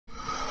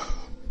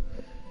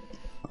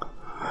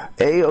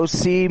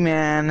AOC,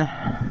 man.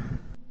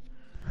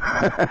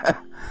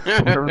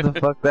 Whatever the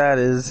fuck that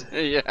is.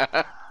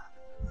 Yeah.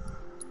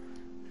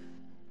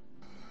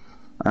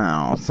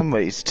 Oh,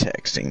 somebody's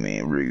texting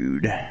me.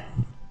 Rude.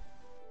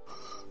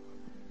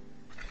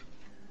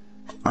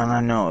 And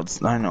I know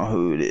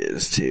who it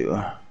is too.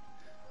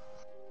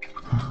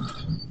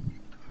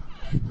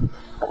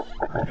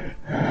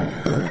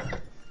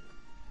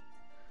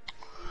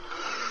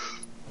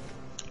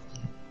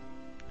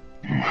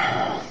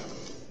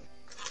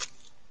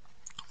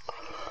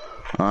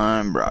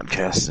 I'm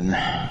broadcasting.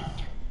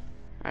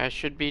 I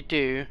should be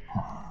too.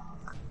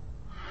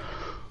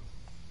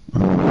 I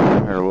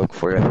gotta look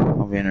for you.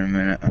 I'll be in a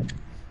minute.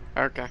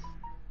 Okay.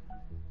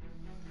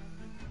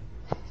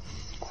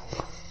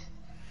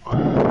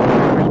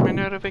 Where's my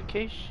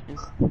notification?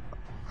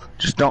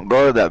 Just don't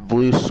go to that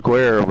blue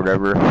square or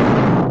whatever.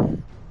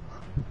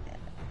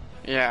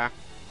 Yeah.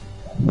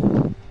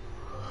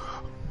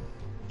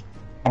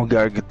 We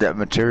gotta get that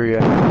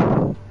materia.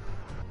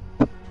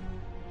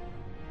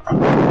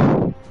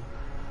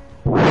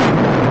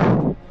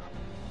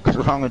 Cause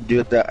what I'm gonna do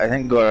with that, I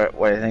think what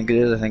I think it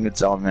is, I think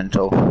it's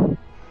elemental.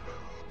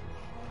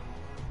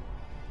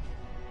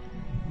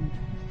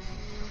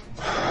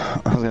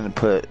 I was gonna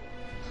put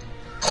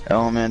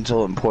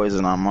elemental and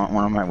poison on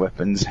one of my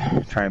weapons.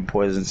 Try and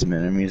poison some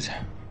enemies.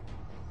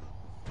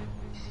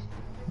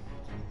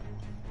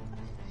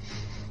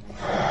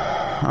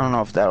 I don't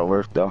know if that'll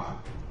work though.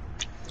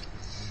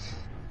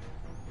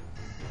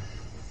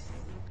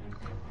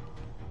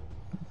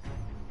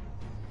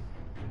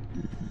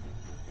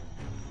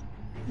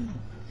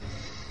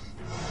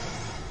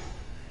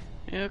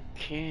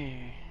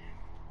 Okay.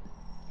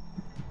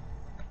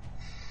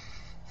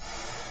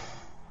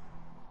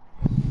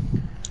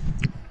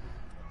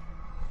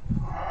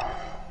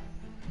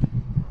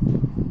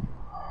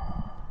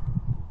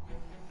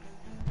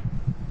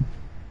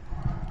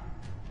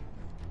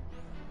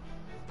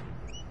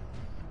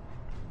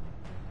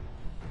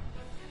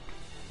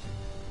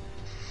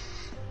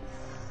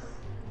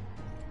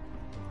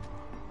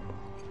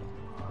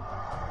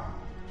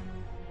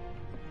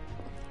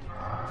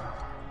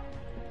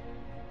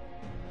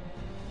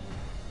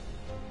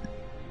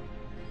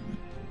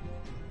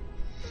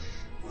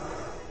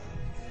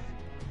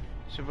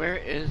 So where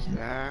is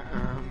that?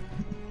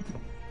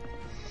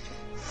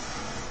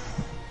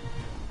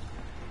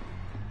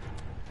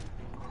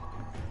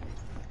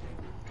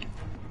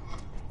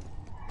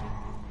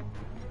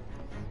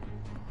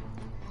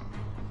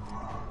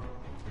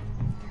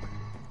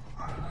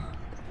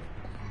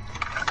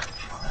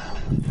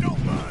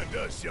 Don't mind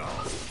us, y'all.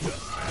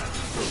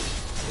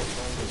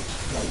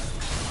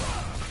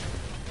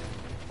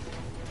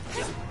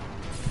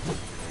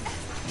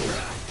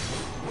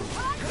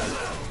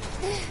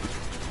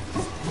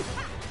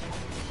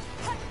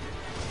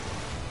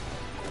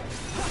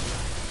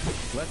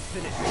 Let's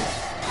finish it.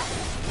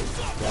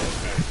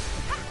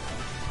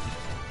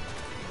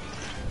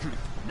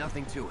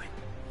 Nothing to it.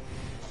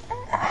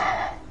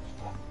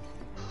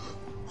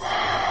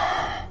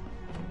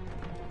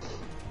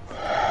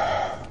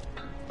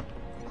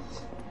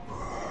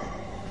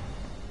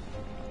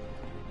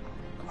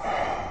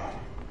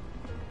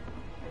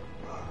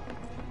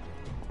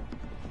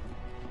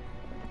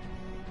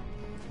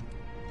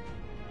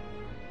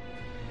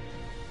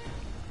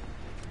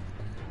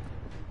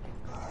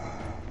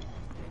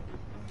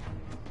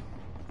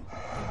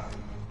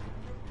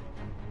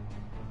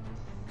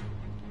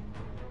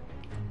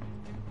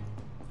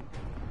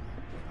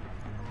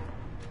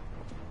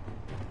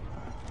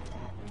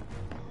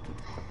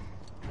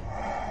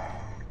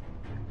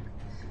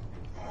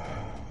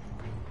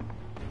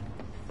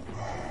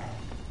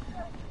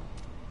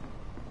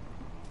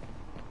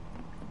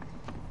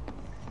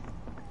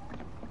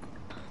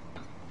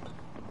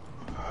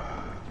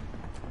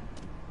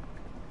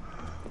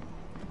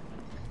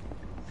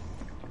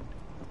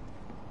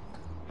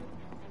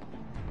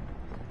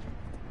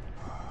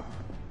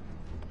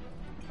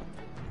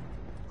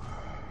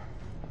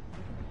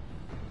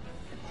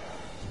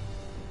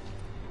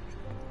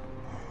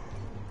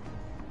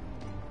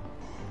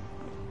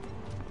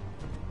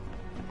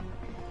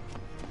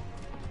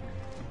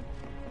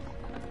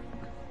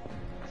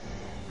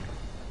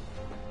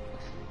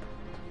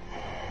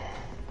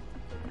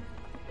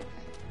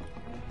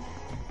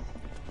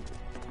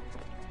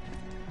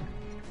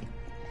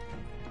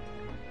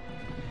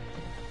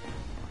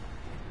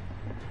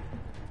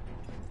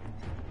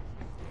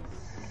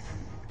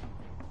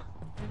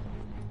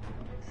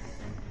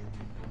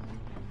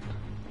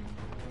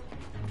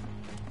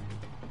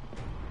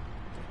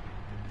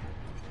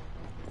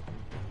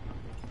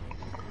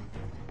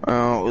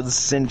 Oh, it was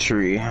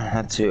Century.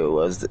 That's who it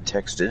was that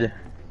texted.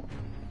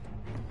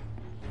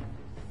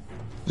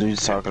 He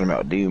was talking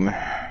about Doom.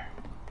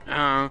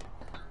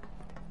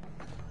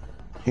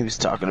 He was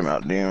talking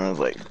about Doom. I was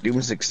like, Doom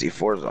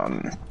 64's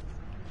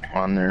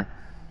on there.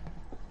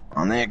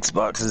 On the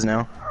Xboxes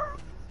now.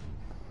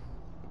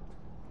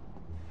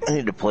 I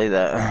need to play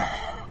that.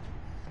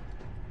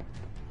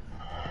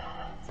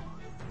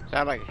 Is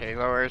that like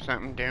Halo or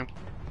something, dude?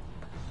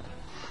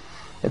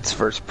 It's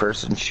first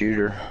person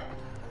shooter.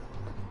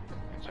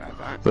 That's what I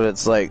thought. But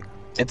it's like,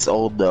 it's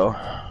old though.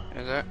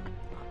 Is it?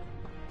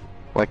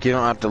 Like you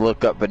don't have to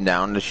look up and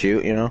down to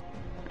shoot, you know?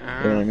 You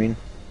know what I mean?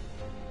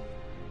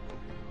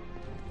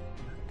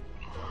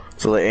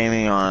 So the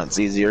aiming on it's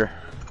easier.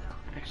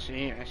 I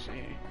see, I see.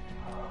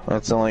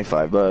 That's only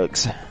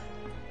 $5.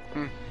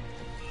 Hmm.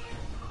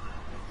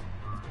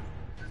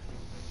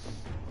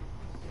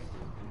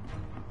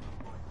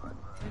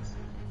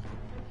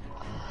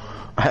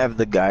 I have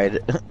the guide.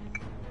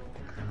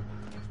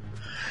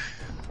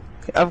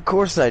 Of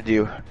course I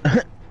do.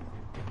 I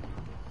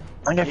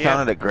think I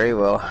found it at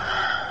Graywell.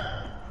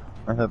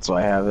 That's why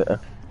I have it.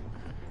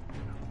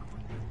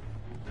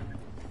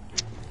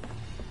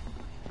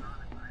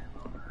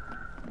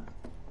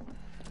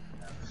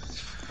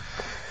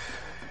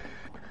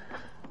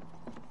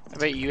 I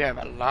bet you have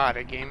a lot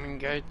of gaming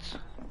guides.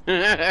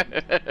 I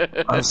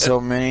have so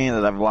many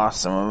that I've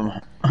lost some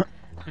of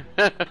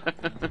them.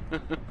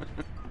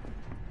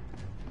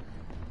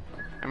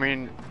 I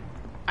mean,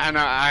 I know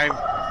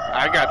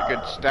I got a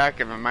good stack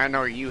of them. I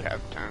know you have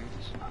tons.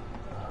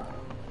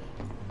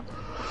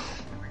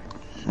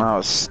 I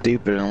was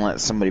stupid and let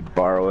somebody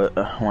borrow it,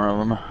 one of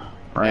them,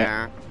 right?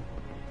 Yeah.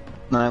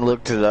 And I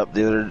looked it up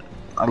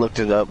I looked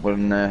it up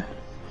when,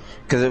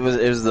 cause it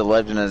was the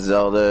Legend of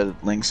Zelda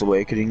Link's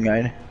Awakening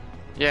guide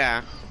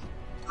Yeah.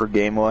 for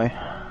Game Boy.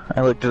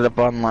 I looked it up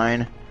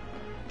online.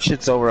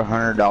 Shit's over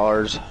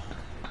 $100,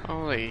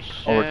 Holy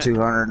shit. over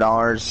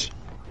 $200,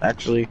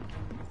 actually.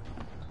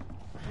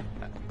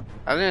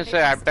 I was gonna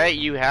say, I bet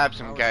you have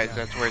some guides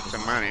that's worth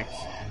some money.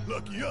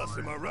 Lucky us,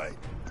 am I right?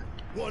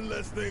 One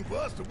less thing for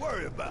us to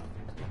worry about.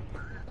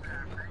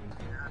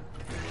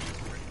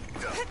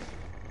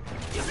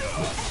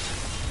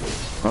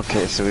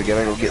 Okay, so we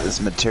gotta go get this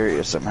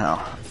materia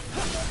somehow.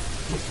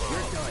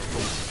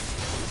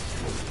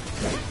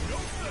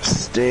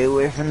 Stay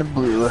away from the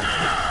blue.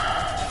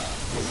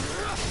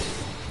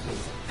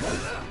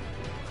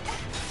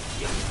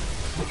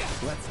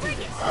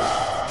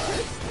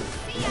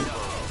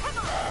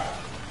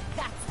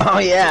 Oh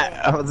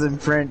yeah, I was in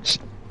French.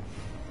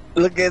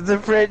 Look at the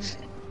French.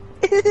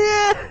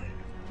 That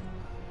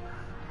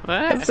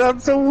What?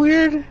 sounds so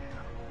weird.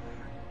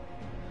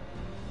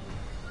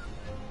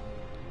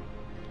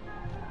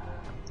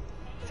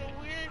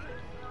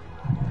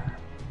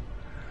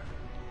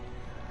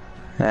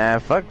 Ah,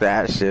 fuck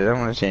that shit. I'm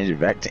gonna change it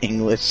back to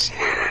English.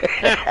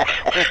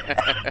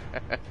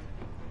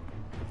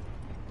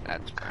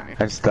 That's funny.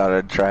 I just thought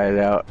I'd try it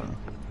out.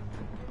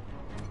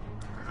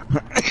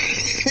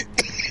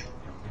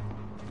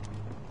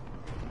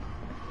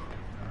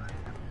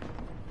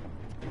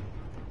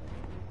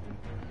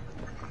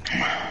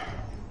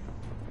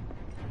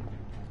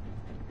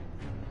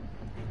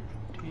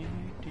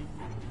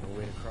 No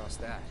way to cross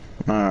that.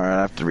 Alright,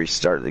 I have to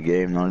restart the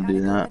game though to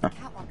do that.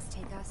 Catwalks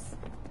take us.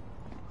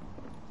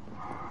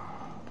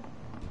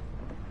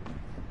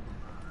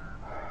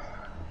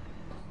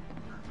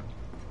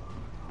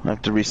 I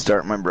have to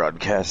restart my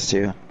broadcast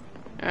too.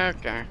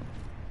 Okay.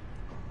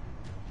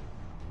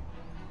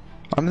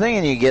 I'm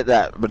thinking you get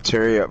that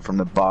materia up from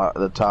the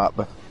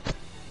top.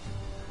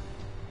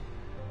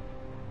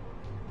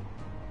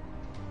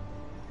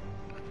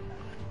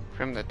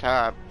 From the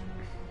top.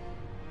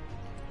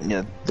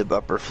 Yeah, the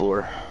upper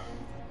floor.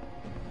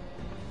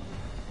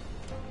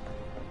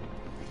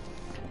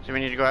 So we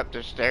need to go up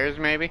the stairs,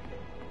 maybe?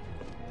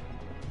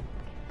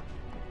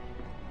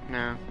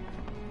 No.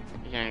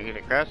 You can't get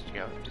across to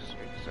go up the stairs.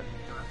 So.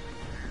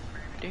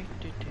 Do,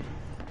 do, do.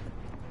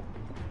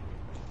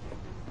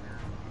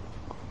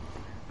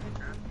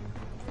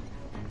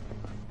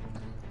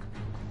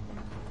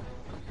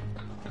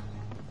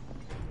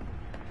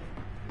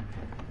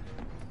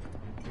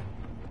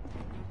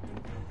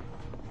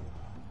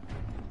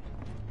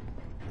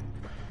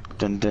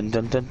 Dun dun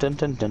dun dun dun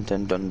dun dun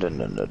dun dun dun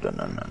dun dun dun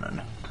dun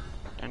dun.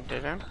 Dun,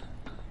 dun, dun.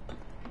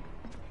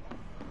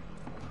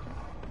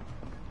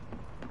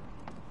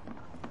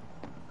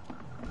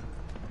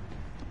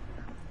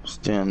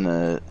 Just doing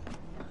the.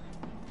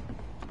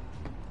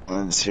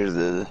 Let's hear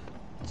the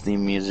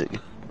theme music.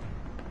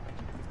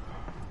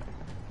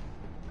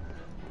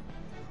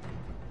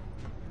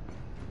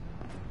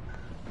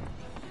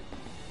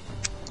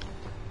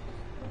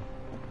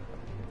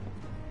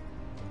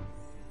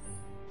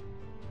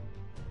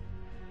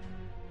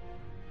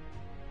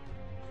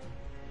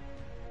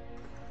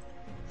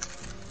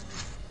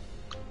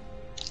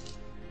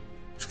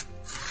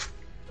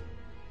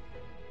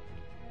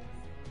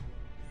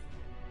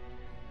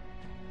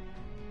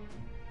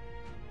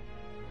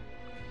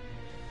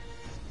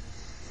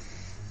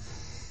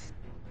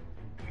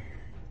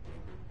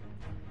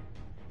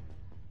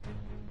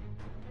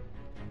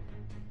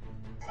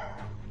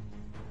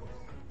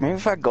 Maybe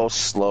if I go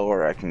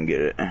slower, I can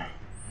get it.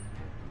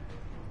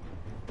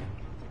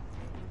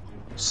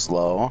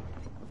 Slow.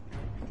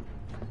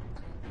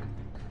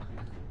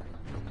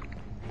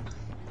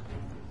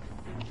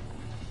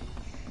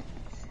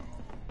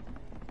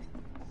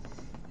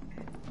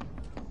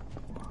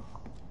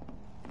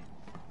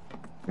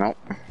 Nope.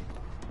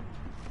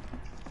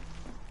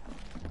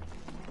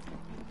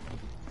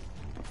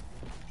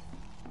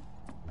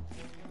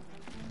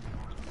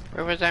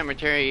 was that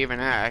materia even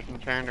at? I can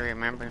try to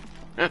remember.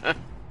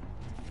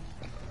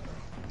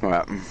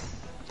 What?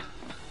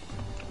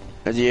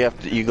 Cause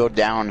you go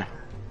down.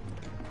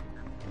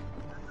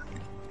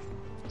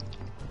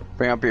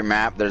 Bring up your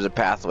map. There's a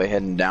pathway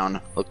heading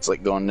down. Looks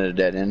like going to the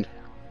dead end.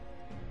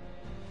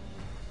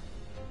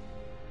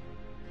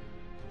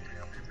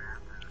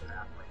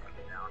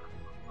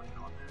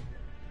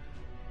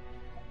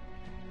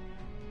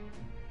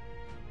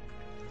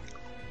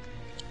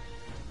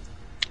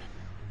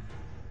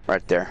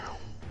 Right there.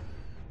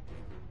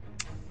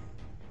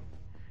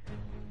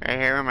 Right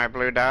here where my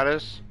blue dot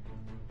is?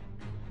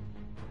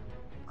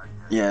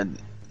 Yeah,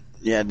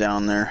 yeah,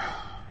 down there.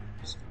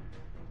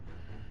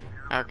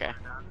 Okay.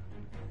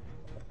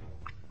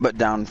 But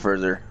down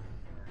further.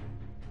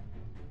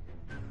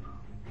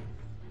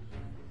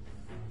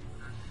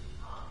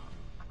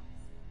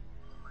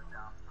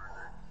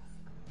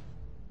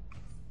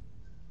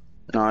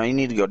 No, you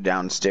need to go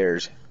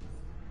downstairs.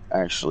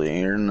 Actually,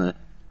 you're in the...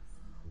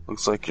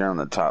 Looks like you're on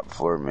the top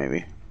floor,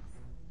 maybe.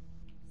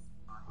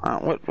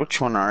 Which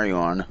one are you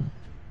on?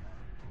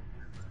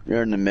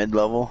 You're in the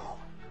mid-level?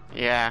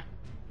 Yeah,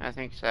 I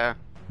think so.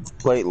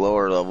 Plate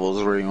lower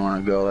levels where you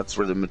want to go. That's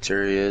where the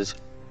materia is.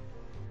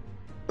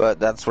 But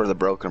that's where the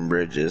broken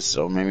bridge is,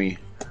 so maybe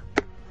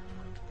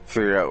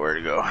figure out where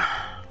to go.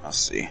 I'll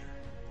see.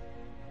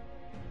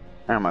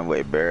 Out of my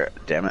way, Barrett.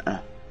 Damn it.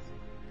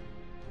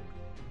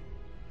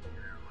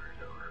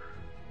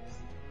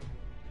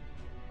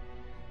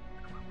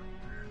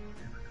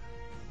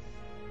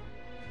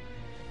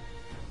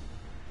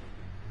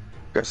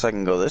 Guess I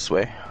can go this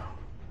way.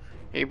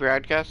 Are you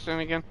broadcasting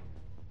again?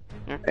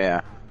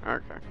 Yeah.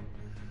 Okay.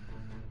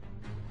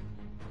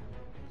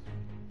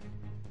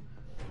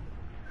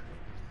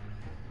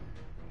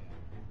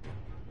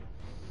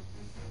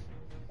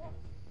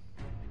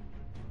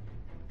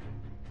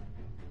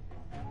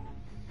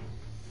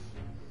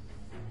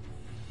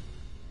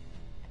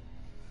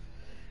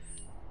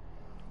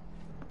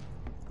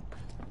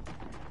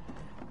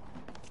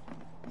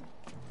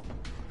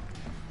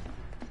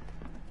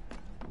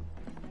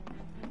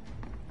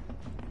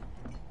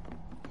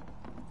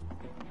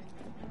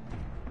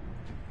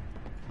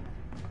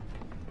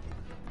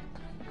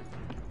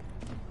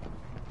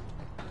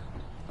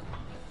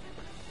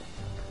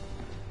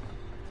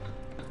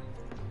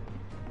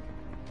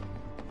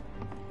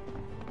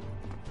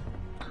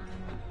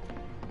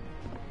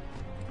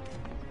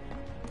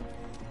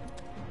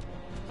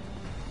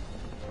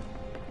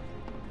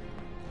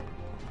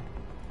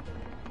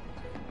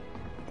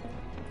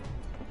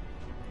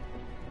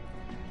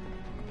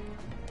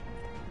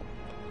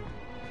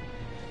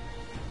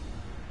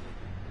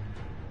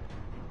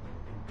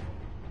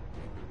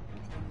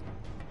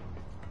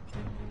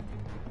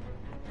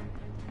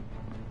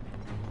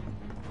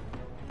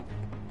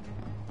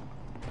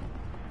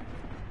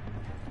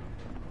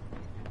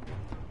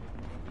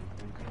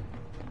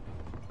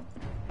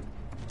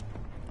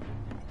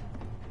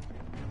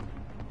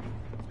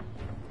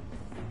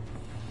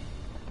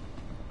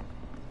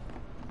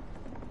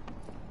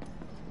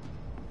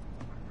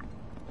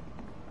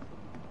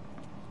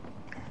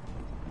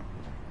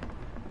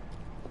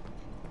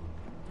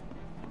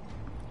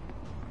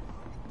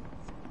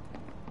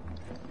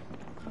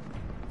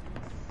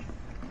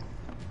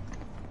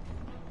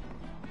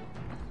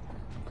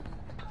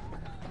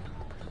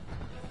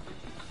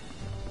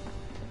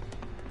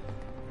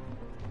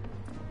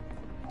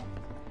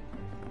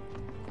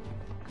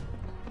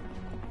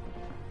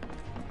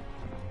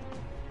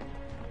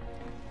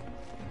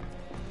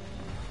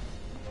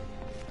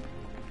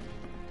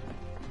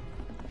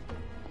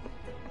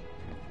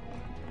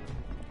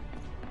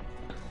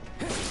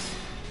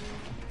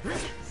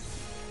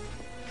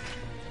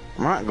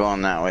 I'm not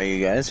going that way,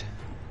 you guys.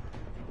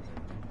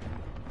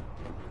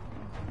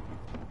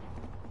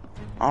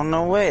 Oh,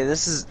 no way.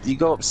 This is... You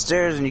go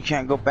upstairs and you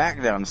can't go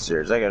back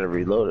downstairs. I gotta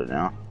reload it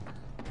now.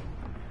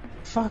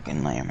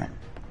 Fucking lame.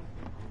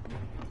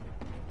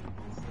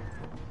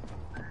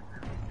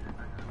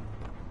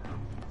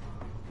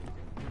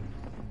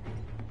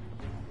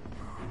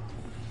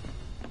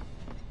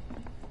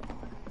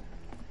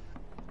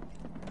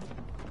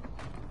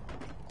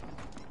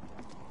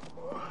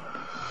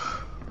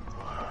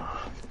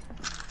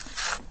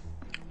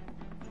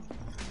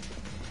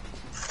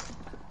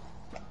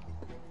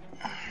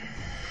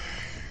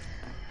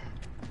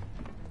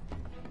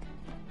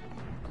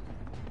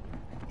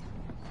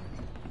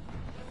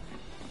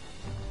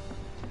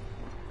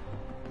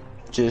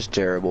 Just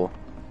terrible.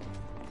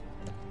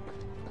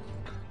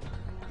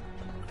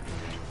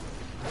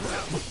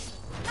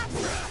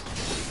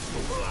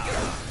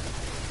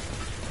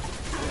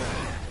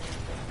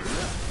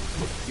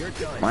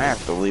 Might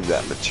have to leave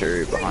that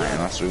material behind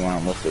unless we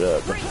want to lift it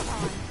up.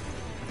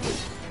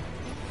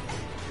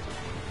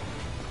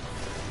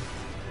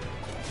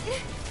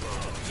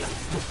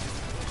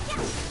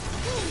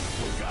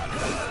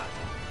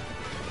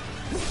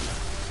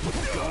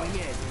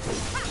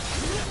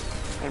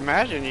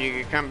 Imagine you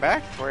could come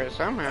back for it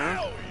somehow.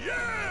 Hell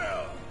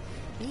yeah!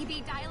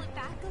 Maybe dial it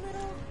back a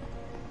little?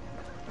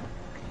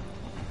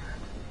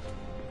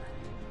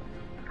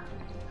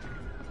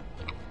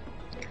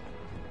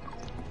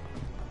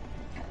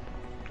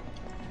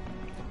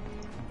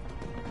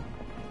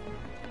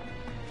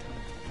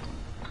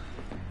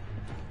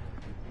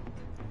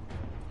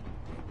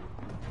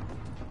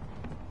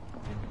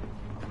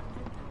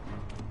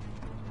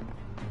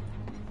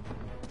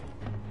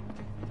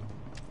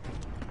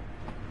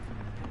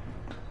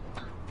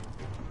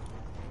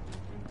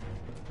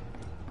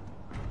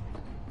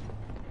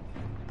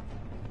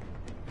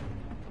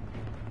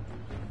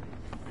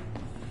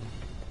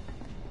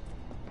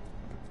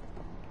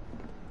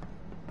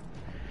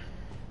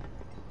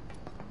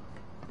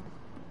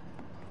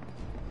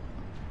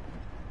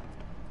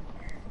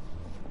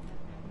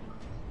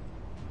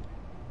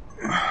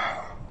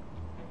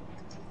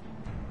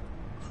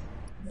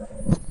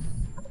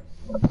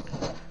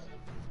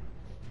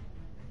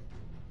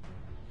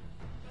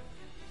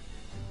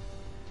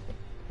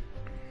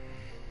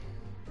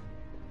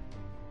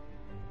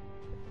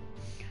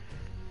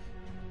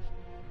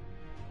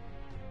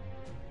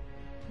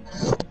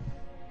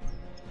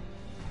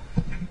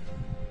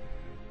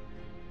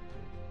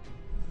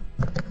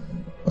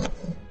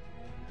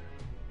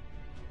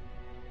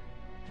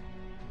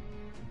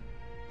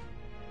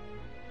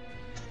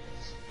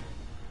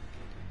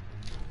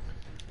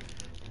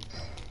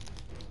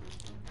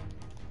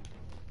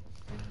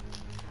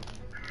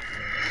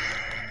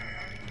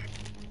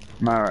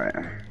 Alright.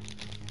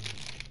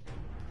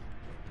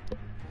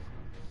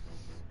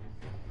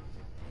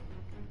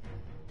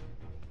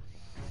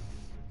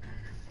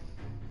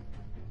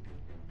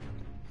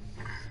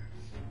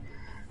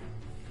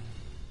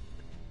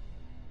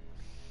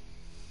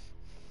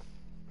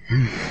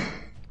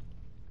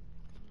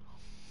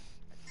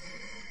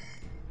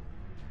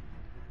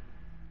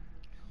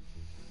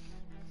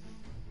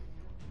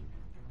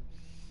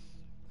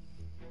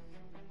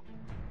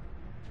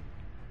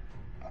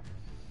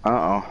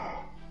 Uh-oh.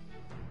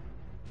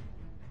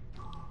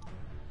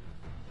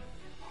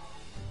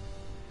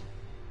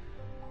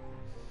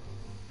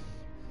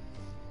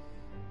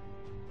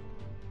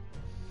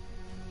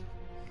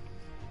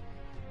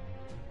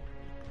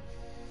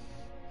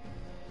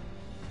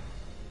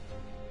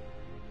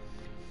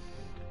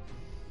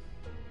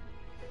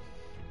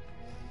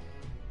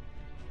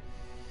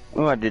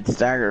 Oh, I did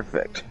stagger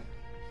effect.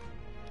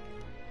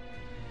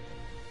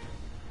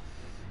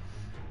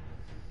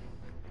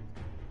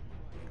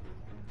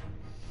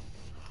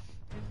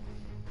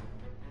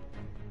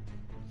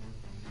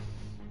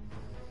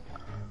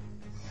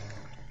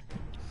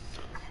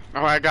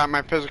 Oh, I got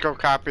my physical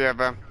copy of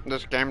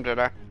this game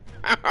today.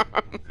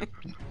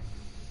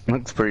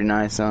 Looks pretty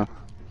nice, huh?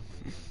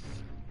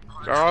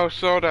 They're all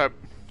sold up.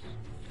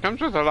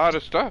 Comes with a lot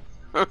of stuff.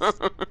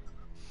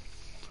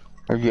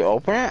 Did you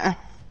open it?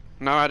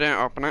 No, I didn't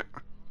open it.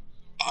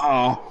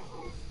 Oh.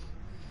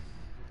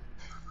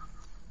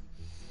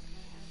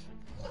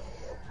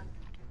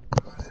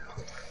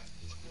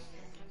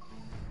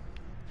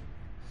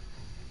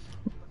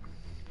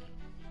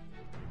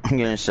 I'm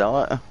gonna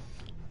sell it.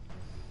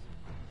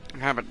 I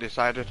haven't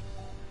decided.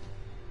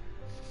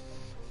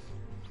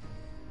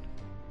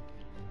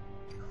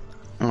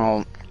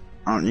 Oh,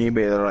 on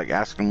eBay they're like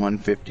asking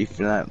 $150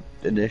 for that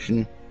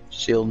edition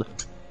sealed.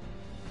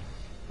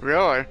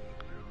 Really?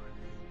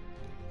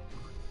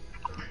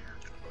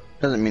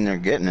 Doesn't mean they're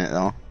getting it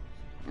though.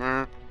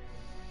 Mm.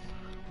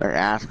 They're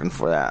asking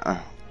for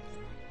that.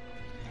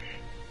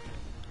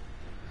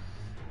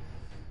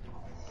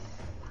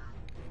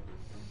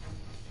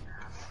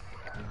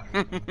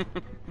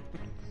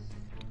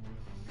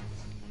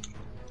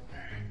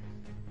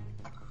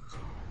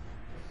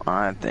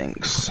 Alright,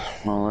 thanks.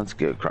 Well, let's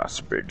get across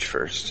the bridge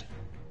first.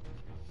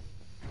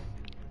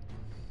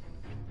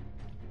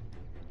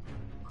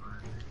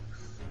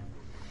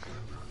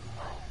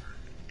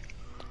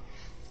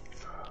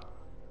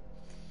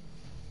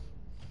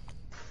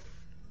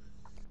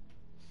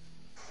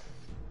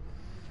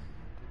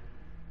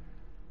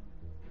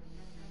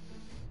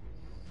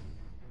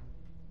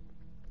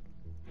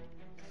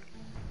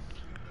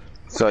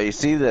 So you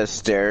see the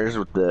stairs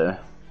with the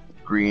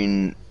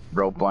green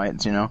rope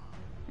lights, you know?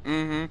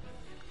 Mm-hmm.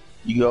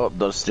 You go up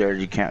those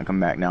stairs, you can't come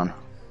back down.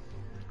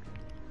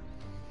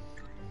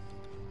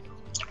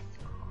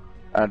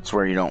 That's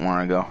where you don't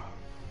want to go.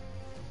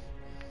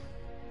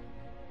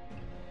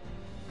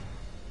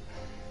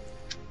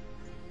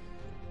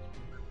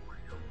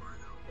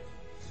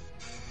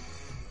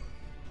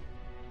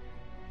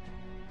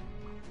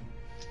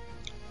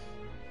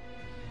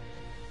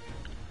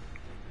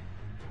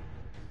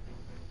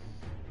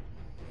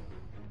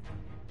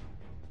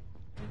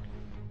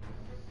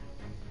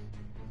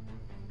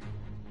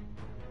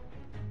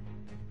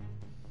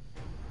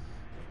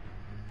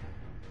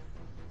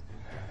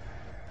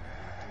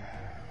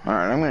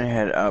 Alright, I'm gonna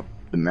head up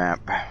the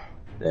map,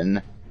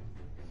 then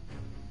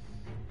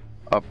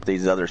up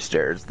these other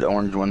stairs, the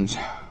orange ones.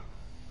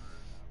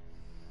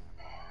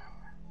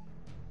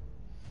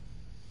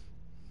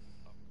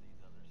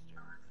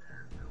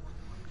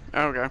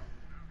 Okay.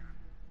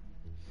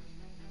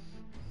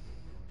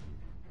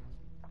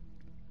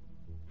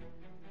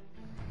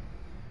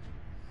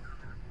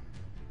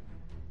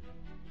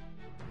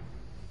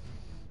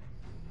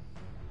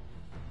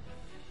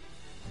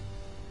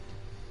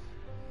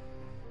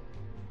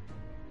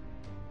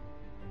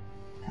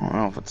 I don't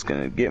know if it's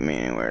gonna get me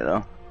anywhere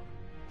though.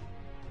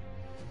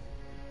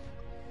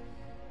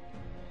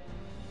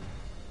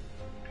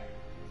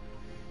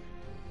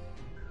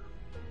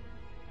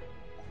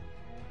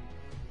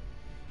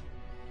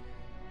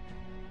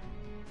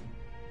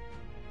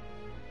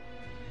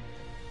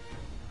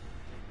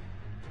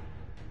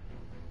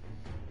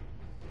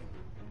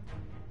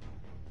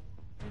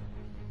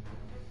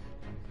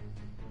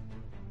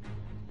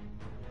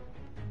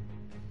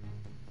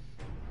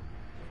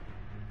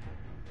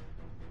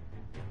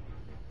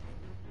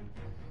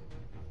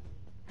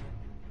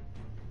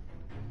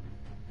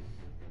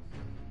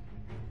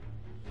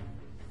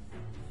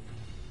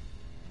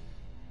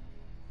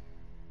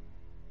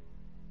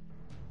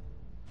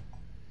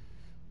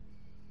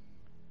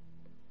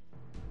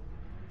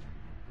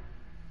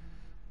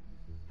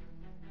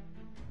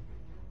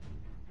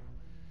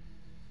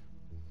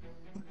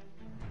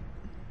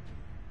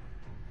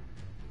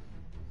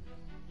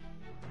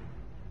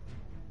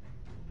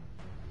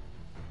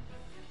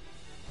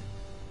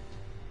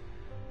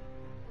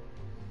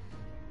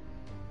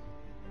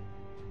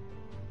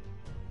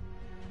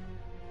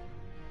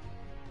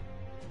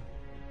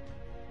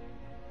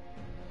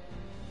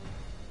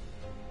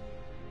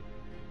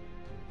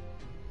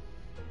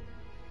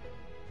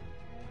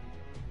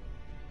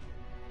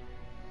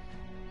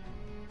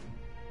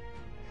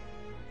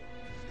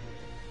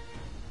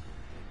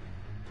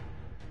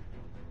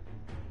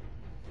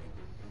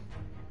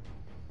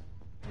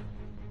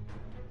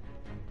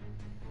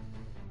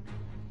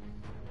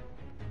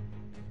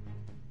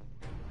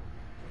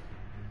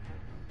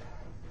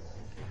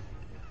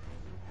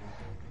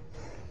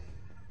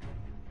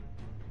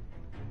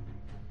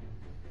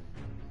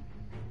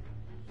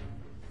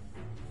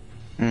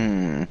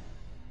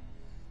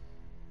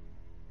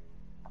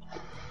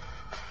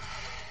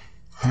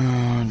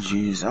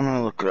 jeez. I'm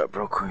gonna look it up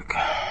real quick.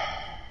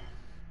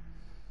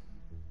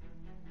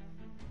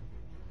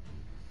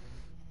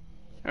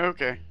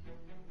 Okay.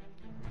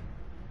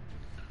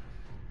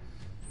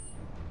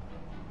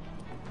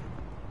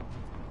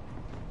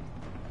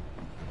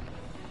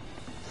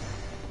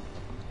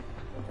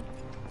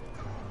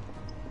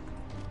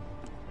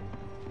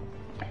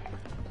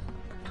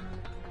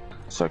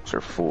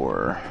 Sector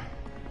 4.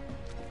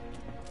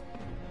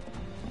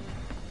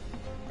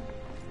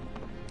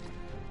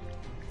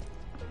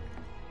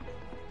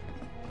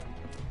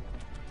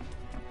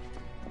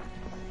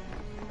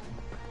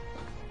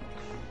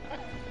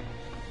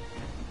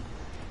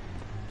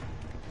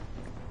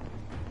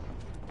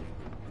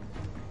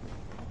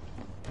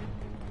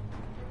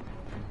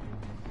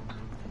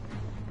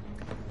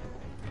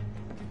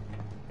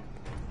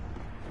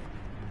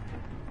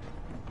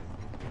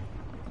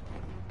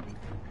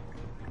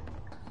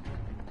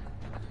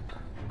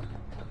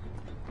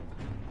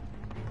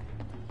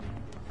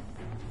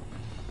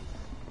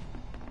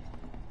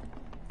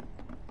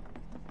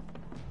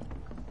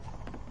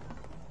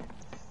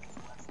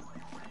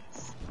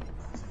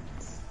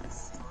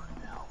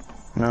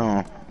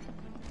 No.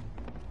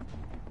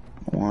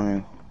 I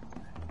want to.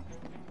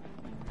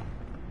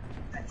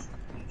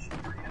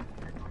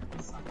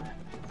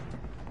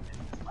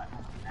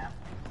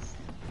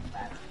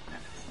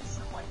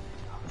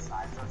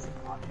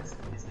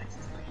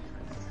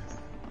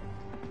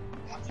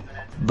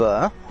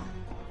 But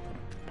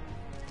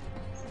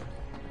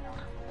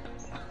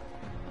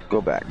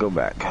go back, go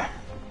back.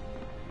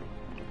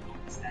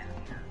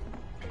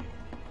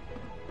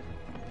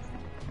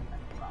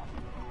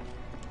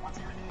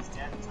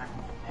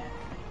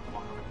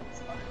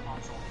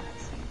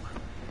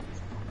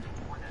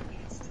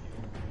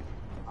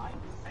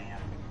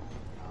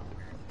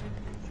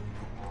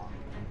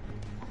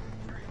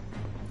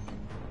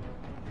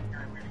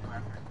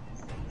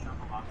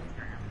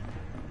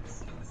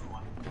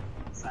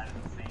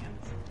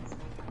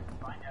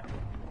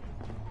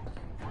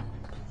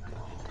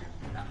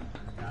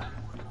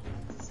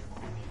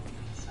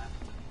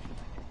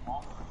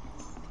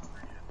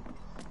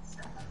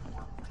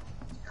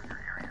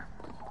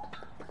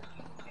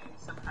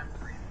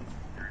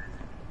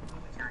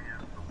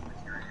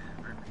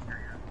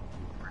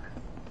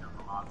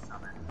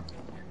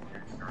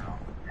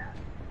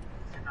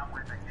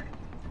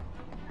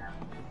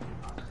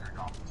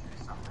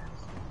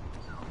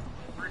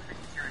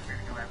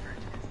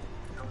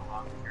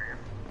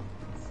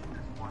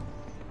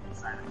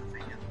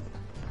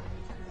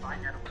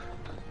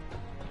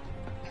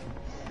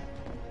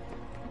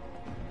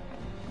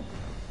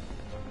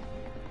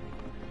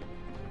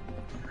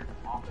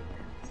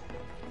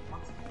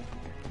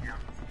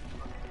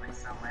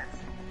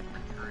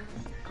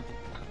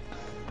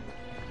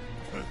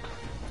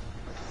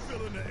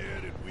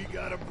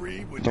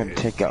 Don't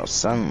take out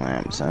sun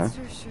lamps, huh?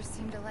 Sure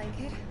seem to like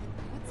it.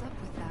 What's up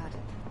with that?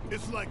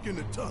 It's like in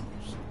the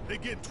tunnels. They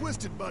get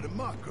twisted by the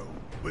Mako,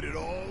 but it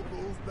all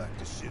goes back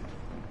to shit.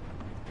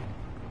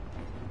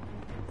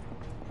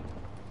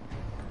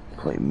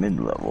 Play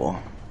mid-level.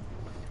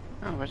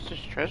 Oh, what's this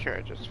treasure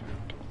I just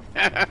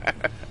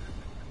found?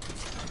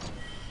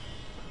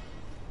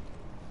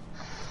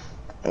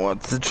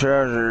 What's the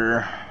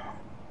treasure?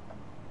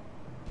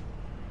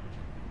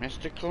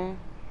 Mystical?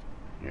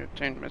 You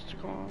obtained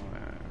mystical?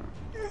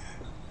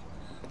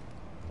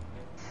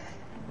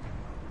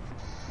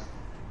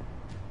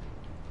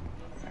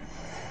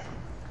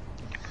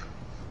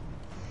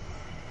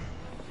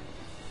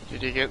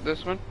 Did you get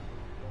this one?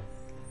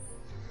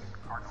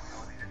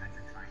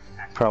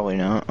 Probably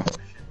not.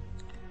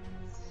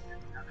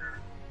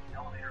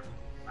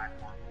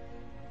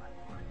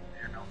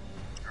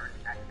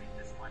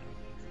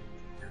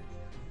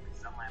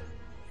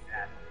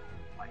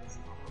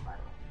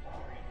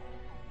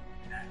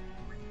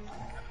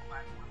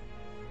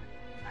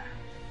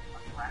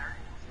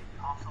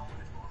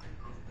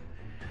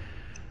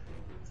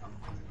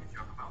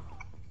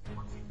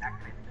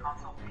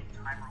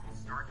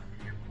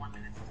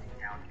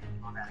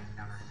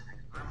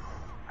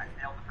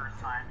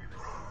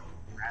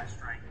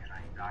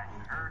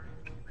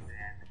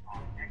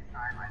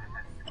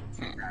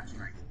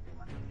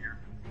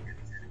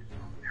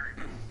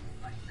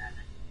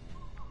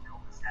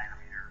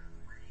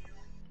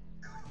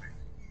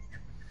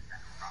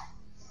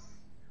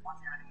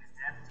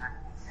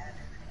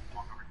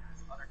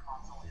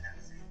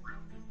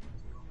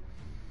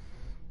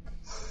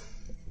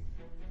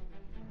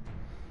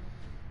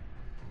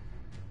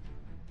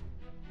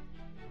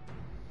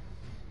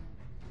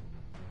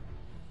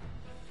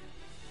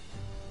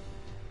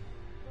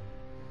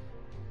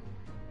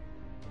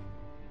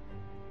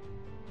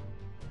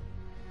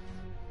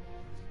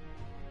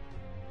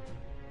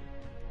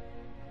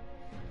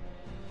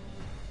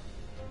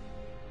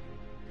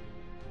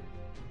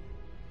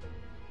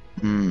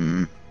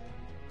 Hmm.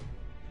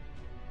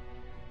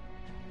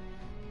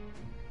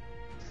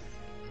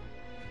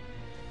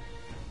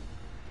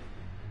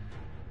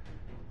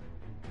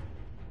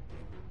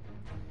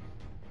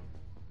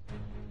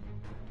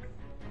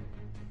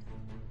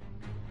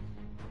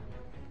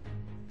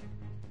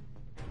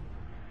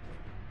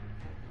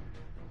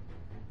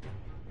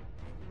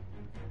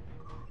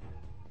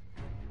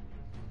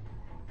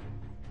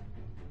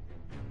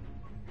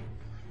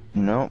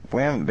 Nope,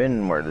 we haven't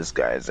been where this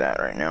guy's at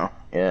right now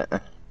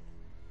yet.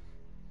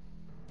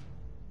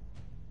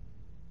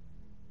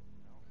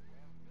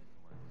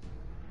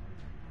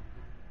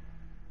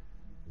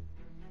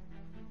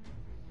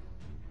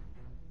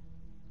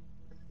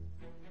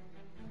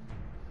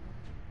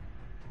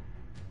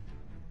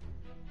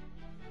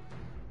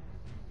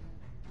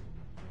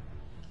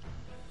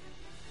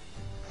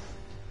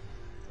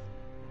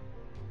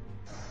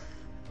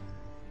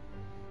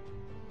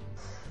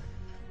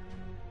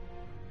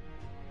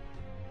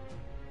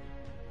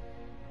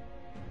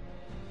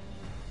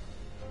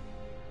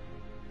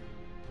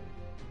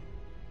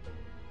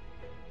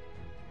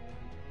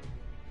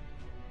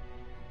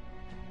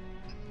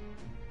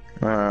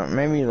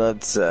 Maybe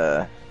let's,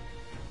 maybe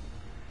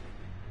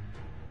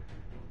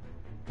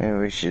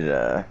we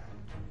should,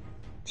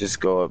 just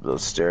go up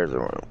those stairs.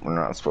 We're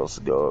not supposed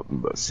to go up,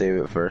 but save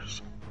it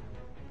first.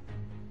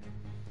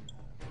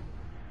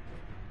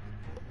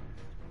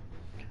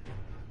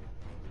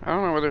 I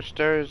don't know where the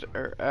stairs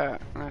are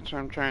at. That's what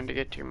I'm trying to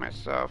get to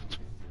myself.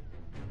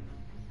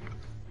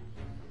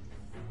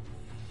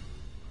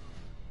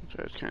 That's what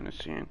I was kind of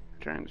seeing.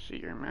 Trying to see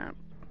your map.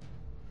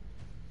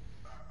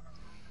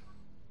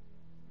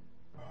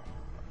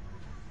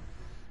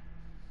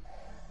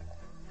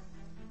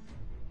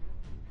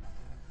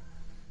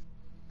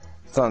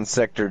 It's on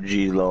Sector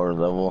G, lower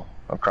level,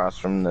 across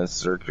from this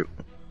circuit,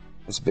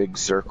 this big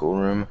circle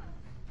room.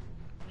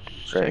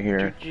 It's right here.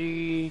 Sector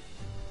G.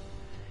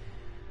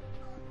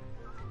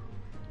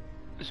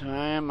 So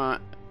I am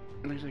on.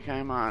 Looks like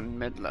I'm on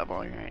mid-level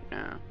right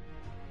now.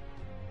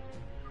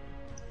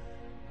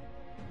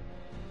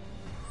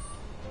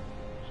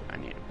 So I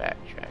need to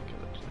backtrack. It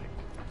looks like.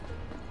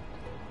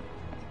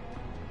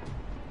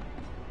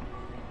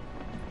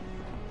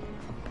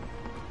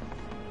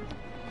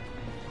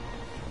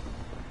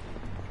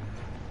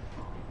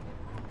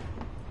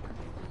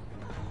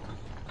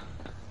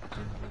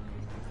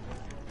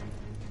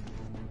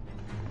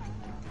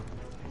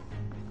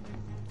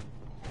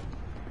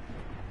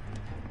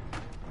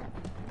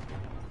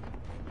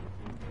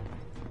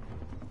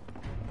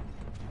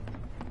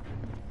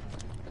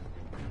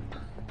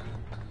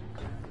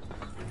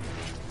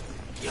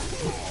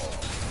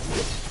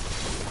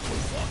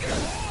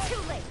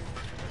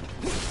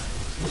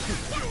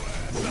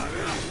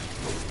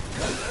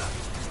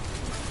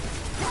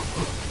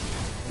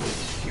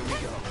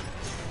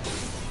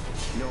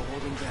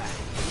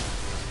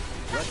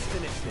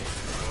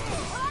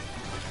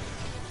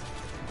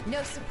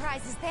 No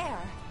surprises there.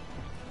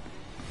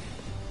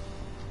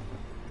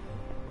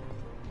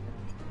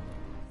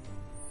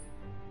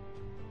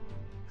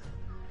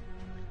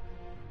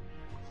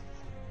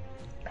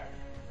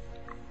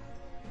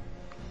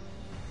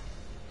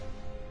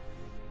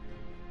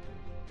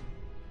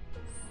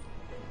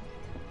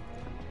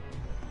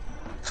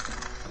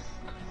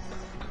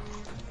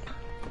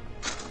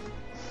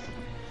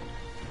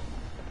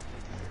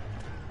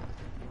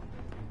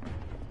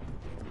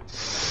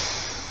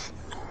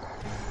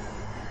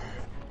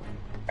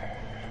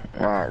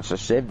 Alright, so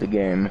save the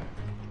game.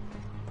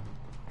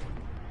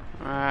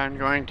 I'm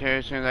going to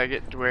as soon as I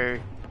get to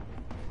where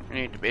I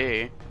need to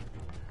be.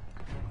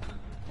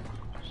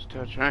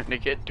 Still trying to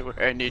get to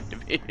where I need to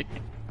be.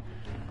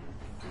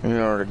 You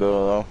know where to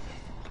go,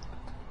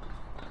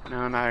 though?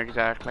 No, not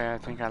exactly. I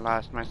think I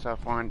lost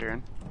myself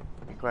wandering,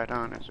 to be quite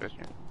honest with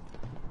you.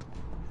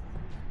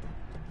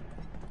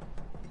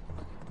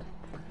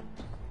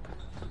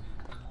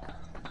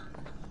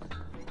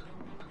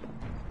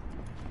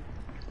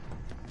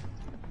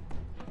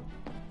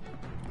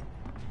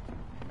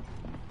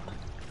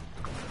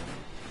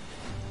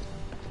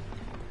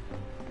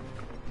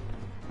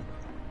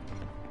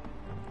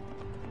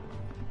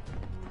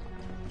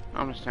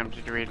 Almost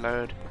tempted to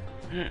reload.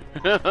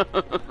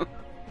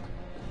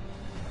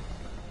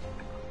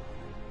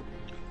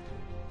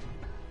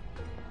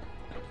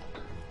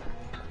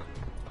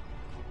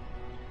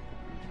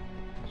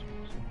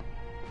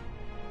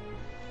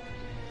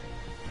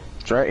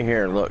 It's right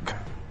here, look.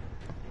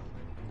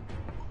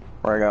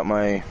 Where I got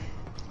my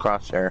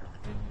crosshair.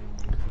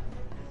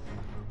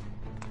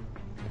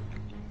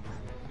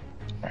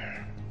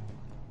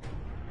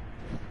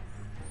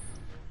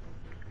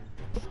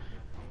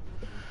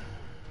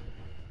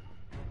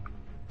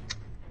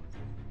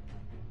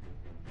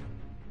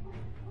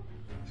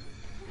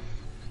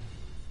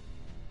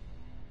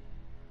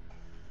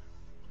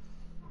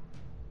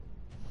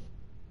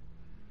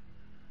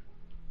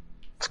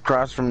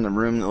 Across from the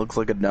room that looks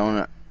like a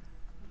donut.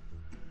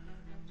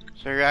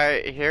 So you're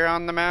right here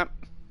on the map?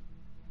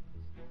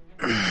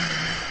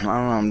 I don't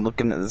know, I'm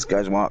looking at this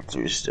guy's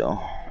walkthrough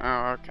still.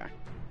 Oh, okay.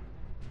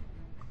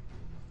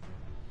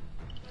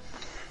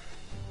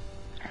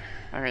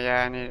 Oh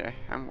yeah,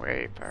 I'm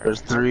way far.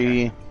 There's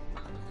three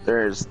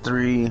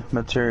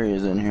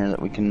materials in here that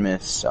we can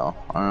miss, so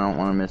I don't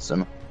want to miss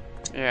them.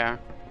 Yeah.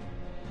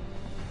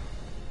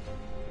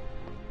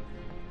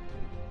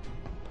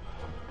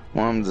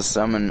 One of them's a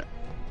summon.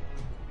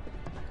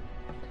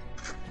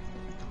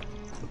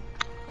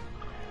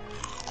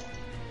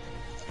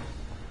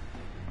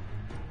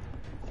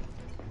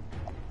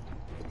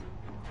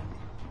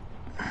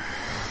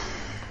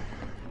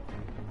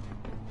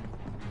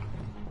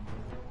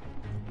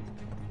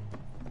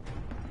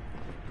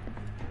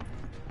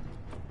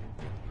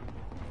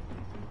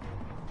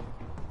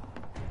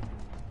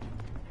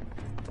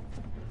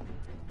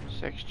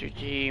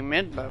 6G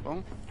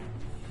mid-level.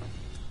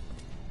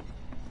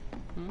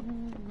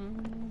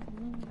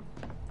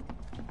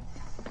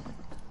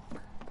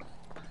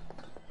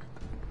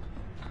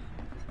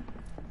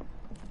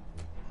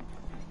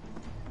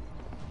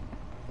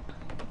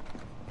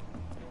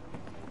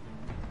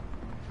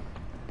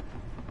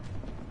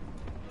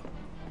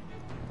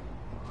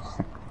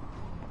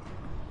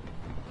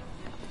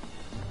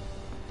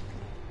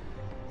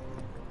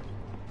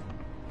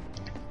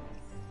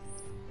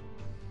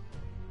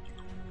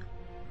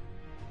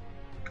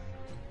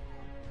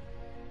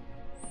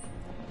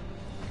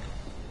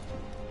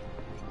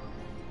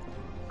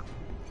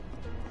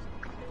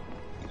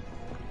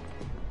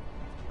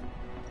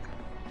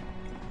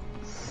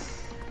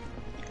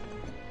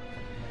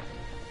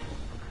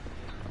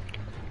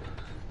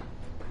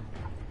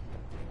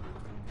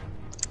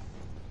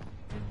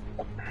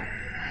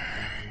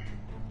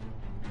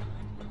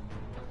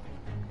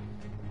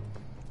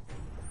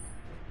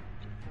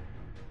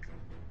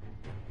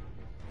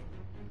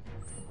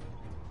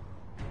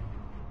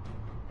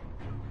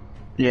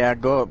 Yeah,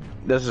 go up.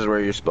 This is where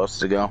you're supposed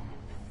to go.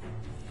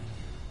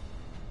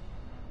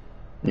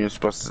 You're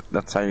supposed to,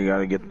 that's how you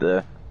gotta get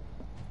the...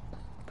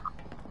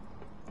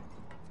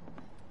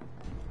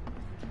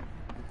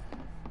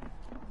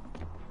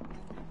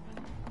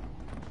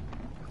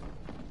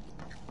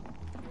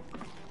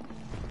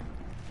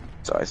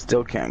 So I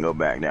still can't go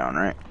back down,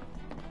 right?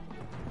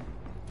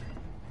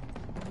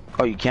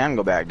 Oh, you can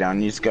go back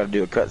down. You just gotta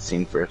do a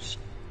cutscene first.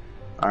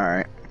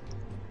 Alright.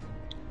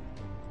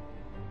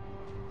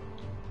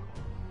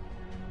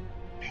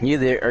 You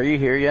there? Are you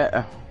here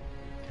yet?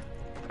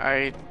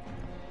 I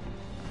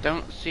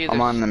don't see the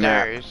I'm on the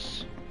map.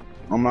 stairs.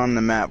 I'm on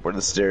the map where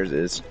the stairs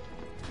is.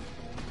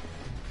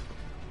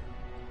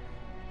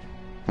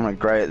 I'm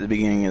like right at the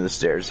beginning of the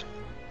stairs.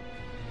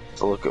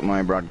 So look at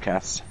my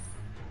broadcast.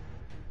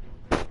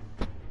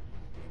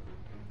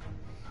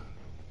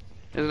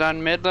 Is it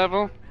on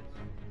mid-level?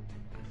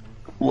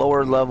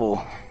 Lower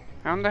level.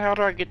 How in the hell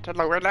do I get to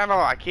lower level?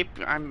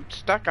 I'm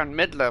stuck on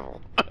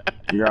mid-level.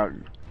 You're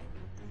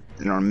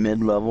on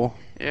mid level.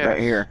 Yes. Right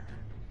here.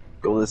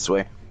 Go this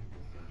way.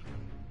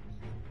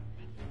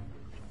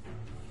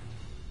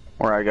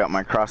 Where I got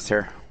my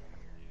crosshair.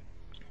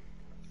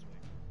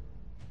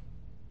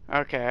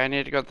 Okay, I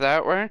need to go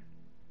that way?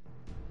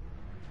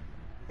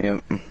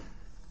 Yep.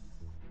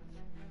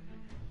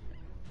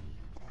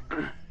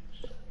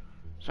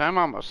 So I'm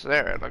almost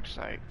there, it looks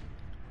like.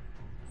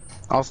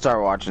 I'll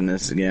start watching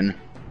this again.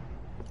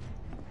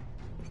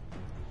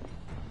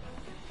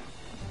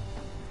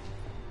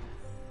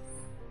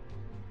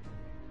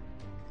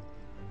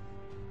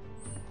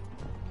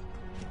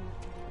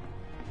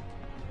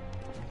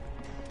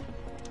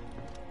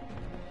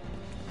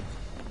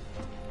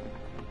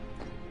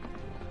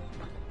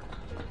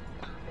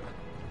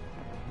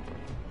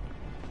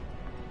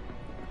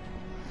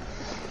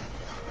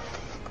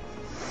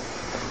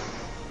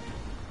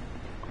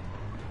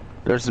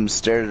 There's some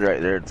stairs right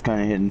there. It's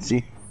kind of hidden.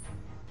 See?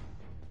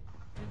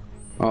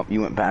 Oh,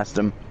 you went past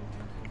them.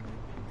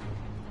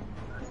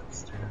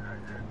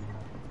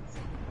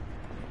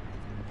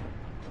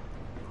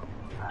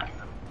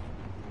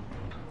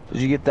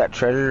 Did you get that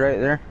treasure right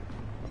there?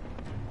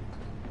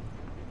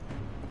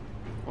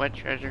 What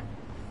treasure?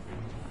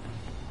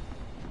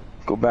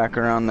 Go back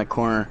around the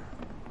corner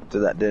to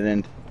that dead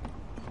end.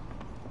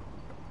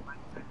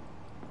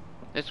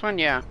 This one,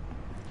 yeah.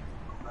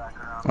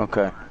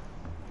 Okay.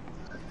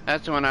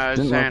 That's the one I was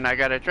Didn't saying look- I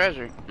got a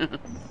treasure.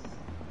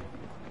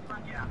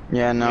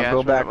 Yeah, now Yeah, go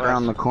that's what back it was.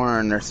 around the corner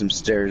and there's some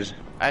stairs.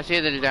 I see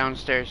the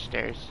downstairs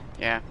stairs.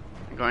 Yeah,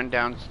 I'm going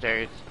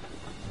downstairs.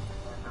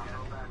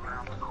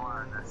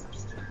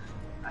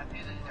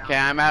 Okay,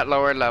 I'm at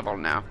lower level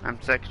now.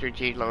 I'm Sector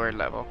G lower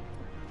level.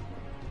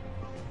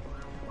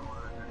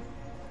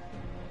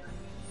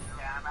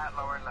 Yeah, I'm at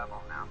lower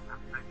level now. I'm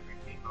Sector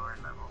G lower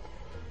level.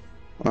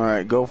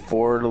 Alright, go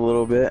forward a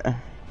little bit.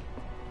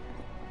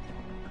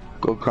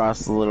 Go across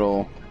the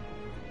little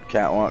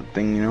catwalk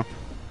thing, you know?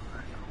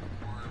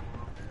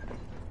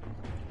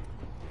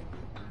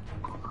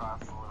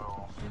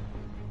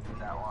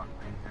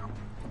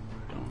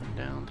 Going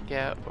down the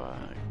catwalk.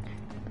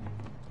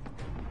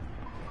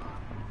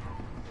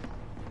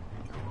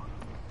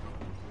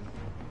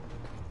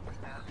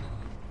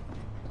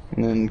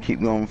 And then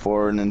keep going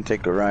forward and then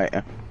take a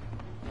right.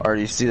 Or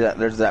you see that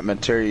there's that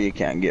materia you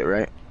can't get,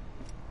 right?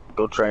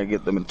 Go try and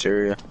get the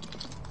materia.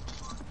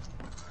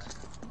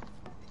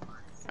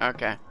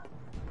 Okay.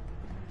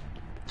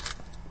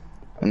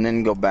 And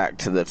then go back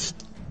to the,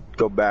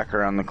 go back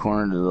around the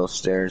corner to those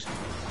stairs.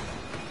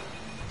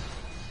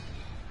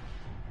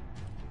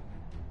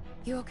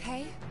 You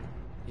okay?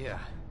 Yeah.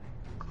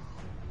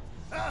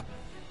 Ha!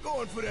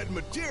 Going for that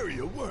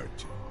material, weren't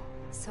you?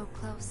 So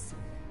close,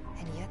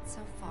 and yet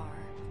so far.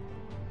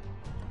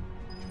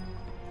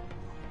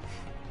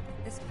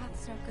 This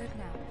path's no good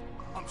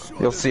now. I'm sure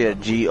You'll there's see a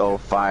another way.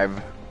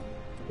 G05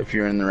 if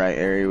you're in the right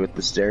area with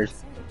the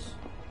stairs.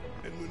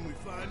 And when we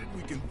find it,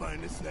 we can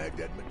finally snag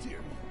that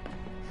material.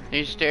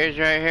 These stairs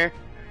right here?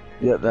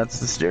 Yep, that's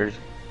the stairs.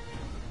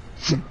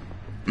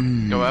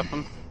 Go up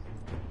them.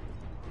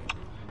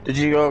 Did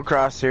you go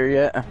across here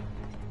yet?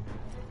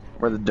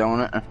 Where the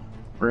donut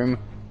room?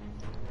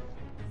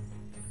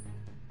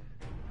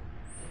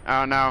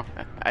 Oh no,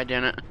 I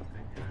didn't.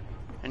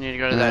 I need to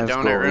go to Yeah, that let's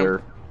go donut over room.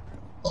 there.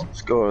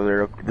 Let's go over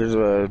there. There's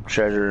a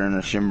treasure in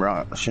the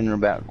Shinra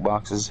back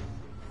boxes.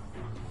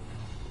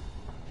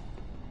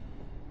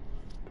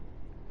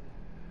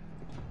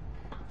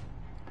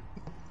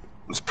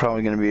 It's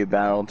probably gonna be a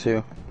battle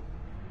too.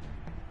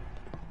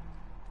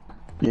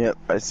 Yep,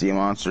 I see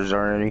monsters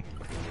already.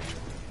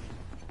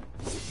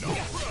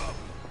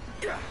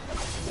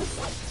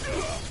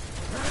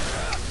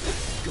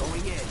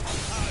 Going in.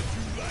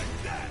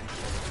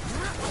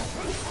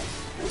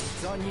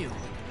 It's on you.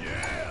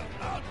 Yeah,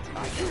 I'll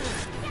do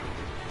it.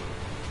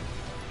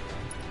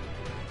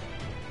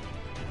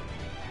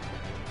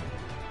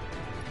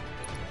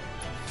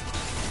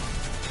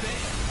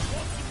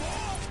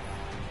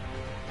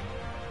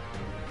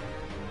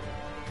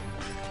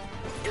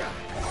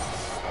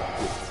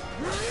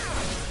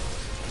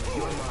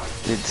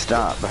 Dude,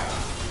 stop.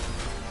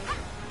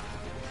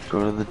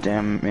 Go to the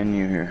damn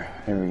menu here.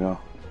 Here we go.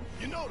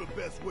 You know the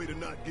best way to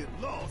not get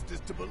lost is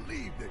to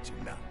believe that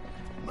you're not.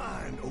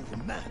 Mind over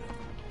matter.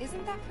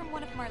 Isn't that from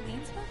one of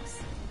Marlene's books?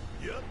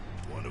 Yep,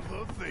 one of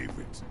her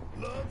favorites.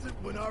 Loves it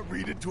when I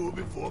read it to her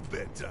before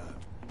bedtime.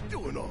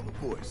 Doing all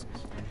the voices.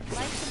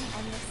 Life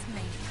an endless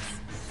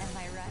maze. Am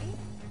I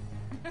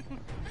right?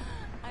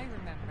 I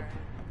remember.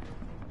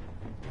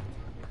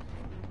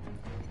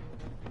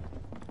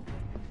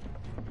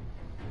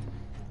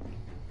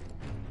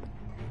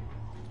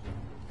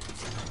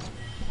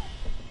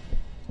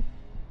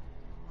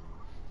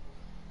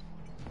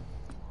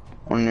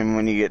 And then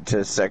when you get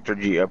to Sector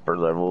G upper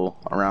level,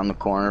 around the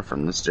corner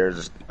from the stairs,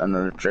 is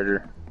another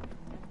treasure.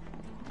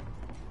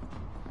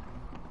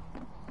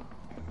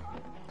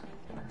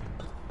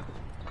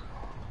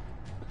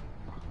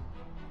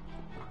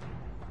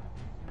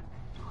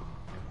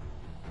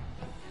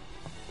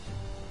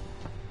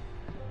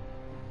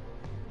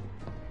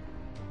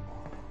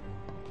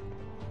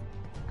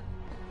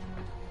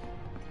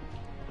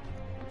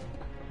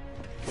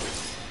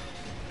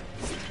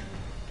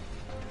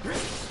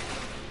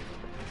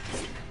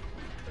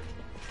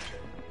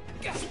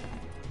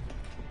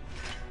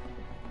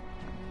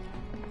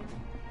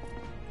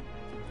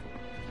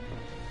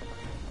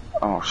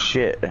 Oh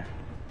shit.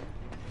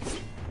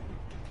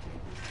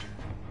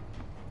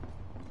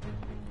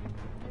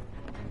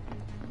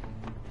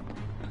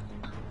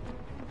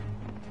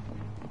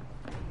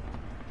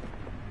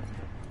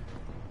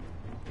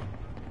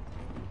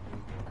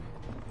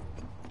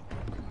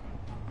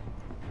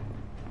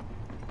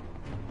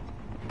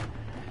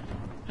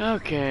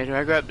 Okay, do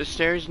I go up the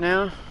stairs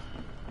now?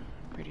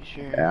 Pretty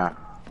sure. Yeah.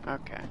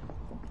 Okay.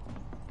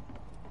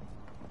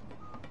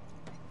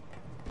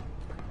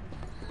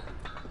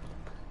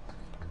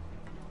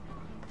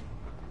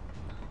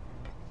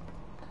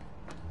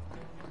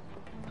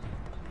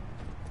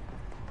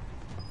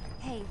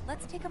 Hey,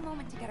 let's take a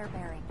moment to get our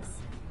bearings.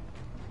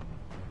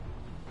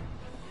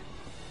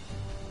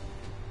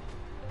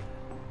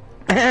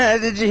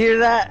 Did you hear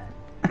that?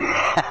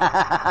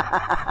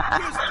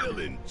 We're still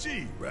in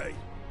G, right?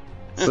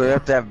 So we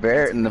have to have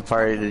Barrett in the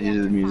party to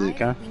do the music,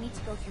 huh? We need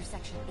to go through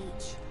Section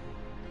H.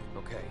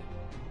 Okay.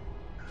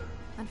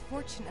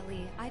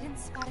 Unfortunately, I didn't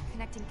spot a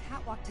connecting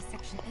catwalk to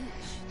Section H.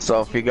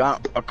 So if you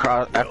got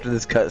across after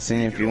this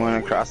cutscene, if you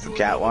went across the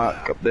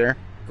catwalk up there,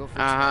 Go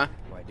for Uh-huh.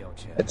 it. Why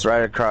don't you? it's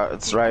right across.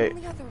 It's The right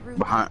only other route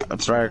behind.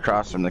 It's right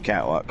across from the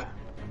catwalk.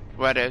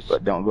 What is?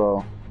 But don't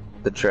go.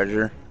 The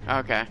treasure.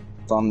 Okay.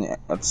 It's on the.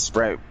 It's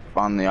right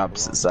on the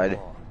opposite side.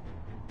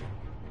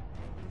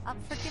 Up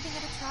for giving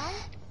it a try?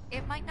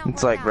 It might not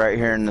It's work like out, right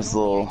here in but this it's the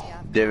little only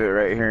idea. divot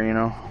right here. You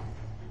know.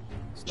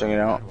 Check it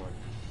out.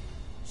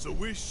 So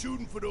we're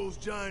shooting for those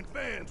giant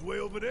fans way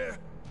over there?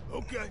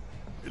 Okay.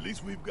 At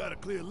least we've got a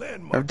clear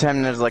landmark. Every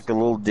time there's like a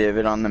little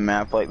divot on the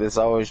map like this,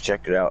 I always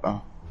check it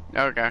out.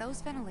 Okay.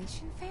 Those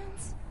ventilation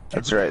fans?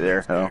 It's right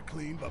there, though. Air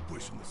clean by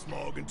pushing the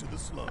smog into the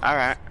slums.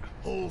 Alright.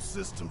 Whole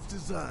system's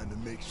designed to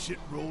make shit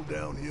roll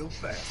downhill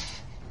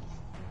fast.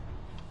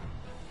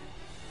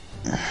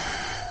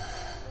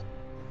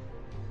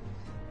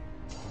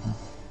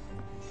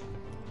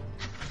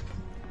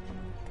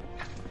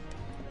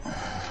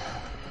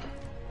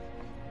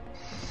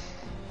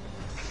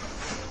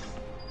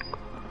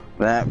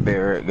 That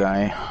Barrett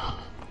guy.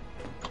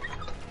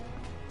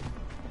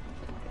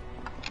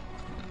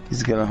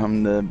 He's gonna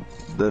hum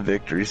the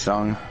victory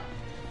song.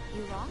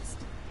 You lost?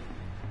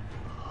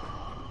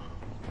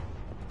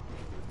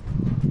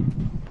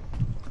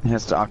 He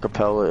has to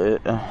acapella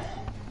it.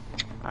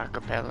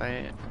 Acapella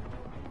it.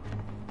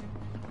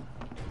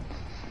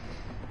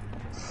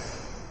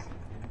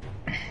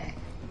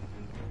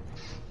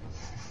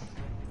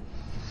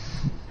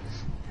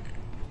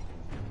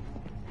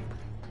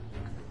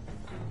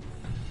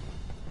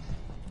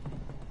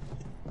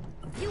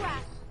 You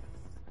at?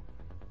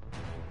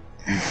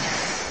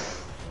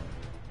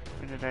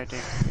 What did I do?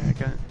 I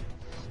got.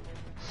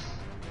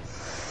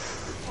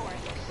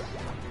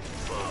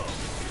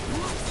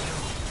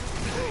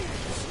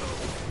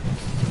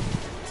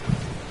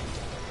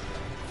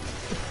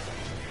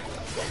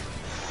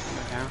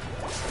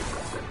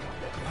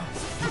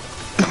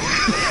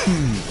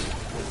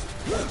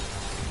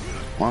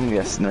 Well, I'm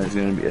guessing there's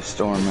gonna be a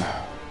storm. Oh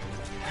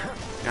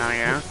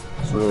yeah?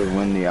 It's really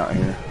windy out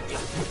here.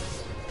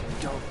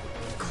 Don't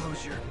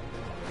close your...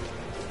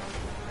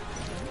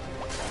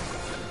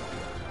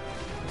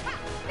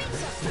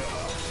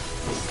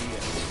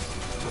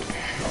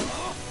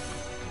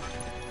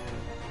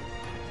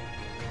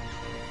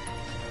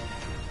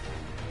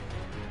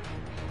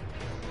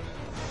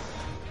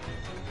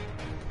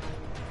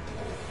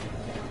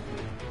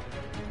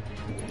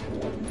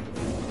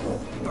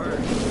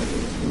 Bird.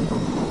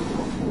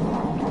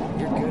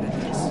 You're good at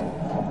this.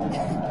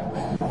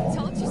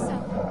 Told you so.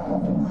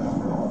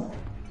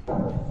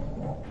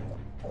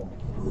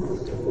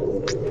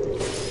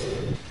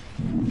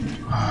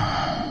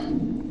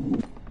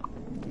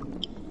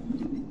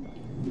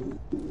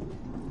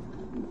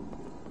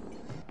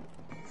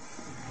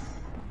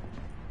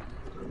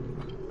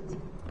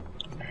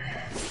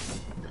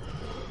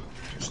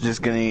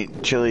 Just gonna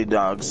eat chili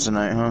dogs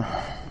tonight, huh?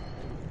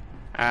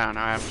 I don't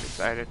know, I haven't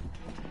decided.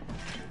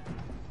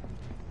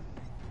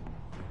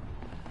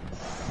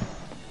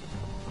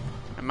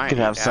 I might Could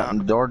have eat out.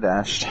 something door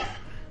dashed.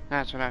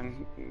 That's what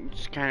I'm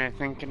just kind of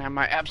thinking. I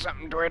might have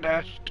something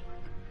DoorDashed.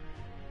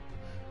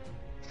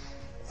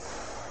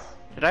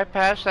 Did I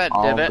pass that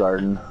Olive divot?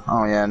 Garden.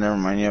 Oh yeah, never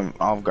mind. You have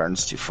Olive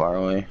Garden's too far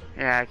away.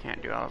 Yeah, I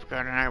can't do Olive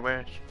Garden. I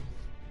wish.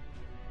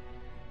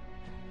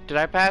 Did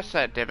I pass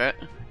that divot?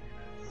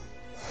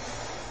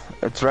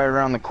 It's right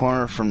around the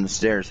corner from the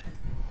stairs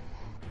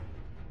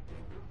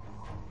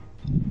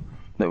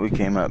that we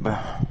came up.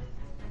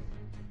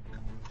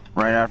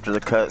 Right after the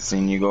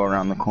cutscene, you go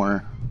around the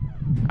corner.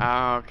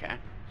 Oh, okay.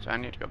 So I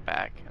need to go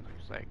back. It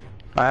looks like.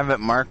 I have it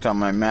marked on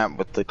my map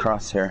with the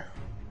crosshair.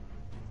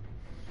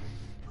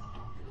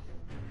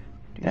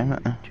 Damn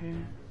it.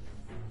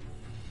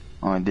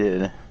 Oh, I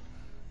did.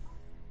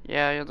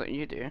 Yeah,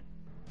 you do.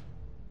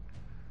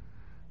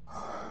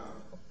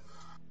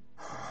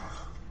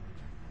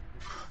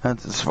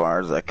 That's as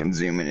far as I can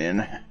zoom it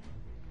in.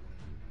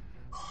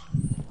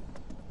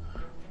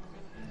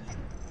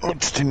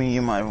 Looks to me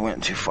you might have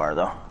went too far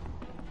though.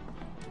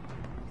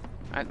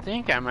 I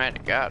think I might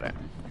have got it.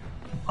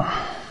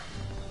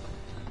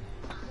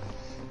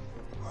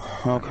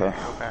 Okay.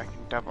 Go back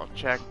and double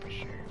check for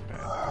sure. But...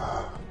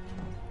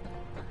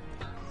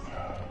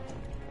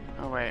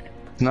 Oh wait,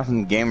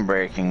 Nothing game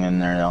breaking in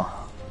there though.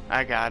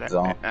 I got it.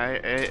 So-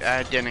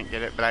 I didn't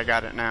get it, but I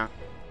got it now.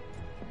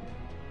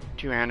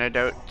 2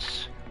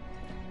 antidotes.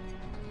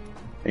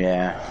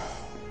 Yeah.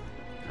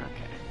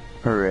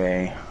 Okay.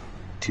 Hooray.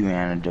 2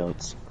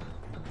 antidotes.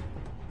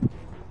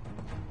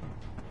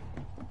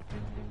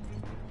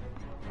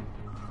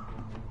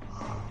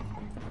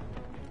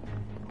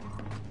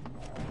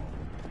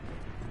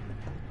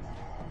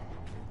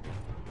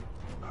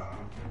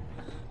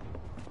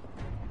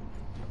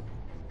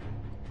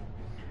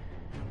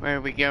 Where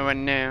are we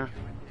going now?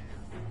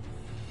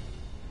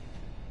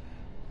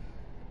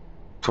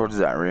 Towards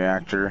that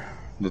reactor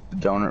with the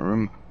donut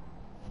room.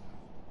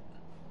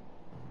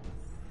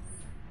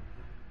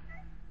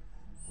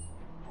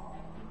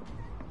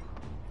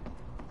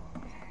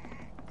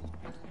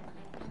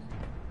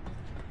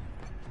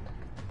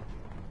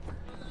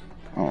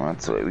 Oh,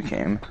 that's the way we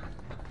came.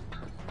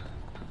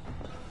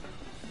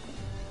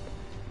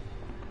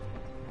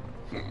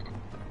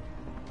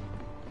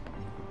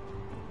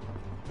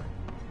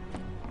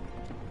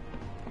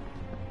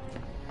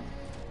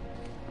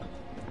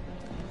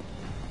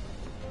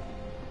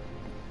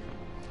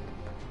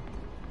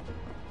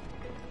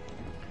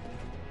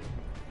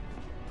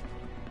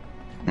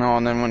 Oh,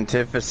 and then when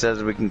Tifa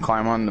says we can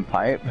climb on the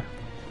pipe,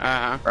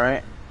 Uh-huh.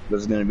 right?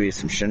 There's gonna be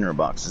some Shinra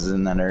boxes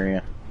in that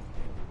area.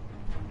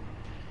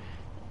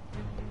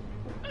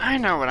 I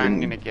know what I'm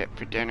Mm. gonna get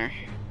for dinner.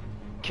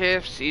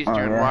 KFC's Oh,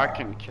 doing yeah.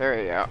 walk-in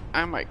carry-out.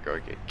 I might go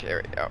get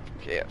carry-out from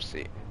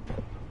KFC.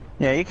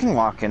 Yeah, you can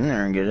walk in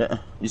there and get it.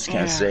 You just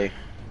can't Yeah. stay.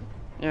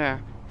 Yeah.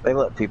 They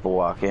let people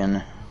walk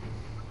in.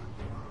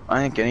 I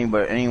think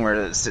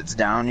anywhere that sits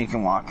down, you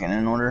can walk in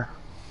and order.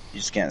 You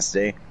just can't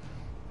stay.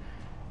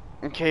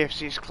 And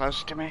KFC's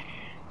close to me.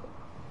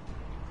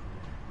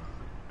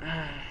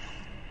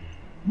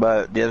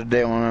 But the other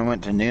day when I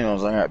went to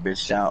Noodles, I got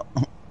bitched out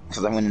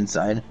because I went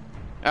inside.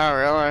 Oh,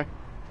 really?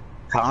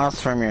 Call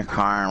us from your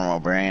car and we'll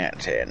bring it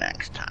to you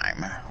next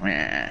time.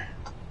 Yeah.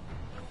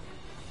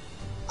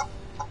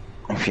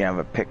 If you have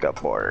a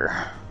pickup order.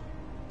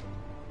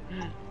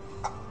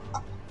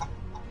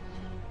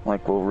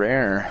 Like, well,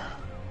 rare.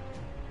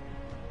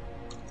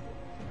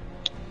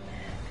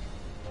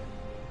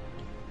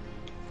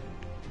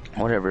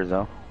 Whatever,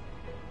 though.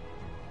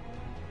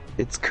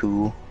 It's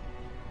cool.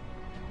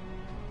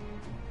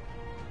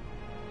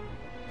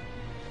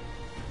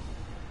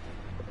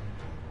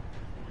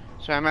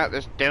 So I'm at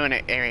this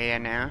donut area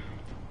now.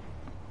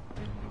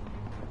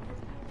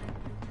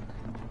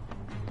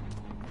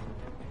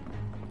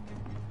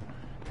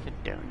 The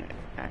donut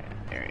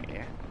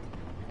area.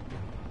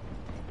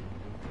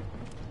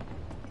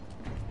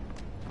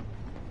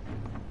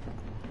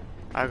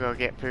 I'll go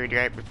get food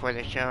right before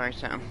the show or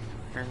something.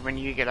 Or when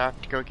you get off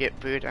to go get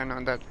food. I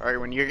know that's probably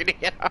when you're gonna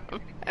get off.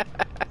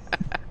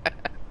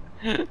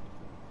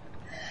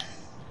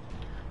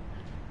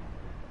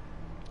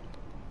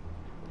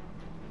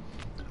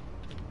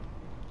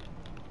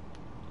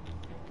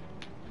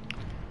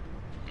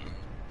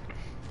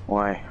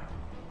 Why?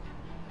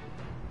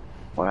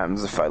 What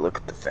happens if I look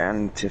at the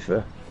fan,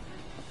 Tifa?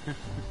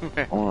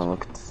 I wanna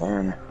look at the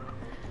fan.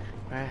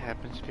 What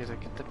happens if you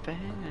look at the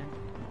fan?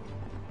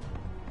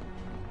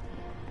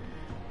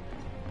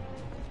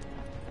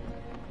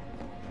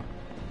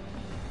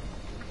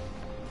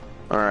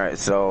 Alright,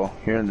 so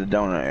you're in the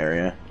donut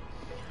area.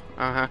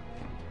 Uh-huh.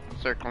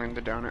 Circling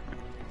the donut.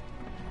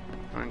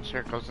 Going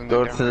circles in the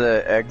Go donut. to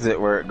the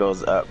exit where it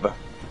goes up.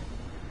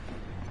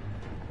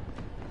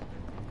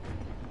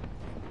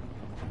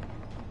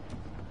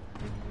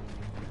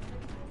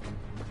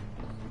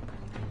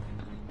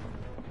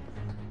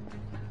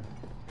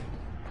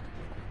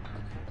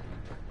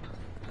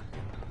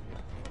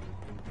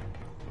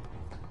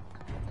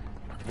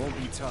 Won't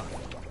be tough.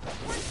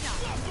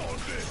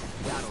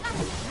 That'll do.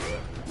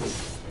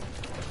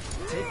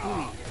 Take the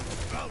lead.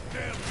 About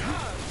damn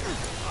time.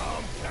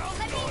 I'm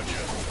counting on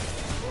you.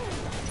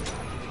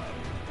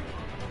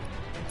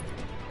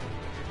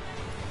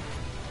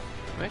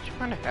 Which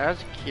one has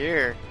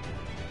cure?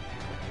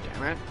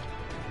 Damn it.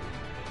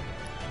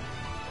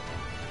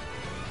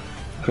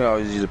 You can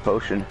always use a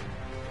potion.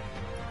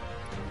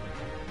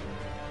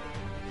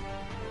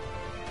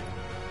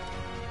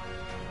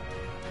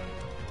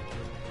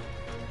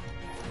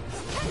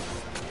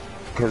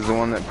 Because the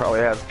one that probably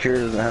has cure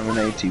doesn't have an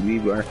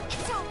ATB bar.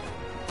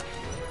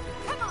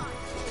 Come on.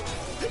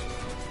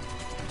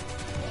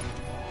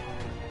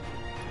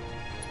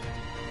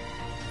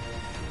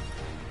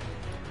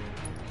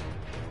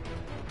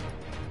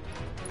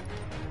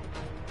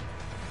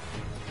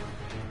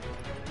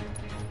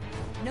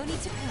 No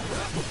need to panic.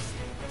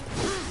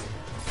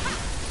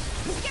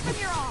 Give him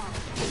your all.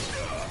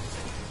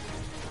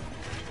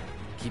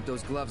 Keep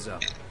those gloves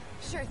up.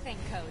 Sure thing,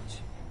 Coach.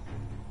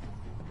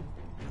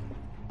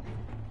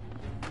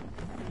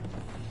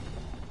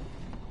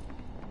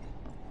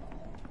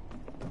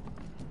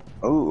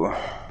 Ooh.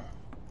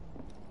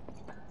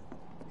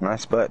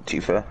 Nice butt,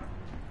 Tifa.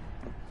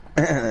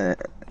 Hey,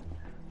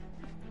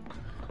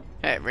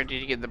 where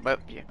did you get the boat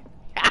view?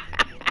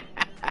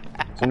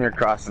 When you're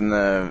crossing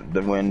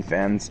the wind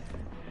fans.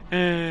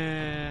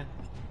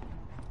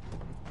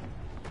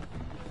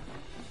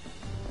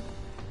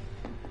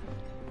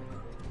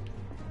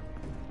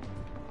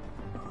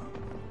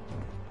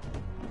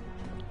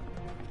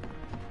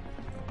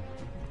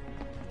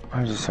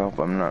 I just hope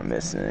I'm not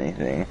missing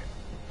anything.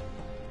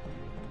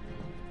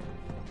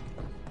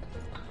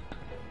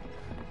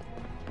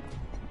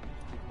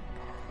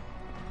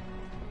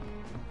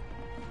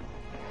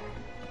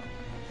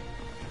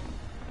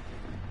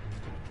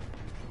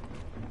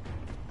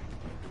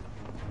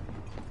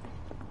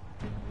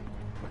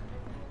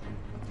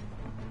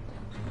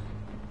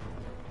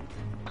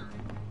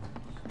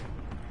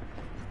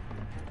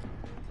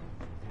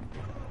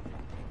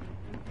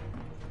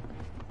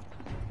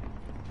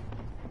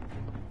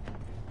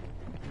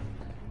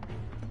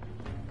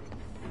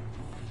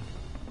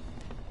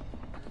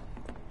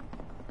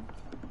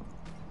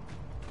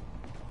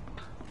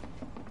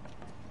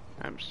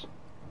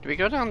 Do we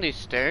go down these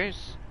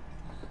stairs?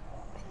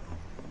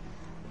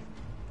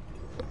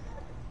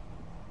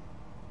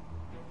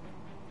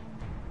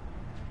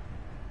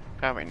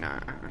 Probably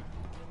not.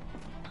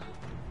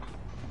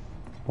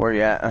 Where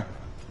you at?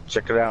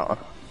 Check it out.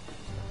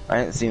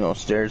 I ain't seen no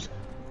stairs.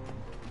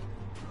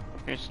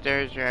 There's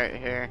stairs right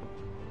here.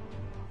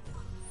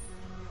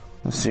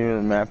 Let's see where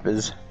the map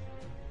is.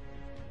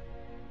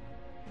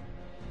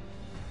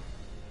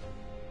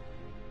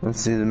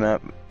 Let's see the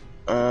map.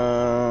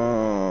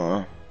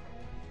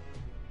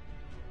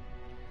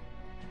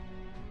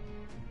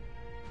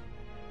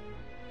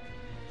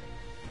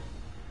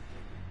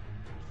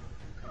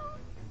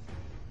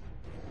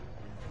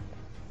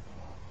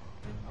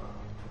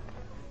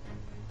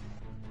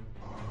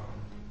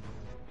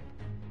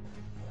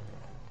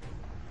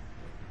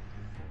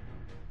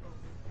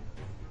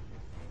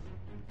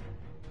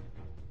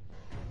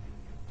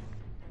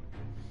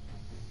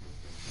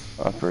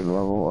 Upper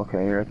level.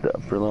 Okay, you're at the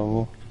upper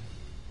level.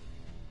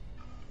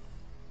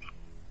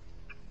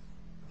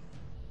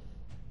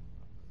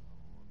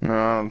 No,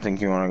 I don't think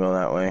you want to go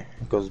that way.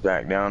 It goes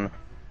back down.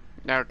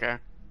 Okay.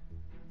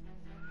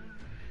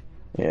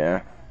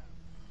 Yeah.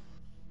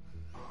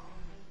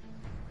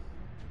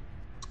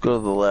 Let's go to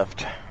the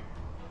left.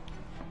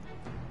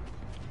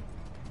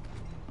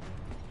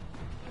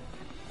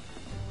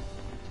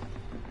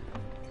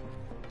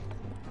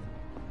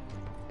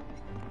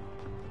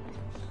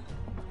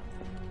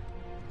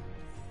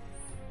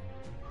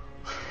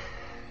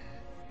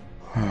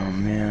 Oh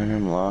man,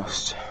 I'm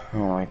lost. I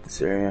don't like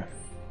this area.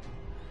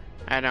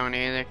 I don't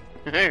either.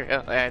 Really,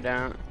 I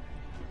don't.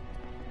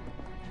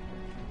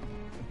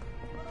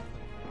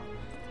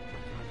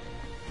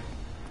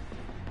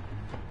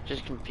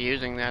 Just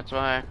confusing, that's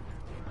why.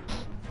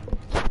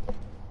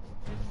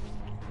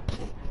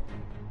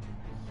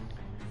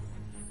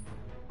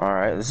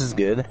 Alright, this is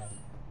good.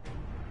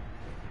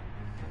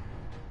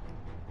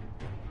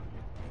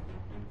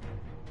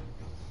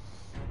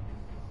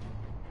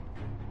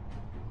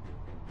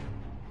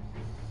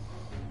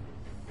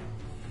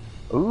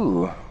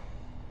 Ooh.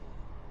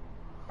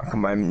 I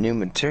can buy new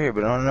material,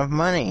 but I don't have enough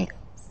money.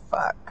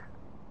 Fuck.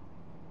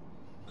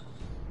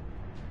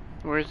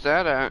 Where's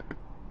that at?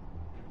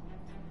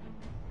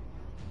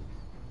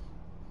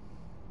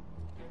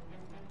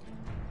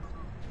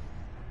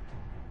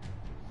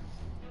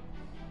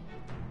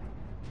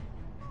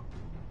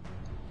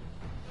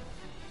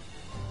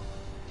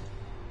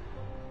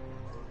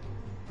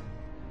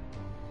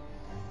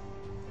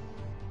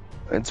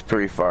 It's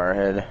pretty far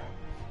ahead.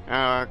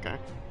 Oh, okay.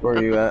 Where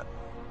are you at?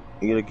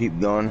 You gotta keep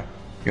going.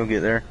 You'll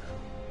get there.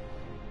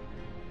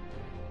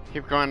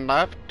 Keep going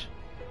left.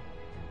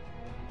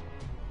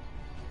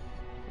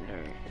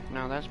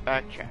 No, that's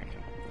backtracking.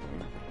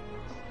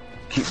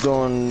 Keep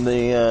going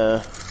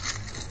the,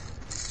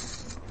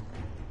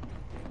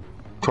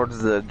 towards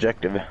the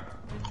objective.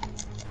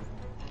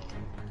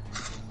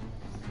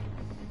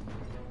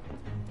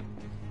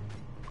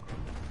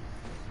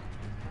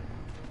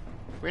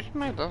 Where did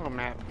my little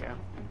map go?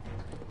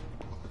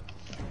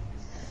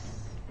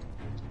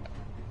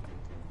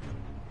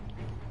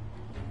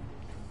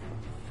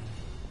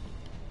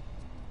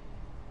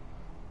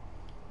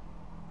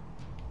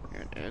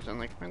 Here it is, and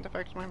like, where the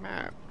fuck's my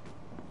map?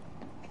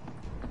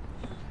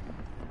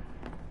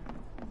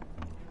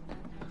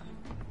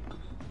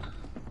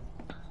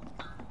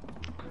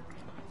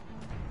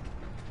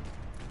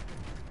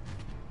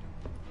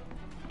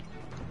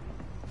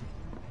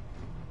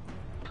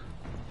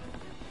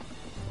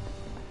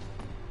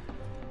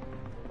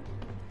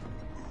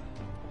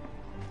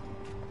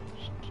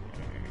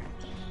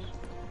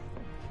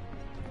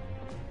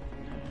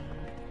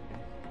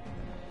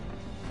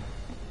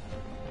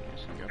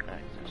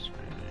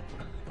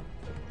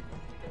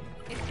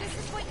 If this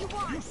is what you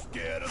want. You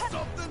scared of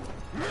something?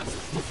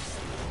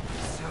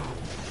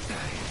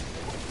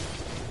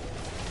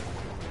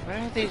 Why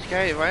are these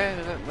guys?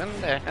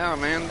 When the hell,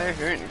 man? They're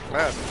hurting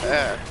Cloud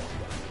bad.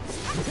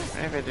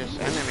 Maybe this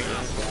enemy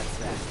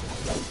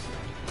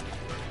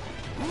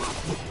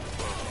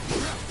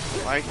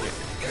like it.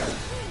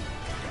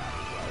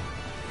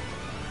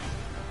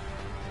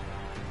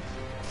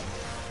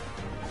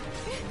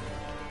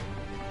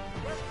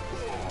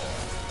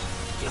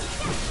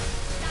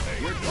 Hey,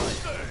 you don't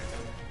stay.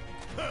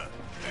 Huh,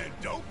 and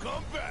don't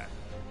come back.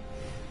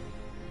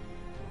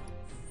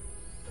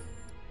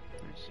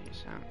 Let's see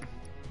something.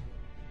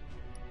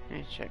 Let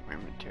me check my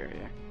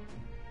materia.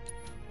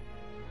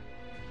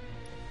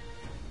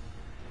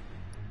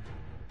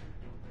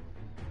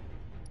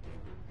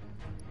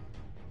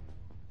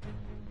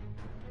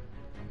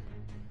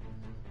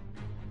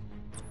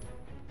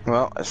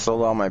 Well, I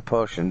sold all my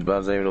potions, but I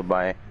was able to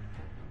buy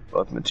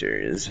both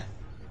materials.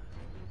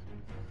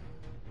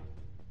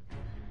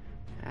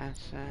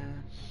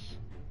 Assets.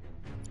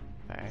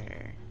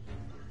 Fire.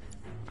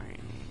 Mining.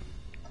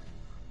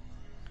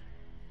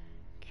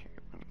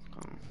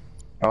 Carbon.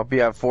 I hope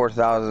you have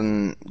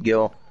 4,000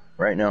 gil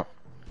right now.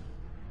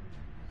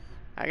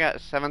 I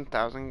got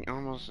 7,000,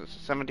 almost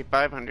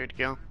 7,500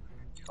 gil.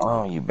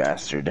 Oh, you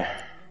bastard.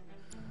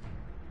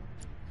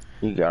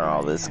 You got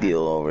all this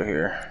gil over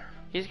here.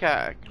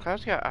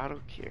 Cloud's got auto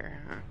cure,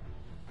 huh?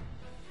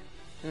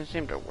 Doesn't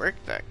seem to work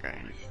that great,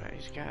 but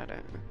he's got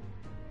it.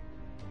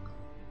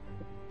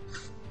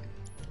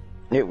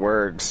 It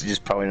works, you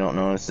just probably don't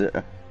notice it.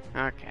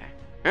 Okay.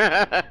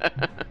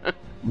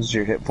 Just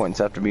your hit points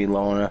have to be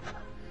low enough.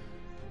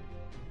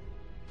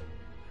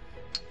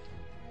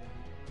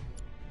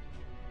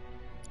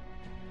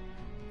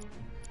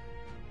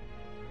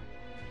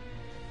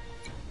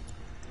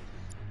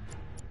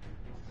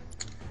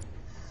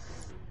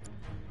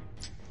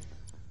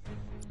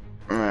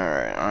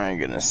 Alright, I'm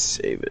gonna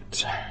save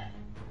it.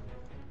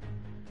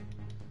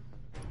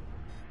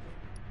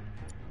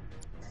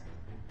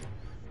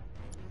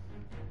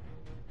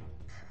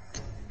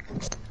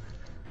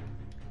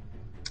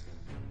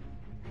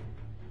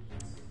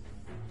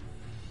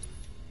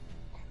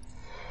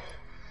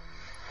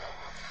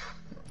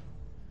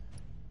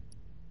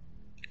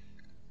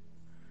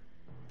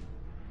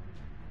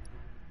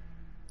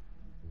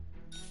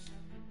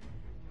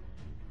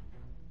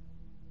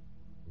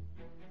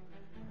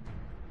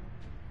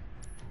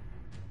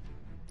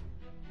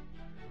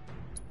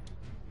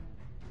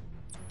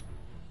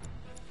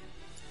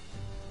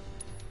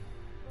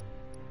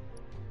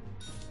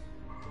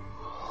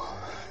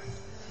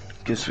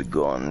 Guess we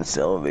go on this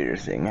elevator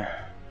thing.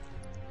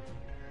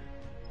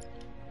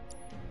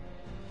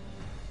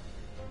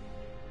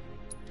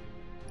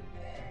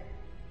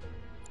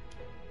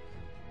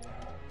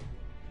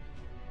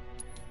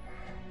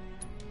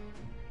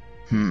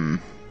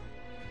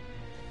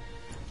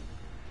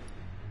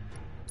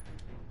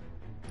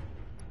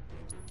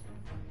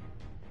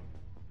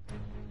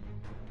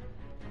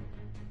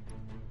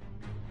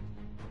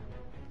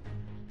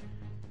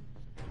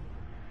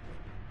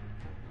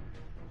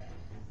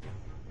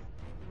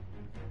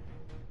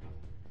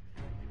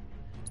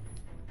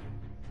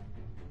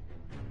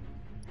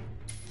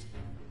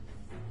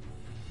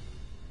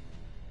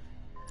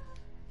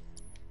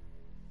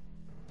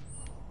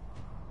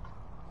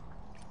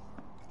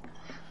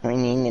 We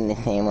need the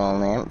same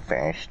old lamp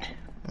first.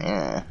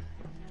 Yeah.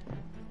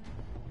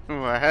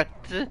 What?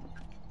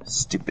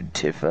 Stupid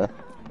Tifa.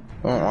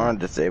 I don't want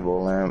to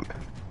disable a lamp.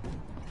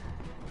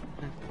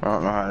 I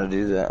don't know how to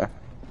do that.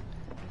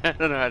 I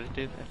don't know how to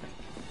do that.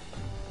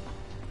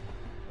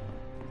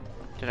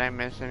 Did I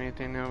miss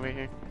anything over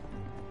here?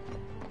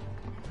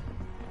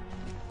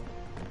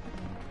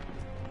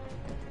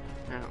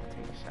 I don't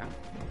think so.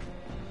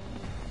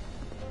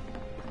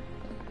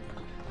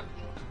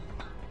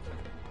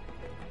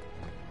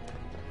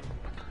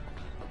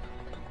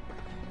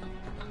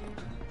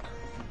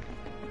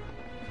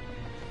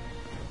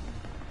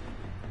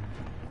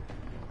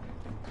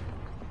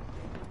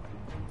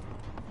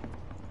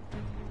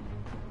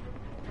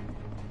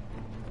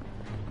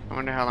 I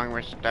wonder how long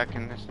we're stuck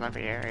in this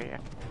lovely area.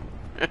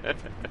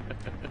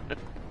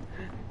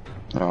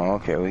 Oh,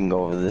 okay, we can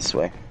go over this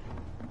way.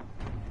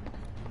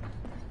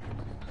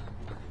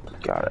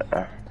 Got it.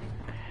 I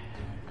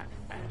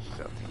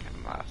still think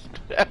I'm lost.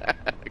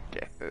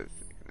 Okay, let's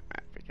see the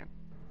map again.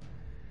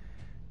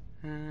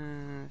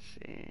 Let's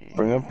see.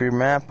 Bring up your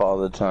map all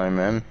the time,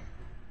 man.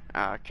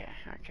 Oh, okay,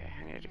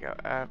 I need to go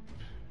up.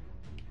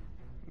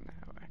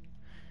 That way.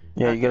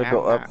 Yeah, you gotta Okay,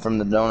 go I'm up not- from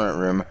the donut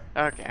room.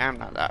 Okay, I'm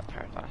not that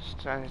far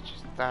lost. I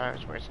just thought I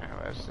was worse than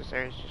I was. This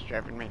area's just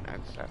driving me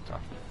nuts, that's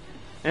all.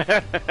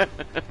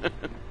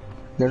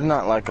 There's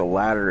not like a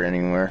ladder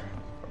anywhere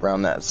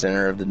around that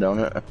center of the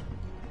donut.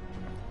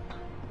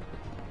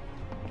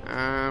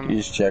 You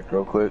just check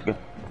real quick.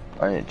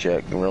 I didn't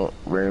check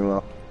very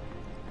well.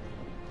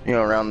 You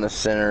know, around the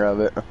center of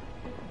it.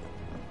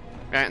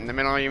 Right in the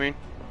middle, you mean?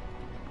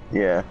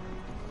 Yeah.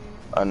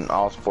 On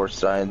all four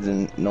sides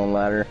and no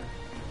ladder.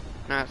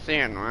 Not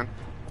seeing one.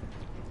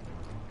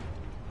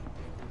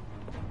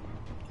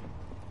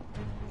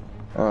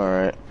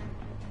 Alright.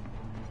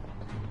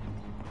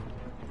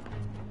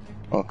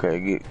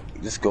 Okay,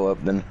 just go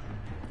up then.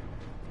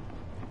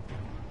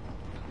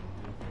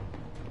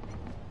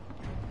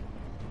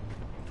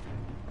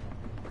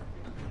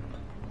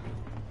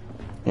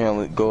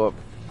 Yeah, go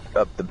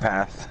up the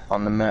path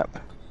on the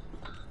map.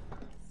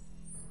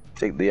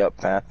 Take the up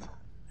path.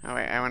 Oh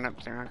wait, I went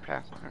up the wrong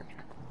path. Okay.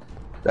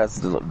 That's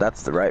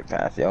the right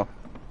path, yo.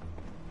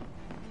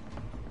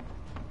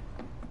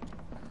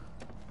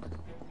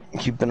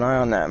 Keep an eye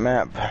on that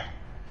map.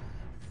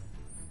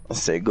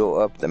 Let's say go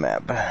up the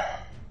map.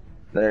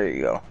 There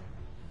you go.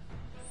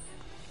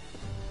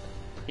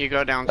 You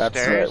go downstairs?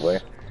 That's the right way.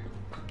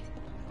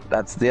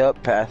 That's the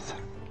up path.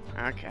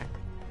 Okay.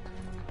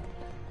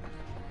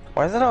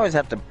 Why does it always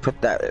have to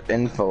put that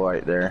info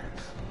right there?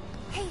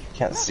 Hey,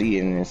 Can't look. see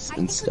in I this think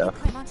and we stuff.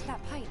 can climb onto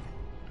that pipe.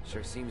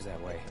 Sure seems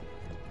that way.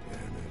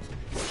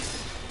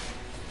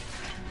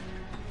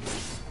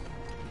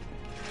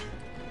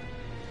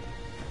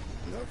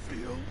 I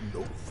feel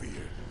no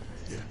fear.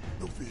 Yeah,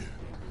 no fear.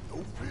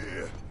 No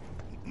fear.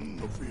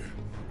 No fear.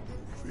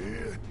 No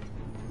fear.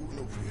 Ooh,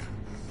 no fear.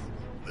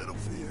 Little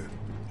fear.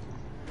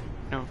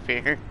 No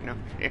fear, no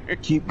fear.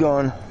 Keep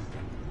going.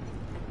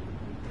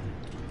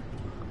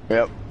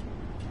 Yep.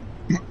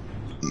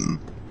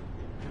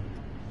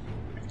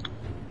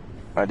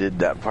 I did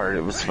that part,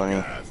 it was funny.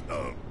 Guys,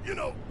 you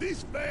know,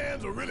 these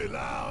fans are really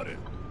loud and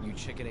You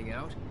chickening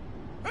out?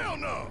 hell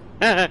no.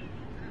 Well,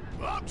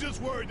 I'm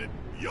just worried that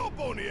your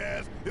pony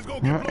ass is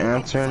gonna You're get blown up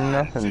answering inside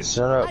nothing, and shit.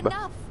 shut up.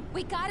 Enough.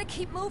 We gotta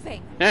keep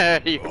moving.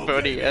 You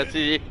funny, I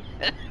see.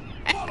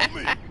 Follow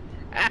me.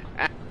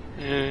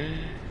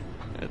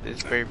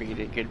 This Furby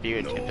could be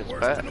a No Tifa's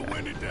worse butt. than a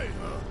windy day,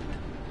 huh?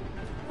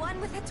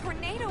 One with a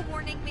tornado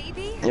warning,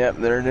 maybe. Yep,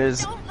 there it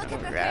is. Don't look at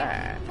the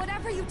Alright. thing.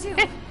 Whatever you do.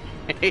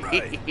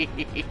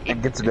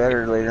 It gets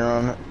better later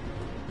on.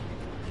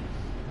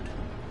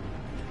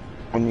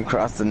 When you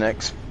cross the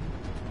next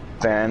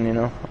fan, you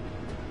know.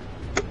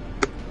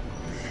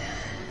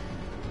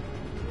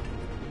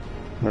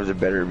 There's a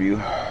better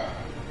view.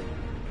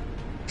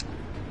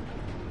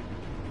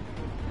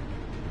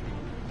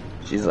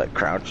 She's like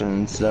crouching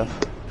and stuff.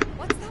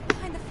 What's that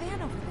behind the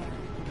fan over there?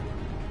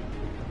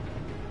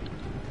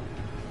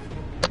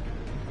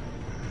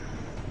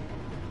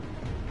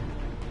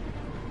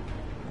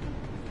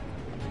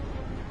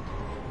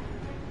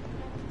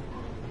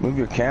 Move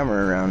your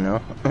camera around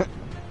now.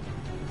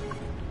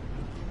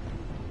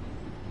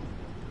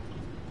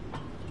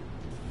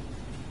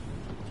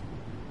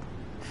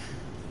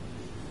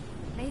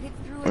 Made it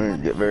through We're in gonna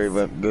one get very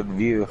piece. good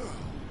view.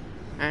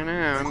 I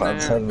know,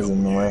 Cloud's man. head was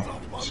in the way.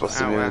 Supposed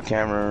to Oh, move well. the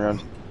camera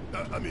around.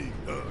 I mean,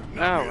 Oh,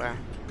 not really. well.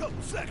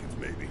 Couple seconds,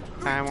 maybe.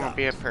 I won't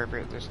be a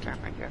pervert this time,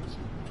 I guess.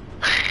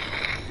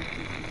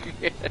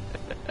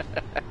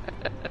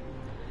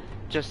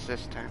 Just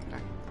this time,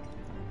 then.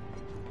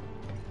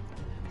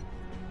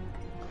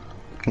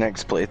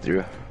 Next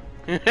playthrough.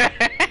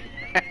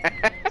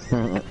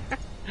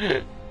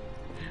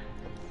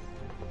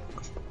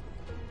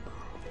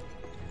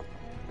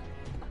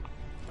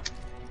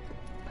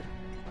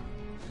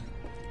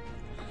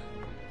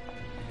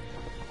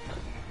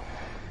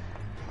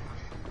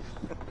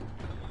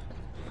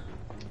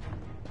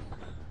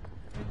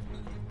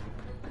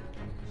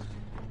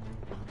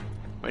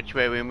 Which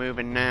way we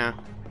moving now?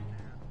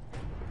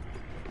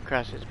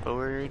 Across this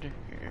board?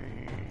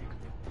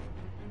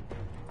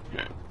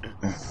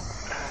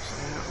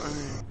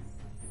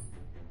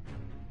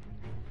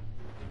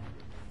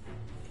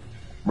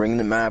 Bring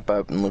the map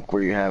up and look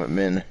where you haven't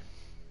been.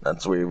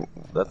 That's where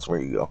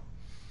you go.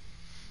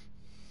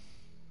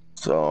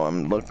 So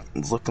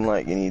it's looking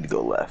like you need to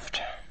go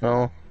left.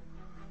 No,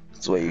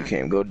 that's the way you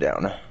came. Go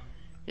down.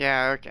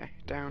 Yeah, okay,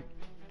 down.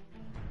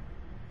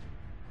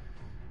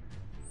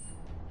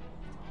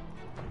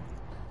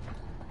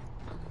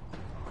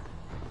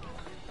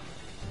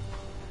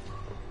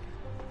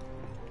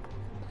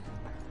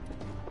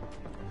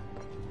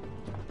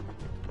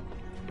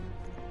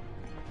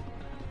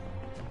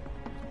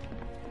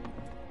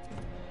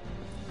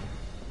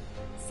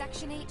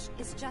 Section H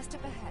is just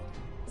up ahead.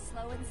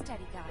 Slow and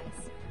steady,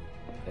 guys.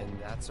 And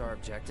that's our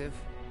objective?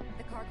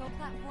 The cargo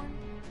platform?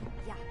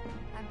 Yeah,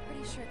 I'm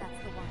pretty sure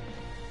that's the one.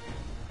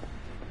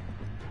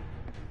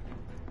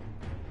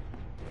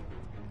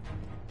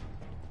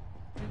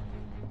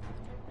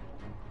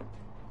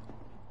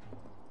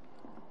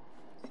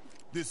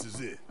 This is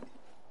it.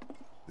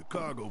 The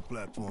cargo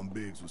platform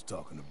Biggs was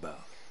talking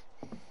about.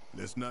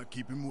 Let's not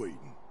keep him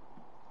waiting.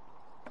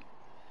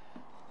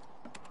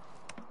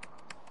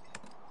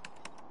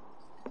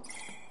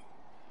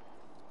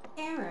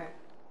 Error.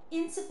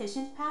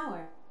 Insufficient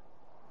power.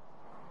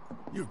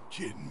 You're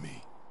kidding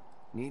me.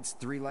 Needs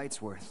 3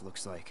 lights worth,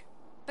 looks like.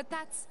 But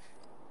that's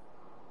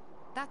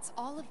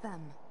all of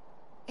them,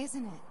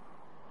 isn't it?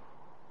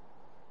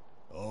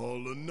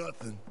 All or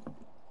nothing.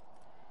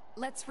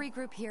 Let's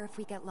regroup here if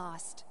we get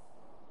lost.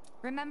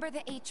 Remember the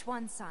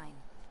H1 sign.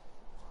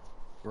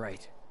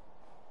 Right.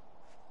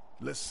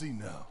 Let's see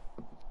now.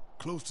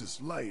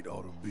 Closest light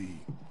ought to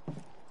be...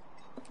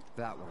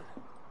 That one.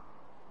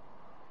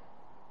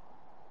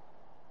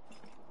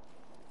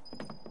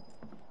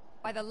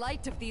 By the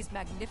light of these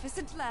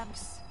magnificent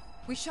lamps,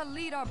 we shall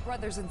lead our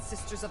brothers and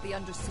sisters of the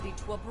Undercity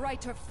to a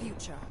brighter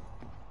future.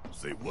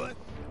 Say what?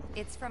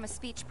 It's from a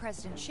speech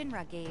President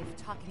Shinra gave,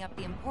 talking up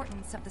the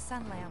importance of the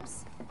sun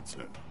lamps.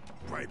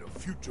 Brighter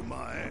future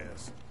my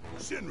ass.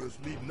 Shinra's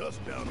leading us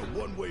down a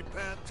one-way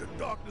path to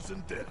darkness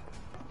and death.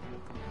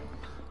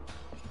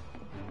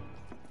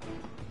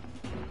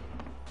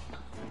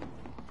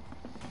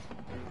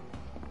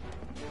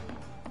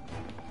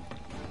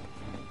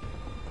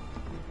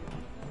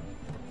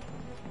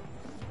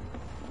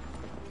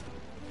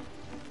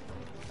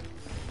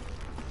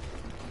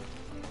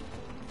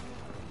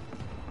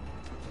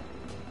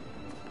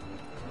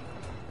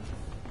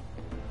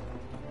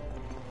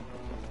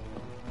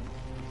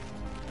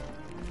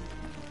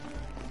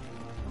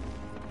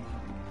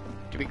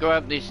 Do we go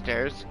up these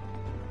stairs?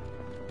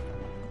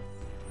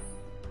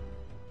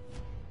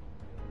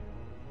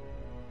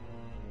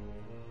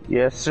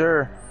 Yes,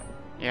 sir.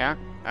 Yeah?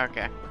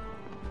 Okay.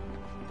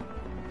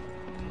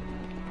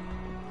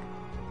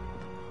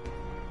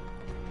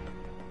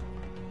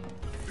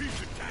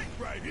 Piece of tank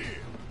right here.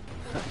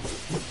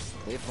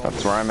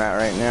 That's where I'm at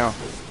right now.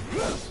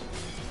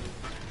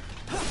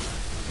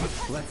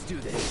 Let's do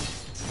this.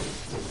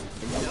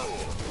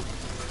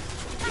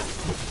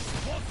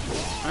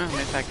 Oh, at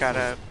least I got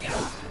up.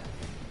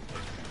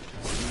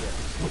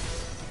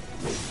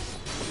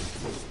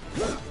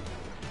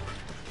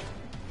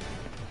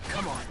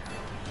 Come on.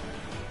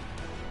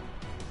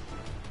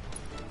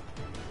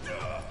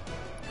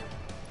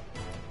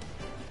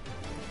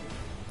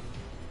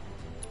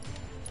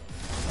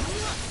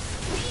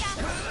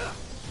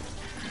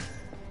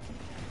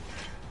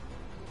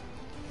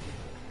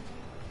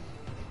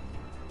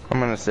 I'm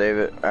gonna save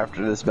it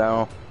after this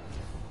battle.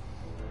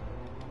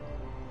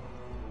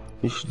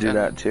 You should do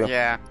that too.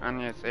 Yeah, I'm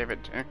gonna save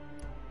it too.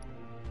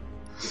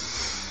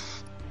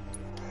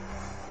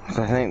 'Cause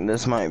I think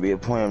this might be a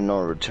point of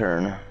no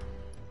return.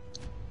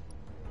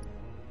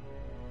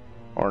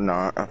 Or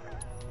not.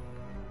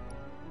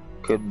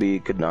 Could be,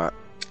 could not.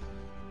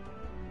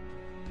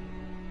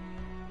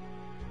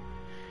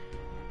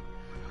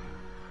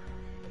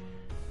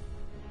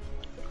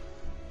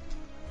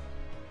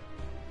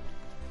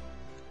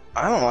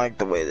 I don't like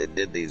the way they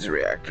did these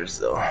reactors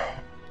though.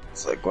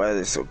 It's like, why are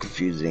they so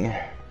confusing?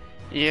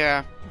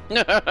 Yeah.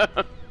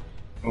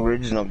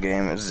 Original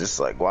game is just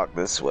like, walk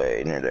this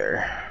way and you're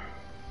there.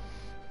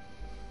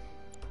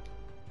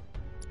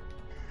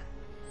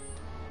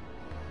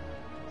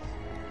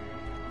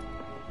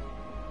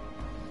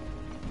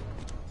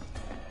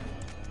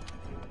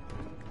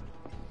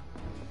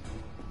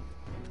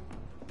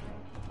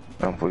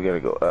 Oh, we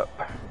gotta go up.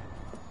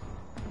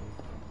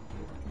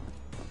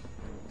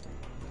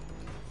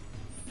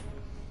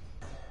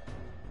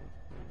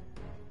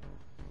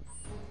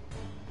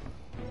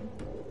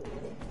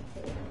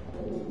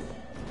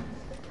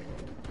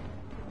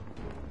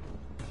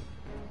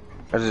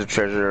 There's a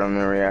treasure on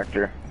the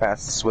reactor.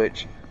 Past the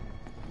switch.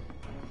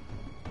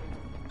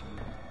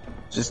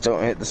 Just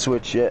don't hit the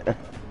switch yet.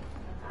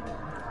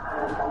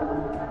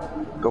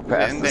 Go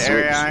past In the the switch.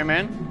 area I'm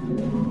in?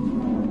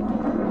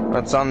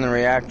 That's on the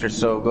reactor,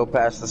 so go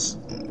past this.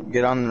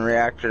 Get on the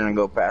reactor and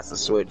go past the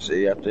switch that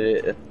you have to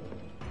hit.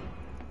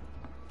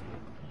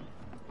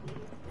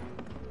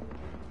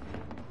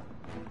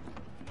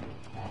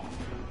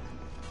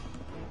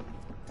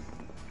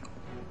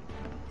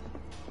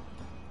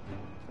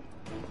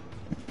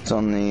 It's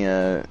on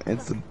the,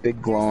 it's the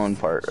big glowing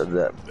part of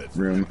that Let's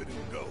room. flip it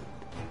and go.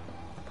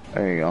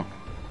 There you go.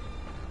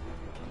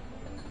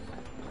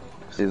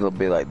 See, they'll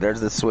be like,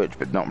 there's the switch,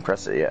 but don't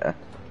press it yet.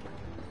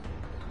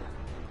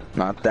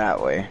 Not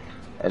that way,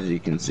 as you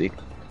can see.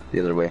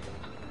 The other way.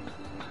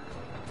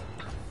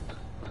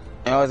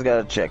 You always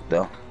gotta check,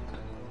 though.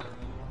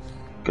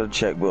 Gotta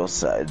check both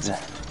sides.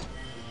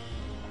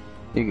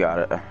 You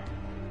got it.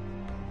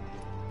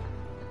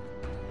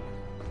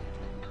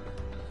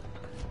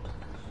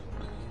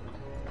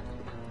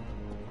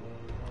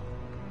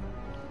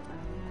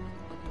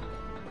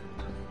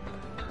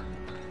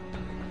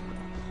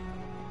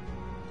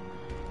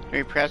 Can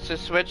we press the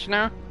switch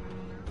now?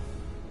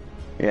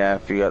 Yeah,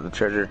 if you got the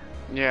treasure.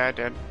 Yeah, I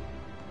did.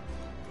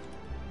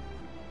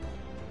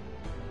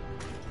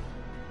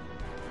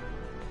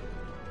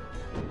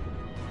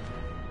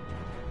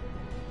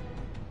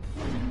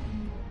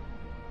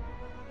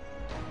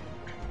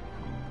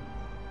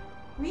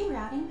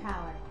 Rerouting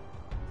power.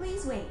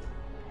 Please wait.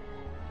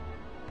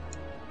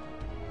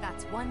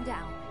 That's one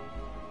down.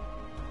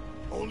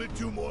 Only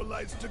 2 more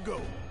lights to go.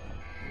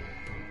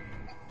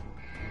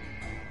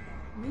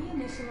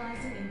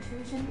 Reinitializing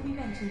intrusion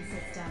prevention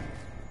system.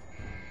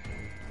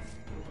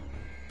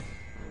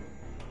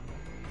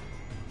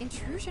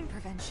 Intrusion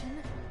prevention?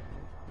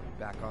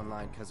 Back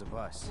online because of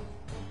us.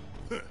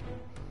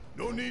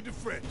 No need to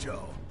fret,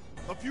 y'all.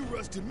 A few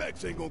rusty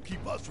mechs ain't gonna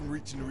keep us from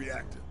reaching the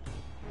reactor.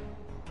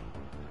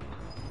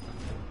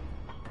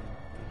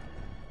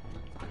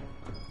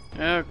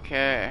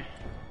 Okay.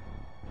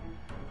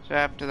 So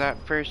after that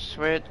first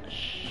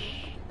switch...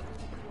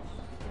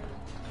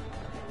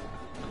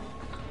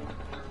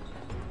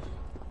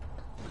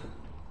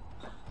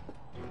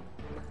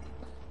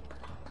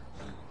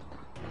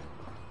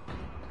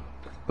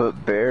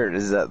 But Barrett,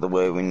 is that the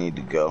way we need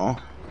to go?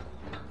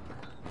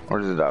 Or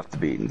is it off the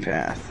beaten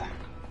path?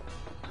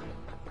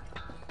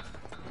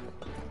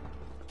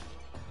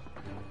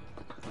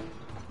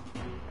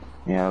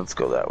 Yeah, let's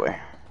go that way.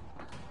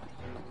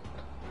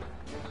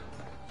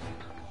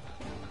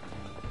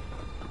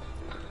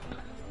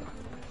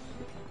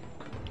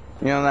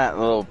 You know that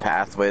little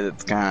pathway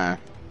that's kinda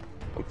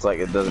looks like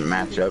it doesn't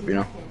match up, you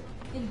know?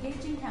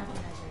 Engaging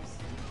countermeasures.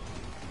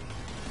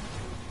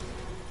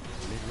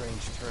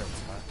 Mid-range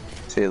turrets, huh?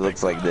 See, it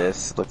looks like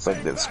this. Looks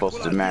like it's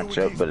supposed to match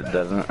up, but it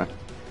doesn't.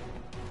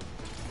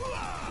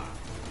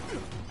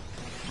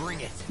 Bring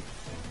it.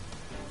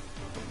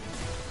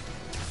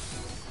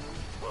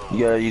 You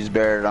gotta use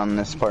Barrett on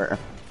this part.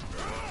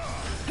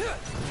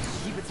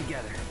 Keep it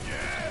together.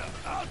 Yeah,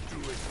 I'll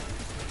do it.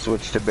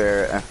 Switch to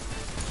Barrett.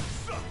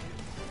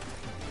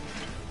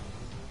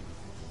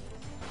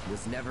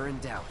 Was never in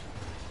doubt.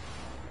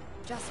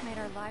 Just made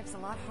our lives a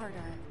lot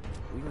harder.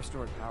 We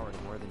restored power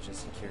to more than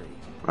just security.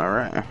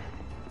 Alright.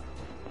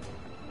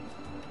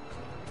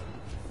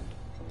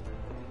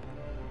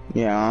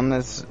 Yeah, on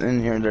this,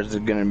 in here, there's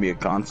gonna be a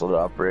console to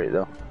operate,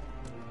 though.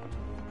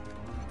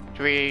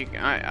 Do we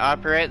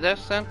operate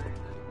this then?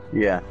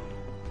 Yeah.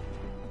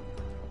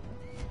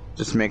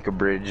 Just make a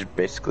bridge,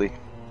 basically.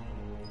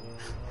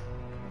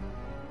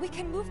 We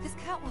can move this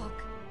catwalk.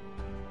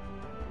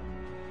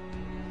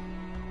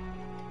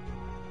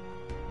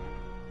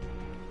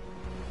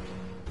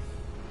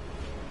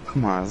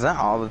 Come on, is that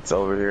all that's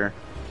over here?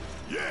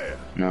 Yeah,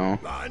 No.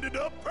 lined it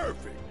up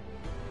perfect.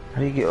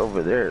 How do you get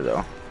over there,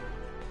 though?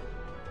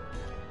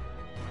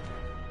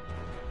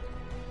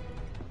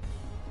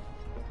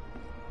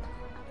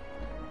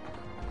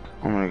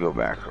 I'm gonna go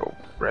back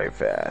right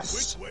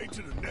fast. Which way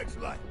to the next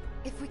light?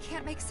 If we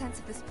can't make sense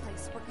of this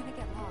place, we're gonna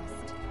get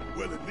lost.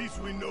 Well, at least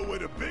we know where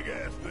the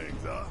big-ass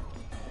things are.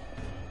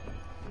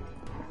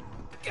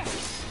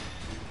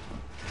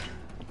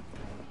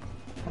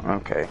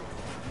 Okay.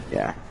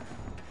 Yeah.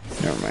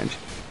 Never mind.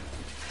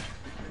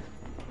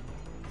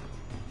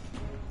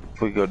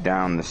 If we go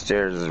down the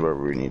stairs is where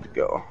we need to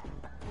go.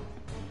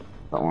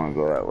 Don't want to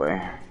go that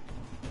way.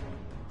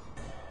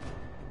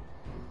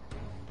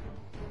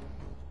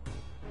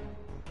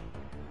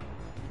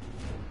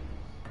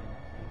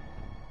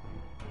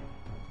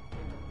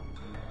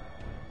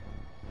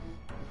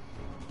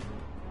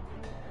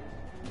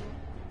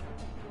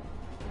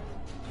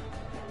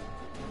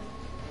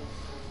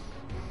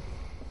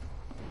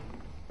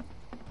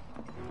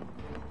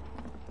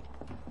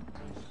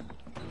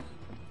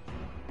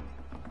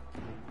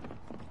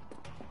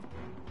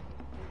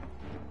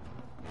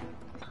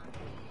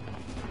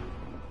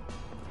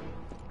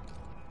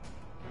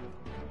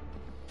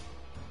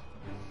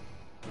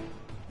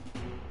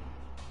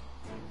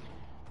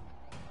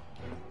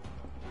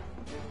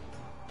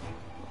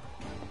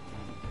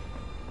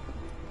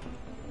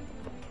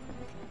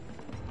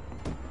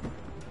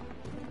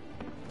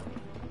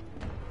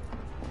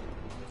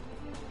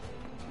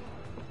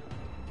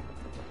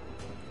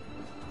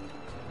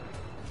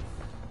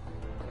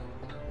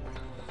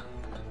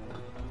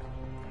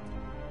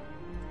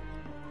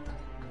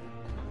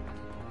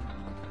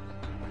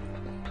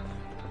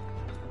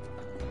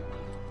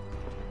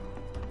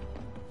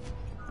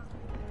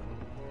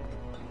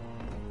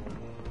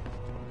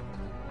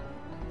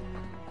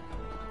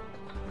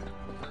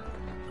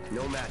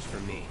 No match for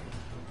me.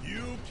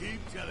 You keep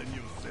telling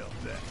yourself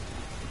that.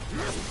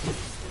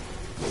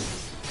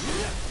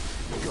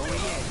 Going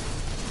in.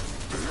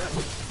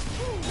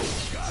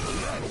 Gotta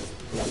let it.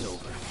 It's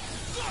over.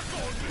 Suck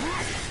on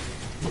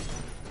this.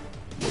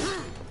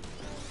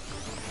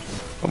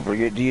 Don't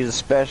forget to use the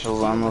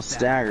specials on those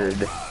staggered.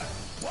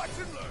 Watch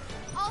and learn.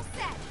 All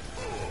set.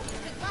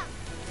 Good luck.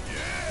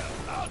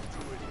 Yeah, I'll do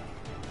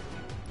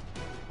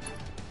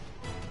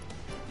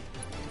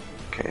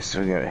it. Okay, so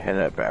we gotta head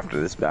up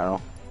after this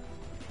battle.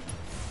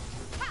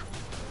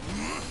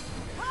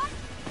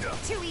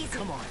 Too easy.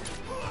 Come on.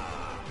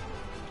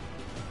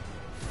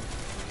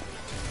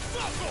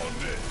 Suck on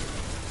this.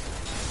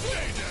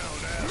 Stay down,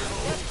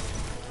 asshole.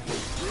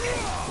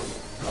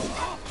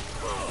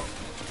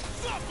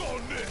 Suck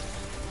on this.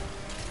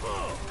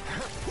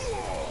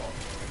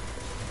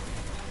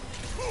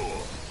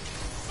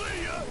 See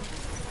ya.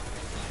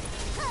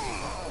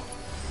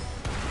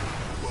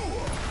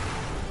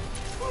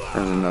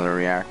 There's another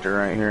reactor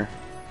right here.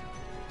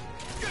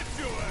 Get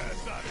your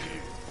ass out of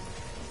here.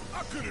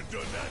 I could have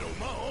done that on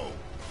my own.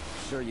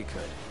 Sure you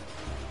could.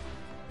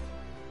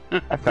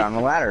 I found a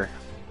ladder.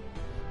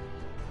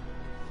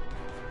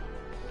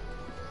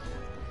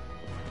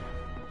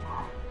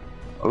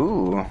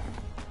 Ooh.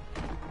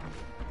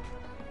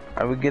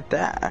 I would get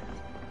that.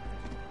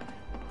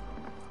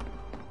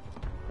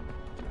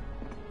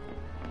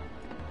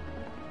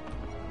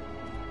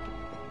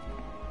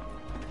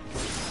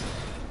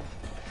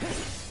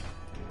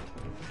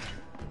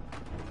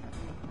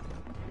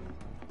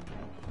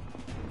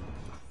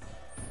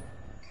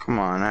 Come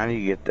on, how do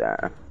you get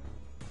that?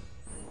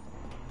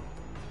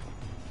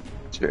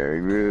 It's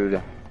very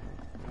rude.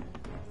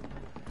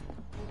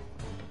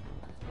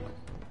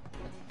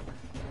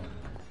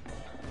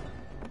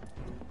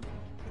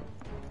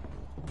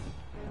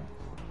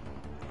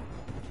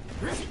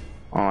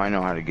 Oh, I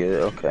know how to get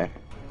it, okay.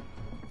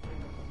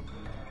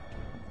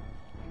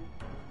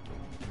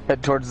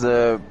 Head towards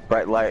the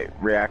bright light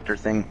reactor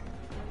thing.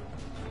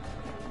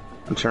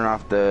 And turn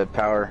off the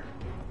power.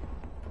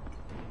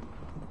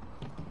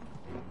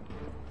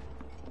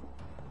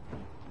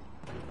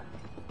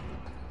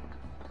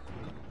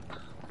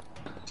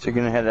 So you're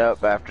gonna head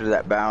up after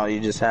that battle you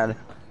just had?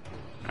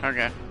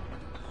 Okay.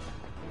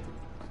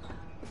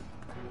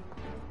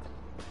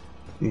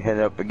 You head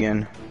up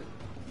again.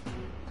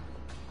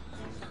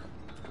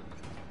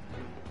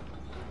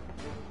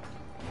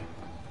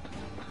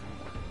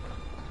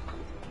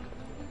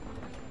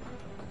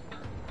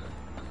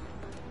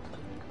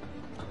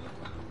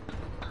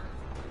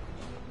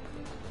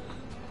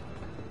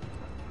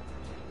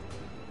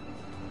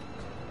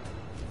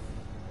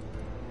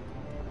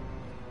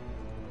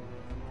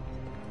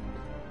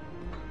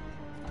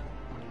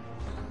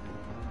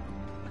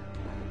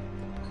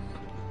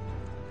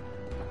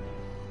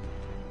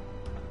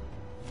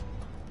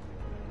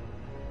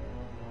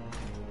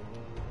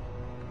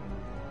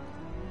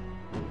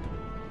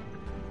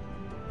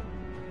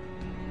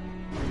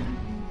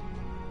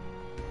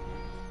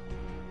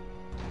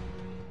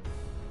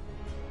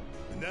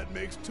 And that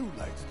makes 2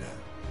 lights down.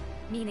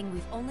 Meaning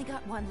we've only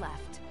got one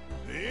left.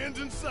 The end's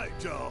in sight,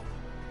 y'all.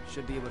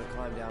 Should be able to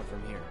climb down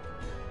from here.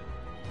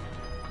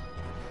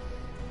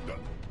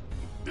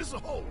 This a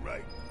hole,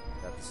 right?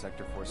 Got the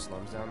Sector 4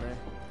 slums down there?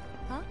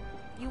 Huh?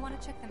 You want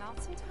to check them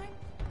out sometime?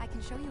 I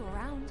can show you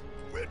around.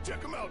 We'll check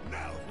them out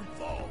now if we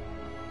fall.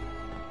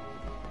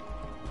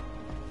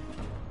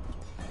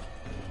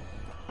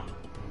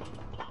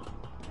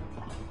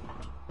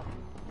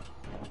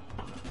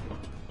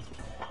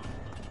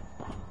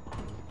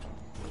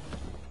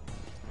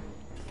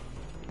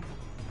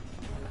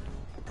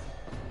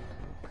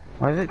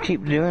 Why does it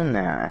keep doing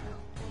that?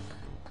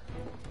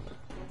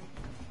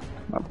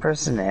 I'm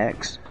pressing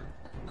X.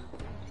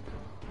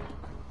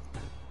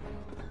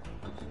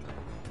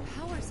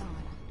 Power's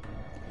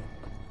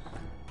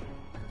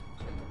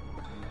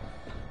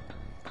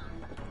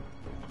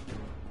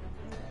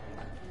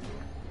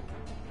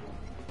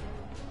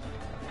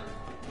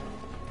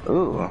on.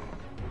 Ooh.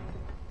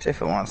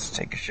 Tifa wants to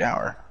take a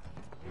shower.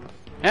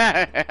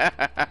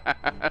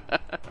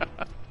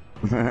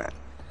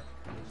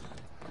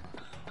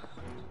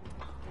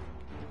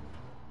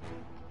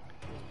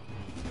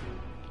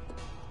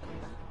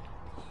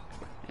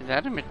 Is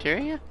that a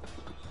materia?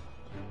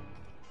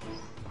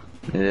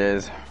 It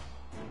is.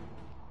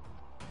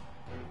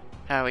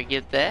 How we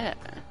get that?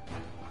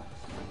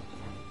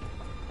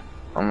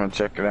 I'm gonna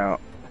check it out.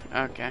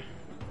 Okay.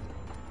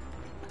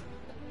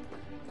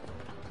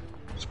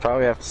 Just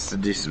probably have to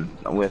do some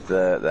with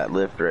that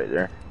lift right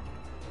there.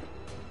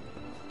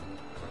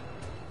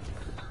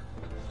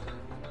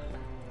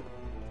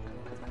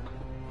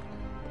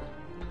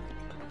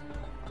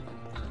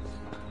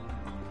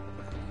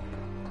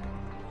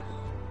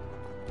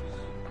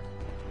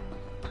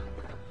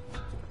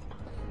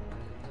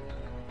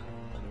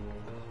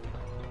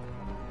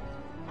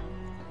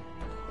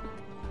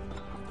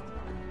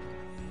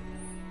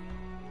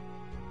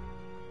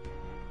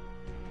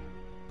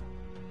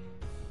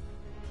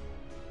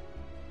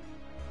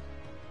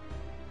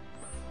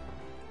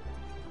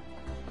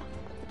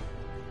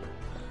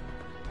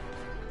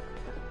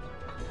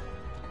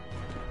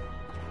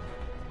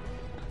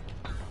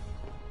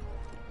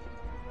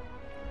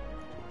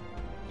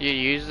 You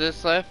use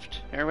this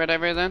lift or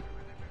whatever then?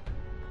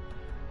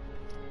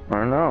 I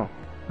don't know.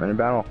 I'm in a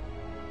battle.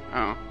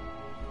 Oh.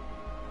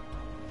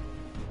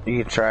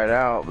 You can try it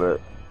out, but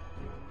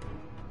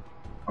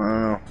I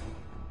don't know.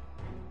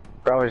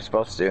 Probably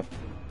supposed to. You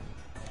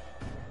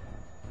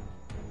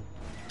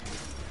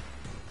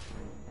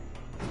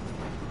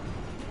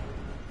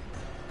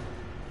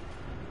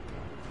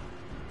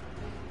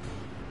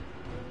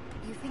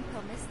think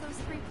they'll miss those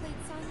three-plate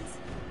suns?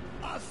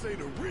 I say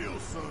the real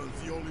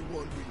sun's the only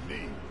one we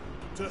need.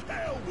 To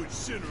hell with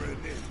Shinra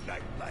and their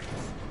night lights.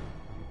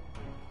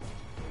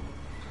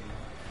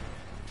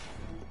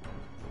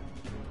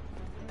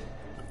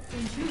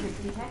 Intruders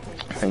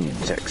detected. I need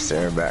to text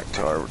Sarah back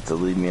to her to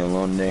leave me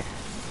alone today.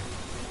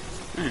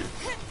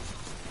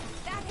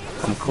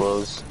 I'm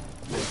closed.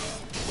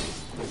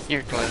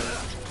 You're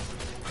closed.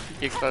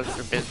 You're closed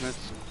for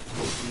business.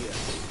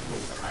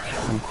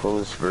 I'm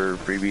closed for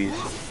freebies.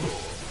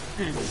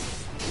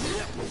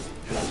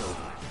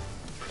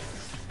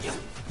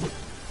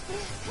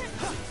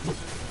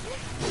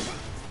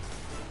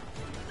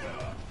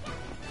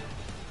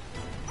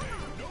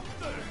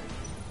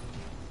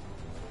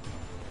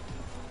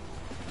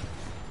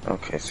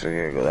 Okay, so we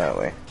gotta go that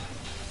way.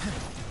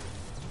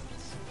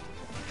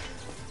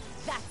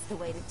 That's the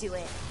way to do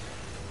it.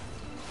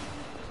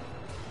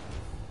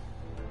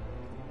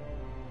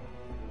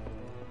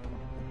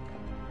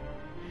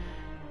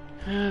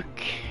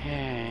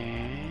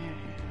 Okay.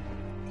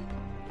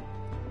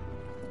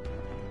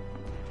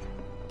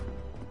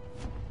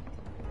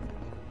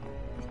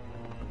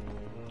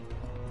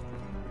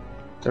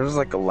 There's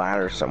like a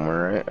ladder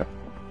somewhere, right?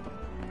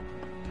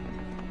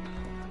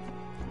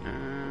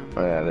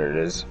 Oh yeah, there it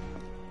is.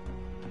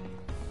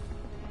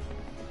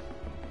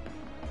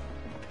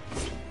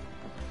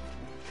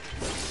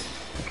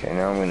 Okay,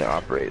 now I'm gonna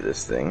operate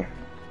this thing.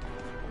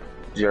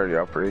 Did you already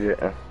operate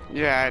it?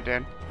 Yeah, I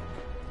did.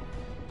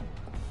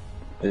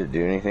 Did it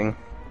do anything?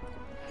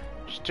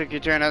 Just took you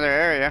to another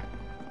area.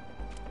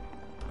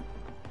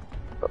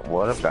 But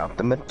what about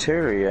the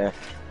materia?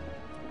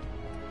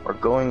 We're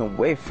going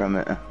away from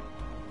it.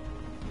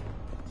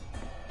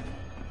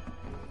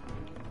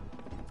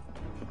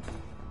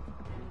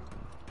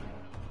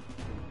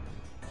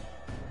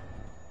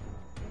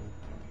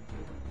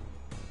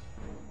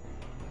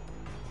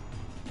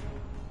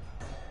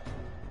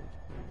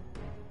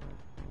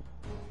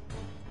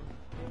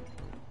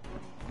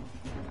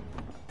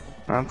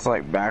 That's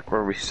like back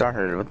where we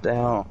started. What the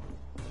hell?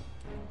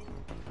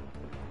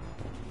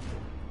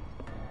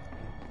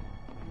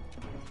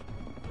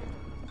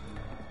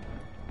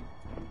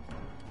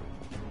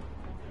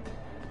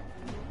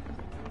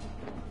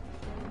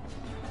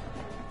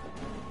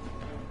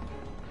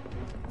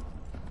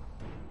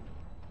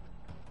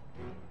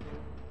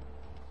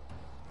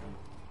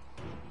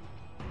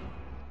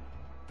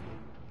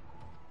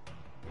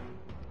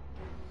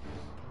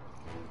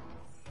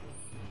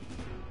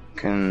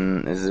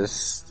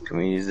 Can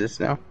we use this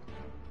now?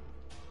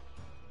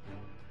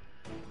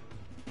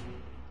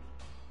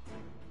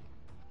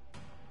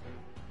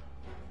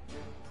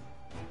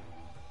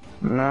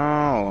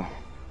 No.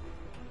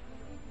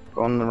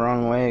 Going the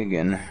wrong way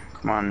again.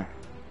 Come on.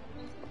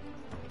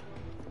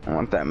 I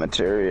want that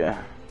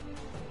materia.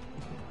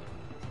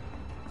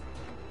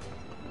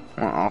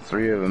 I want all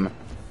three of them.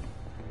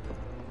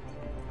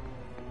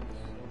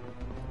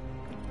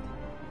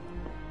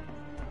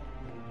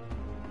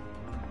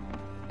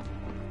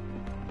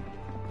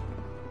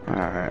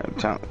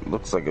 Alright,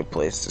 looks like a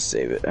place to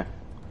save it.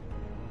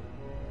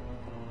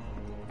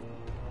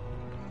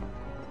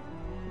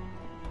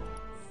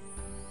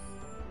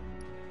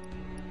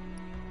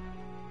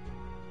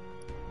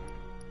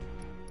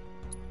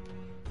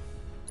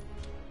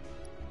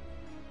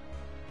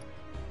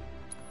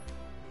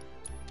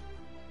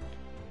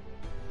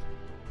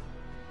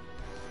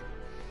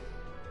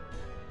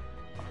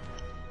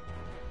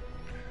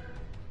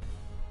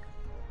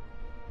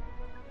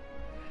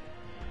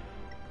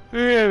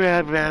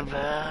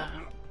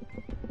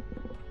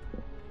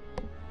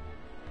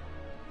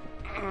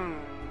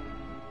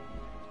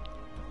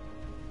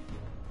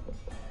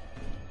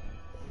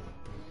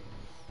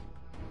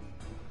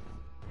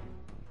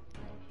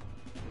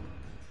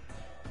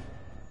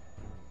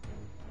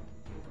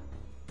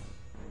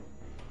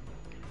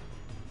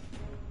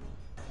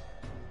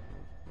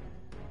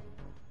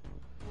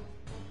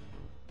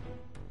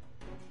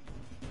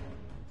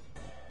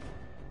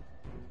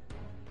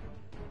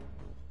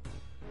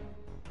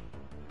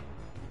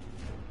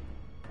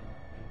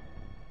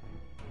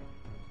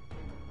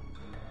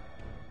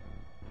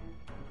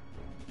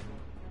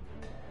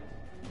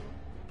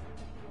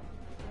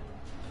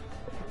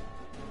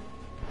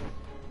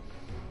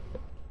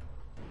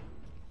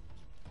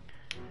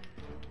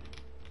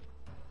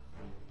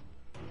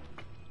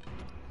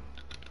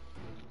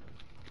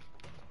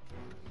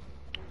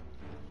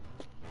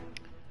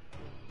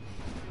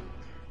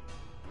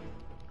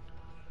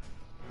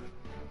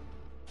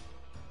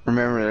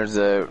 Remember, there's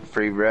a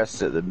free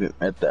rest at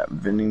that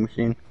vending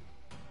machine.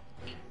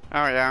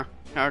 Oh yeah.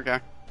 Okay.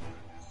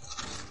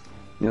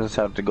 You just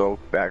have to go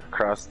back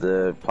across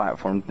the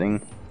platform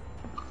thing.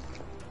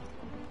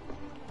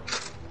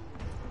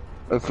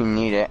 If you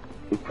need it.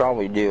 You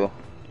probably do.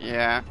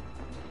 Yeah.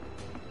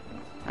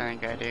 I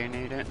think I do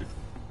need it.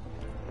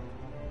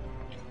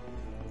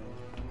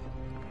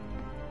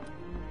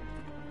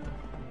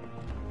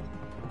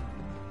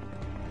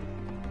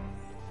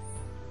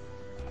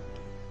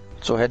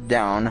 So head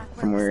down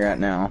from where you're at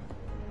now.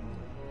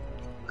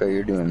 Okay,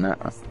 you're doing that.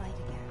 Slide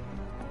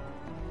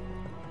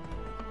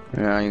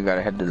again. Now you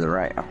gotta head to the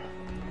right.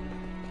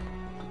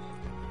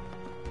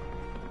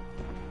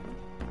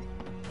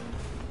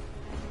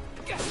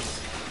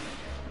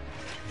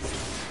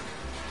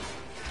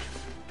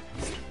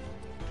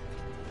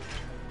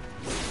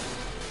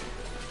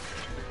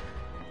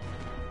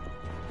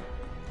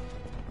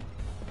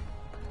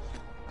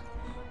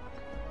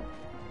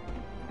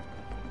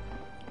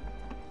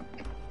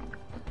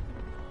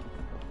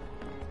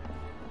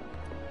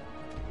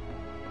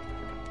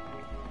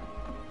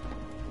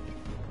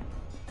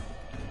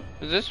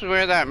 Is this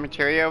where that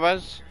materia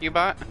was you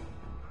bought?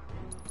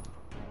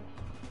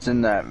 It's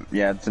in that,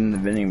 yeah, it's in the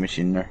vending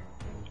machine there.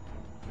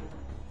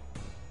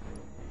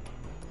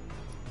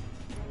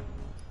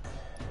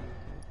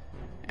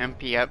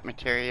 MP up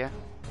materia.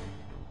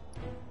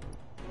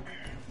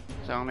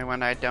 It's the only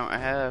one I don't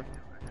have.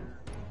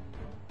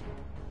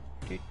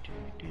 It's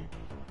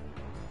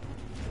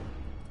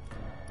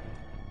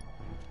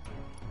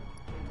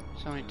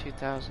only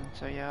 2,000,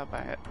 so yeah, I'll buy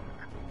it.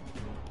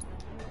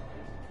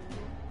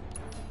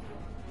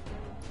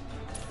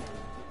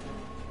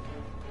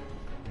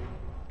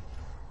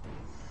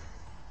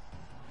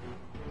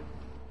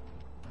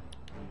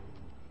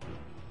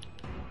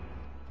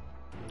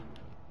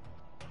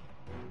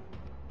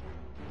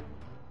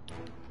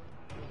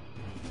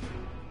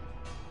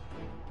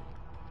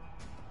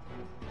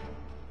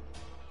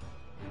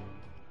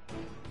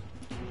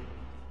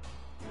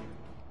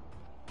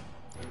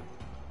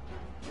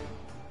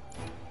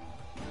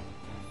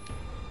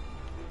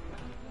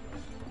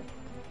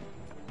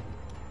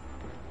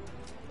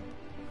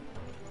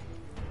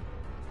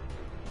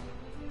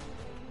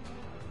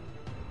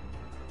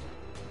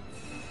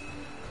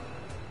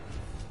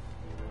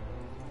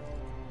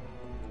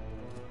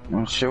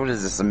 Oh shit, what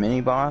is this, a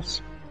mini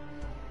boss?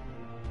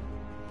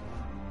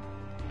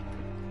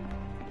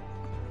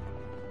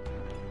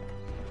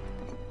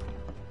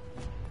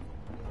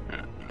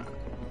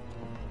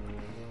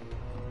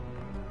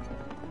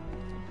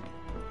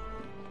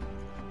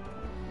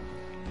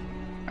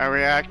 Are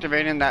we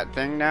activating that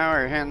thing now,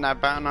 or hitting that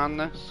button on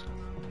this?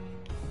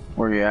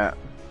 Where you at?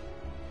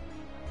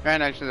 Right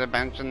next to the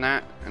bench and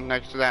that, and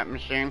next to that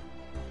machine.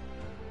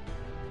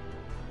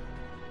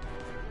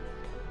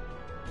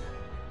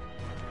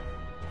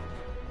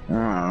 I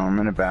don't know, I'm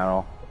in a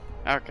battle.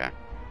 Okay.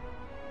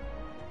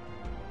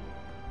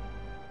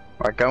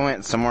 Like, I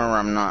went somewhere where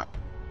I'm not,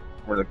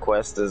 where the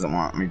quest doesn't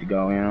want me to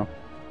go, you know?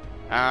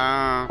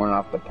 Went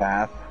off the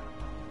path.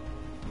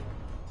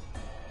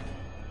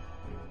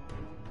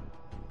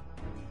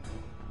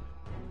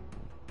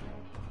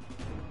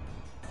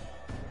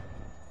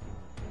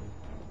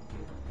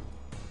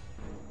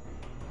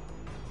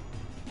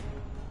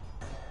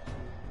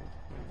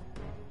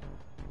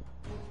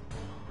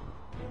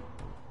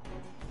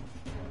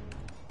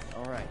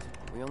 Alright,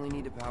 we only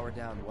need to power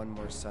down one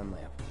more sun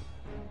lamp.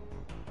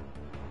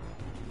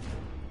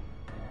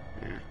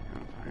 Yeah,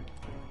 I'm fine.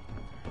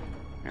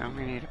 We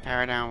only need to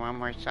power down one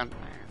more sun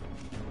lamp.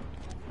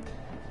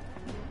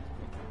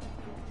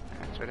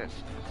 That's what it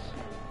says.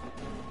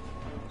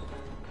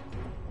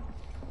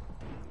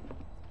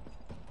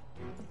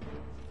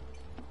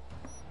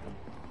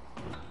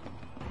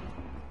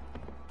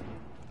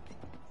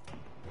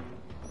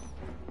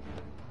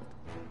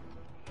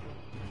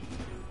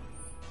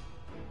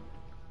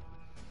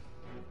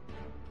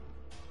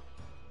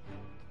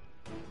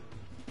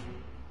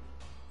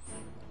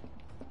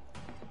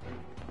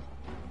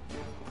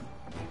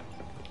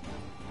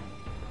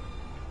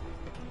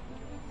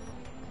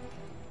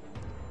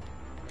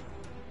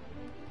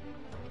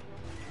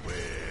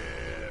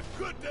 Where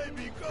could they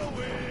be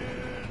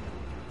going?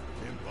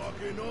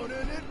 Embarking on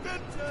an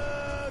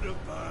adventure to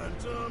find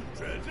some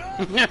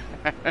treasure.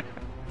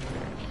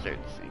 Start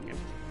singing.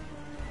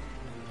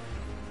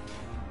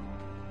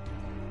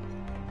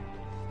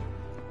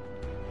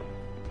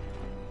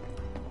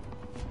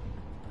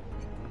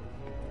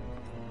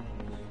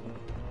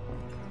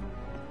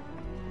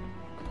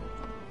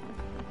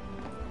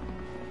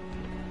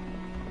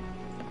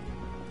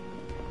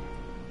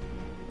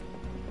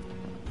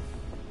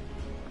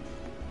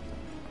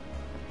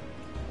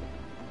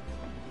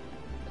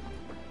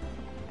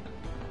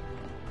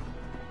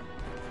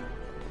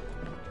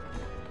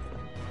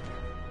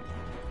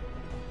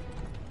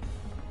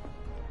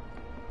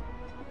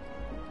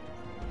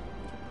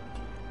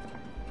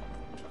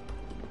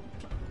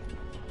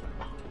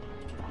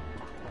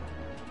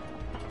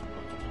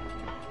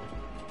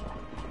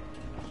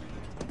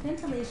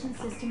 Ventilation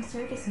system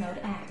service mode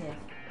active.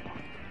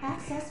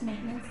 Access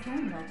maintenance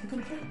terminal to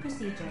complete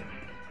procedure.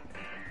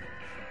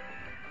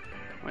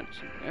 What's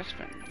in this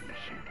vending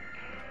machine?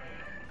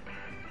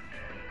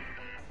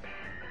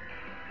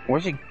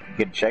 Wish you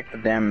could check the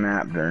damn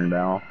map during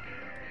battle.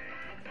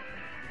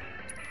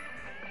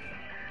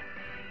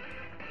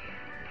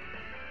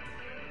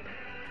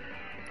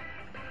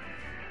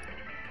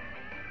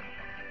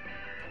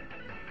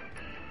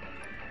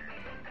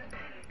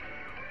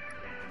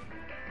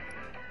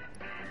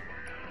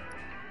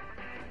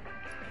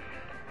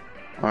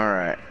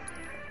 Alright.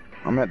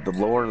 I'm at the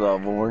lower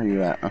level. Where are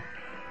you at?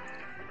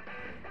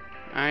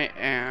 I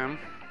am.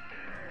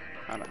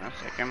 Hold on a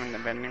sec, I'm in the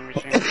vending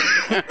machine.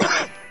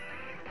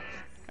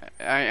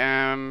 I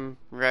am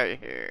right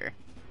here.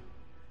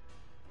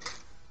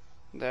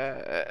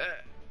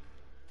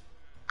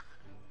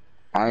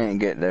 I ain't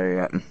get there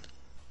yet.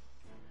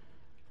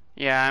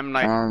 Yeah, I'm I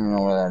like don't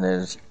know where that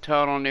is.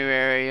 total new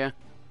area.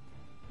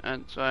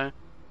 That's why.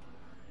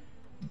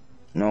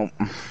 Nope.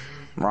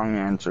 Wrong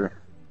answer.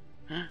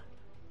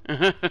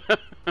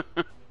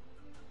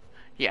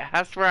 Yeah,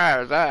 that's where I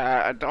was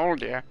at. I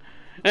told you.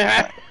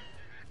 I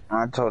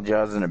told you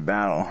I was in a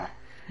battle.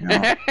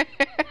 No.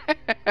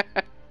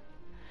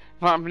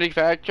 Want me to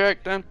fact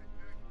check then?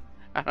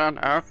 I don't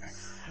know. I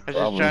was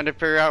just trying to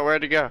figure out where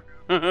to go.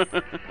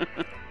 Because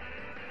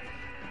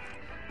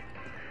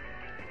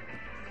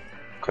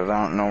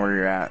I don't know where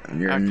you're at.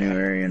 You're in a new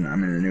area and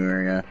I'm in a new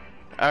area.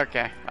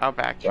 Okay, I'll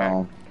backtrack.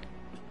 So,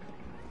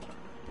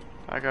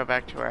 I'll go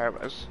back to where I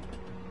was.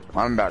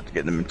 I'm about to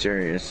get the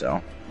materia,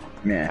 so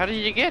yeah. How did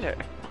you get it?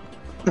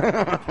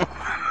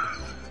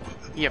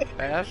 You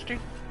bastard.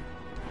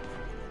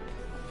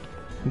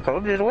 I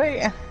told you to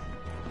wait.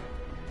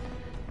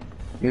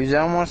 He was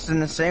almost in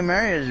the same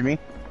area as me.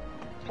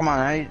 Come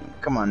on,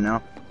 come on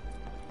now.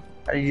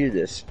 How do you do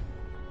this?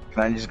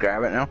 Can I just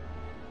grab it now?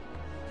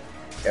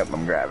 Yep,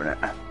 I'm grabbing it.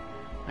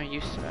 Oh,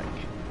 you suck.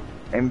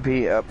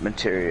 MP up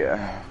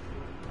materia.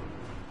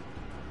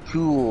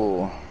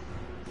 Cool.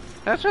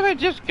 That's what I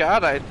just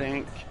got, I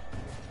think.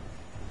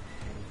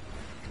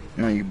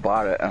 No, you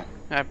bought it.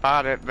 I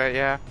bought it, but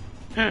yeah.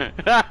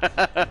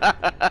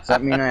 Does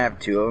that mean I have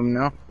 2 of them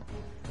now?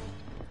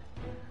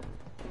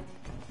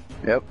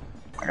 Yep,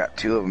 I got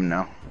 2 of them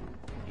now.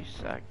 You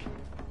suck.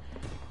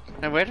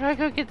 Now where do I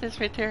go get this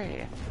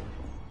materia?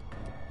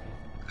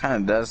 Kinda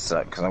does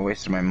suck, because I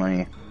wasted my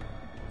money.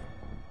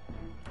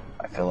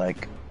 I feel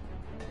like.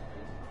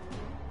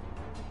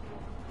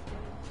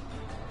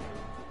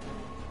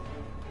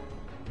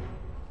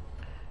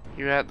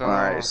 You at the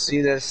Alright,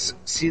 see this,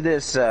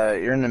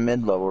 you're in the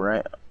mid-level,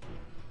 right?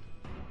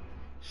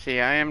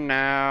 See, I am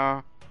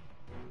now...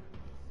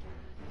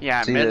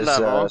 Yeah, see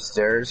mid-level. This,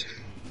 stairs?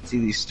 See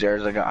these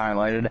stairs I got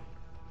highlighted?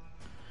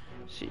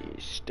 See,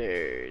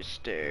 stairs,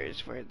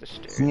 where are the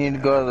stairs? You need to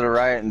go to the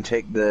right and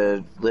take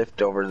the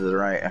lift over to the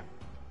right.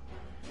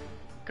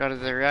 Go to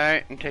the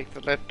right and take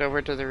the lift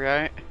over to the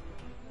right?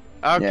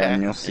 Okay, yeah,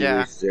 and you'll see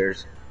the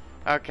stairs.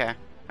 Okay,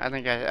 I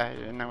think I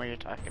know what you're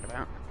talking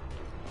about.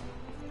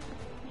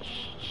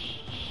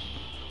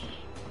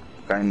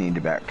 I need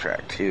to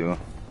backtrack too.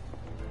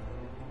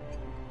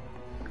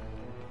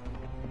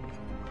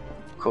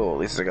 Cool, at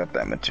least I got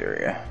that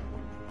materia.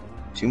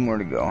 2 more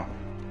to go.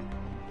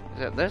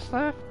 Is it this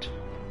left?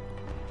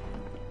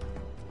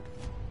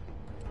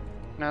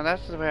 No,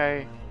 that's the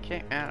way I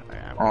came out.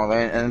 Oh,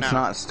 and it's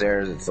not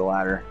stairs, it's a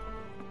ladder.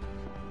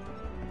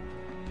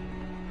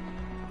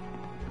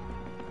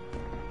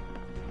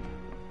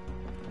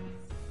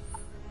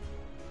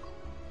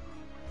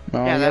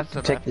 No, yeah, you that's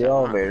have to take the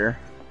elevator.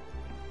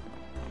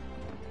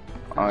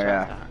 Oh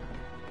yeah.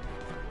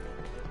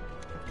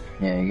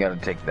 Yeah, you gotta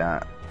take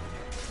that.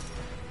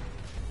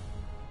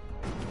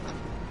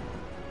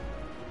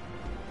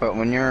 But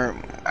when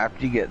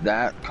after you get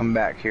that, come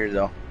back here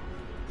though.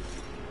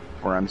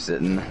 Where I'm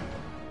sitting.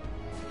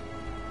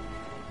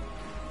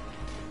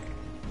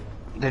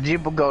 Did you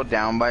go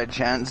down by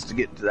chance to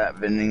get to that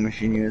vending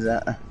machine you was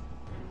at?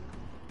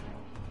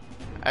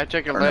 I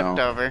took a lift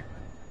over.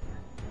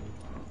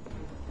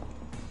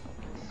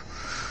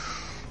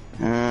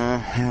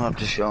 You'll have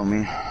to show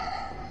me.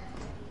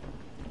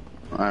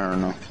 I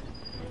don't know.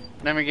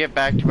 Let me get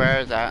back to where I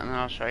was at and then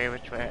I'll show you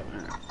which way I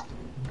went.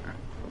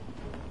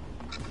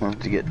 We'll have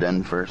to get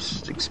done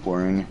first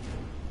exploring.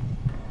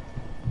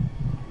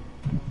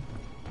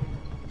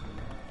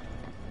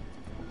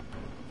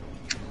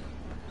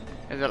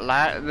 Is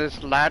it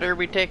this ladder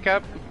we take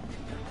up?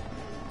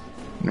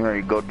 Where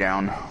you go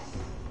down.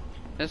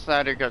 This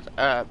ladder goes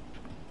up.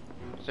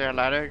 Is there a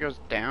ladder that goes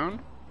down?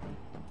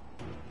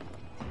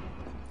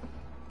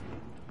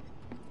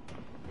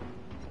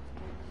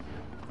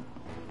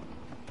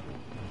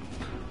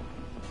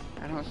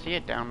 I don't see a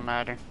down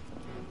ladder.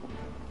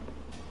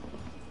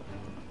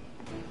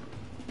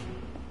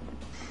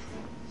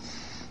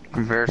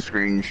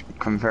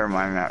 Compare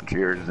my map to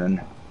yours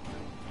then.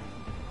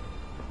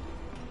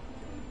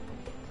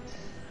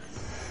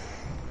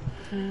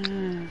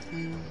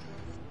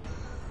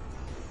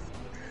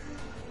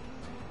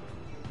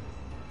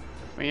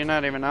 Well, you're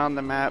not even on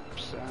the map,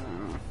 so...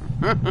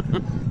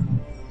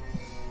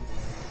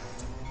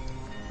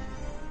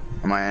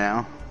 Am I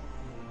now?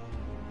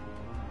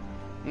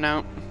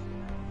 No.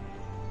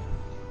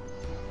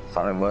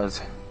 Thought I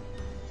was.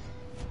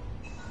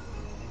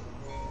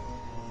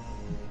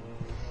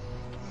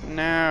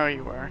 Now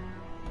you are.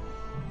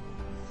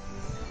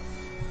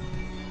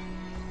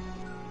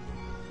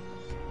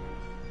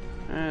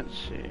 Let's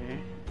see.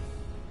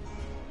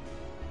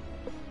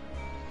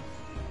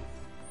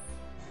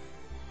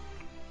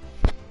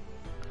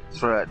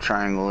 That's where that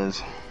triangle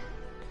is.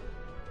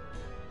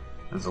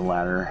 There's a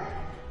ladder.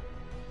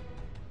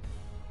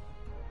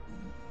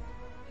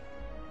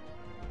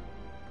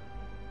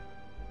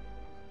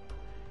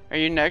 Are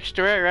you next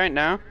to it right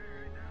now?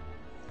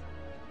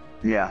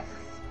 Yeah.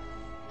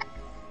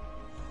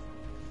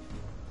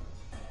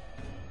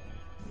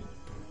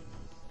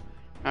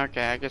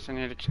 Okay, I guess I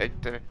need to take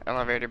the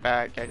elevator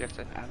back. I guess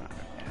I don't know.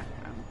 Yeah,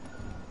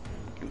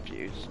 I'm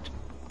confused.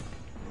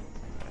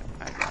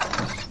 I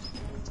got it.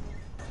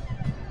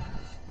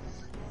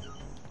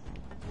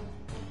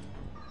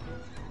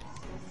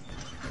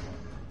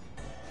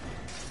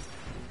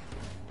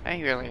 I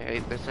really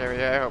hate this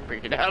area. I hope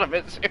we get out of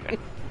it soon.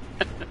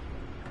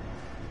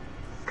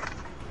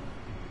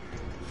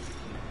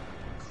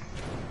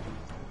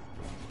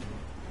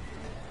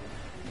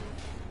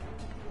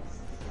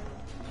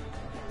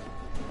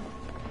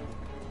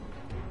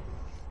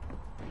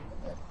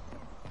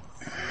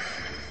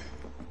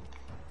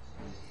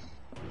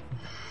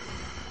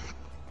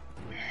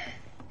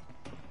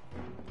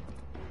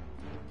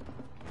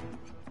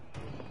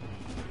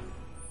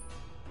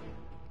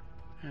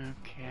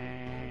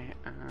 Okay,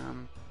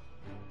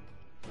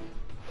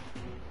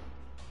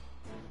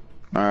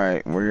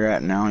 Alright, where you're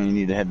at now, you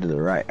need to head to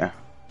the right.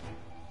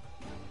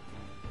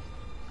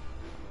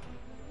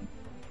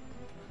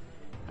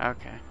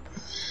 okay.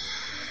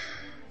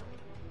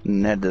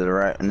 And head to the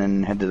right, and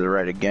then head to the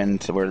right again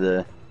to where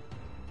the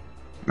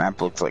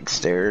map looks like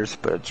stairs,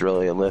 but it's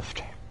really a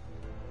lift.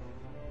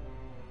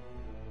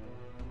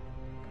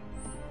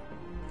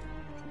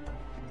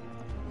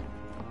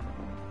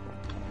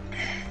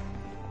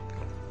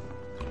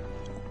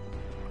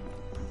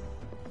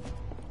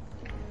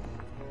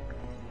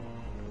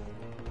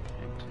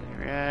 And to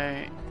the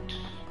right.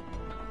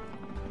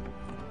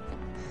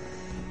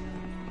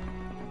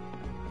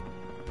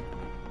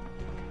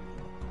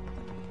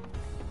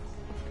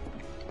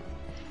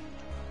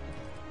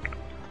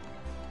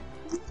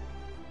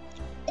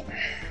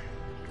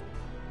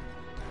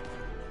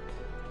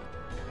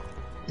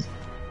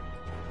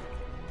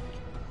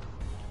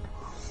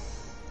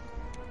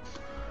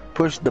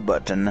 Push the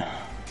button.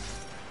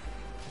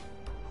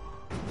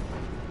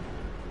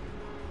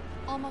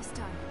 Almost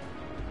done.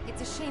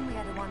 It's a shame we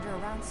had to wander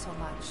around so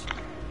much.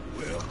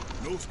 Well,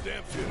 no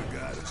stamps here to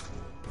guide us.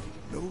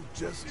 No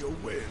Jesse or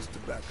Wes to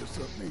back us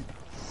up neither.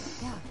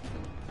 Yeah.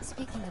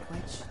 Speaking of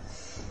which,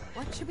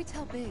 what should we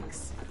tell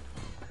Biggs?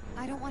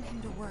 I don't want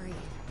him to worry.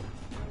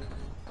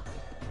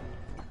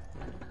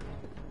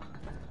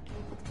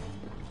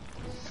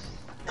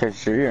 Okay,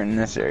 so you're in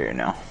this area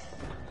now.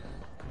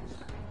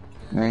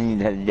 And then you need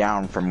to head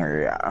down from where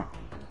you're at.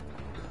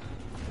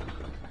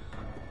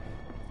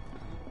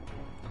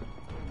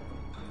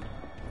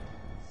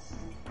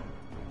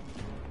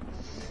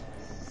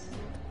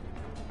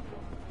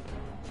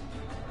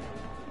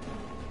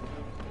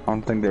 I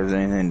don't think there's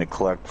anything to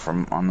collect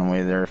from on the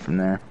way there from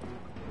there.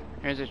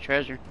 Here's a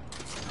treasure.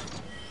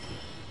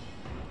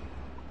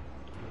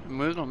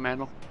 Moodle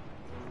medal.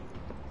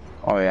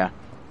 Oh yeah.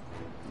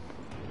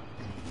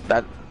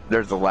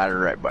 There's a ladder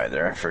right by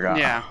there, I forgot.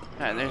 Yeah,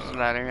 there's a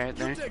ladder right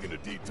You're there. taking a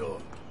detour.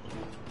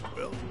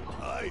 Well,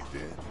 alright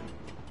then.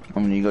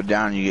 And when you go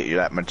down you get you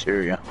that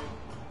materia.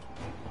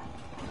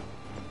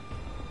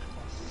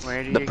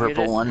 Where do The you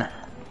purple get it? one.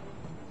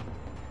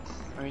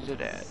 Where's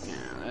it at? Yeah,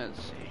 let's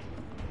see.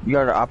 You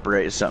gotta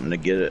operate something to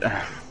get it.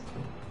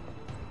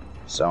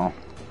 So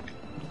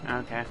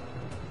Okay.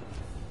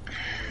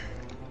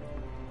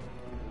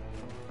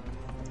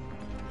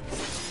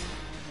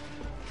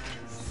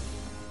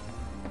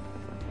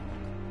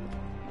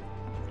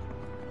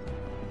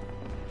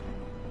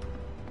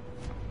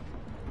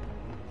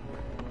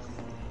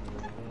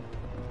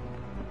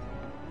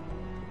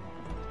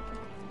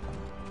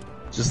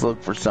 just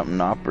look for something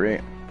to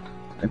operate.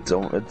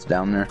 It's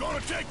down there. Gonna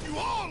take you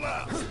all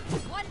out!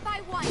 One by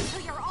one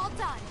till you're all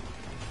done.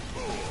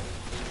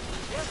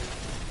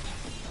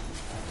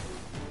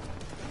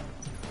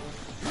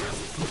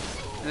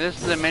 This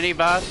is the mini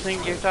boss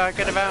thing you're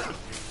talking about?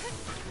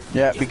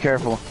 Yeah, be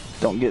careful.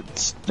 Don't get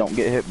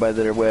hit by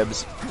their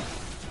webs.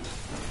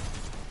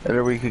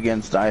 They're weak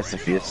against ice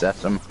if you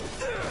assess them.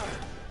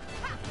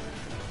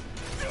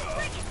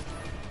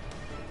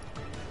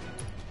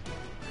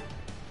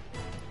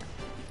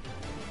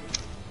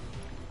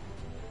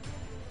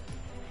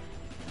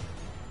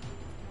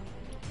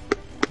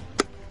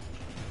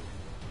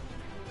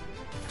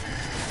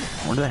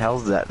 Where the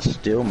hell's that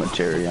steel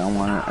material? I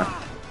want it.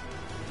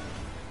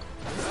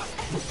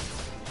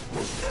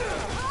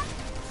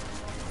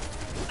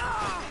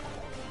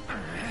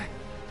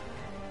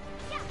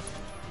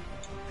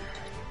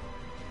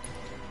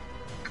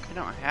 I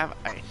don't have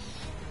ice.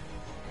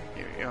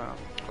 Here we go.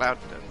 Cloud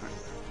doesn't.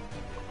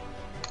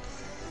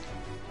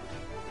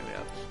 Who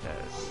else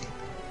does?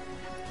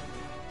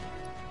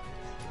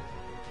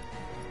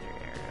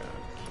 There we go.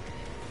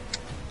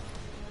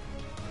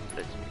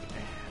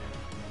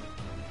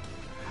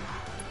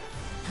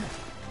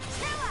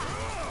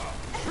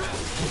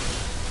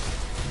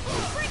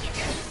 Bring it!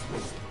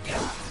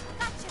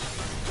 Gotcha!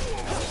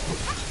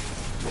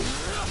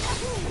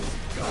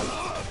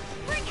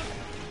 Bring it!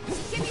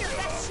 Give me your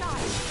best shot!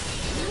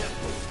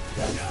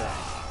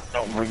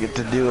 Don't forget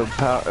to do a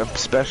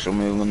special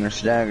move when they're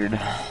staggered.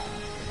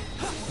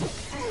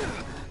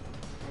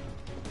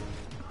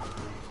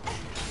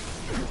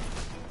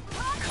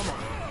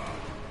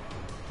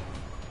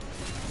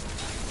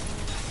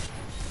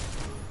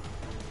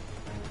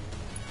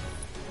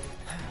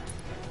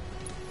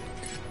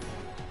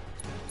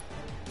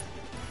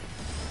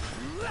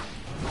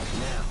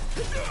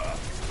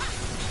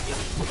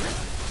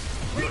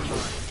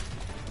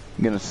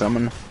 Gonna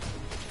summon.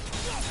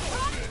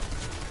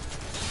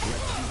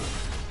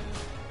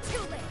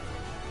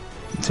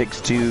 It takes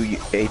 2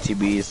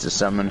 ATBs to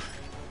summon.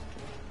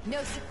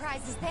 No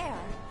surprises there.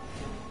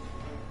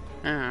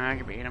 I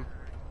can beat him.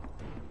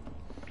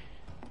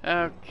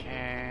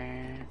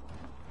 Okay.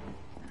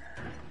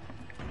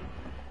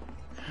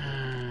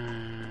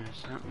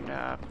 Something to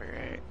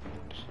operate.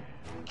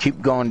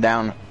 Keep going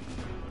down.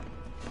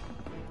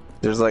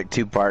 There's like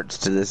 2 parts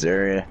to this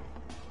area.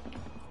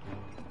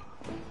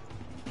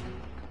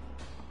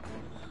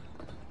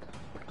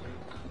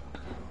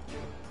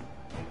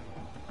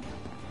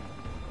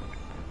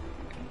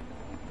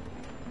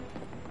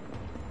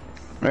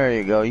 There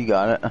you go, you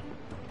got it.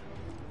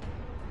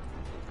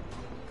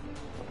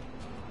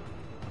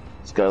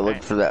 Just gotta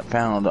look for that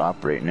panel to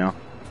operate now.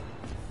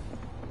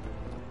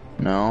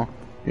 No,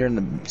 you're in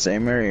the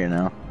same area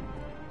now.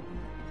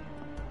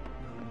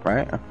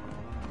 Right?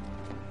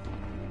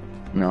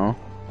 No.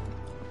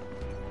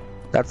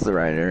 That's the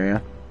right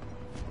area.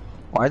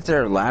 Why is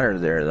there a ladder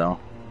there though?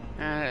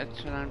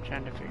 That's what I'm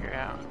trying to figure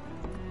out.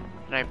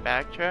 Did I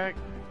backtrack?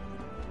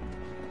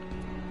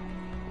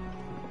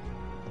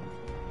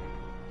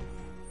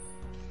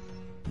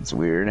 It's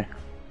weird.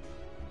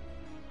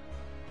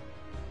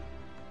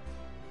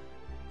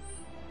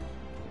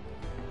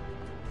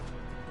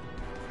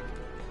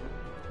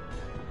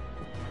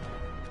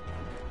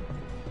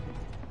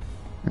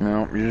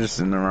 No, you're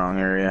just in the wrong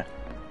area.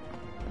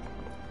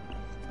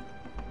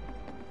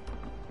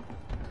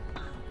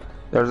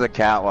 There's a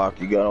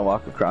catwalk you gotta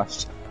walk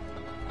across.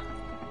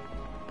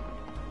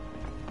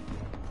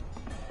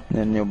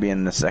 Then you'll be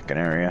in the second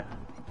area.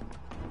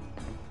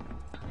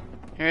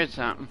 Here's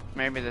something.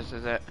 Maybe this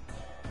is it.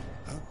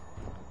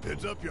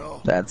 Heads up,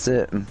 y'all. That's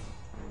it.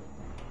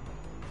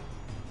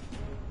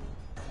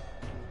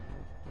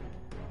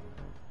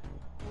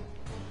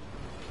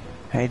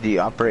 Hey, do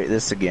you operate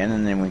this again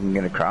and then we can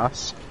get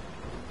across?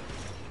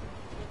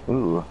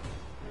 Ooh.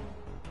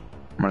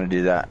 I'm gonna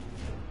do that.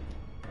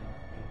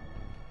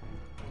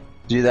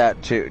 Do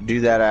that too.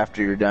 Do that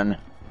after you're done.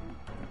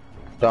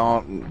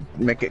 Don't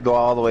make it go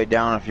all the way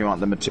down if you want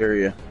the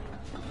materia.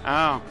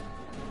 Oh.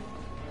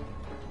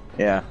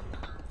 Yeah.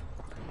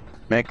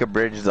 Make a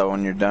bridge though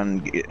when you're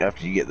done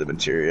after you get the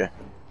materia.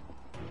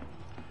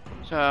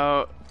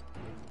 So,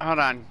 hold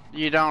on.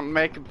 You don't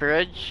make a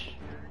bridge?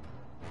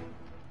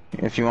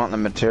 If you want the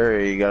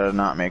materia, you gotta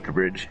not make a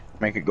bridge.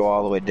 Make it go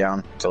all the way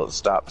down until it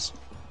stops.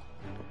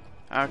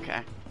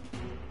 Okay.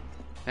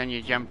 Then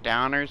you jump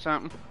down or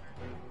something?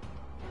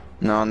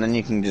 No, and then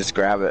you can just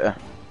grab it.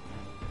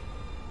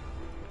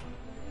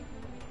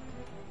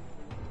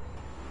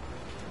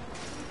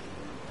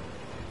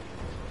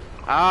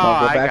 Oh,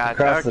 go I back got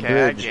across it. the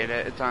Okay, I bridge. get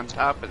it. It's on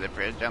top of the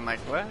bridge. I'm like,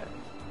 what?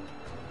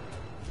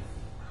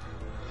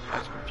 I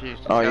was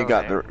confused. Oh, you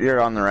got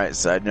you're on the right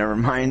side. Never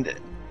mind.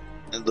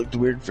 It looked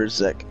weird for a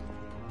sec.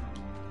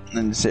 And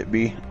then just hit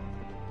B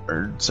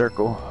or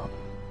circle.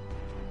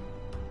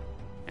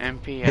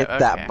 MP. Hit okay.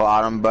 that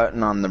bottom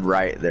button on the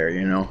right there.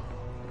 You know.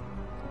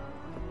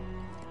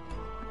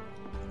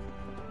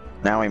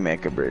 Now we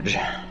make a bridge.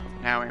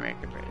 Now we make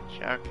a bridge.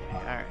 Okay,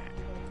 alright.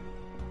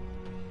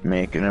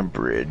 Making a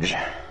bridge.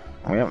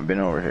 We haven't been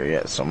over here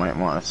yet, so might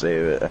want to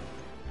save it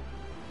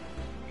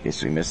in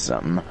case we missed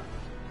something.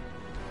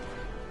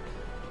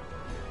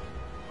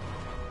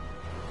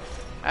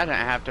 I didn't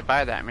have to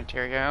buy that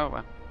material.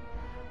 Well,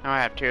 now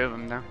I have 2 of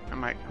them though. I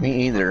might.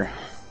 Me either.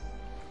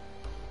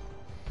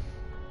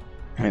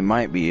 It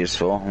might be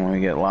useful when we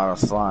get a lot of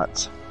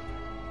slots.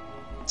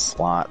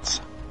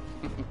 Slots.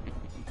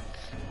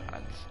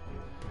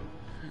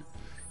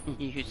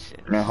 You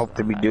said. And I hope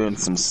to be doing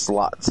some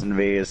slots in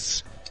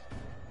Vegas.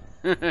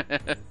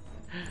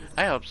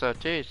 I hope so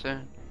too,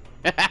 soon.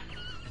 If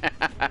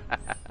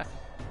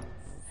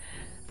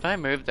I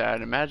moved there,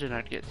 I'd imagine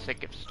I'd get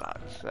sick of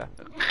slots. So.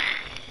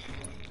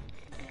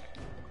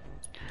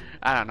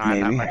 I don't know, I'm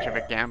not Maybe. much of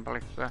a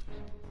gambler, so.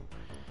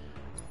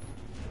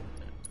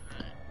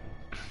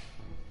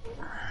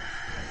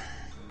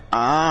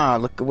 Ah,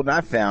 look at what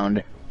I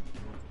found.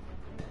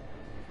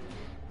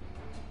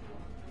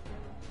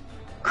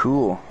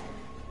 Cool.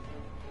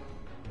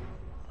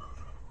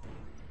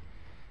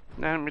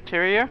 That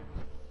materia?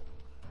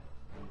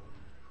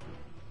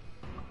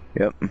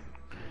 Yep.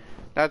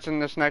 That's in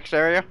this next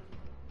area?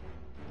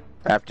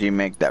 After you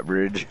make that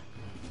bridge.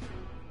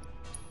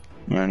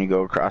 And you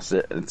go across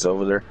it, it's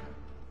over there.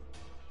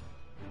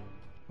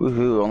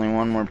 Woohoo, only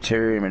one more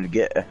Materium to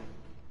get.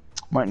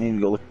 Might need to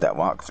go look at that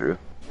walkthrough.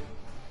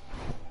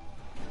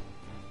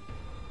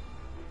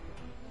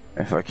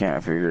 If I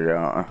can't figure it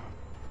out.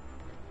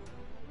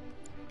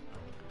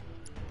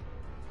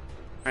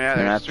 Yeah,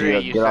 And there's after 3 you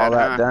you get said, all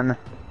that huh? done.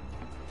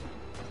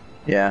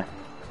 Yeah.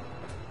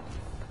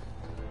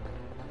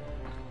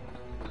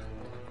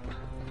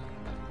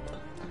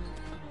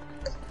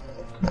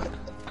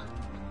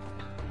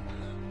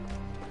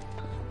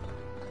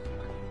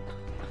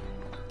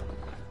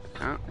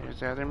 Oh, there's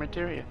the other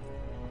materia.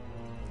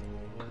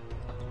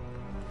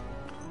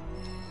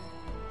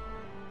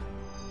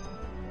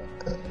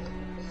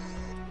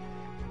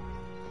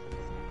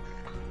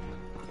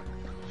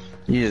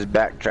 You just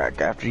backtrack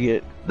after you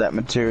get that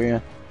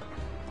materia.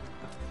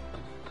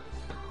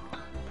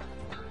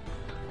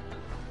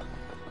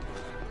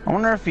 I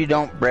wonder if you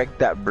don't break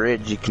that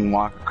bridge, you can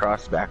walk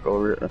across back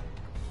over it.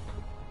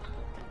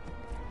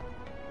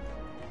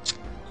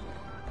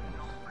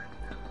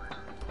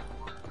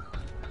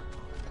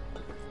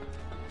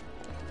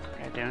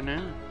 I don't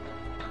know.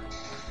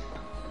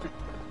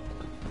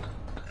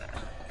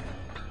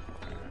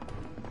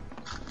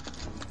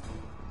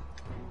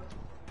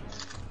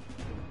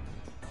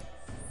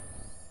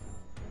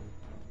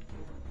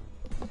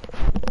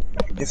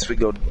 I guess we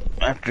go,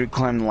 after we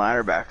climb the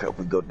ladder back up,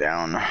 we go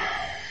down.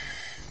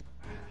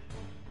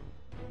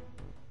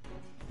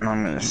 And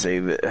I'm gonna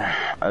save it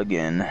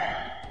again.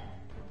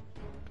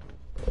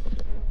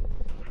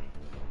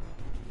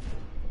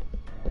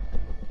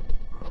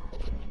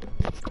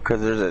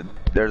 Cause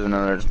there's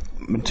another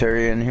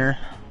materia in here.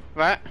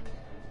 What?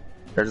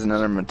 There's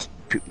another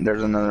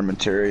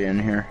materia in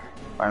here.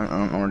 I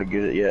don't know where to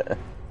get it yet.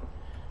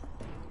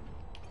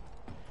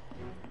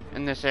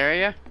 In this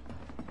area?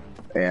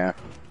 Yeah.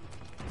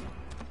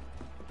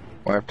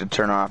 We'll have to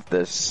turn off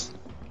this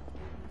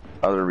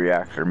other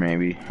reactor,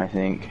 maybe, I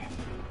think.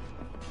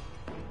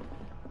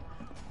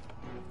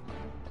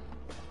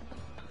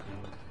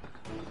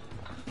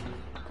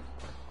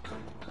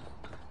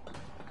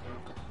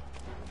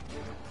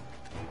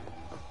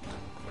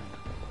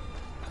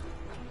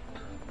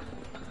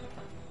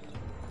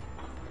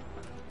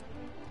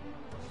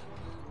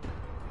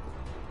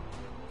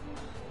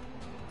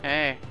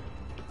 Hey.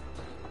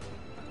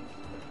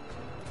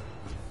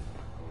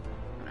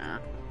 No.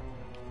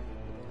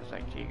 It's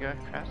like, do you go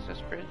across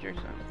this bridge or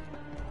something?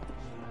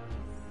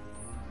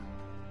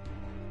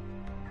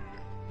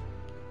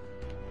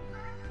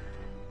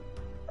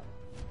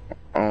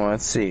 Oh,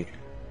 let's see.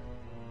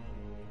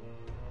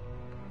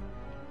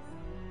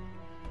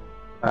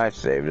 I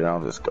saved it,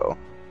 I'll just go.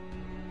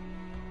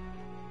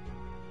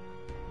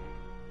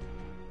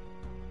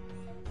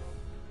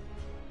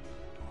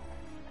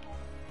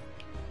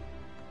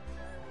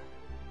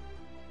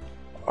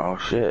 Oh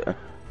shit.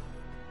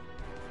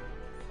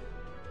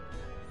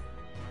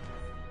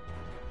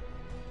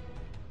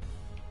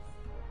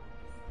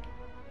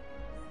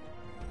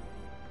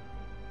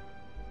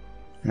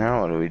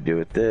 Now what do we do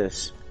with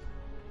this?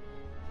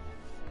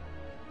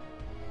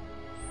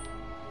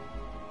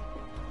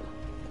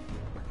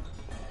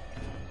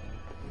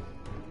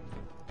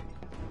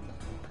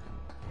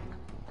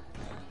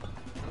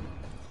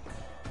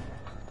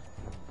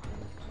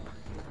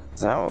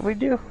 Is that what we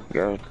do?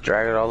 Go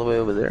drag it all the way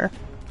over there?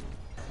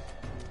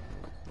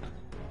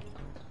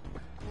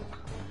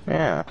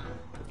 Yeah.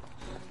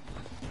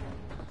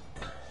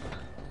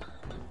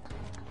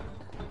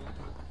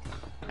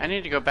 I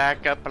need to go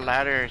back up a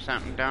ladder or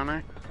something, don't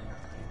I?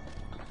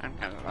 I'm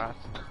kind of lost.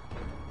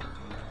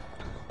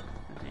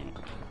 I think.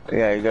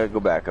 Yeah, you gotta go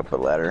back up a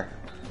ladder.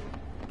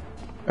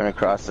 And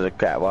across the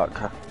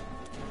catwalk.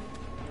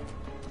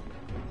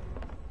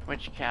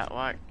 Which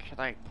catwalk?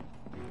 Like,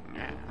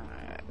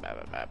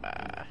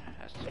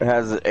 It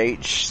has an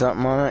H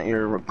something on it,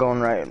 you're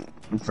going right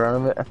in front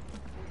of it.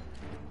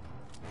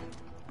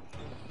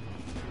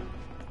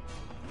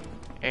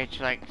 H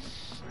like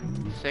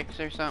 6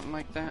 or something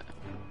like that.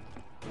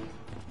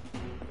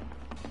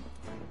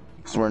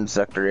 So we're in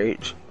Sector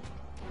H.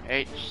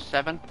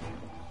 H7,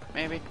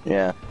 maybe.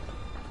 Yeah.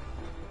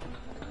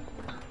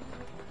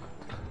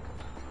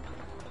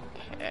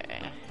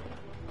 Okay.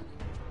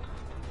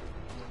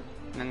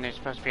 And then there's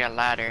supposed to be a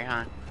ladder,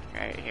 huh?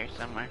 Right here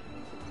somewhere.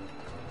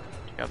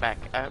 To go back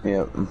up.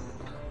 Yep.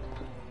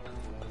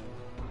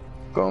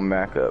 Going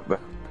back up.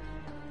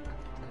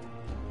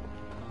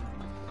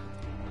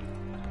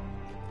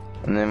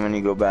 And then when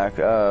you go back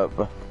up,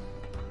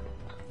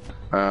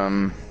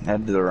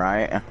 head to the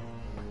right.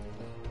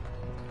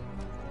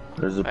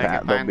 There's a I can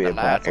path. There'll find be the a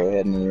pathway ladder.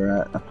 heading to the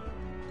right.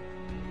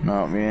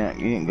 No,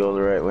 you didn't go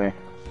the right way.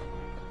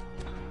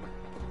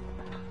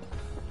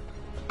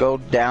 Go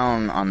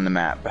down on the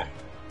map,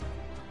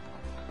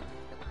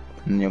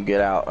 and you'll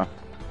get out.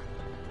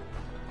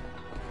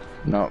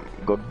 No,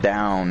 go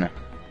down.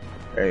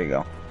 There you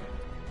go.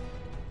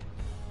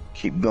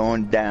 Keep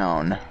going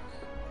down.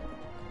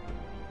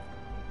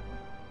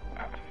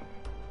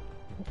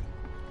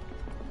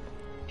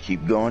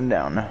 Keep going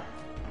down.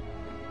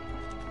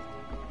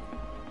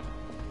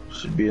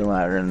 Should be a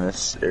ladder in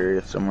this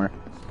area somewhere.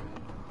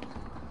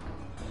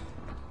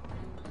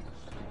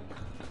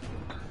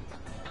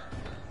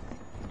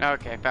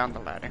 Okay, found the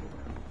ladder.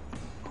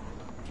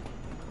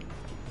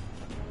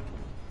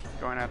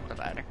 Going up the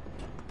ladder.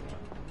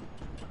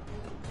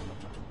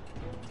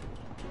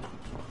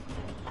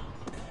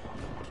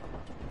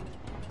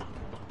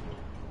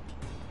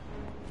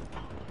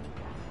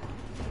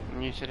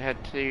 And you should head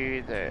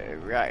to the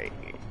right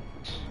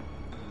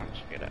once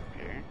you get up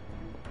here.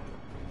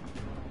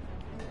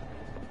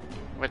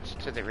 What's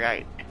to the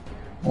right?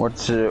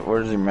 What's it? What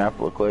does your map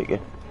look like?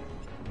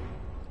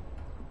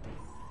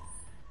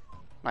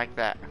 Like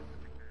that.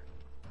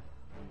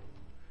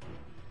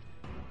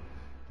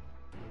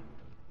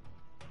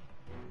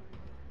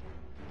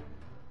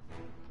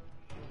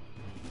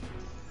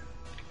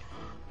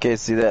 Okay,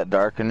 see that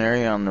darkened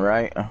area on the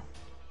right?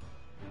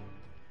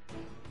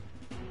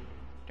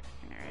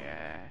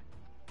 Area.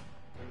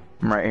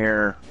 I'm right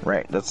here.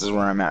 Right, this is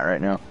where I'm at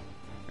right now.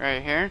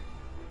 Right here?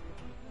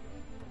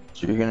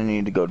 So you're gonna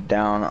need to go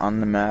down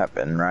on the map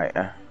and right.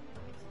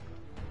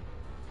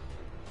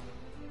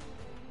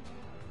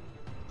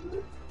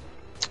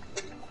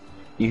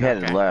 You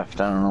headed Okay. left,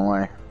 I don't know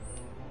why.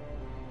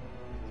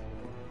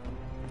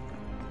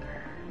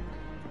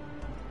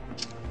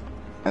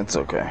 That's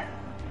okay.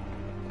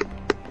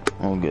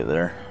 We'll get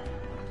there.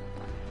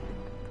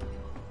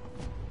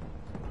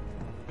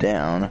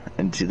 Down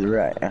and to the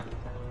right.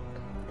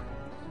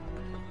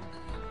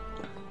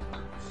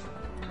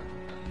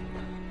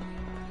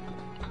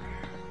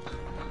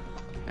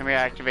 Let me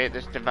activate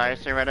this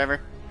device or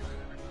whatever.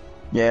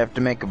 You have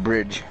to make a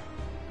bridge.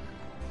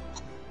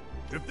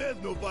 If there's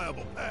no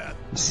viable path,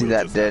 See we'll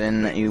that just dead have to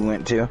end make that you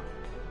went to?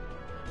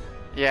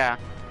 Yeah.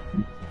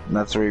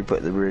 That's where you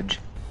put the bridge.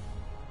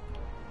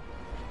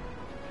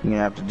 You're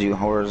gonna have to do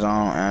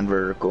horizontal and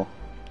vertical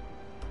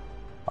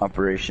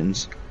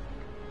operations.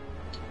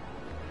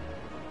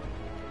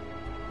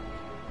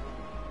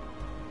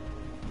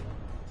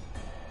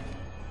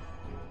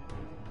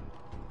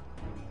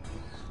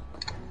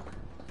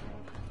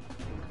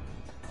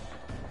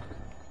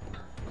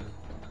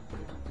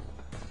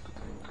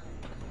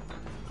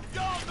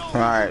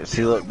 Alright,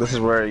 see look, this is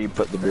where you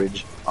put the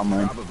bridge on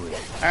mine. Probably.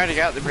 I already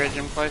got the bridge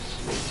in place.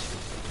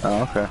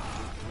 Oh, okay.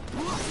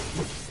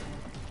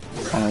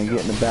 Oh, you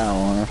get in the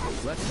battle, huh?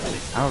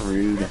 Let's How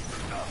rude.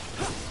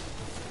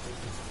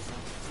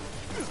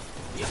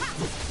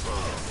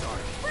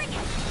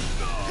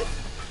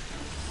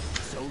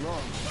 so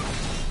long.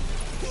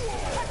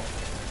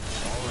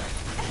 Alright.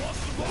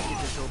 Let's get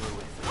this over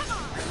with.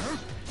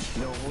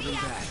 No holding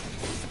back.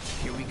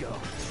 Here we go.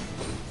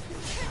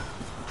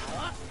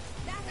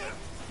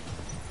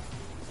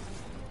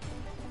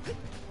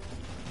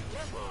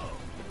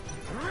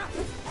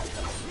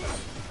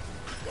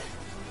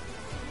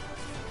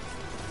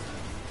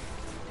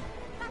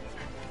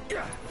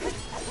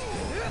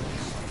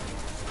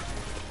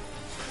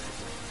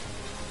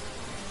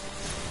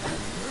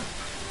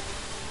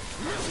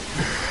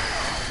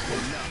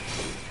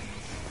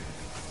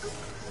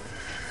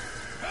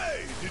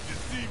 Hey, did you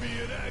see me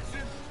in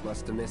action?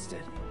 Must have missed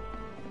it.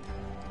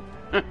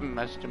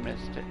 Must have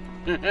missed it.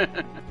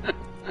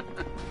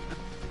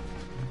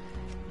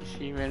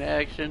 See you in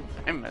action?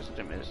 I must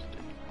have missed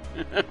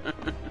it.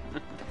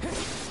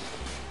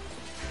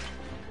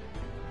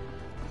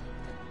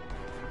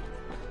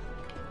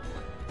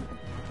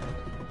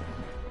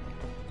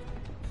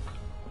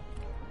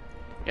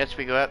 Guess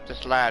we go up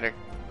this ladder.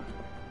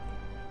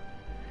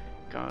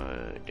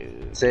 Go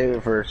do. Save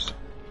it first.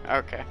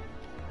 Okay.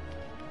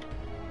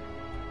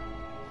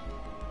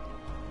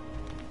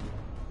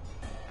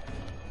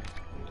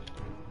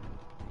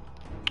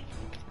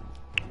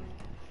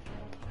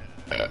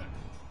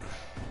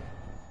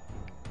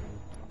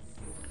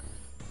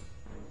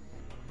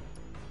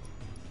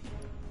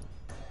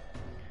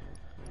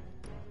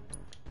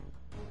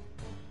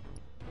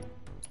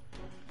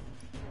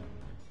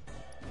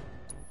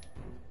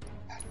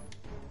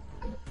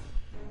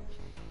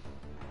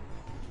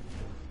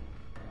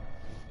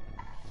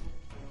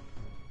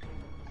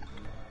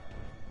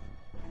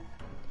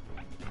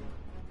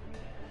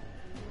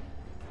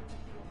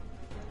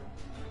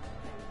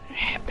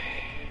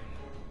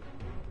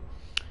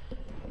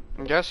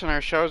 I'm guessing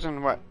our show's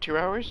in what, 2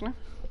 hours now?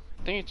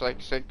 I think it's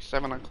like 6,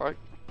 7 o'clock.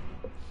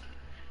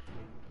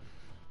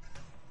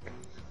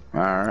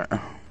 Alright.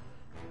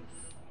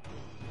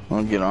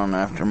 I'll get on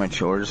after my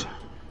chores.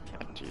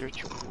 Do your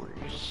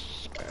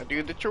chores. Gotta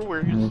do the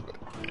chores.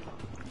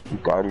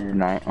 Gotta do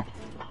night.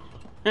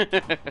 There's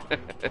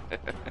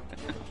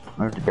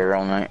the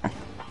barrel night.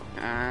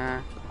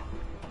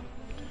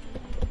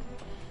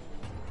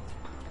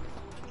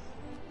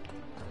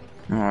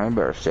 Oh, I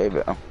better save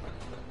it.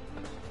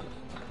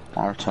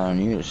 I'm telling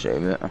you to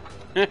save it.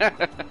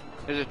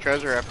 There's a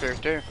treasure up there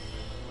too.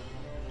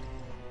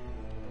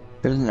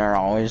 Isn't there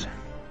always?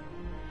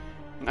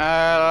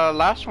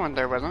 Last one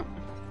there wasn't.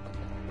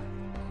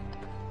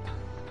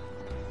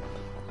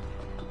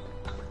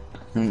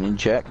 You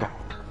check.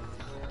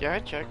 Yeah, I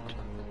checked.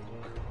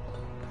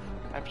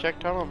 I've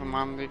checked all of them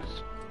on these.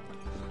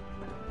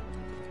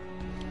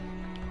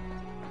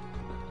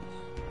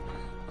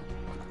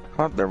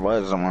 Thought there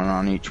was one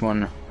on each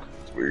one.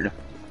 It's weird.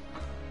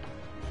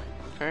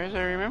 far as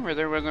I remember,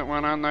 there wasn't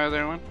one on the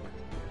other one.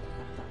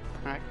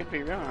 I could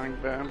be wrong,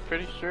 but I'm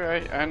pretty sure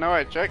I know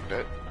I checked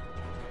it.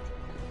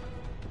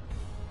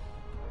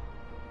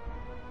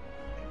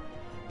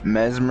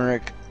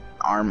 Mesmeric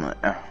armlet.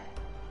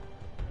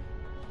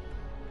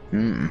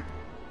 And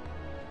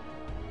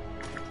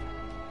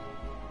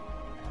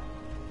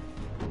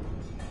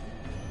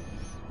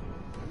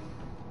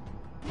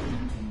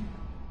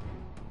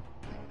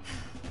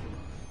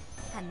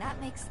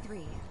that makes 3.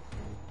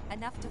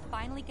 Enough to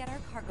finally get our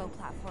cargo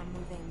platform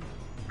moving.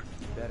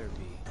 Better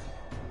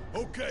be.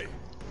 Okay,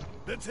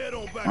 let's head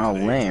on back Oh, to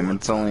the lame. H1.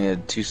 It's only a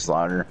 2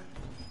 slaughter.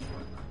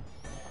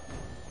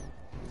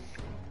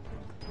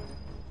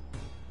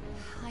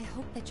 I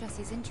hope that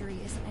Jesse's injury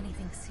isn't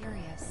anything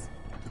serious.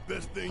 The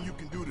best thing you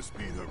can do to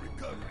speed her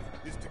recovery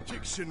is to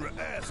kick Shinra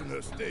ass in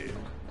her stead.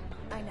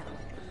 I know.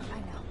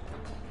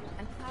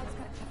 And Cloud's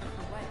got a cover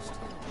for Wedge,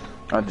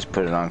 too. I'll just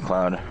put it on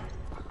Cloud.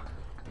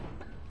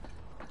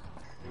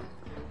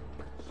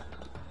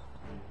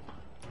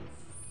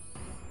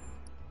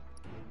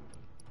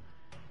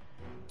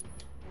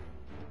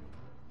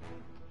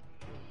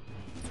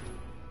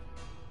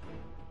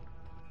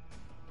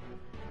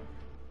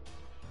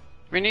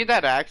 We need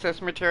that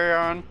access material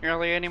on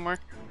early anymore?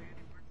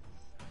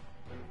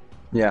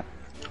 Yeah.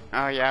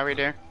 Oh yeah, we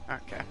do?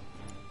 Okay.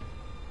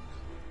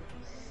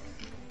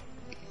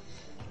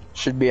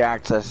 Should be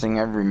accessing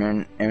every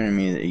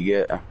enemy that you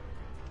get.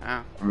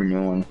 Oh, Every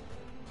new one.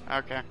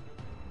 okay.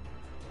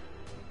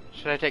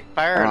 Should I take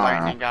fire or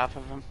lightning off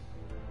of him?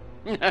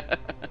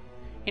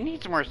 He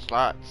needs more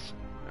slots.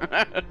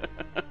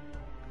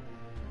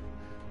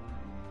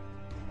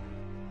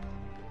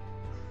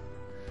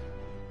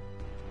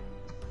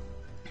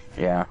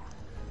 Yeah.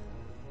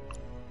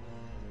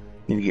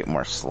 Need to get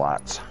more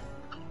slots.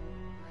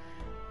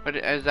 But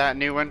is that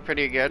new one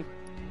pretty good?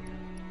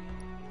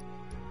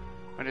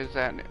 What is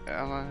that?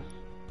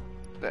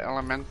 The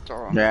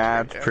elemental.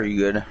 Yeah, it's pretty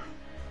good.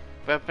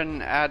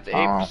 Weapon adds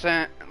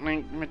 8%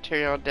 link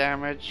material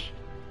damage.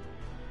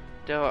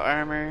 Deal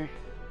armor.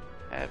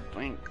 Add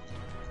blink.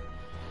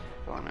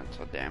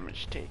 Elemental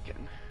damage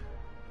taken.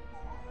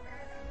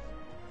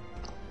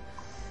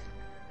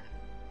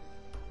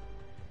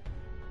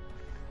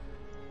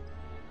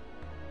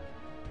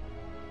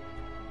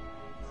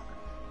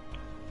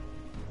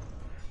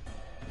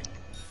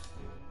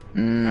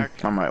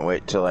 I might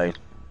wait till I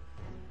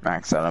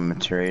max out a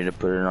materia to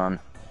put it on.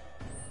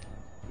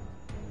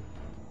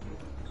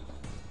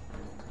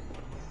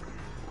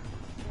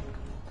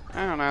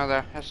 I don't know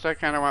though. I still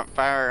kind of want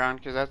fire on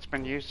because that's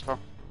been useful.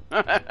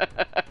 Kind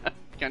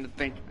of trying to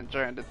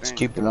think. Just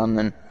keep it on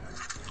then.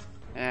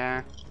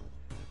 Yeah.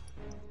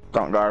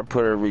 Don't gotta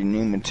put every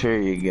new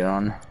materia you get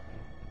on.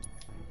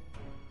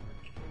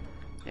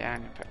 Yeah,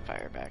 I'm gonna put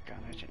fire back on.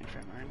 I changed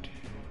my mind.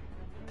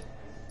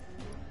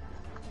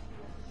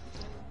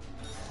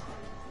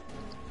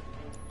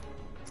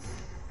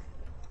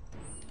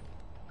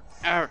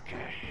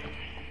 Okay.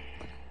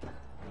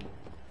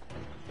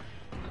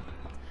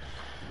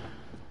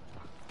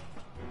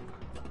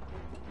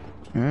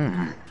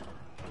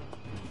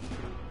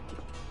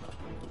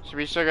 So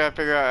we still gotta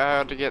figure out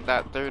how to get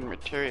that third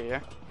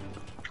materia.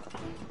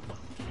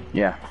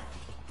 Yeah.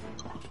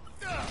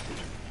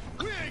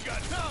 We ain't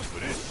got time for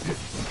this shit.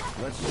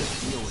 Let's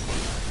just deal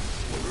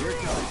with it. Here it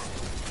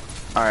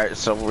comes. Alright,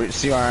 so we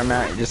see where I'm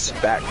at. Just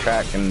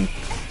backtrack and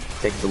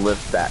take the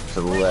lift back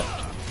to the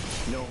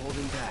left. No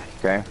holding back.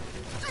 Okay?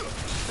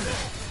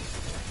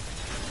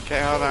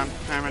 Okay, hold on.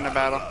 I'm in a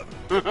battle.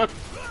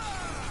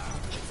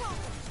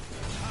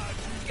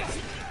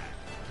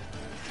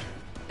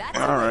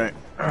 Alright.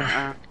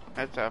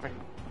 That's over.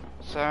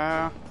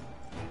 So...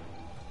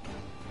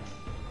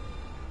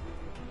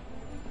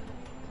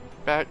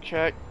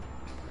 backtrack.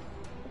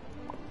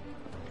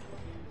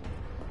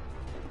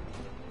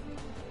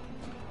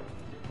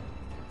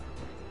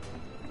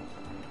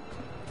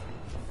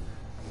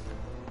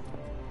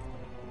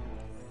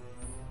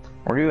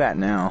 Where are you at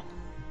now?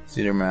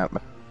 See your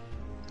map.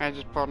 I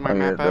just pulled my Oh,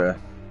 you're map at up.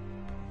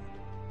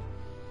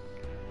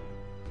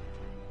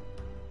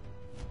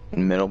 the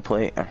middle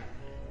plate.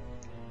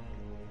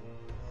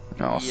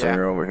 Oh, so Yeah.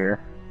 you're over here.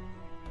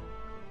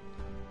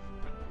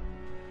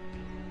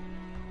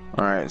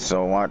 Alright,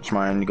 so watch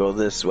mine go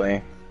this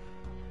way.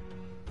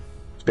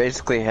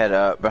 Basically head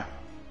up.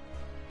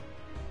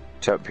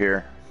 To up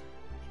here.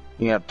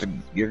 You're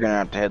gonna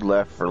have to head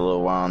left for a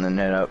little while and then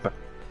head up.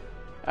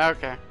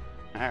 Okay.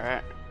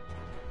 Alright.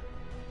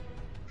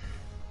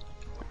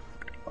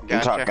 I'm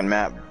Gotcha.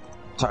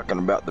 talking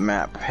about the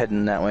map,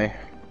 heading that way.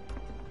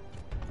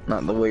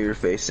 Not the way you're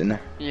facing.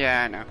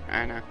 Yeah,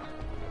 I know.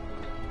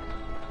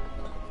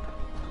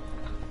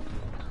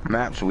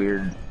 Map's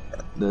weird.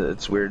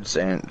 It's weird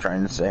trying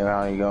to say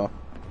how you go.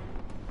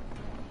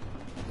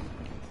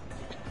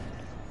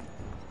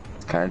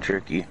 It's kind of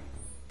tricky.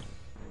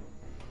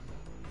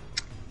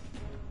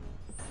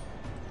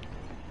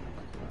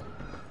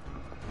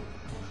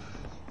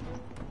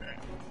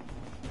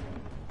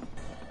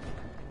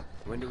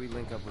 When do we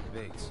link up with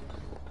Biggs?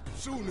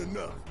 Soon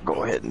enough.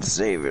 Go ahead and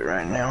save it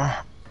right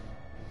now.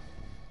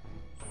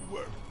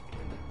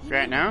 He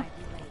Right knew we now? might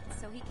be late,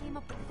 so he came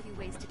up with a few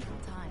ways to kill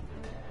time.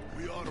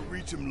 We ought to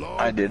reach him long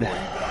I did. before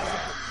he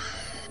dies.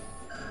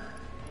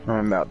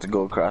 I'm about to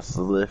go across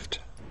the lift.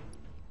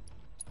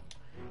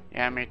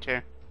 Yeah, me too.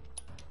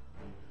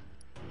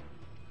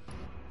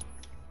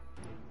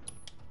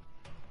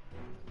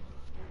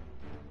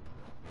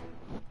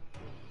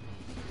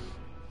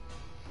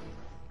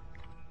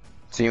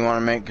 So you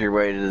want to make your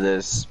way to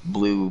this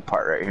blue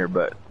part right here,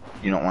 but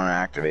you don't want to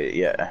activate it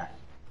yet.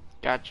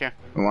 Gotcha.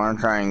 We want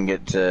to try and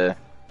get to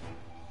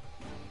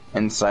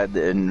inside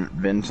the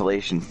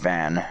ventilation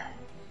fan.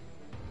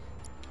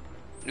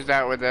 Is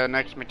that where the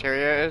next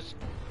materia is?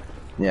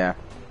 Yeah.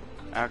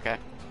 Okay.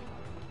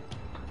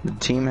 The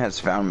team has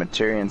found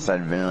materia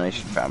inside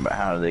ventilation fan, but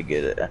how do they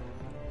get it?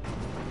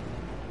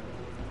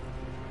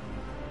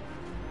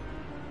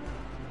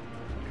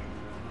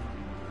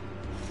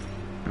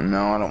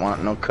 No, I don't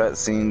want no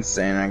cutscenes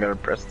saying I gotta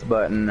press the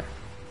button.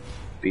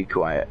 Be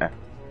quiet.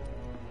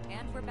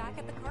 And we're back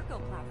at the cargo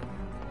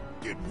platform.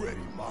 Get ready,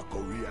 Mako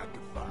Reactor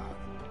 5.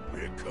 We're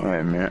Wait coming.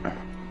 a minute.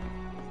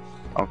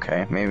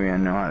 Okay, maybe I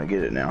know how to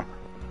get it now.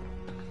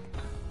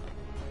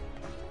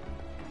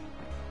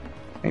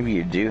 Maybe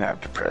you do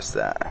have to press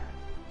that.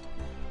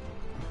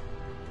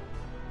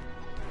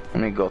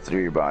 Let me go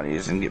through your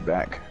bodies and get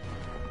back.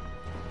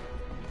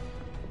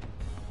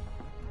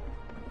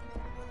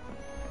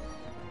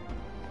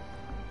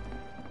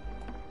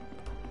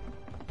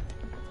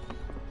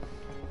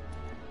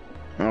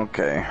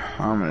 Okay,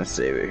 I'm gonna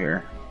save it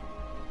here.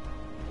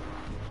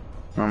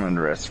 I'm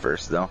gonna rest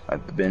first though,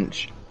 at the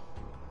bench.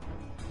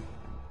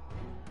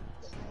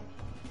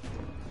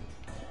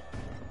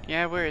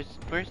 Yeah, where's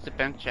the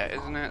bench at?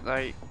 Isn't it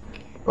like...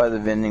 By the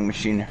vending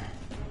machine.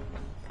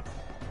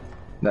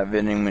 That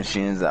vending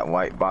machine is that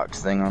white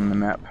box thing on the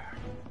map.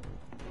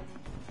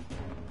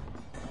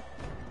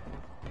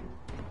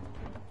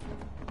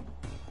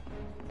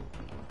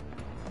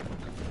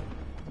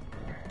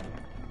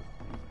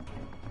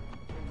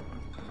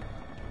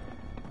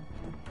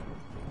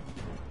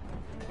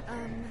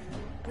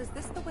 Was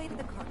this the way to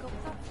the cargo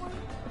platform?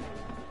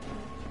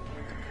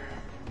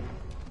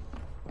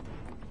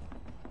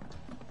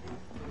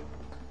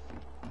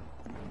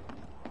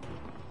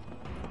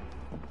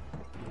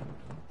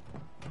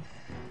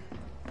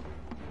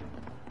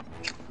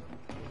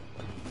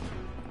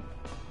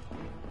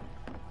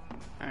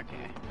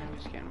 Okay, I'm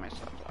just getting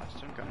myself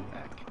lost. I'm going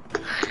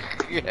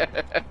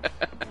back.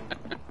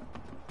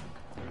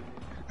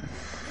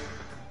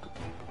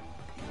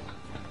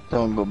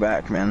 Don't go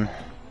back, man.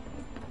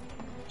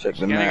 Check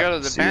the I'm gonna map. go to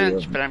the see where-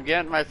 bench, but I'm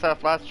getting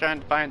myself lost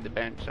trying to find the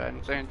bench, so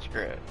I'm saying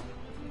screw it.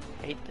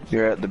 I hate this.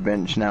 You're at the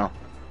bench now.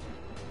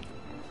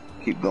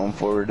 Keep going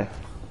forward.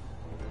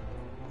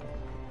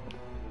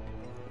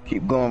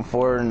 Keep going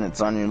forward and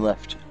it's on your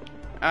left.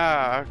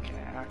 Oh, okay,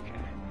 okay.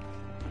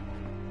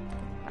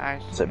 I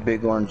It's see. that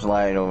big orange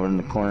light over in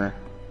the corner.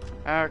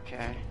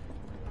 Okay.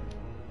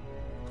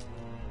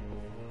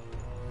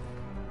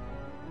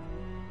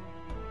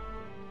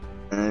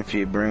 And if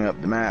you bring up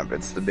the map,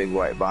 it's the big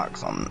white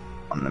box on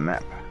the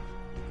map.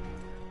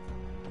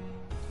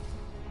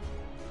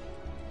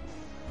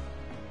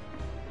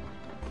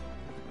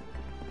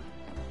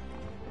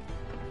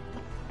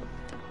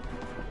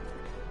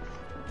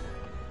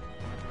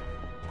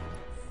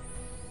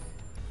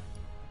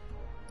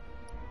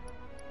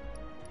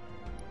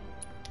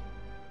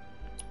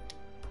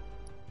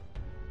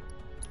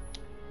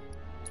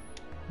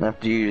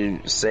 After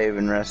you save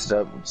and rest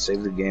up,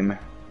 save the game.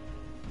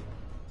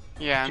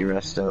 Yeah, You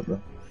rest up.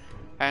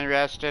 I'm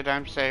rested,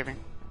 I'm saving.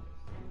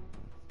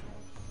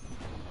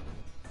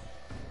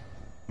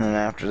 And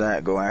after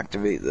that, go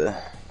activate the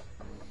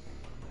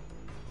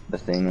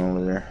thing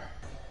over there.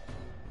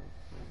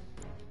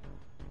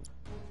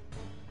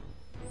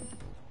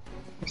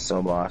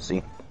 So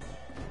bossy.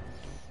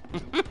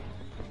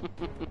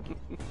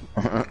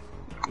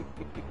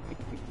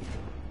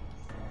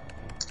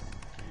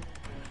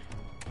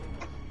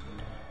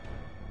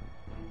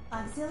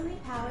 Auxiliary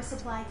power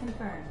supply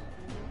confirmed.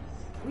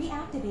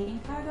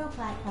 Reactivating cargo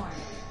platform.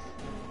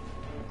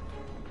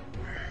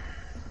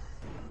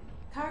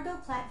 Cargo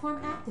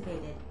platform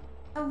activated.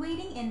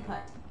 Awaiting input.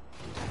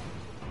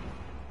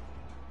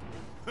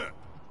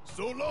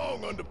 So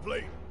long,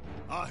 underplate.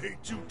 I hate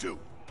you too.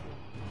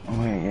 Oh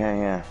wait,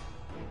 yeah.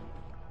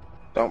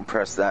 Don't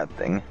press that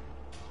thing.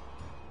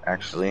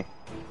 Actually,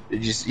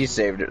 you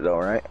saved it though,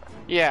 right?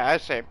 Yeah, I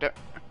saved it.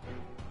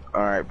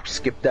 All right,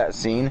 skip that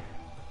scene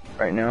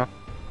right now.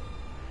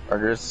 Or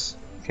just,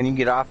 can you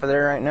get off of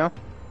there right now?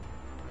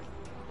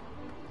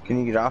 Can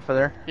you get off of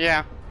there?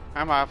 Yeah,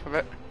 I'm off of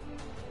it.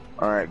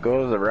 All right,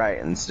 go to the right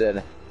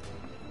instead.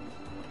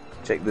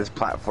 Take this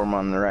platform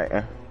on the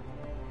right.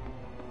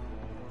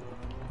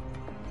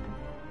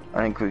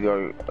 I think we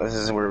go. This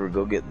is where we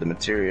go get the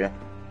materia.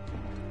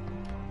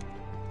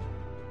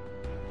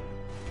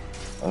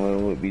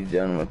 And we'll be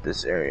done with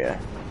this area.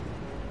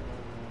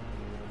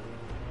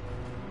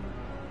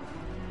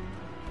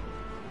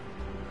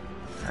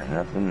 Alright,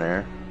 nothing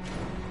there.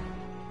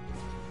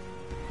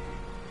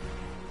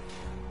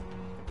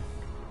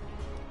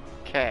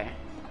 Okay.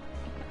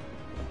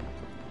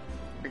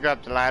 go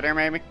up the ladder,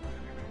 maybe?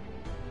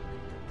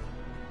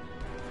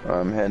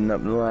 I'm heading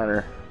up the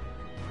ladder.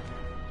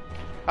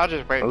 I'll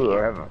just wait Oh,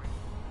 for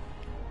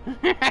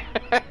I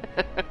have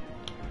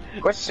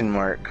a question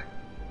mark.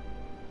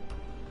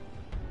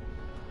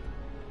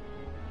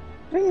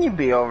 Didn't you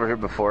be over here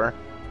before?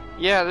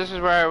 Yeah, this is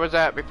where I was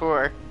at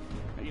before.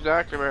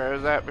 Exactly where I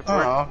was at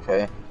before. Oh,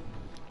 okay.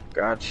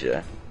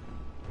 Gotcha.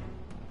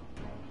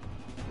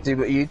 See,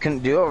 but you couldn't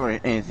do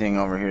anything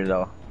over here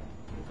though.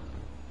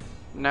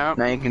 No.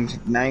 Now you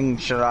can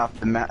shut off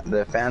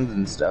the fans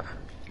and stuff.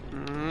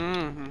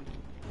 Mm-hmm.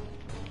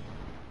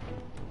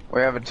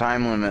 We have a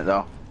time limit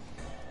though.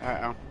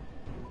 Uh-oh.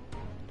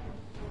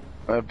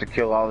 We have to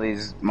kill all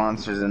these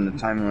monsters in the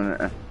time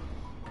limit.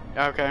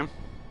 Okay.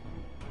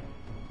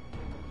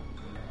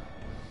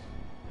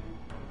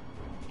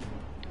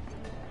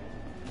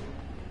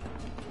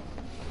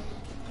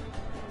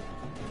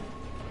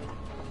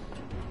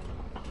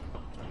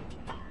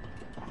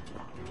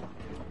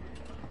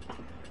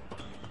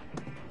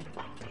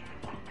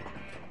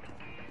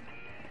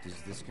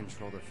 Does this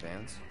control the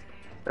fans?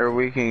 They're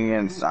weak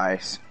against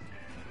ice.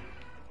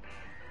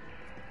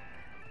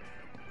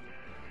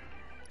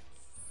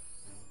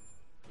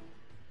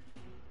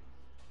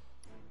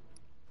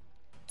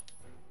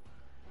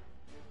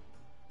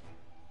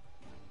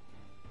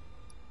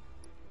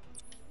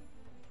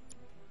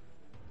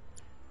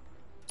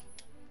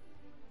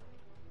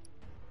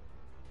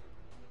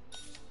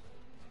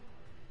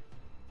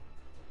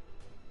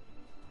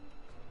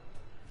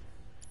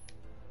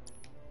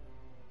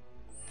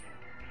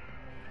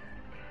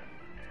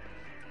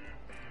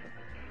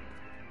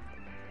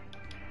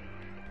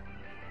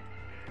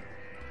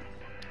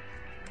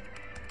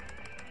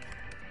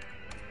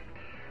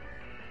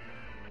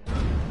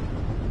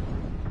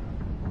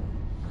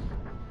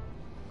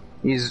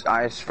 Use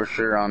ice for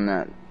sure on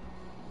that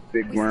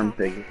big worm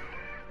thing.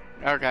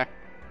 Okay.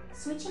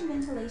 Switching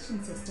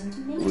ventilation system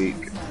to Weak.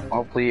 maintenance mode.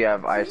 Hopefully you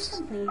have Please ice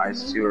complete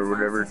the too or maintenance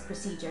whatever. access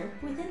procedure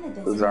within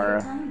the Zara.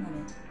 designated time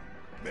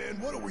limit.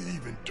 Man, what are we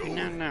even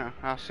doing? No.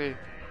 I'll see.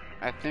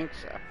 I think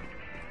so.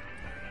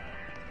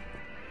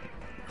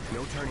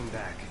 No turning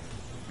back.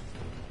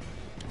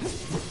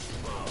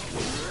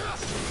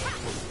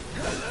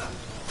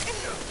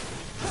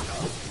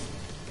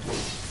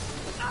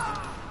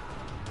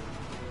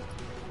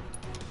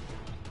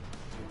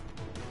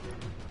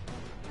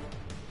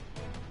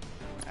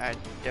 I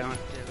don't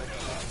do it.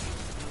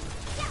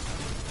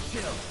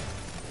 Chill.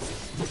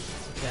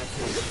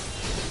 That's it.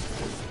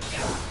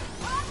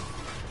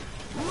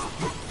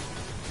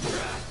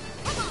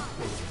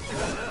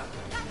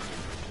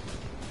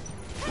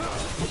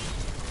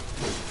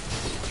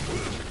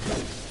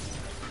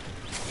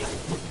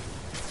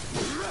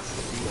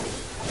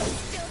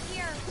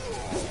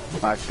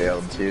 I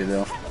failed too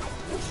though.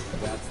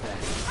 That's that.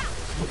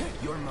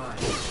 You're mine.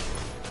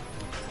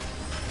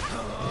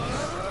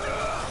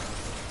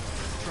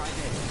 Try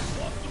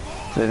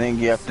this. So I think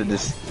you have to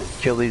just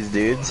kill these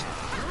dudes,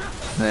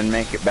 and then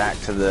make it back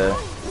to this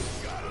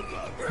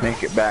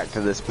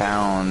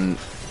panel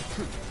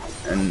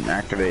and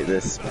activate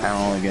this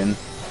panel again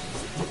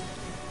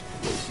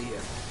See ya.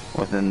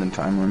 within the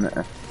time limit.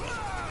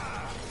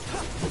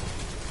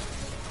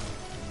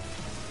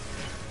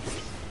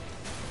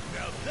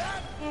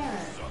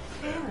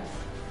 Error.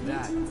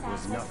 That Maintenance was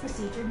access nothing.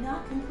 procedure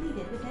not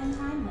completed within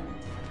time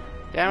limit.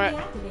 Damn it.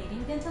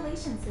 Reactivating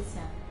ventilation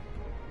system.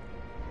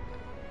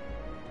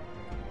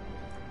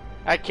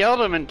 I killed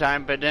him in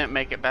time, but didn't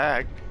make it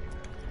back.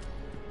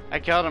 I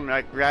killed him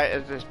like right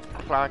as this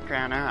clock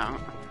ran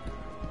out.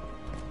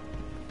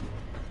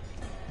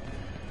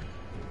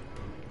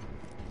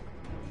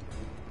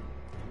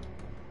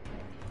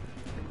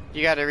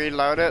 You gotta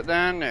reload it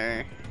then,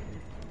 or?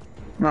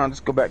 No,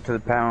 just go back to the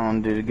panel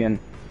and do it again.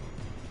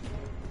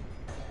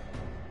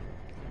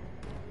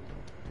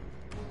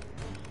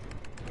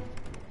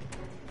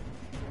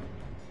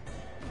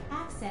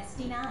 Access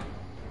denied.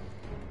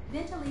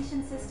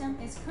 Ventilation system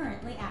is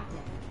currently active.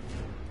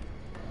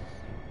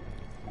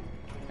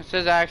 It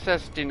says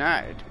access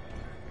denied.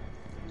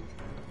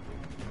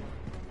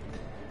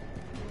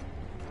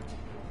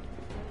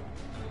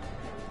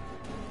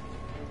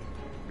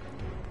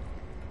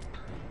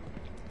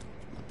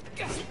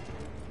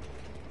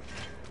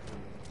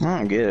 I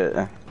don't get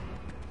it.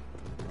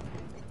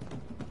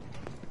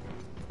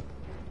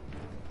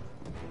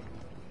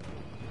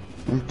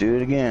 Let's do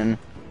it again.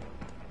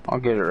 I'll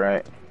get it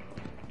right.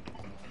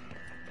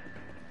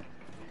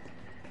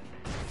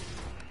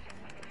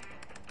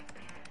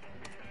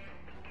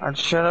 I'd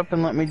shut up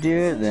and let me do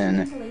it then.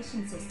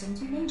 Ventilation system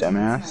to maintenance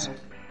Dumbass. mode.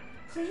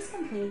 Please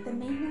complete the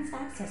maintenance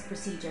access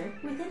procedure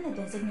within the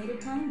designated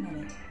time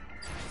limit.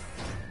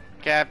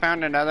 Okay, I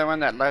found another one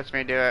that lets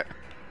me do it.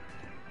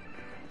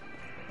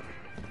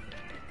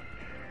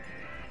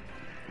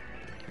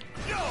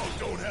 Y'all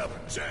don't have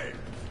a chance.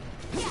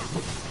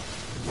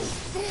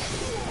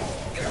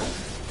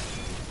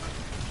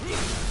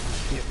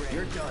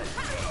 You're done.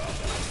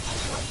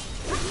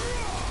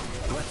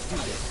 Let's do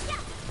this.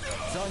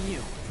 It's on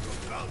you.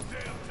 About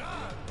damn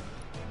time.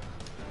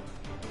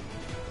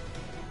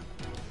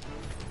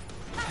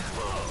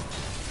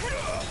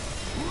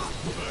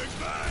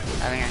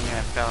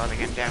 I fell out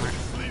again, damn it.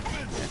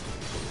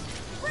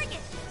 Bring it!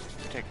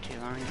 Took too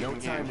long. No to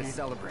time get to here.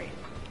 celebrate.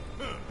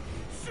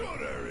 Sure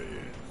there is.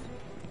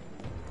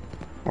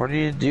 What do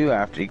you do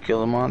after you kill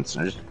the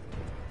monsters?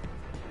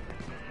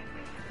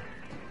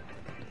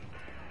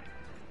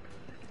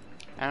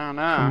 I don't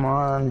Come know.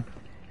 on.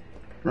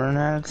 Run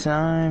out of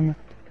time.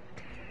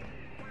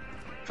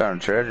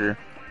 Found a treasure.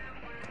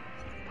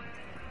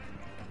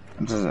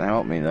 It doesn't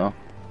help me though.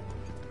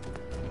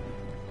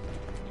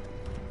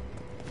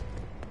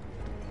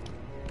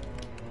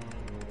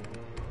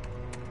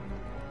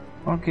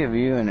 I'll give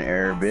you an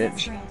error, Access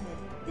bitch. granted.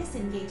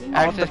 Disengaging.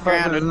 Access What the fuck?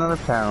 granted. There's another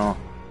panel.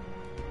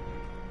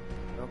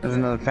 There's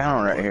another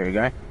panel right here,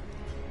 guy.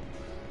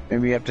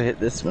 Maybe you have to hit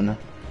this one.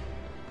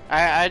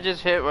 I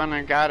just hit one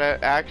and got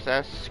it.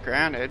 Access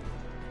granted.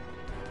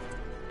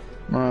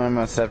 Well, I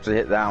must have to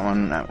hit that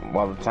one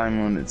while the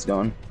time limit's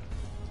going.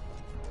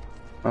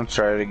 I'll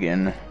try it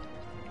again.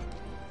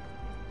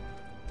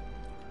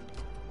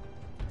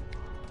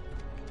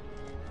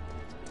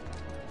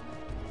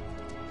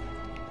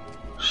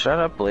 Shut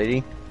up,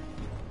 lady.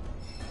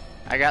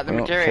 I got the I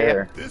don't material.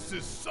 care. This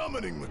is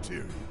summoning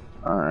material.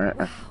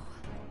 Alright.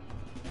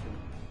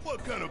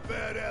 What kind of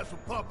badass will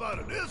pop out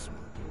of this one?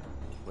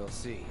 We'll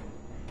see.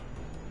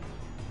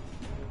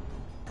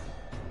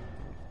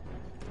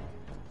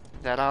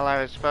 Is that all I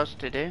was supposed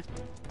to do?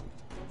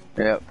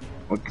 Yep.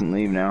 We can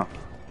leave now.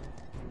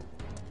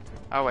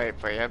 I'll wait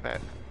for you, but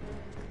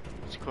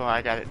it's cool.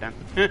 I got it done.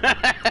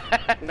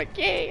 I'm like,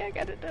 yay! I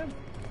got it done.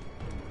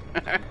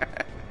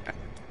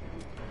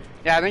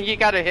 Yeah, I think you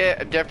gotta hit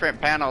a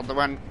different panel. The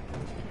one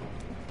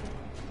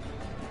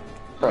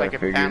Thought I like a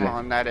figured panel it.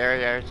 in that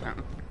area or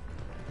something.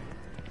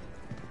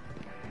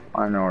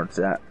 I know where it's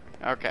at.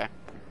 Okay.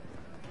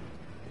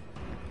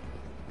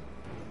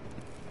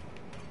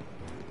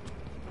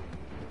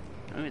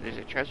 Ooh, there's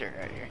a treasure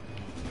right here.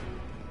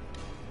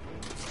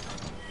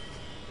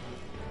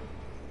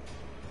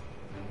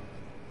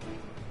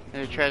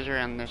 There's a treasure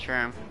in this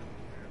room.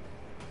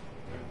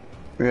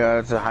 Yeah,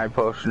 it's a high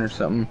potion or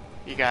something.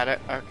 You got it?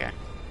 Okay.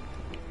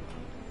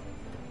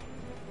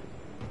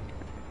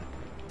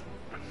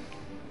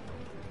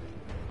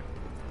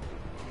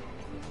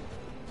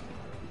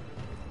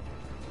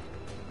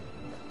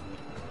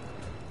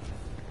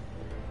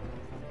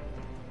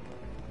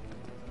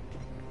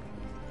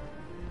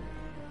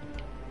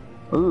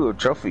 Ooh, a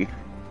trophy.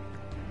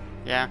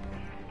 Yeah.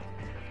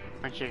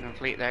 Once you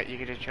complete that, you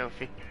get a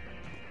trophy.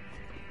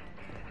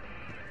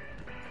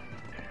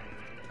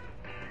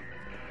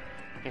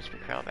 Guess we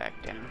crawl back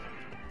down.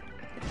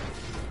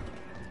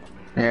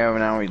 Yeah, but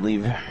now we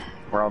leave.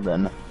 We're all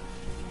done.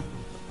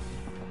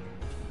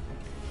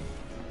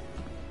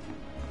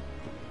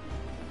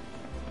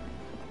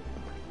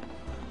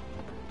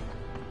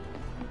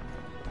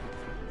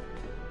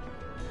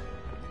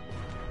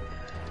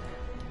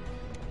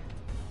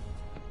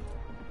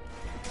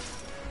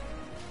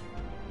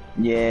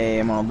 Yay,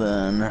 I'm all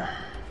done.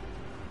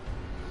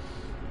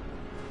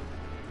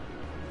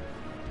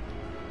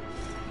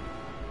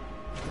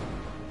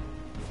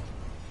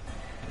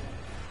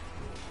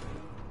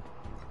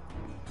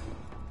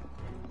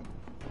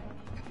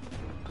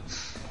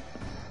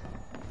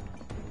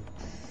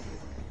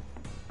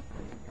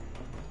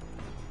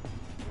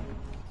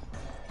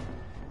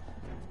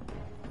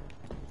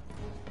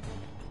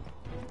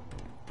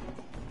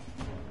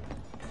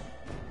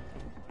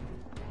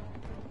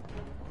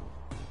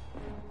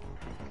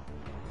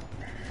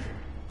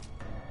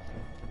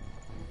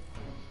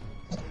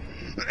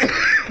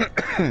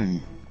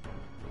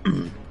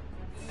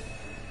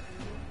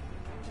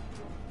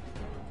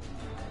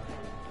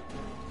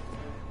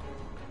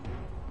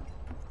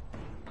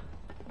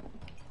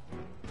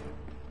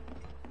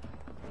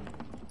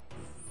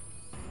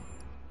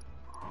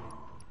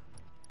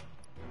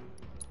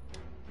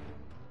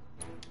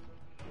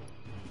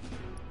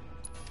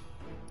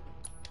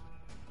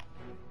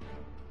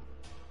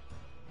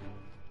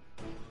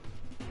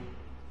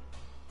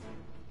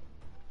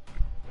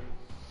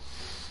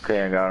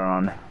 Okay, I got it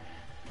on.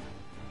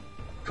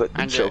 Put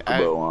the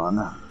chocobo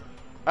on.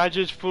 I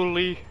just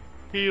fully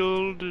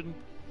healed and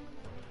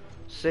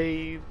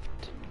saved.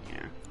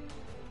 Yeah.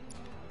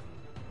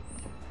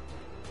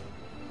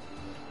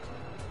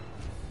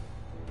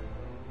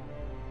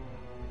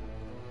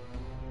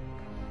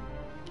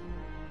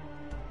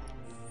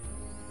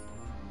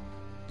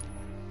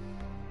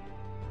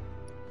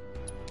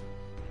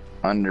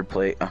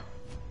 Underplate.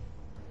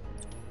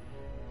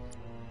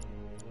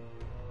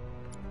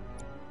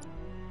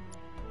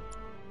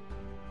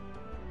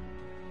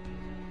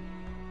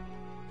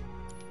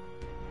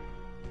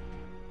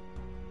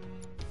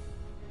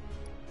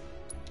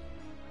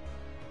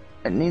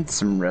 It needs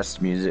some rest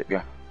music.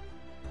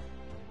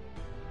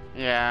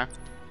 Yeah.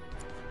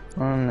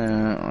 Oh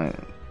no.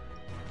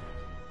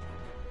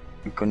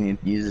 Like when you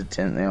use a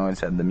tent, they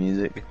always had the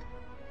music.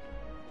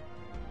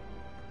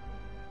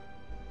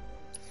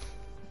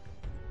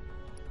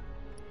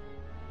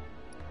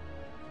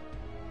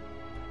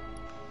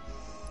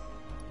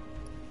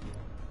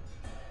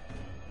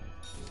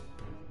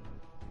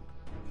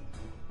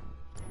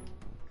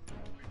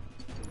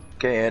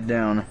 Okay, head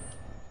down.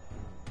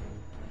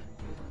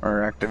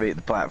 Or activate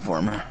the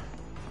platform.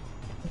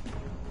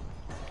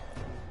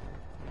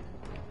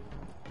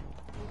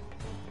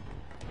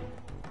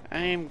 I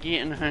am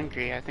getting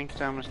hungry. I think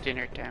it's almost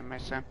dinner time, my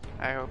son.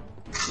 I hope.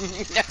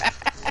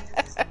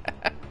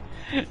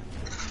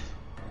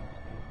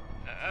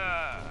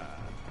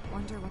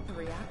 Wonder what the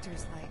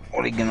reactor's like.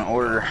 What are you gonna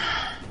order?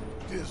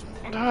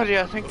 Oh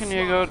yeah, I think I need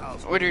to go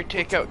order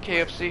takeout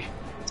KFC.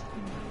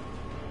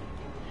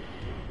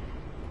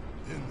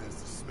 Then there's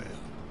the smell.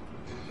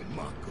 The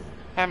Mako.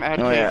 Haven't had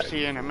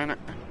KFC in a minute.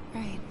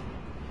 Right.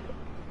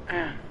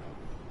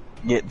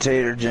 Get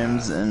tater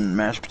gems and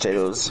mashed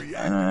potatoes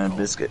and a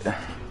biscuit.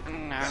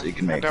 No, So you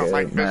can make I don't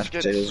like mashed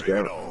biscuits. potatoes.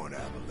 Grab it. On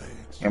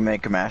Avalanche. You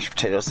make a mashed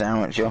potato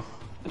sandwich, yo.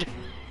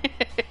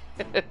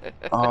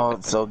 Oh,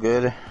 it's so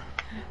good.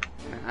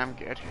 I'm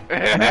good.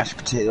 Mashed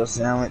potato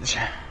sandwich.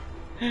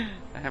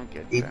 I'm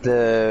good. Eat son.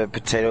 the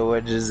potato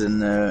wedges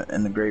and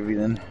the gravy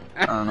then.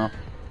 I don't know.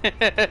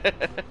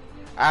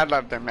 I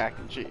love their mac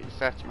and cheese.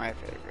 That's my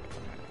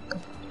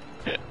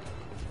favorite.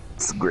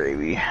 It's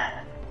gravy.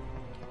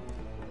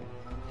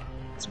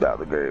 It's about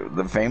the gravy.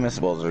 The famous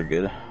bowls are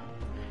good.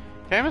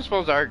 Famous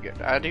bowls are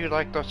good. I do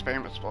like those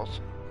famous bowls.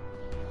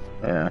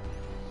 Yeah.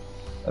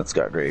 That's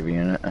got gravy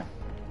in it.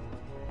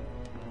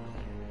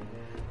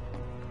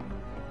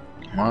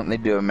 Why don't they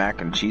do a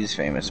mac and cheese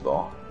famous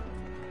bowl?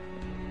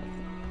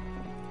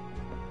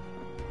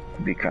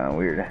 It'd be kind of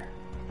weird.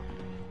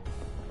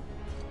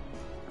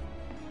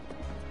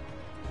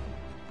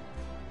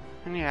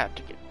 And you have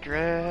to get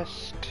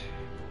dressed.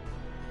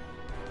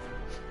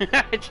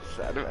 I just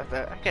thought about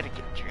that. I gotta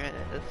get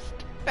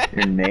dressed.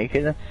 You're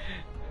naked?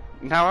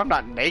 No, I'm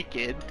not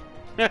naked.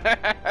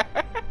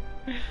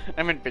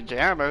 I'm in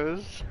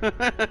pajamas. Put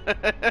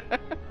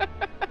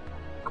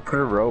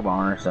a robe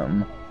on or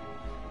something.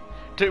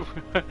 To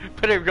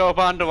put a robe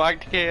on to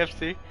walk to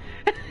KFC.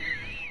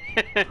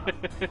 I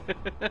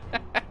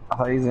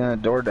thought he was gonna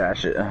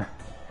DoorDash it.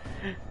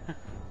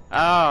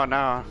 Oh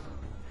no.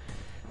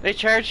 They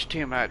charge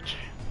too much.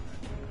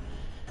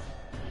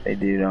 They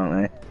do,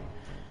 don't they?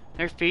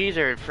 Their fees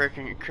are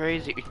freaking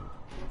crazy.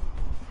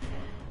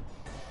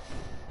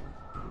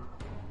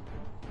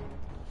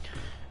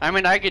 I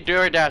mean, I could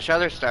DoorDash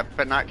other stuff,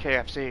 but not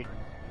KFC.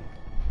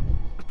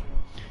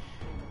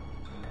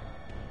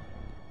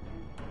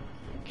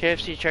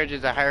 KFC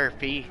charges a higher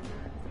fee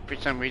for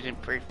some reason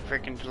for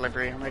freaking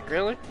delivery. I'm like,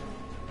 really?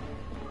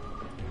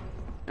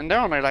 And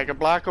they're only like a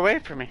block away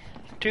from me.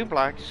 2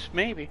 blocks,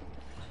 maybe.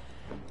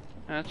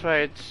 That's why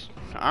it's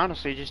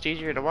honestly just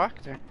easier to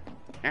walk there.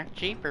 And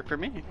cheaper for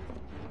me.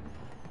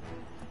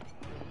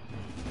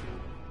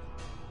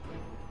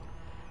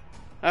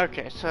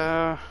 Okay,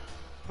 so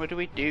what do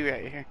we do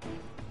right here?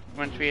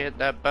 Once we hit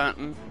that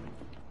button.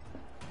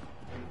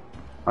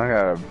 I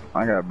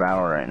got a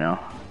battle right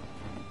now.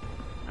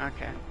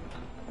 Okay.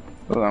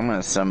 Oh, I'm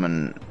gonna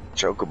summon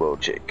Chocobo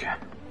Chick.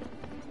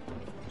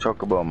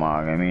 Chocobo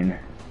Mog, I mean.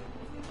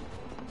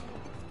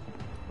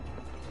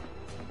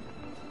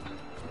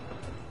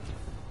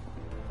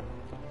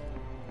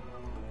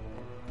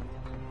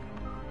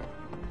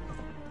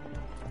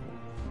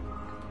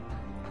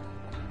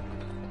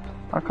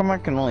 How come I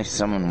can only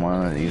summon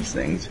one of these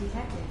things?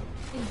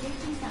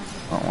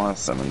 I don't want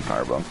to summon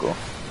Carbuncle.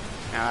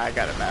 Now I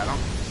got a battle.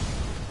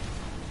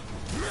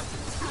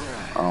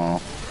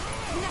 Oh.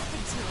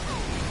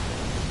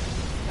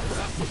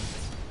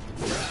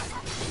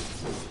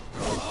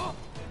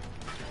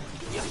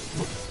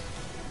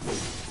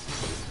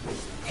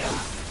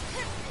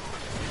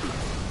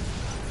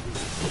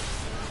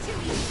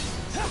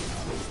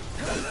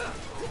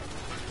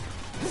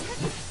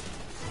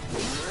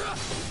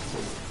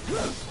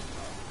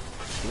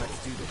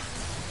 Let's do this.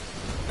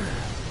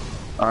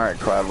 Alright,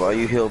 Cloud, while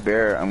you heal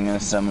Bear, I'm gonna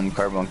summon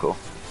Carbuncle.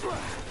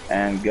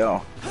 And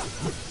go.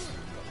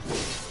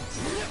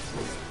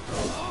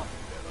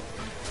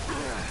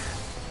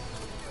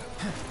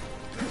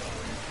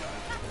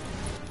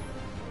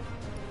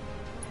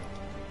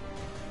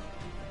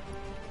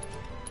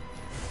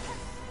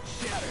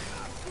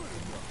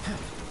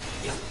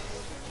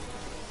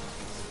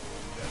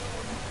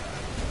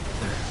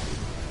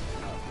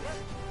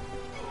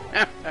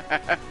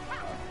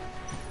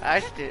 I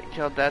still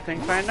killed that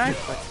thing quite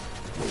nicely.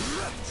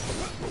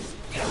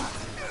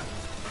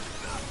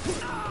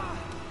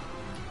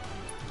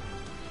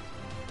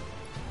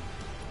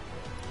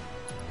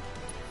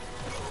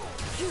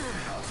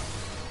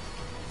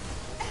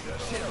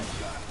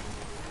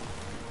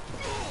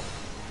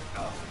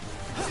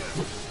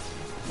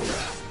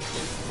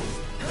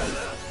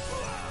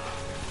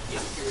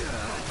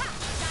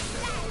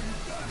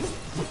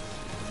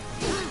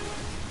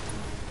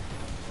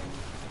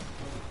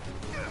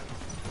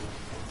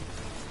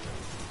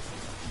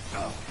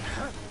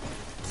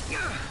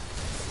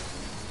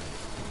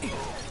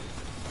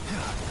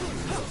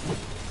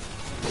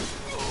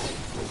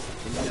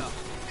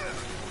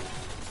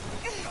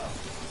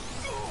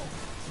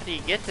 How do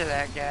you get to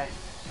that guy?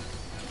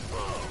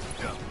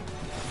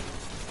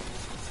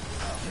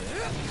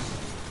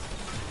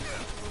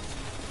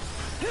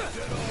 Is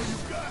that all you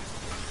got?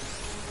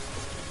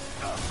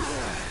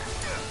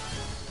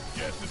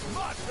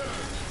 My turn.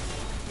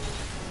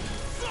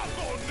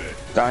 Suck on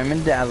this.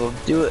 Diamond Dazzle,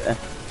 do it.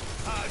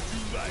 How'd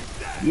you like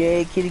that?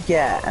 Yay, kitty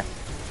cat.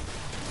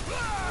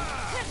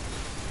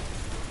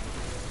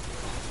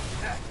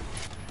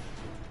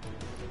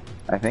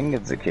 I think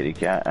it's a kitty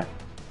cat.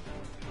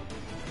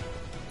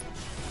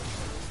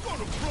 Gonna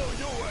blow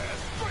your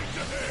ass straight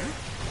to hell.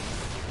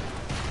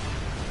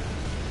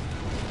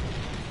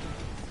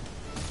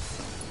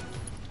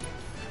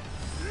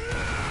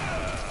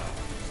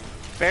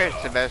 Bear's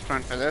the best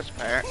one for this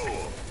part.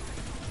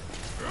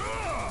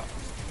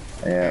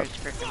 Yeah, Bear's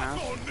freaking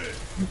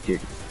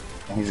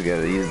out. he's got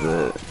to use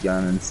the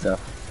gun and stuff.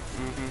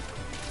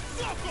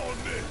 Suck on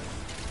this.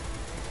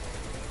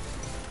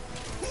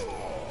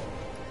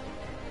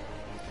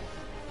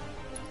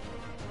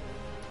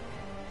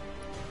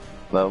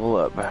 Level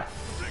up.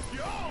 Stick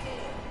your arm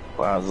on.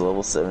 Wow, it's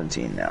level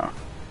 17 now.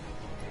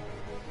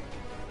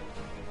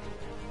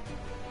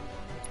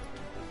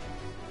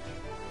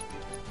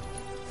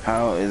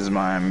 How is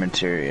my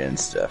materia and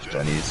stuff? Do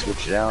I need to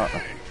switch it out?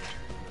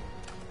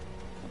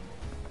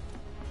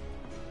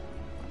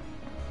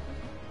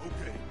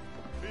 Okay,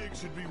 Big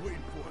should be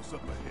waiting for us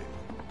up ahead.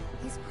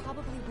 He's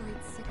probably worried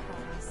sick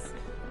about us.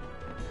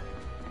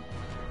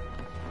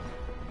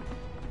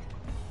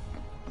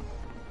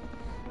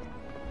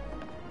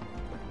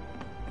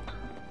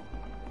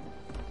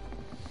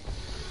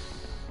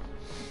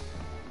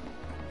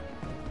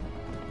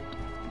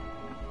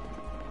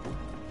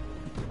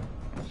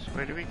 So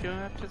where do we go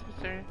after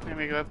this area? Then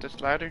we go up this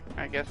ladder,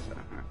 I guess.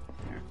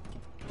 Yeah.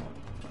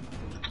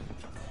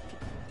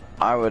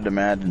 I would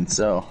imagine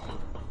so.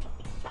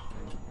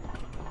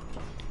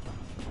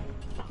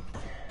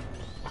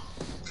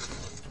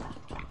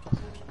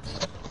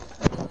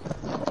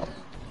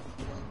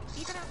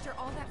 Even after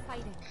all that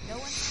fighting, no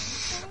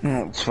one's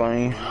It's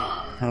funny.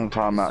 I'm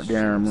talking about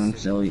dinner and I'm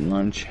still eating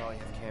lunch. Probably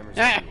have cameras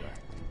Ah! everywhere.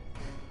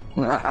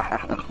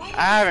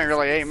 I haven't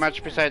really ate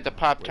much besides the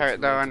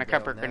Pop-Tart though and a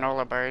couple of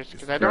granola bars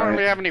because I don't Right.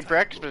 really have any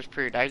breakfast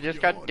food. I just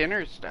got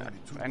dinner stuff.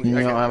 And You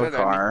I don't got have a food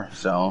on me. car,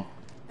 so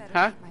better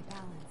Huh? keep my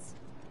balance.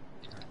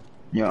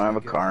 you don't have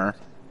a car.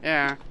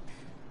 Yeah.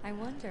 I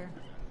wonder.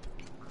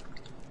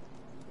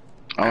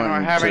 I don't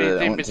went have to- I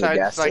anything went to the besides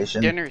gas like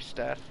station. dinner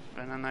stuff.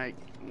 And then I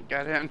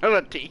got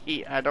another to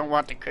eat. I don't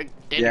want to cook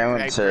dinner Yeah, I went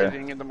like to first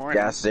thing in the morning.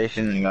 gas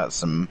station and got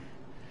some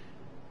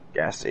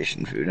gas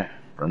station food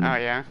from Oh,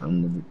 yeah?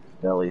 from the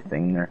deli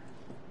thing there.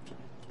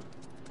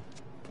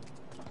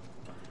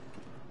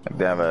 Like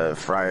they have a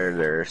fryer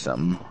there or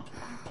something.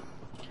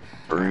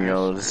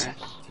 Burritos,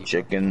 Nice.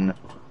 chicken,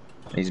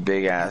 these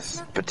big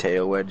ass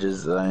potato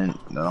wedges that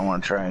I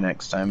want to try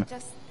next time.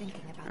 Just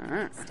thinking about the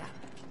Alright. next step.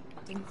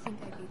 Didn't think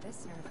I'd be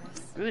this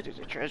nervous. Ooh, there's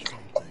a treasure.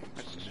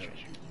 What's this treasure?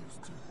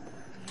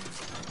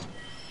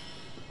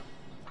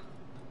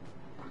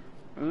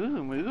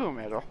 Ooh, moo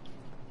metal.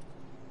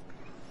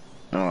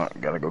 Oh,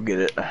 gotta go get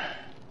it.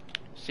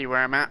 See where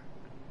I'm at?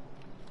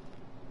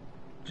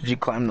 Did you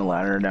climb the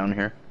ladder down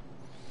here?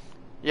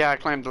 Yeah, I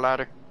climbed the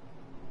ladder.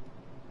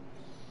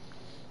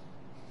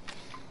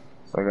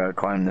 So I gotta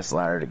climb this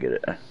ladder to get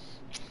it.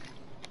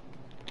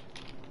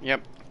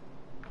 Yep.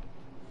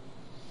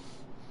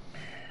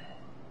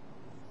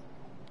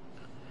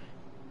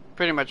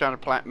 Pretty much on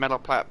a metal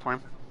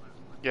platform.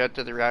 Get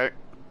to the right.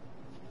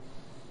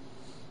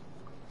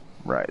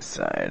 Right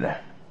side.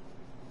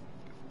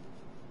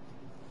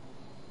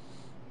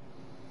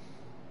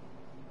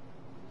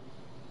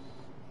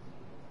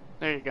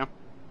 There you go.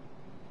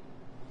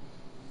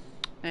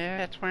 Yeah,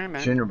 that's where I'm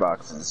at. Junior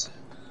boxes.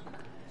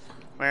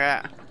 Where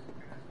at?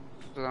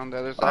 Is it on the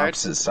other side?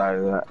 Opposite side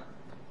of that.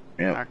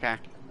 Yep. Okay.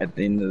 At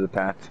the end of the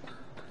path.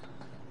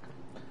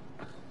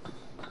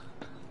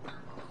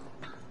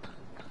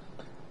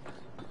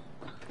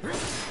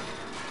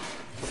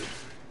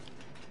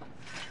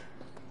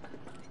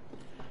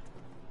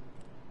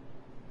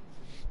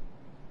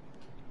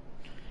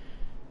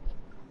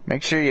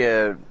 Make sure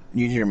you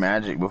use your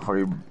magic before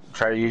you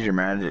try to use your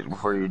magic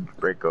before you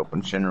break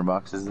open Shinra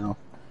boxes though.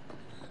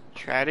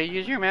 Try to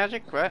use your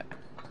magic? What?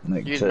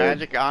 Like Use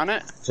magic on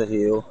it? to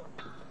heal.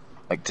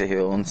 Like to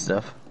heal and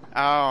stuff. Oh,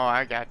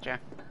 I gotcha.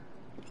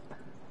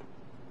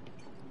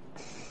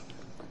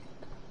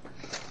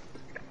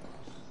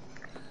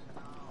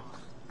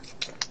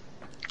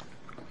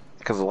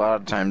 Because a lot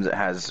of times it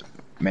has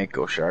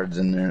Mako shards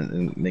in there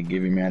and they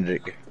give you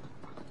magic.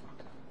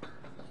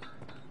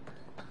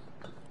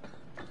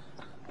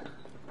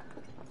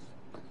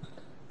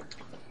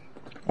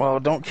 Well,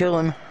 don't kill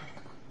him.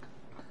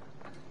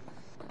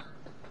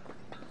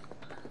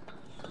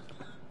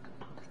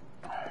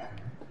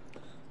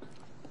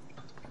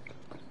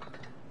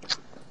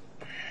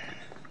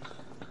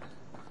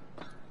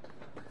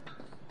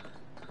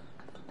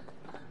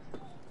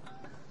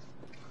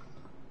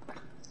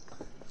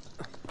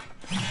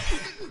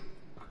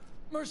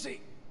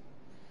 Mercy!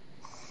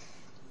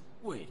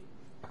 Wait,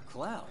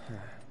 Cloud.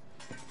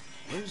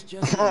 Where's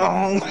Jesse?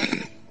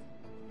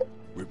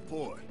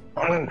 Report.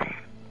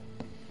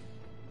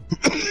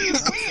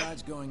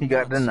 Outside's going He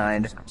got nuts.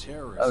 denied. Some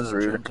terrorists That was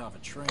rude. jumped off a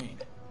train.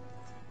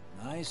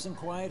 Nice and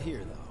quiet here,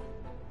 though.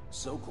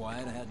 So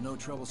quiet, I had no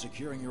trouble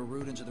securing your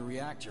route into the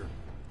reactor.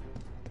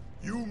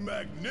 You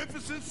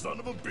magnificent son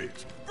of a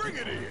bitch! Bring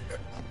it in!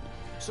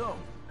 So,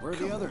 where are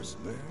the others?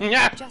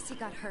 Yeah. Jesse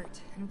got hurt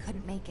and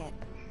couldn't make it.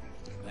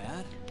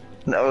 Bad?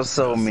 That was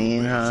so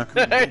mean, huh?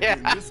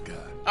 Yeah. This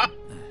guy.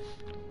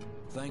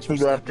 Thanks for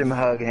He left stepping him in.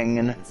 hug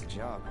hanging. It's a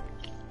job.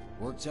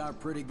 Worked out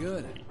pretty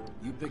good.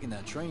 You picking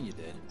that train you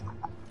did.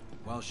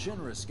 While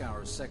Shinra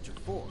scours Sector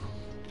 4.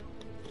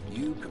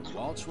 You can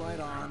waltz right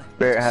on.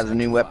 Barrett has a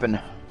new Sector weapon.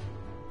 5.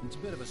 It's a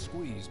bit of a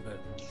squeeze, but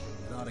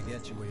it ought to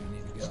get you where you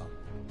need to go.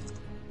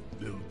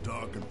 Little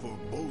dark and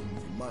foreboding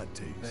for my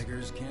taste.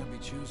 Beggars can't be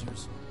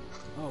choosers.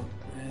 Oh,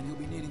 and you'll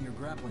be needing your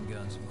grappling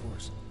guns, of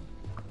course.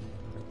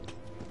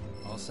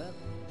 All set?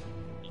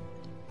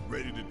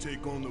 Ready to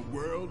take on the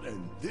world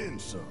and then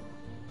some.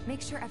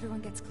 Make sure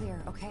everyone gets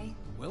clear, okay?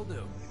 Will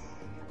do.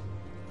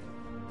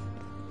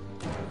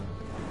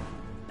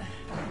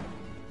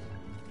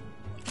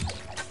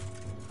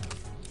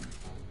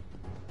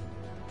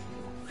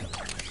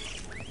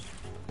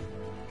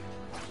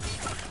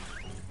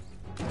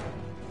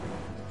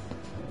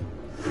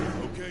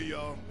 Okay,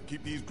 y'all.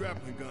 Keep these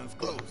grappling guns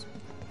close.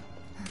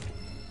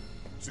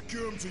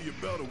 Secure them to your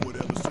belt or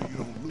whatever so you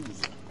don't lose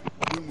them.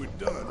 When we're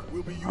done,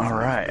 we'll be using All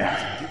right.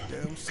 these to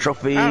get down south.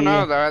 Trophy. I don't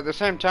know though. At the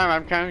same time,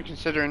 I'm kind of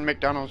considering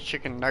McDonald's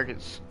chicken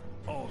nuggets.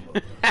 All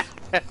of us.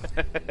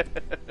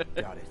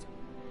 Got it.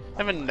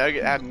 I haven't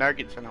had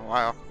nuggets in a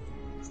while.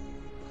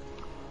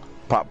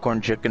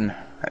 Popcorn chicken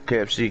at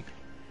KFC.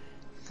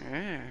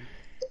 Yeah.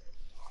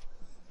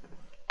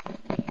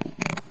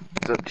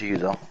 It's up to you,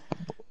 though.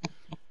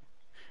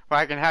 Well,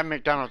 I can have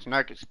McDonald's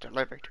nuggets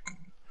delivered.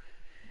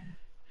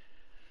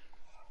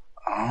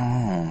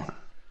 Oh.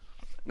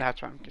 That's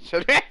what I'm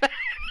considering.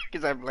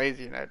 Because I'm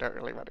lazy and I don't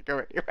really want to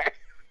go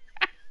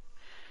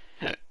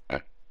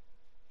anywhere.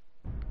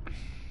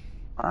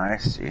 I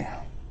see.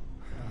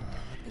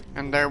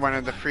 And they're one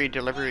of the free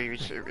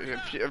deliveries.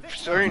 If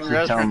certain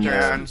You're telling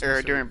restaurants me.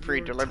 are doing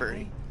free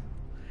delivery.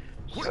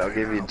 So I'll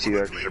give you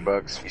 $2 extra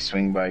if you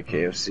swing by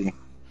KFC.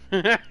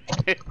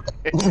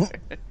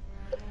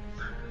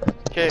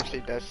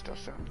 KFC does still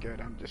sound good.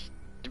 I'm just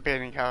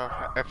debating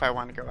how if I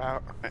want to go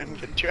out and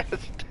get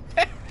dressed.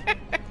 That's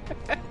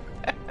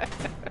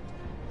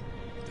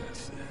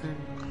it.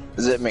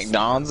 Is it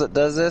McDonald's that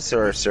does this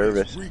or a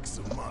service? Freaks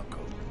of Mako.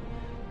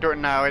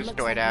 No, it's Looks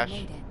like we DoorDash.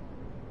 made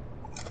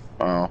it.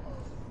 Oh.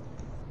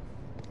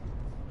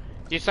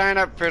 You sign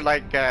up for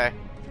like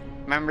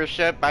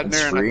membership. I'm It's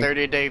doing free? a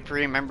 30-day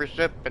free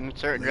membership, and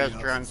certain Lay out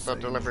restaurants the will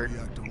same deliver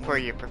reactor for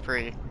one. you for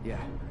free. Yeah.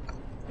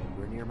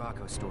 We're near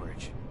Mako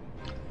storage.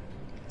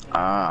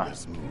 Ah.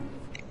 Let's move.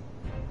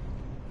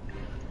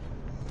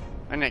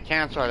 And they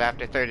cancel it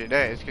after 30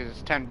 days because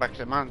it's $10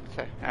 a month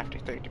after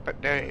 30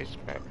 days.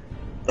 But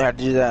Yeah,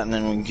 do that and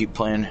then we can keep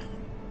playing.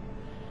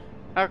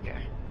 okay.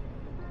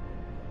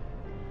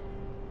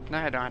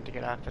 Now I don't have to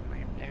get off and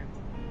leave. Yeah.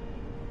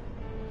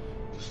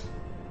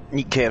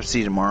 Eat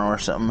KFC tomorrow or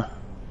something.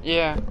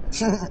 Yeah.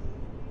 You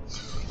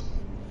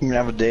can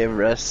have a day of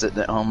rest sitting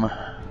at home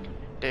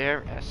Day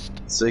of rest.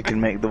 so you can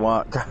make the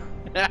walk.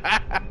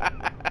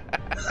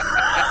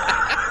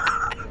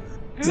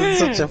 It's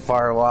such a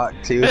far walk,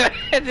 too.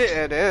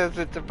 It is.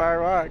 It's a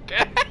far walk.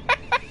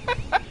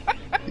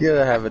 You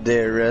gotta have a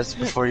day of rest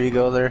before you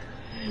go there.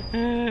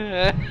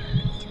 A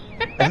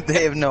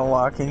day of no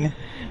walking.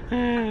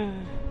 That's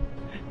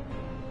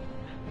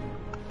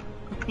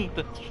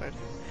funny.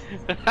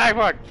 I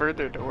walk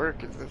further to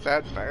work is the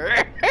sad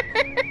part.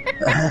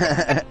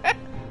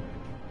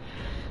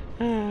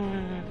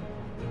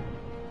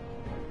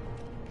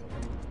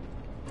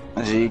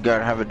 So you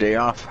gotta have a day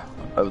off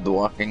of the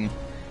walking.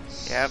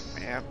 Yep.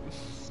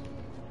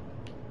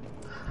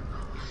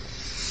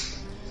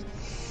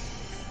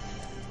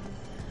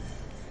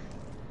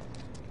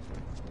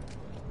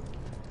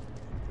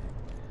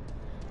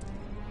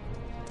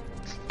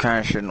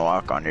 Kinda shouldn't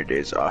walk on your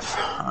days off.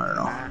 I don't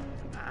know. Nah,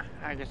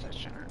 I guess I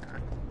shouldn't.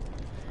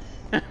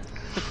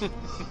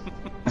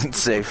 It's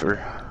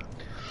safer.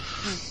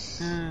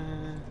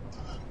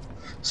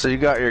 So you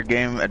got your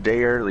game a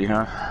day early,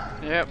 huh?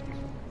 Yep.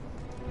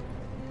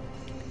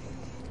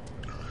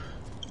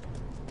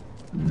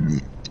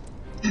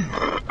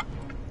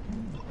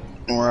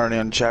 We're already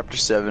on chapter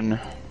 7. No.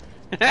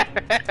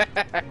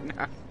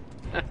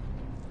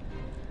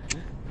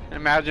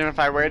 Imagine if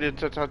I waited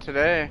till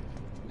today.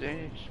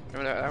 Jeez.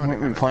 That We've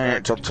would've been playing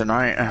it till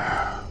tonight.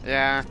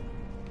 Yeah.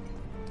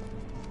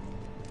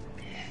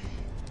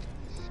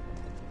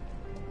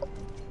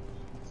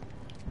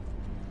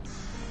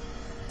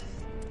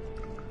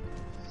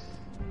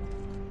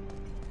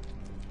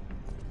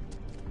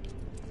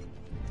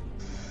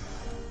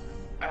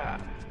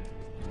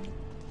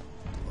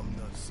 I'm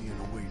not seeing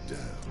a way down.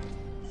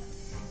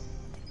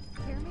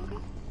 Here,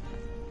 maybe?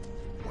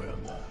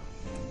 Well,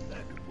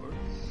 that could work.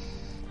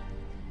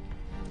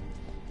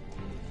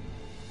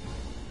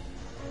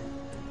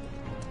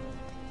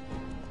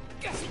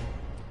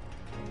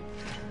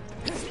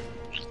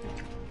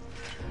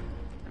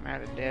 I'm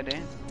at a dead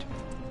end.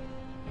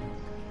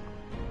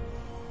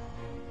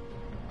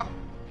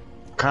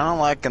 kind of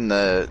liking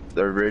the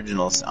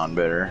original sound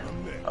better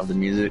of the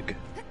music.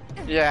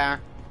 Yeah.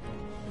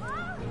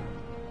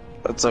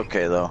 That's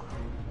okay though.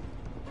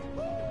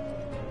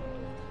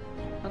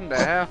 What the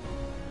hell?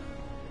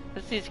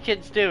 What's these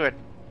kids doing?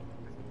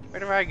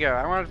 Where do I go?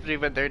 I want to see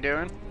what they're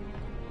doing.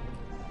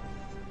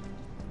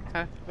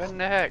 Huh? What in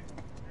the heck?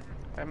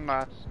 I'm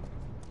lost.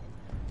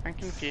 I'm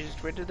confused.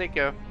 Where did they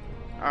go?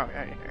 Oh,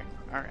 right here.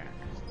 Alright.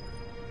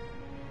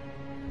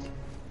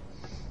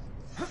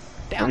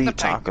 What are you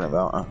talking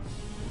about?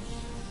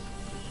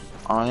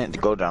 I need to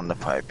go down the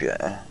pipe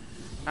yet.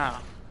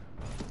 Oh.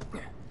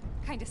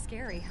 Kinda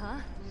scary, huh?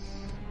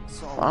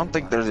 I don't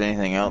think there's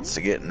anything else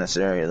to get in this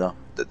area though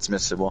that's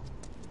missable.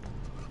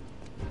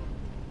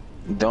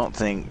 Don't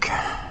think.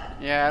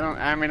 Yeah,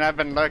 I mean, I've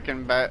been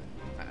looking, but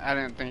I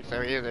didn't think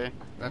so either.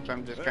 That's why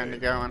I'm just kind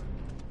of going.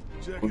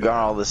 We got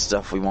all this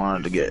stuff we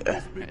wanted to get.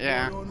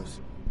 Yeah.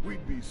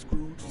 We'd be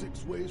screwed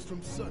 6 ways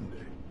from Sunday.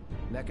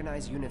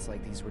 Mechanized units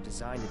like these were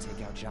designed to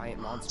take out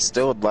giant monsters.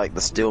 Still would like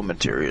the steel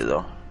material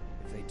though.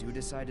 If they do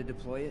decide to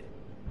deploy it,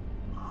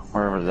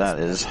 Wherever that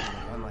is.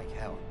 run like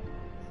hell.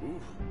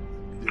 Oof.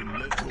 Then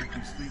let's hope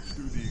he sleeps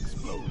through the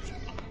explosion.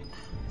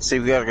 See,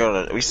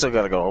 we still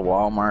gotta go to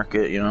Wall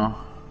Market, you know?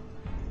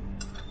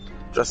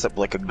 Dress up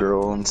like a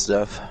girl and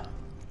stuff.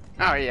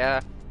 Oh, yeah.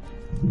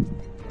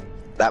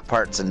 That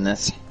part's in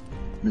this.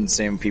 Been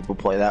seeing people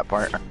play that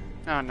part.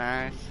 Oh,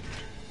 nice.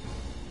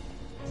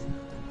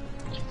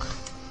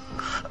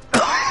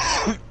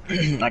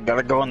 I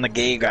gotta go in the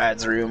gay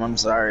guy's room, I'm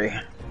sorry.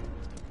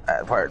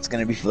 That part's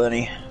gonna be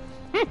funny.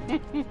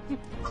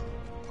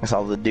 With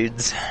all the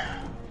dudes.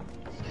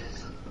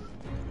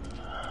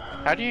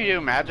 How do you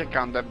do magic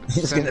on the It's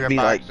gonna cinder be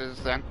like- boxes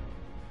then?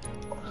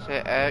 Say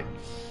X.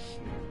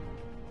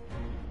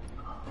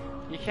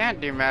 You can't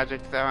do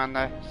magic though on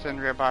the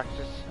cinder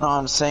boxes. No,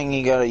 I'm saying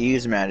you gotta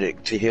use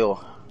magic to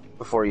heal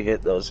before you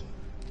hit those.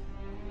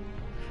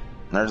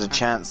 There's a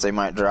chance they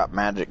might drop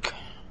magic.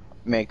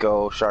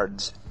 Mako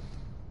shards.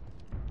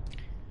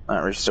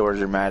 That restores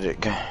your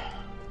magic.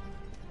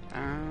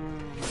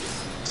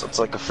 So it's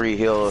like a free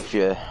heal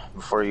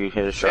before you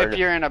hit a shard. If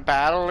you're in a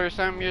battle or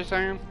something, you're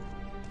saying?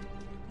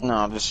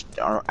 No, just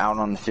out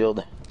on the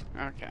field.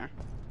 Okay.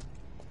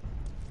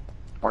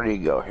 Where do you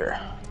go here?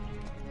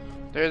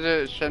 There's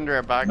a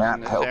cinder box Map,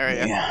 in this help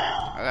area me.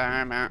 that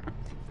I'm at.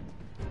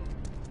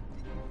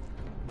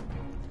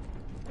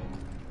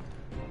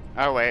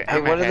 Oh wait, Hey,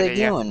 I'm what are ahead they of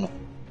you. doing?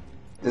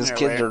 These Yeah,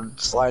 kids wait. are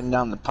sliding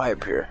down the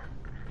pipe here.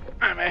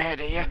 I'm ahead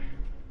of you.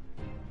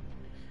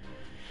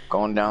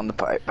 Going down the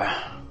pipe.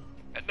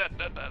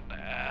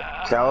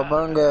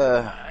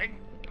 Cowabunga!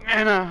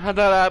 I know, I thought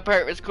that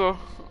part was cool.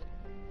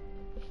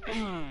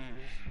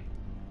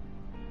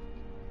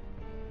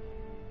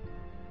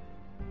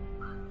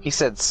 He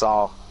said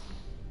Saul.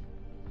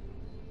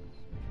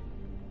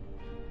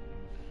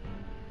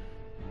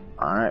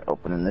 Alright,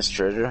 opening this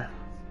treasure.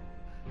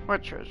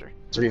 What treasure?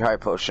 3 high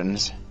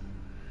potions.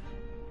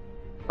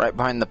 Right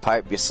behind the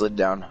pipe you slid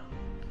down.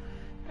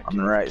 On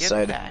the right Get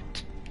side.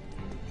 that.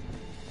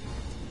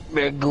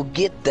 Better go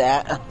get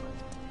that.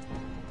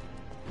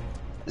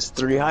 It's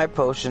 3 high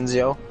potions,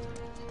 yo.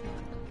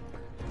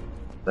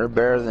 They're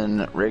better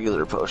than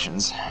regular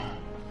potions.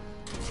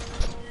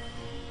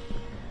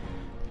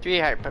 3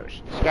 high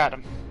potions. Got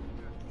him.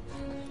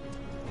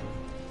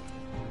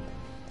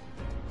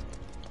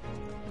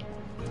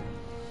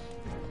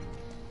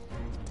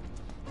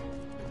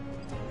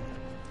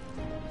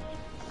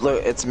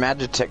 Look, it's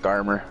Magitech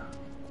armor.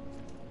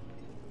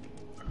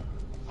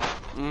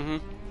 Mm-hmm.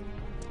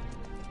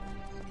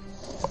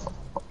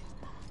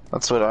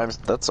 That's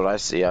what I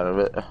see out of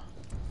it.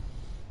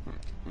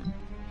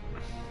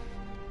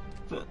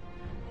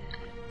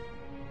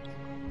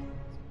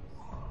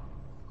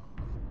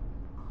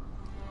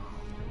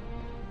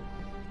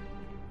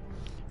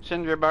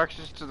 Cinder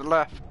boxes to the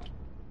left.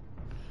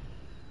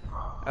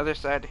 Other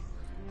side.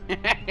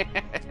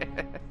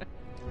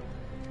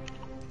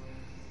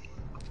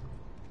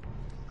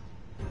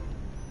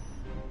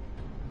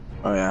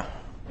 Oh yeah.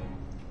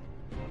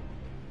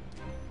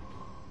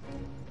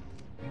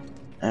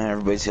 And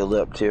everybody's healed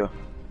up too.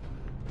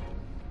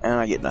 And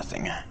I get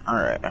nothing.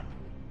 Alright.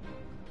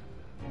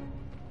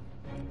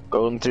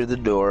 Going through the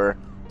door.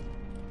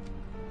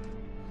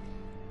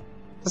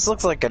 This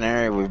looks like an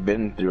area we've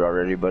been through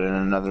already, but in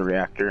another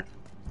reactor.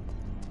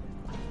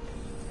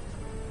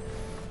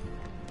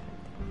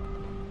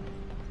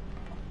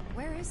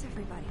 Where is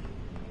everybody?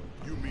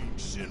 You mean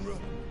Shinra?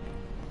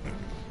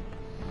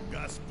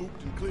 Got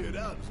spooked and cleared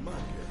out is my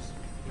guess.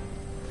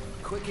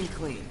 Quick and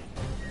clean.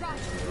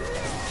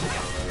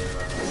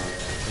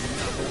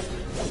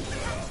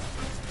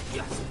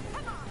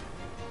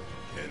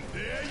 And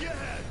there you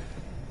have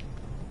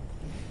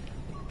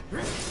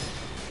it.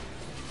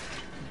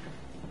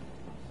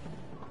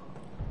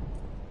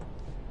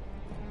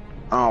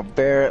 Oh,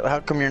 Barrett, how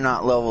come you're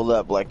not leveled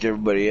up like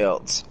everybody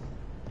else?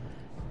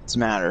 What's the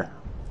matter?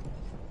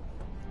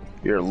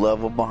 You're a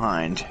level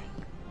behind.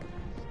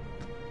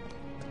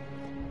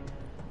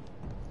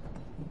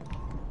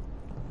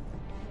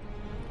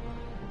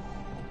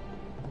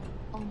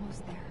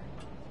 Almost there.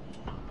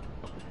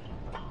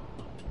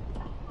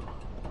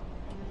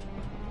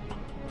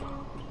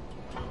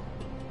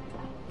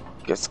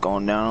 Guess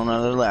going down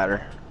another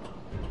ladder.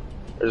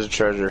 There's a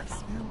treasure.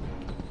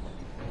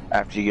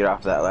 After you get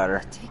off that ladder.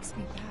 It takes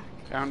me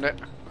back. Found it.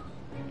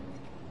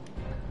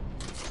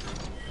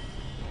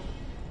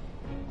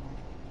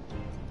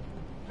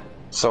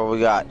 So we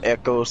got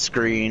Echo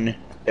Screen,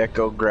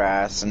 Echo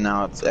Grass, and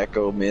now it's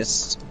Echo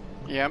Mist.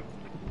 Yep.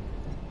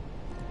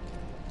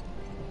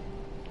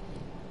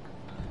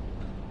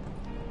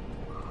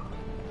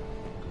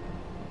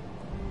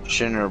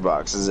 Shinra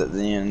boxes at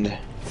the end.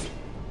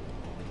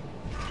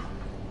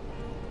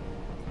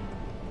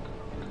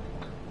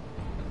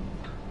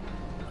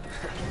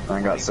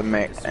 I got some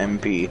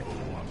MP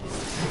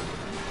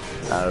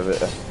out of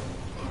it.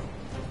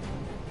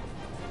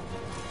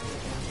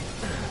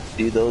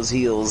 Do those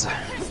heals. Let's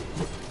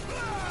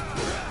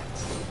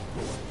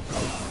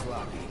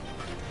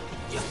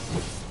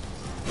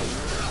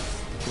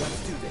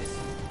do this.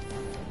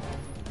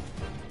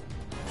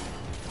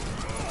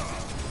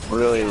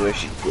 Really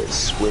wish you'd quit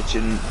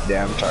switching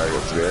damn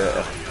targets,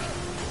 Garrett.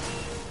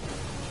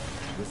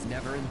 Was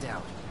never in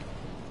doubt.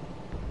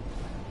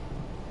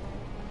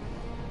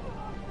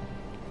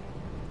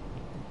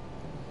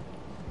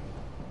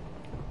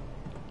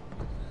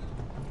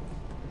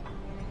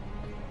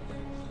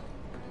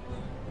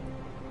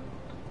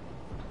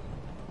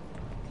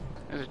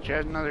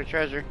 There's another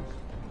treasure.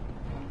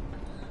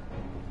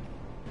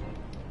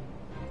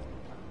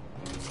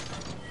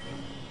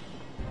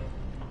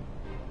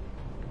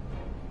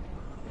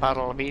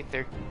 Bottle of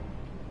ether.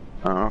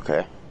 Oh,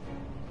 okay.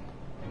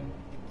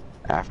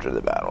 After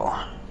the battle.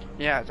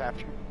 Yeah, it's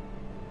after.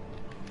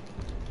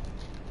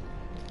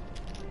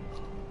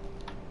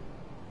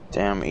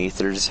 Damn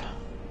ethers.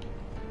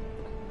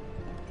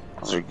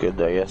 Those are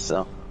good, I guess,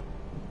 though.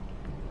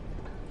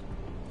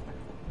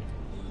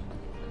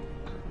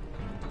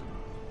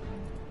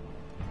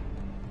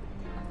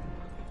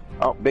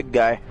 Oh, big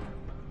guy.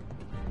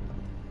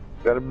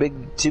 Got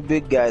two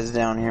big guys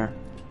down here.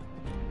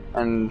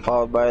 And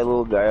followed by a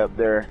little guy up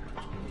there.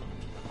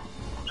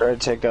 Try to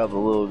take out the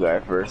little guy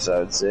first, I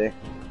would say.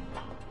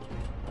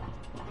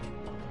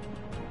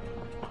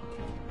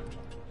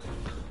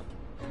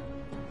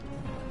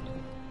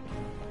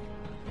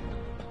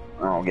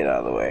 I'll get out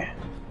of the way.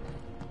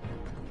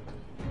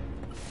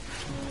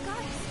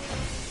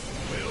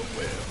 Well,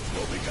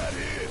 what we got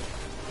here?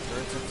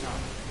 Turrets up top.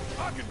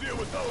 I can deal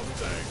with those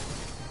things.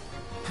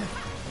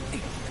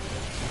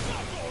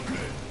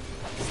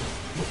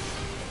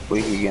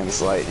 Weak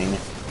against lightning.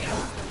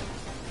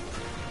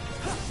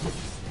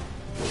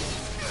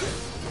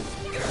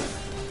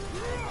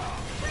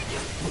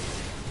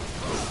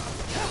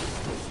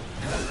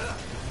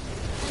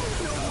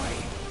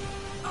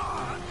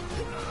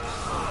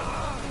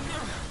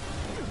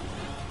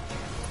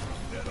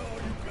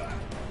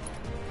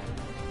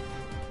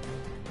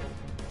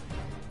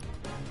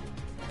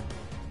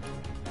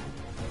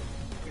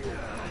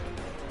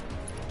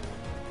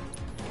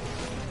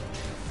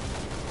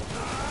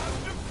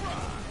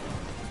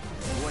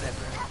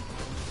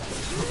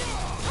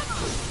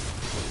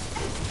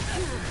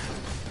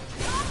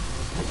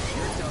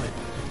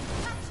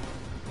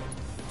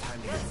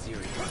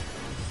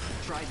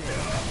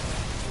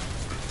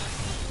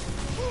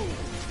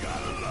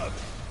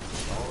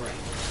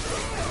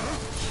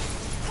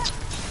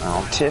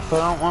 Oh, Tiff, I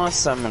don't want to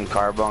summon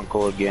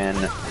Carbuncle again.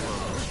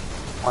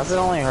 Why's it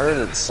only her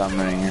that's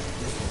summoning?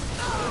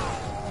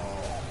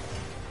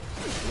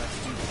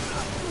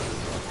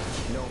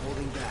 No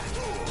holding back.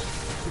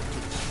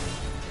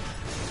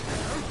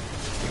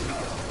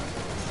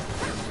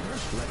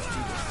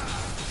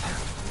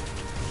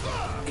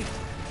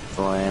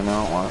 Flame, I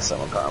don't want to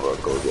summon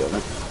Carbuncle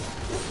again.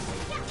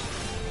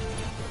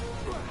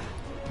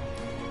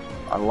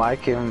 I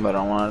like him, but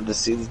I wanted to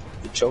see the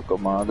Choco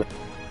mod.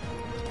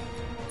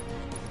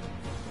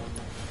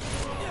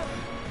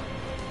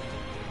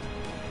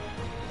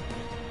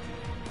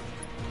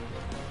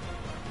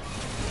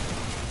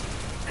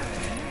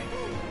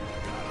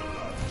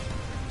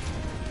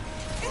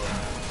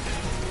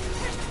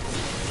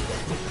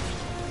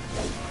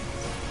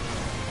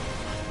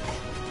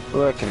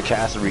 Ooh, I can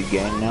cast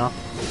Regain now.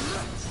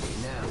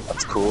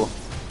 That's cool.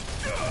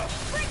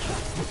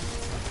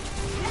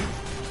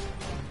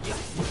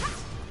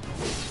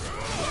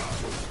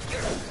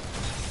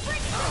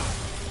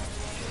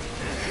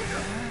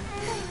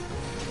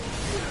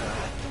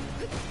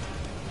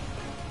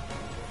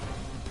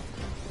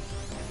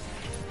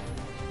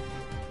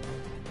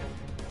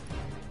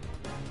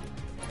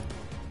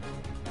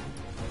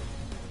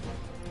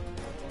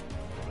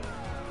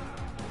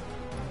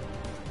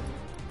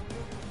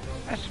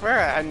 I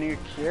swear I knew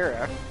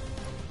Kira.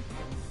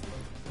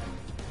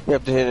 You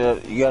have to hit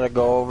it. You gotta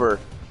go over.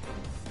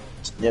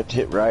 You have to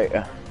hit right.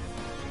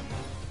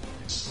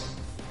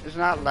 It's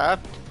not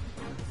left.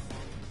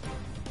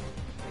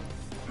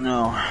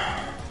 No.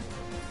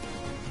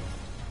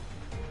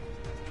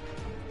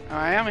 Oh,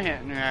 I am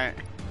hitting right.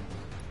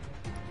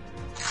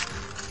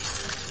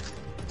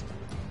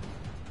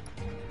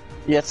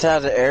 Yes, it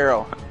has an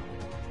arrow.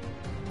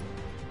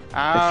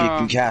 Oh, If you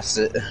can cast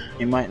it.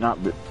 You might not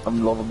have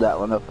leveled that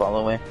one up all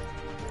the way.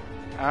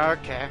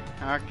 Okay,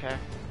 okay.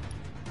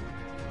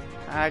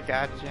 I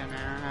got you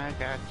now, I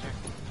got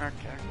you.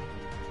 Okay.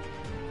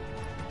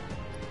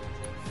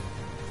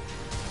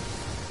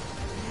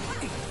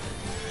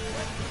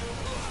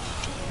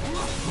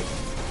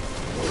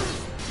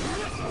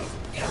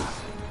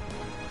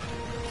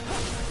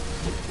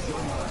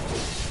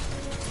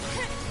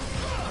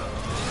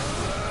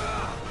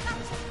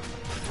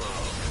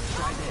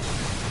 Try this.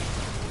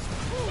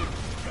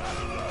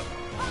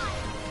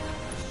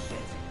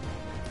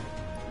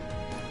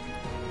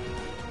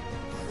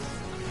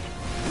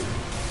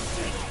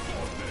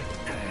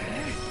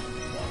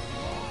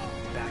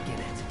 Back in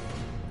it.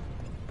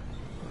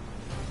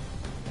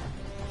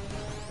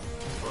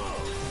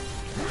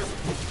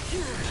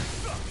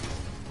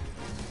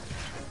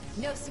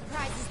 No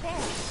surprises there.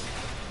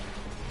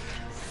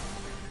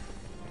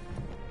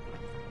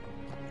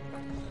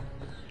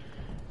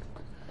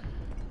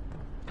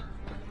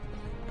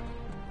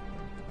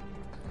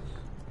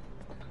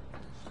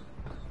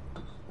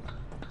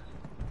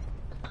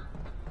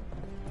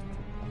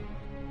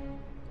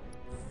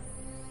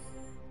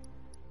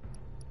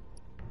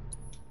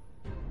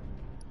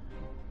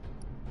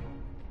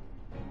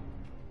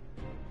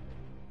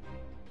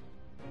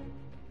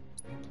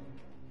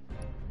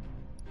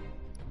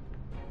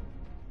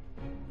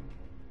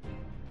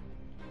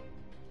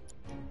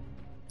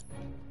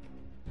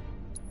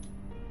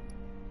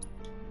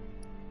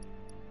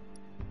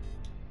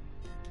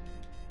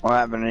 What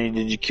happened?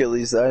 Did you kill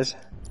these guys?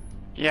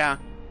 Yeah.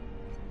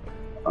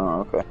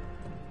 Oh, okay.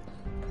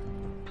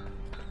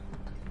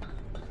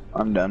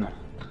 I'm done.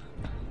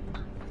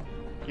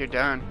 You're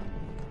done.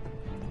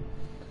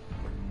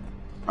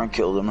 I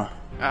killed him.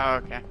 Oh,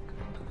 okay.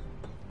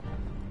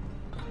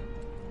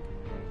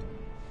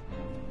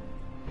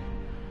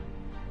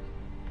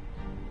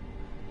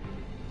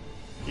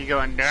 You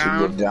going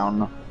Should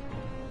down?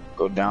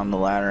 go down the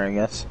ladder, I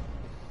guess.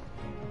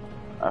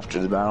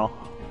 After the battle.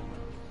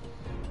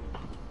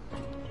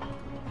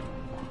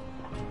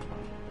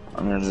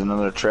 And there's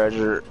another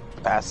treasure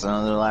past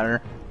another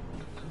ladder.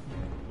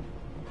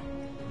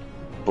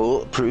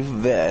 Bulletproof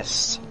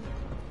vest.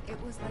 It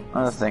was like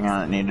Another thing I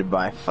don't need to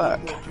buy.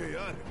 Fuck. More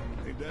chaotic.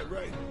 Ain't that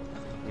right?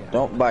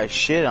 Don't buy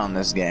shit on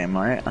this game,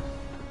 alright?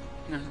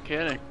 No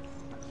kidding.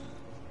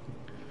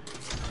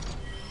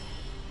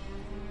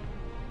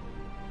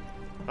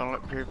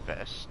 Bulletproof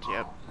vest,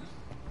 yep.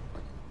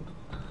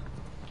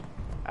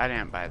 I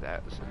didn't buy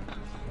that, so.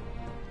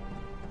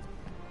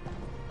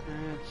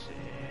 Let's see.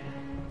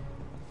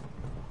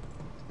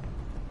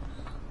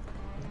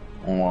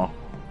 Well,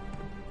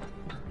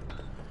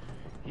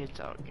 It's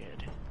all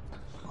good.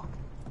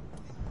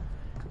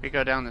 We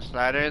go down this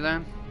ladder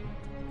then?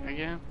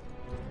 Again?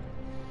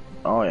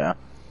 oh yeah.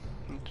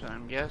 That's what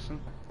I'm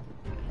guessing.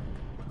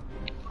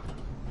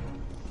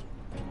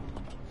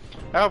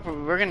 Oh, but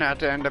we're gonna have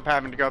to end up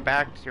having to go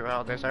back through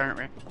all this, aren't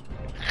we?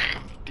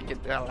 To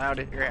get the hell out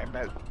of here, I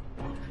bet.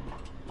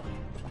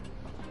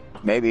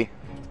 Maybe.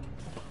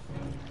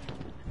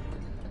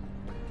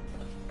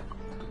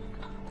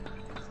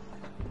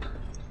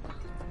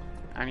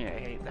 I mean, I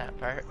hate that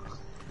part.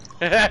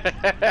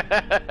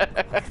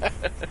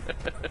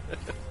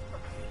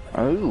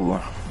 Ooh.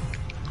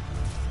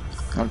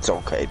 It's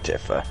okay,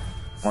 Tifa.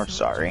 We're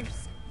sorry.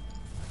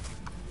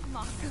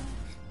 Mako,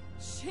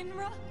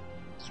 Shinra.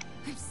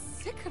 I'm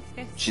sick of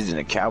this. She's in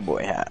a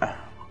cowboy hat.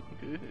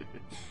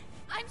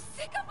 I'm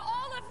sick of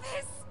all of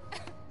this.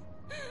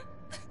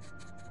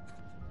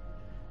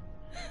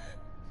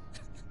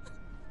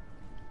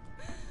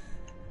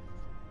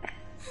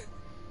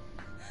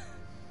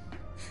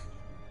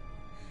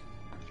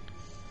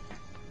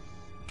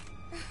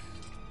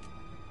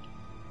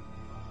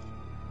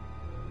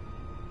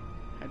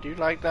 I do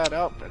like that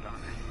outfit on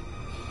her.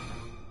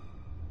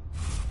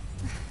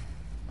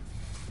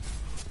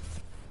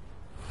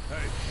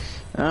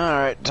 Hey,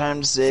 Alright,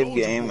 time to save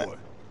soldier game. boy.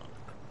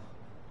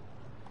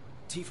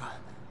 Tifa.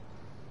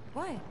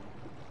 What?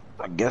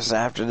 I guess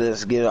after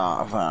this, get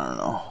off. I don't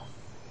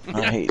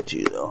know. I hate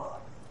you, though.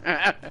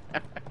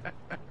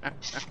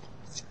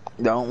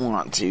 Don't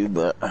want to,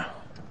 but...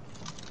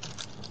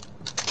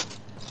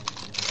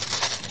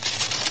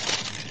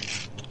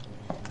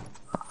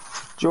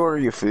 Did you order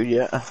your food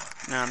yet?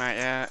 No, not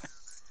yet.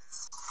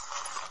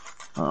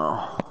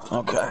 Oh,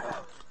 okay.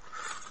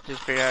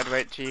 Just figured I'd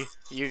wait till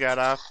you got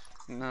off,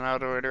 and then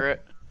I'd order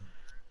it.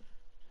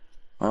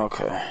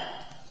 Okay.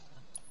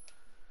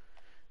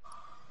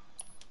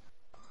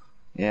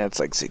 Yeah, it's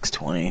like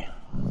 6:20.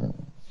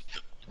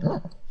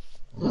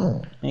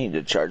 I need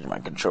to charge my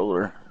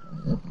controller.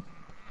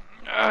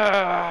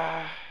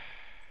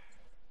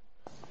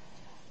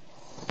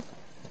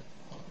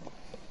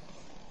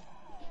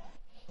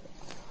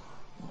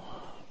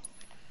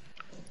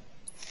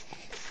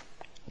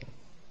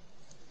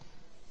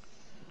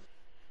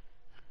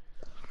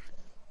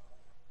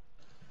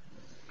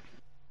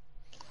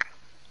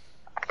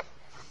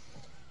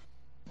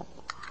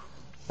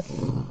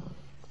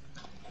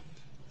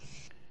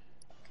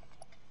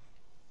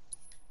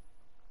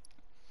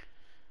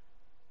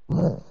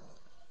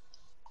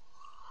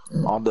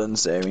 All done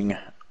saving.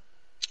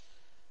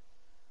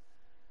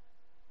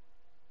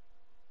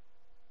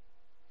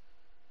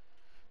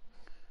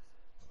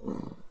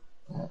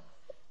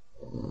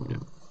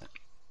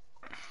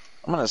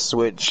 I'm gonna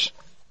switch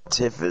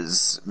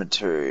Tifa's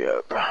materia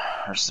up,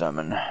 or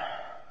summon.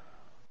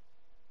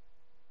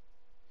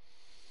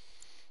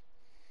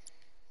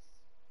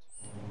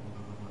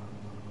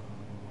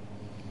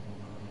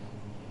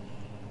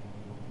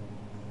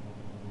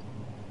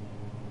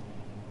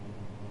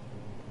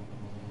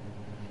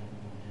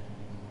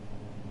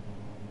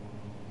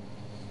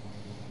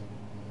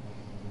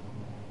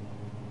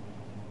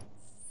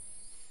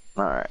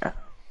 Alright.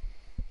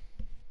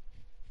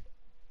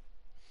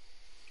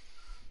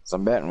 So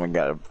I'm betting we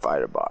gotta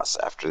fight a boss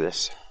after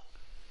this.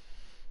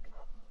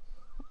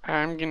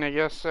 I'm gonna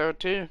guess so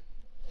too.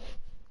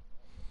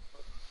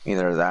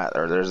 Either that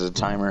or there's a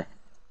timer.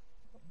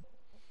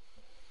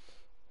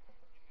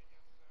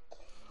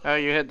 Oh,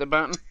 you hit the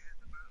button?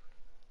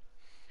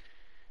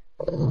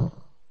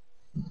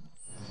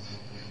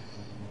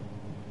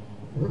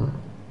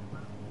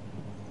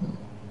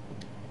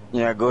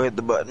 Yeah, go hit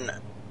the button.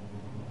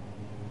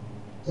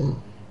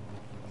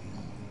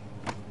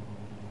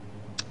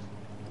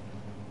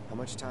 How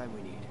much time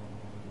we need?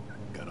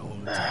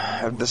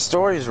 If the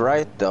story's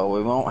right, though,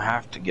 we won't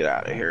have to get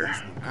out of here.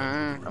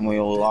 And we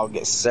will all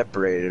get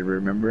separated,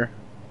 remember?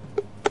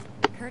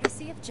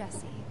 Courtesy of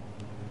Jesse.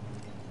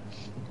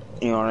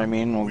 You know what I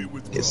mean? We'll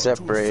get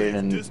separated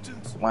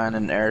and land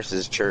in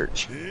Eris's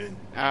church.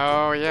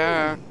 Oh,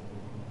 yeah.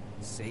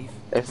 Safe?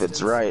 If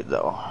it's right,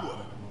 though.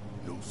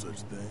 No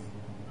such thing.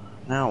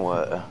 Now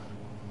what?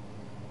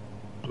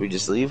 Do we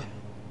just leave?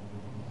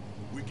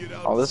 We get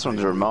out Oh, and this say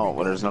one's where remote, we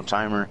but there's no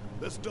timer.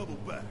 Let's double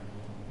back.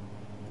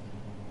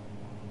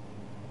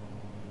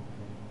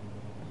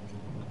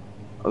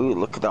 Ooh,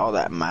 look at all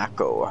that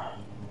Mako.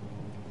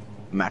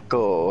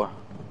 Mako.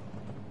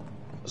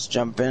 Let's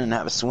jump in and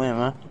have a swim,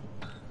 huh?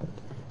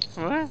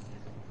 What?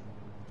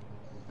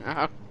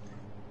 Oh.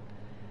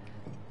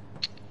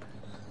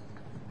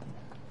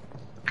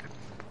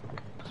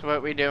 So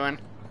what we doing?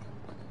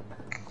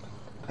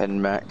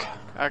 Heading back.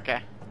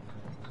 Okay.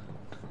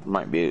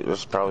 Might be,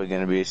 there's probably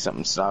gonna be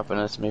something stopping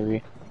us,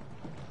 maybe.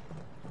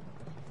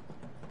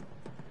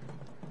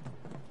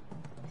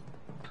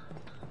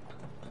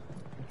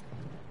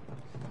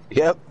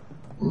 Yep.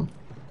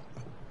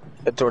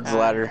 Head towards the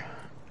ladder.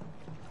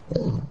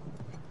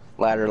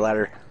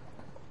 Ladder.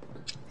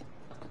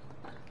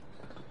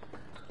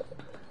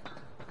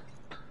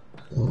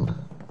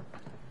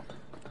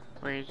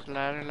 Where's the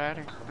ladder?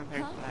 Oh,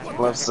 there's the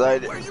ladder. Left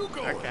side. Where you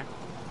going? Okay.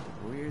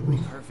 Weirdly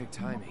perfect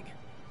timing.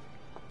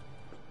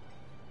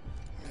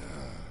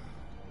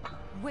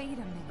 Wait a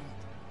minute.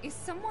 Is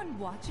someone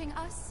watching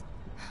us?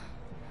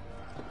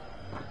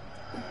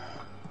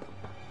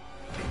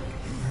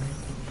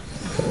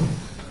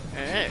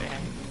 Hey.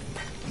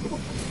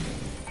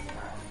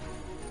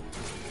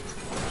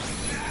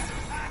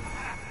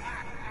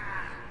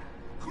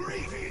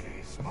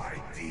 Greetings, my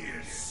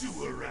dear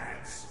sewer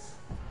rats.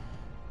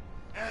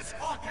 As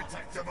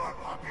architect of our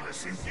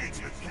populace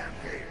engagement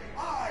campaign,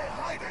 I,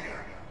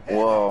 Heidegger, head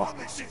Whoa. of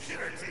public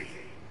security.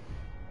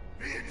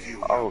 Bid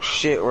you Oh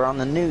shit, we're on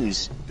the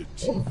news. the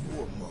chief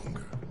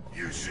warmonger.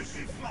 You should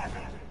be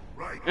flattered.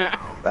 Right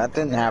now, That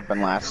didn't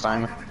happen last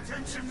time. the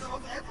attention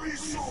of every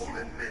soul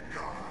in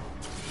Midgard.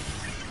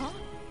 Huh?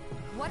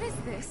 What is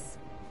this?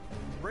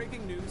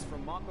 Breaking news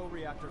from Mako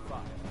Reactor 5.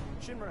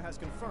 Shinra has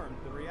confirmed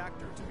the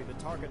reactor to be the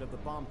target of the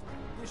bomb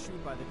threat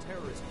issued by the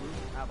terrorist group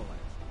Avalanche.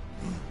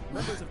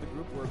 Members of the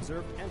group were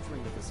observed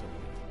entering the facility,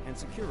 and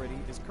security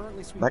is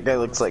currently sweeping. That guy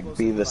looks like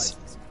explosive Beavis.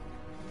 devices.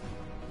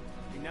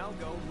 We now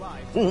go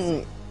live.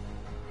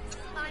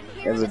 I'm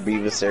He here has a to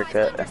Beavis centralize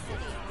haircut.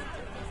 Undercity.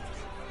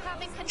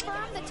 Having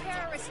confirmed the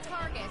terrorist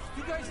target,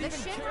 the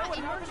Shinra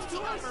Emergency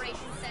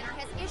Operations Center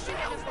has issued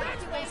an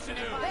evacuation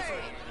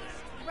advisory.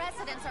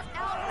 Residents are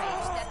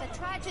outraged that the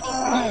tragedy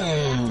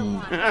after one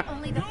was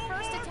only the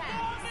first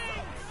attack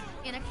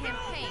in a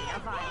campaign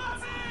of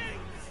violence.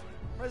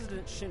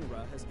 President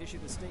Shinra has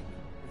issued a statement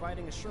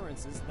providing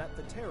assurances that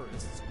the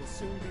terrorists will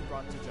soon be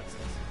brought to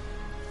justice.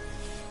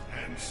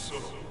 And so,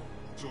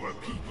 to a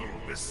people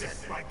beset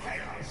by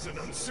chaos and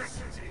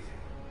uncertainty,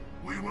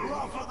 we will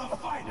offer the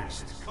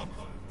finest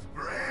comfort,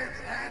 bread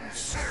and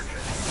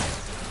service.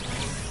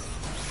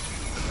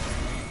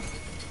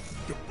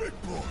 The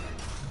big boy.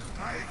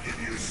 I give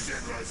you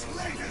Shinra's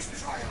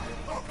latest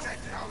triumph of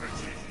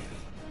technology.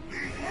 The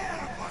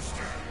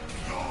Airbuster,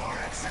 your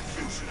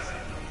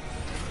executioner.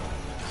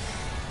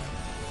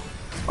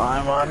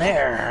 I'm on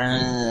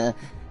air.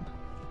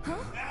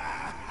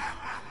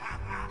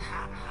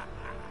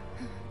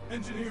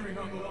 Engineering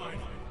on the line.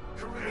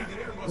 Currently,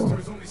 the Airbuster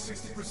is only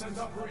 60%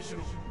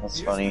 operational. That's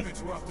The funny.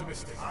 estimates were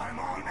optimistic. I'm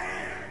on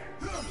air.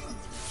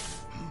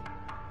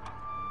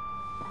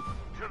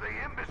 To the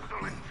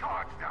imbecile in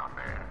charge down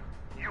there,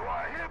 you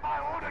are hereby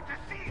ordered to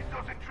seize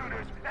those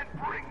intruders and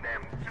bring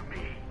them to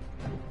me.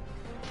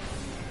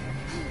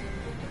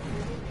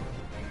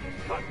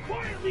 I'm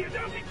quietly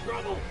announcing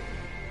trouble.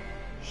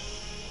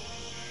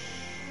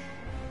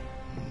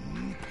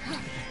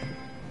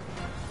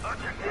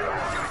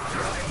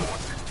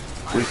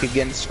 Weak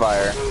against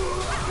fire.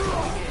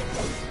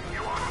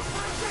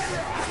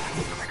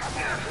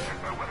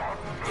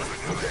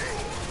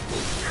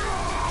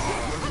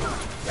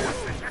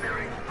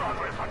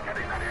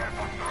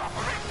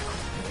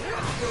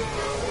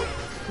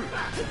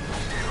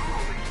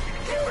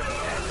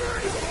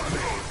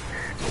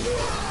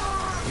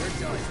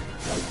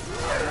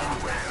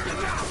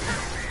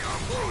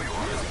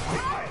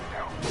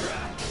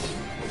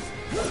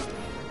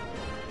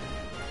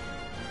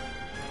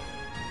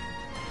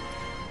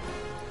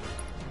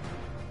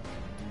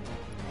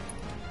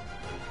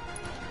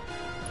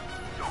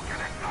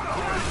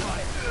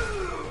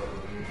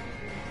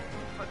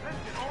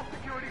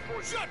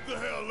 Shut the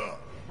hell up!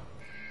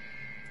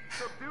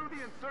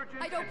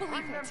 I don't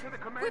believe it.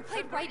 We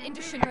played right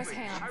into Shinra's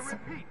hands.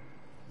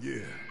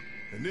 Yeah,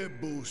 and their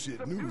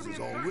bullshit news is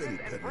already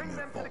peddling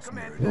that false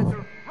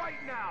narrative.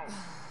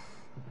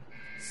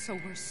 So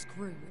we're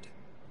screwed.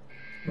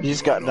 You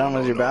just got done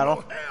with your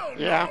battle?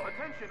 Yeah.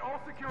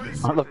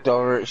 I looked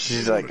over it,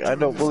 she's like, I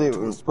don't believe it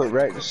was put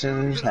right in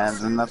Shinra's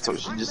hands, and that's what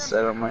she just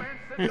said. I'm like,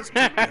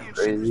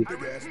 crazy.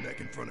 Big ass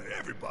neck in front of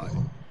everybody.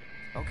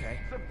 Okay,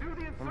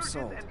 I'm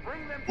sold.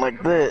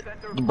 Like, the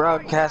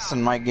broadcast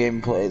and my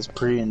gameplay is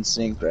pretty in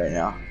sync right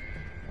now.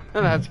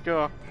 That's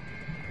cool.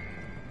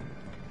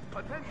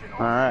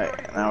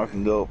 Alright, now we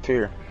can go up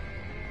here.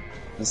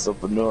 Let's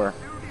open the door.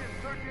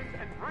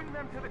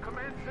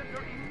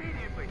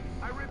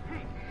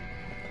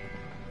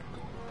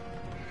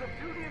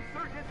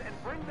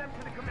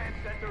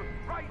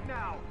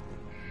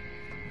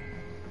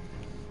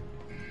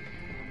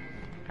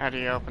 How do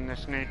you open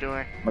this new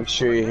door? Make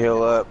sure you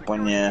heal up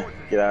when you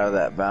get out of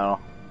that battle.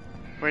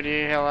 Where do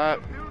you heal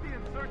up?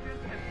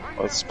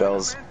 With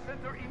spells.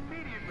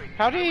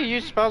 How do you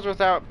use spells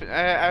without...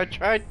 I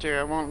tried to,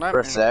 it won't let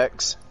Press me.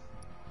 X.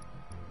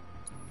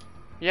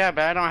 Yeah,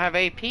 but I don't have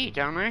AP,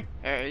 don't I?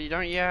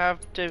 Don't you have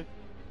to...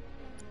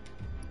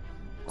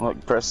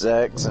 Look, press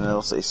X and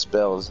it'll say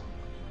spells.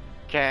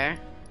 Okay.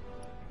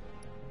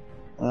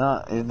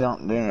 You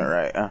don't doing it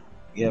right, huh?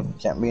 You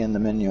can't be in the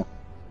menu.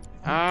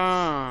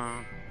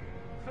 Oh.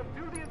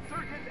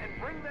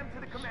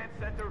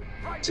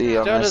 See,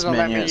 on this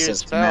menu it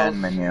says command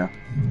menu.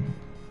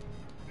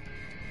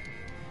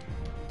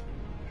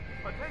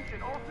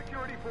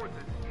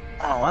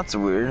 Oh, that's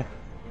weird.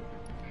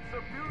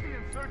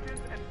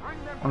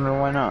 Wonder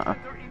why not.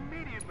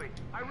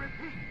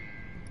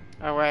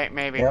 Oh wait,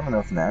 maybe. You have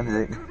enough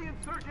magic.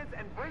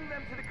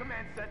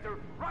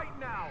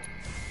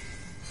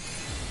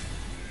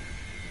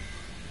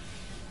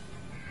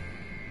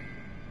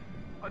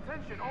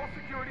 Attention all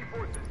security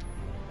forces.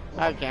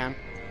 I can.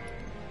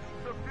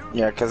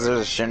 Yeah, because there's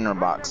a Shinra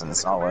box in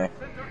this hallway.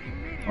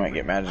 Might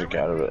get magic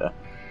out of it.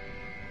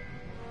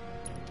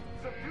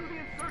 Subdue the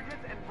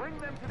insurgents and bring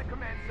them to the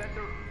command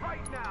center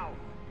right now.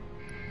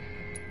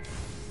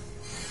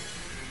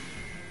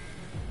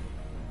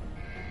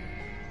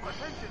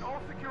 Attention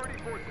all security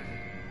forces.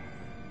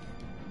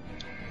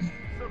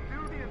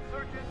 Subdue the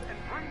insurgents and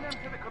bring them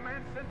to the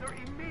command center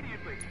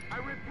immediately. I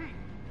repeat.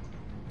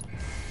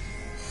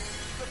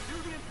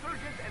 Subdue the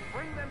insurgents and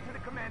bring them to the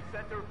command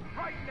center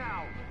right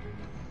now.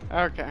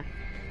 Okay.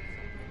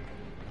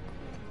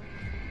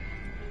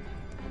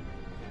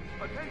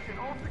 Attention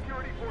all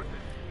security forces.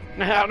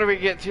 Now how do we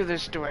get through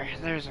this door?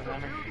 There's a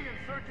lever. Subdue the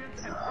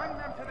insurgents and bring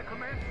them to the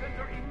command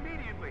center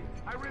immediately.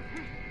 I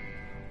repeat.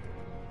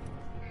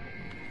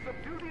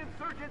 Subdue the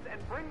insurgents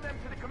and bring them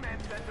to the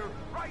command center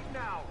right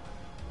now.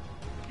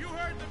 You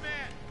heard the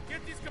man.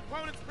 Get these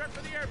components prepped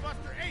for the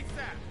airbuster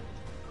ASAP.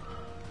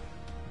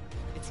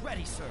 It's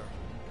ready, sir.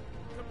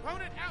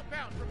 Component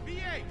outbound from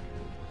B8.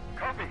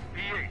 Copy,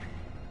 B8.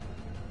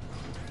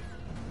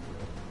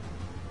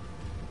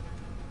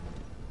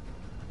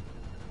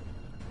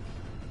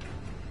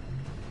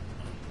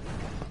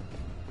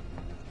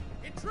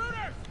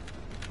 Intruders!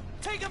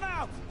 Take him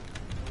out!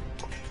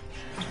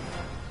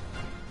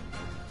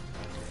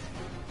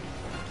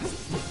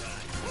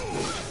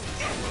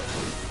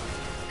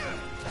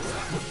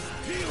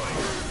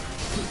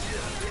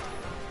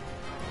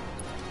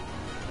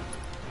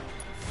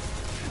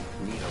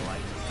 Need a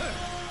light.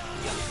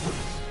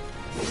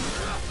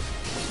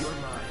 You're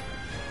mine.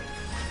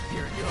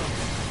 Here it goes.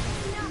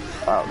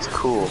 That was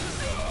cool.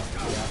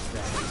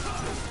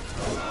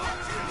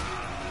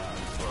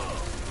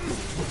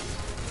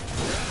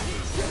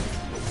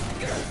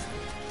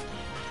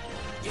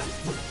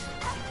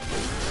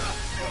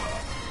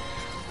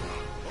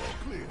 All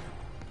clear.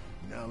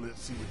 Now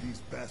let's see what these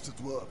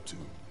bastards were up to.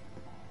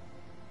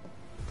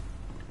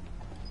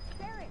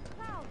 Barret,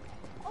 Cloud,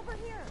 over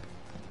here.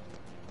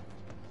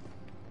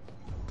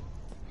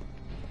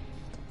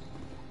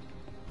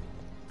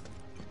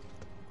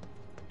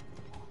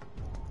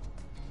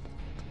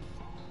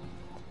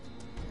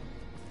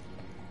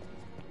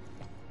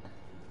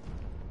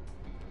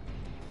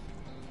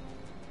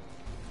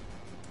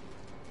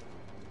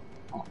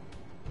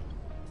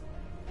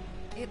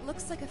 It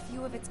looks like a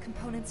few of its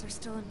components are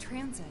still in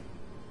transit.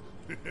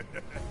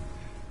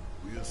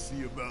 We'll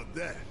see about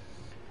that.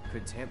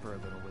 Could tamper a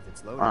little with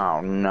its loading.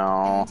 Oh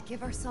no. And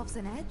give ourselves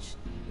an edge?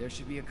 There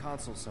should be a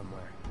console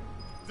somewhere.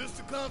 This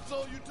the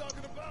console you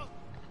talking about?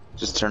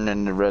 Just turned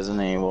into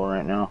Resident Evil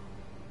right now.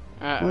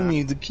 We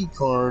need the key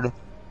card.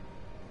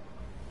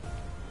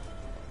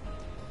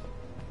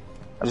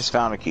 I just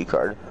found a key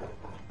card.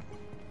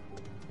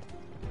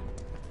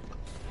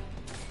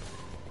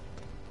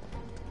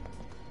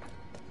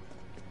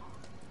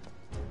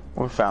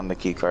 We found the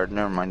key card,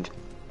 never mind.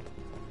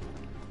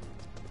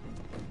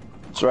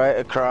 It's right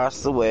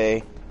across the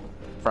way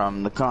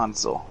from the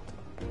console.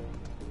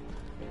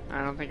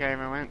 I don't think I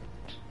even went.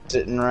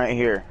 Sitting right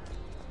here.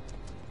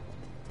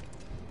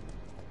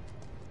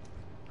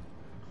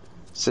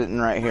 Sitting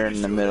right here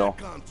in the middle.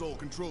 Console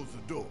controls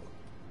the door.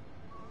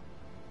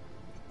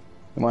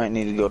 You might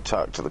need to go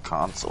talk to the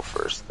console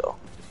first, though.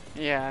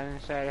 Yeah, I was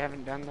gonna say I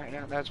haven't done that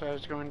yet. That's what I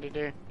was going to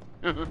do.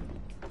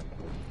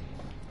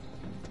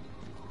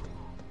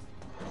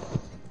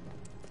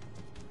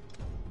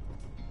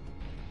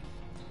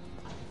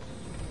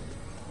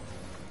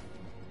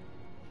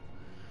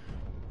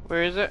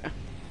 Where is it?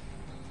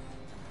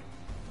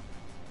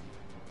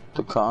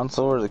 The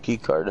console or the key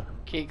card?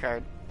 Key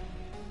card.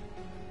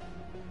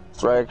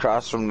 It's right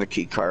across from the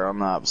key card on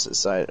the opposite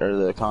side, or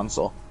the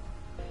console.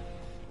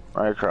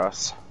 Right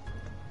across.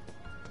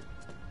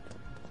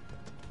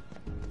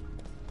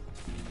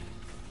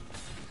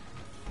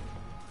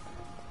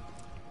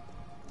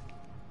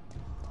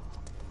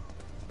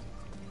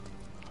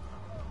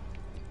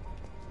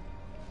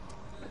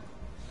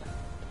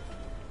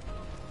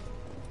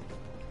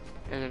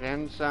 Is it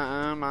in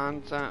something,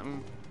 on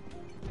something?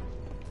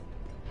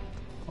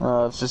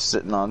 It's just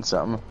sitting on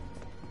something.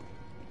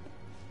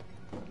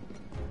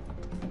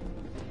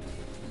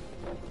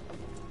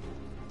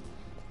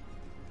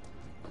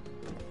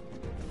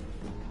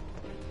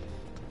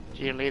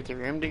 Do you leave the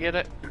room to get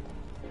it?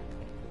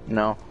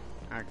 No.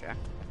 Okay.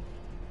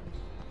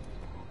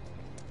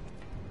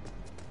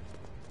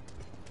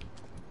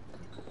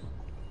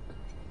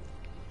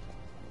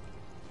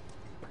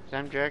 So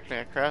I'm directly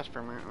across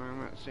from it. I'm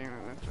not seeing it.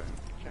 That's what I'm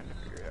trying to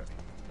figure out.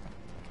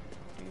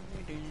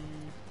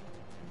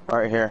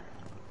 Right here.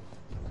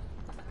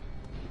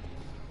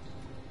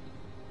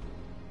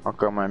 I'll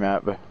go on my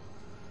map.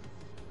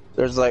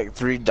 There's like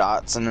 3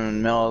 dots in the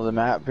middle of the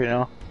map, you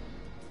know?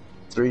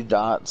 3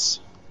 dots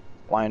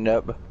lined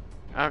up.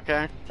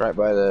 Okay. It's right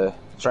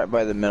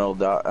by the middle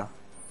dot.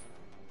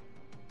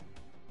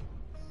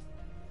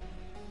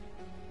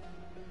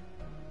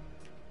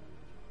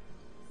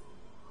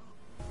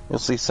 You'll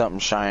see something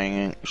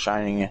shining.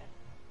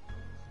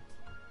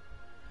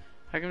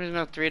 How come there's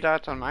no 3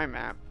 dots on my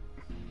map?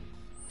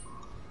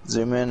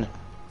 Zoom in.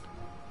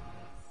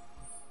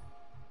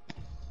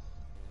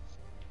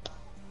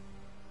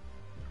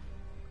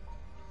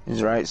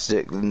 Use right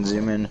stick, then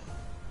zoom in.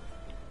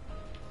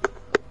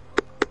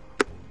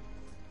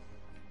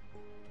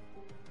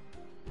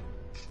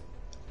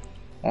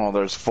 Well,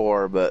 there's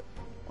 4, but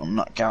I'm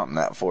not counting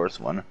that 4th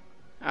one.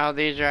 Oh,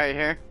 these right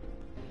here?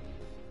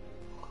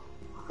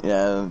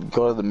 Yeah,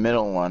 go to the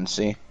middle one,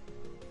 see?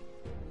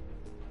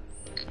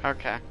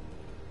 Okay.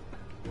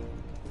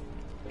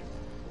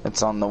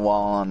 It's on the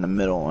wall on the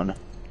middle one.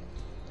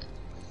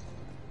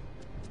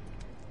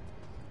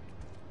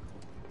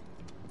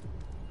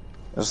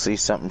 You'll see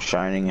something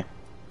shining.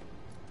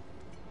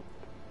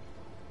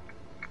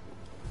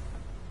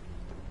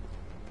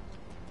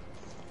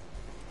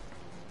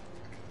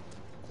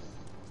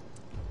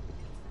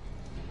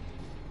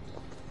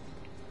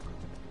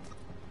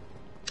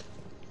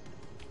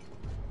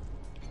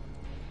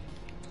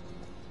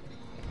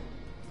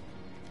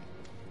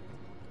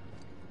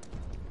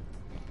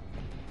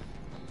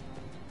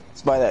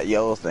 It's by that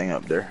yellow thing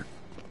up there.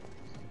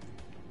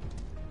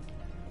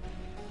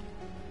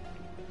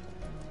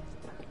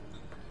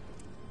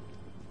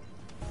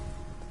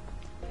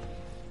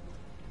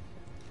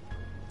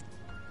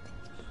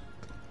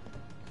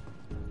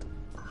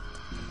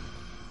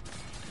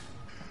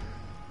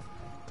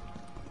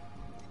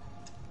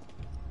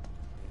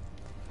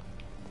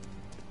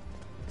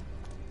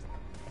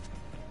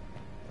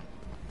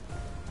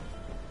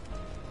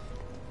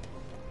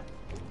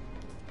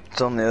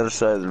 It's on the other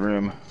side of the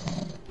room.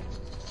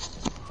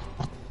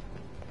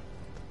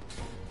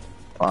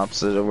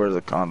 Opposite of where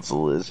the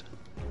console is.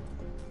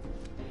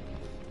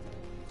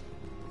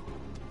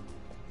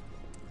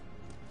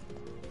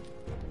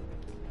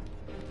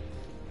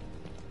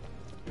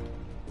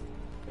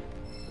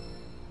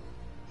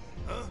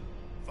 Huh?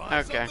 Find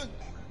Okay. something?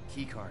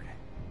 Key card.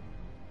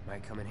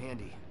 Might come in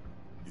handy.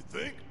 You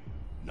think?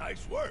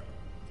 Nice work.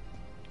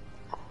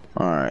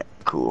 Alright,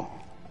 cool.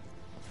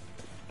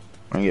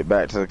 When I get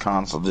back to the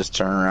console, just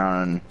turn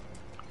around and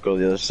go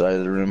to the other side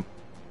of the room.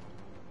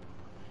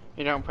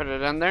 You don't put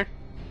it in there?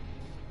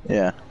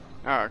 Yeah.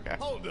 Oh, okay.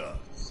 Hold up.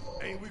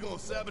 Ain't we gonna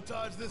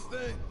sabotage this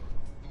thing?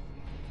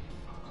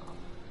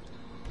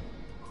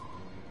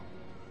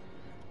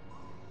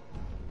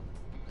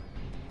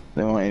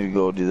 They want you to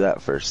go do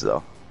that first,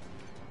 though.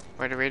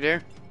 What do we do?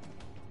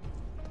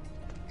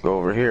 Go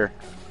over here.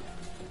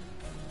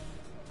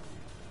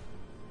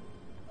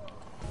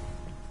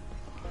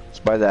 It's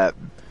by that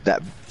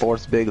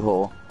 4th big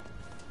hole.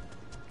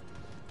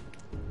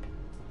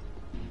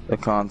 The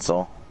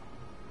console.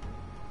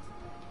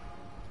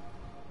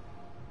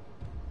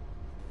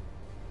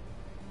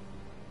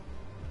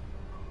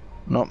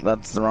 Nope,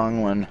 that's the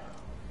wrong one.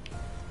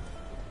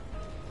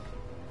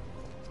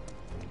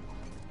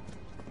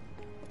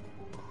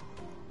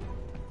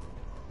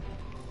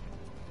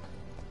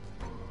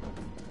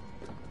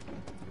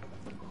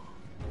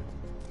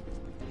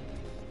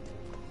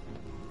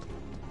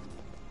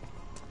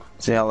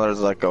 See how there's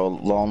like a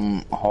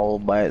long hole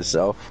by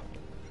itself?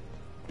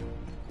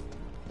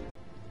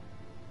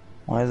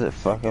 Why is it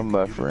fucking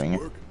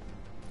buffering?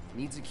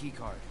 Needs a key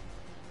card.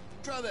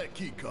 Try that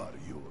key card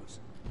of yours.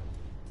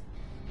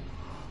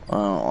 I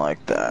don't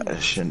like that.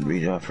 It shouldn't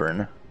be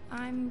buffering.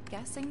 I'm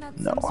guessing that's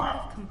No. some sort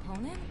of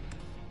component?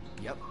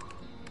 Yep.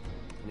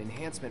 An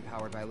enhancement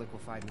powered by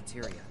liquefied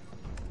materia.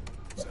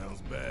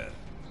 Sounds bad.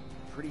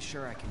 Pretty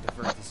sure I can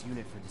divert this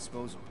unit for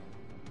disposal.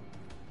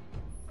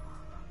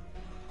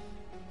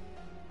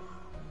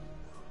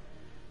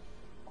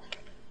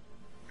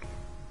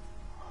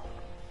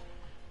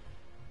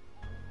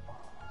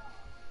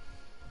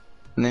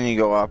 And then you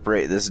go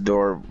operate this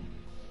door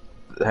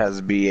that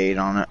has B8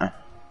 on it.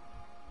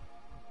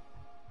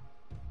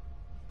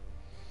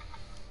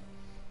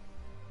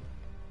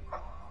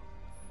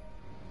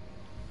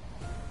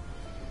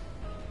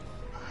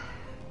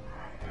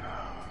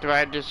 Do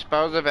I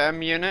dispose of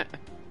M unit?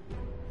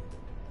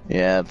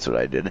 Yeah, that's what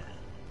I did.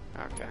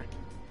 Okay.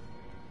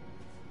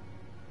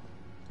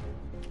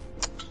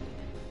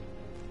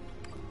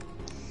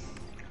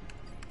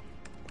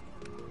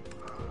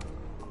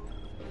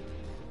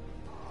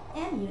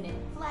 M unit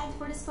flagged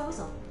for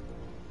disposal.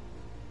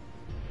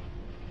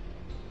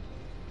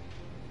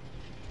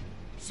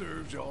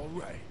 Serves you all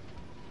right.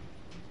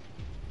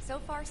 So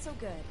far, so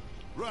good.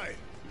 Right.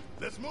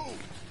 Let's move.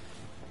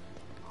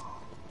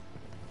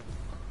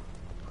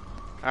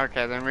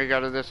 Okay, then we go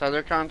to this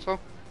other console?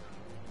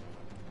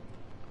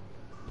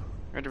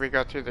 Or do we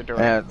go through the door?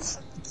 Yeah, it's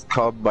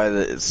called by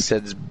the, it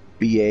says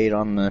B8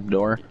 on the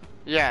door.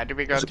 Yeah, do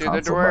we go There's a through the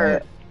console door by or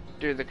it.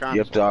 do the console?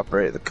 You have to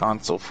operate the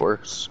console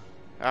first.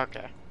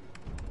 Okay.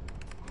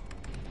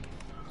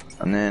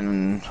 And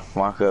then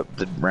walk up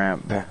the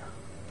ramp.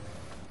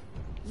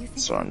 You think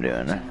That's what I'm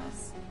they're doing. watching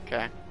us?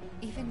 Okay.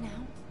 Even now?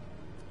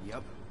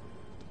 Yep.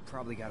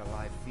 Probably got a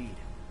live feed.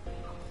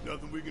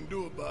 Nothing we can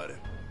do about it.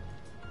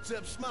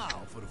 Except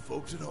smile for the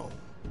folks at home.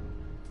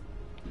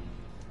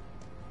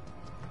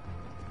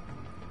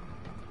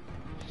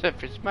 Except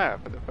for smile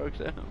for the folks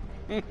at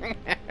home.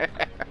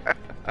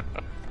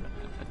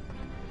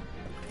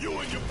 You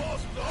and your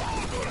bosses are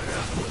all gonna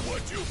answer for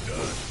what you've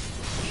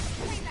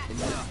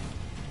done. Enough.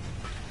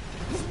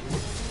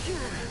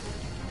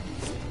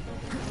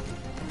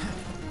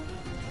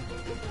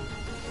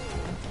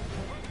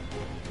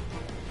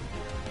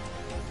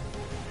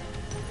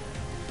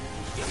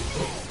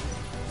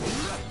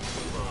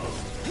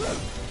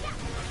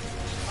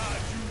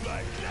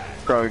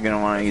 Probably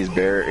gonna want to use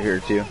Barrett here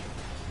too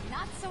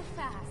Not so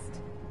fast.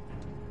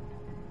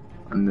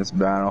 in this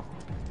battle.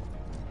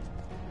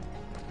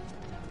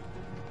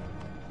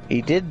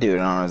 He did do it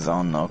on his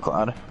own though,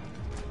 Cloud.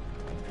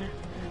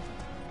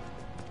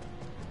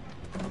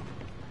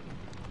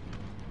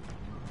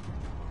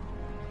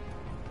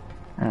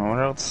 And what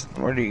else?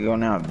 Where do you go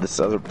now? This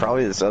other,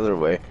 probably this other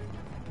way.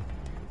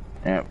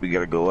 Yeah, we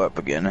gotta go up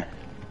again.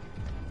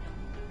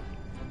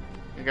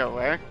 You go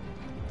where?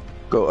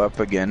 Go up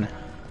again.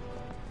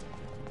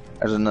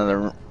 There's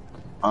another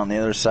on the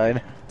other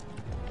side.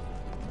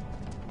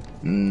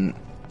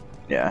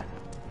 Yeah.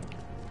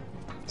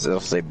 So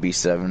it'll say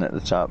B7 at the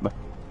top.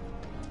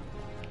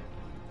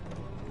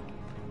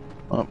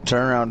 Oh,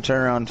 turn around,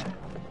 turn around.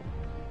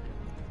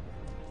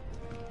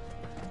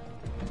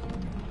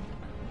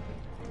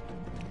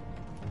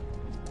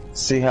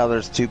 See how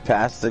there's two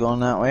paths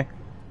going that way?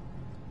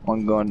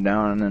 One going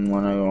down and then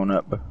one going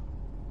up.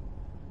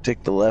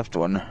 Take the left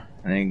one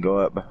and then go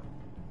up.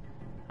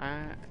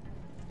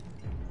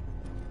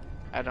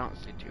 I don't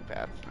see two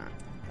paths now.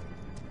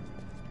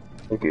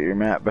 Look at your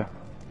map.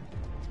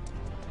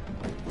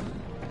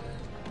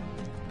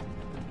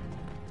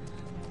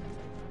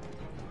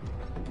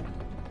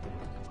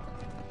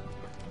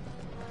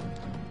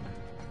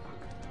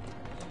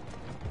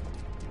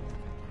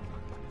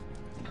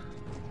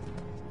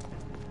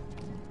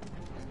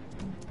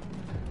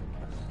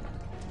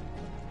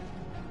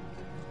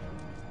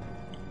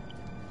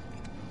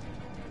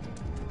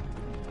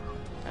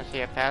 I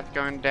see a path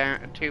going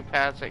down, two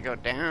paths that go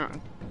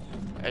down.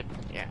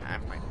 Yeah, I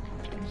might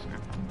be confused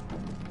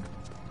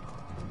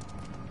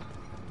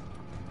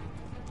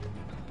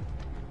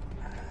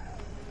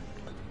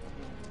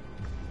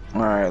now.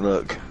 Alright,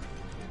 look.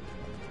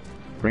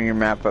 Bring your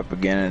map up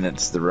again and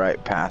it's the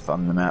right path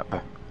on the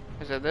map.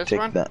 Is it this Take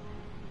one? that.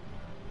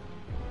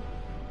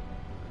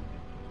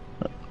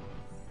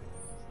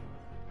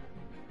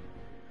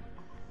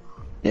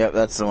 Yep,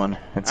 that's the one.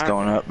 It's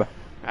going up.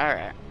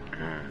 Alright.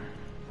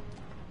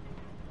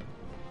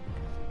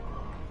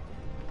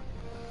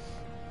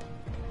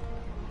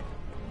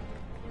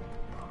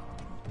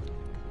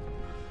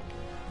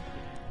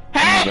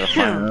 I gotta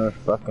find another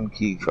fucking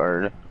key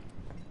card.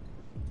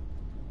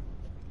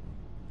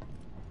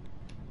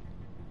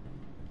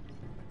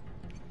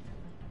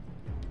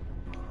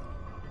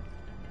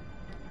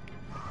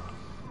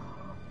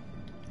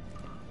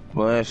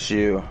 Bless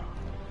you.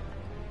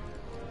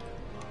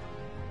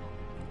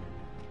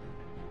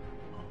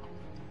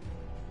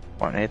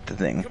 Want to hit the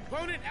thing.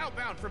 Component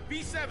outbound from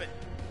B7.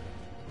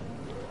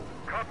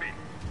 Copy.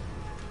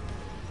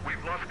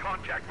 We've lost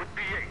contact with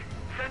B8.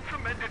 Send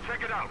some men to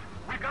check it out.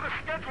 We've got a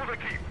schedule to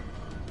keep.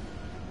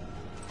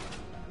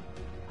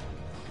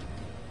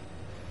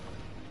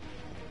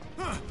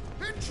 Huh!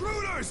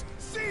 Intruders!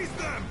 Seize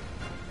them!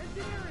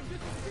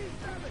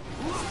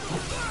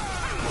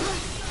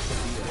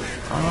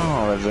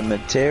 Oh, there's a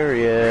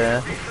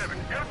materia.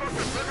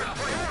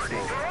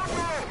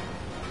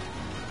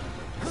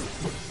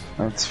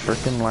 That's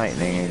freaking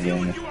lightning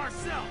again.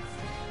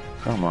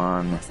 Come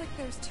on. Looks like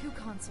there's 2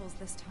 consoles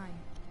this time.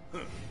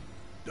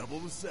 Double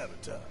the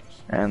sabotage.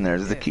 And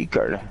there's the key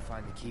card.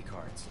 Find the key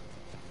cards.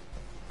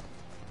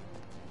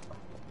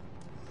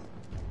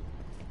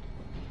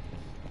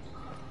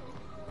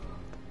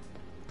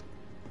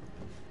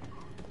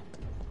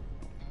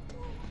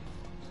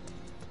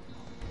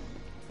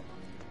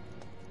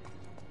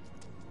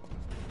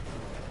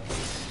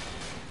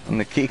 And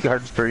the key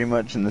card's pretty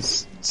much in the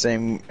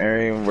same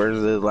area where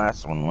the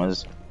last one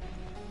was.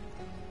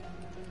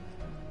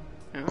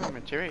 Oh,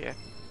 materia.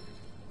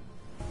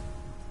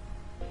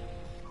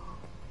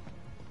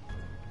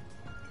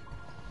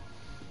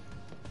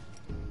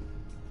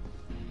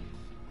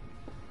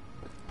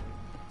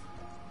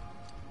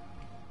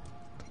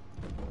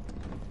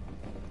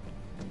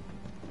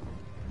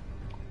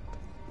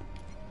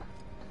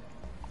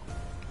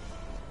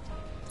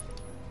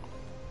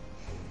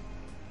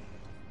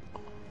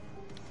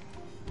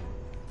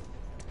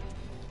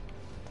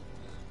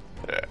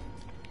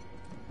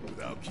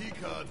 Without key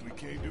cards, we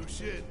can't do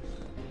shit.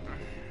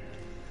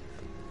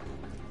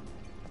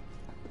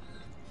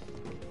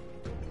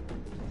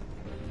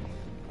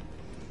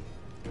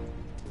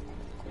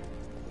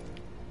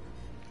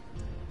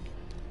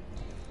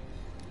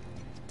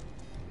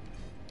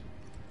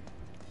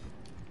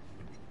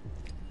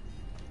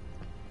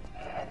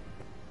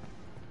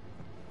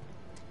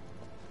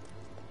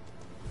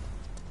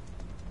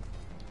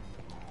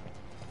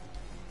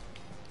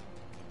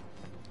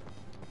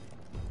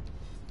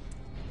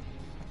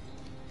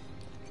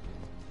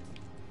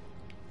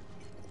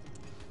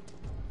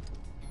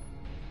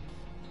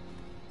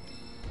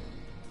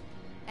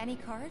 Any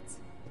cards?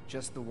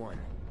 Just the one.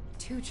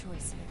 2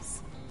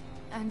 choices.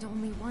 And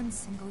only 1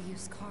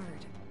 single-use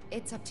card.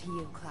 It's up to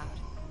you, Cloud.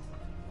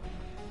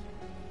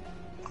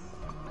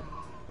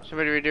 So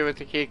what do we do with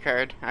the key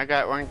card? I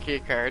got 1 key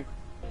card,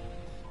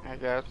 I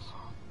guess.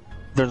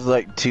 There's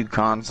like 2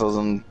 consoles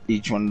and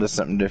each one does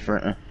something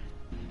different.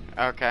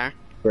 Okay.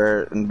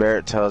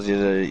 Barrett tells you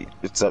that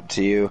it's up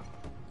to you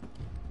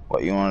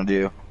what you want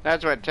to do.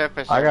 That's what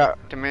Tifa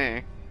said to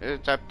me.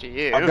 It's up to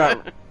you.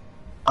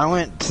 I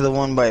went to the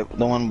one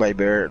by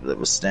Barrett that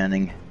was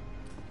standing.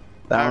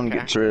 That one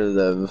gets rid of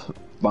the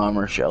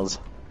bomber shells.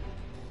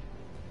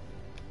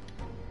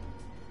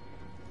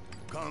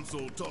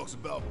 Console talks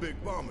about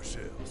big bomber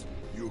shells.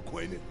 You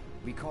acquainted?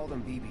 We call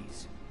them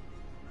BBs.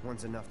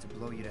 One's enough to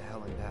blow you to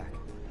hell and back.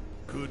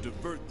 Could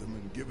divert them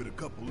and give it a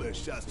couple less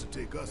shots to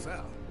take us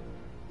out.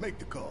 Make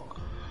the call.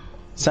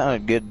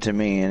 Sounded good to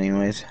me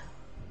anyways.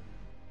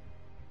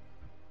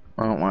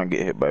 I don't want to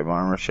get hit by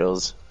bomber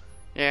shells.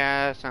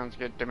 Yeah, that sounds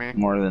good to me.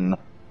 More than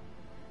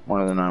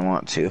I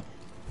want to.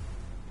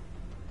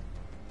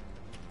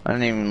 I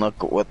didn't even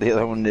look at what the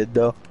other one did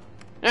though.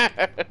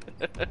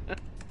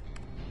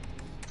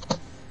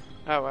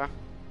 Oh well.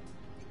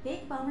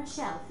 Big bomber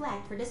shell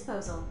flagged for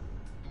disposal.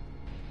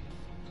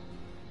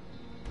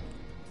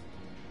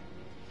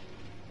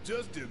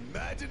 Just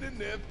imagining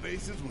their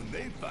faces when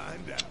they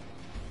find out.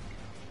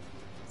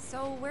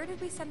 So where did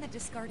we send the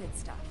discarded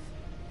stuff?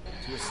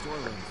 To a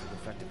storeroom for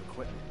defective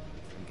equipment,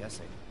 I'm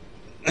guessing.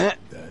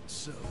 That's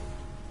so.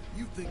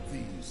 You think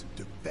these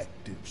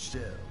defective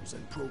shells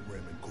and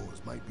programming cores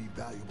might be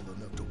valuable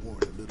enough to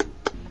warrant a little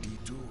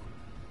detour?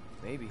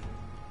 Maybe.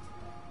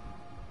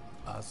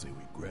 I say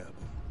we grab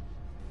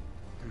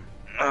them.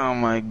 Oh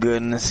my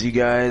goodness, you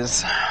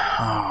guys.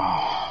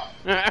 Oh.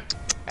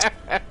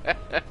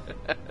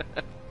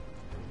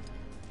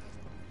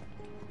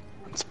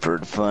 It's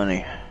pretty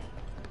funny.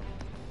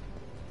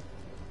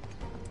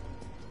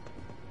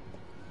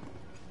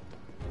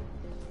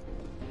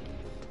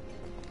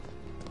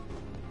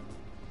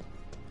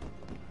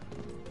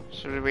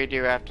 So what do we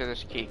do after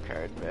this key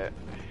card bit?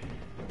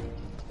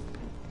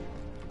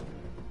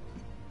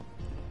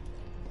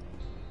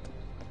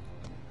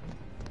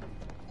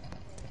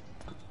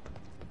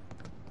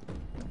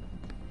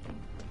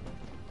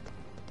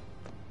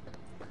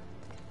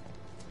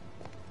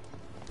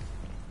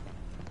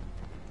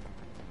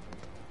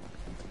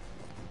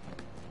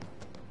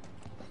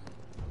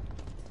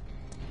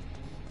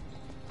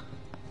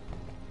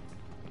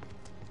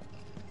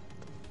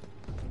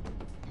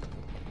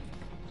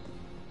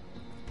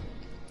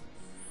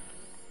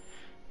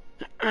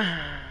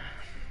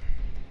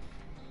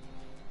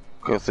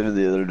 Go through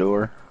the other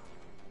door.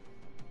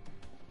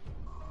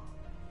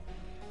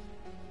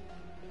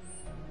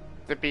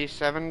 The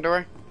B7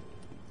 door?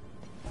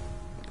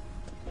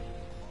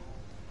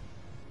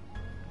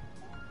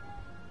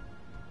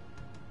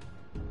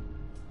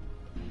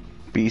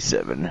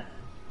 B7.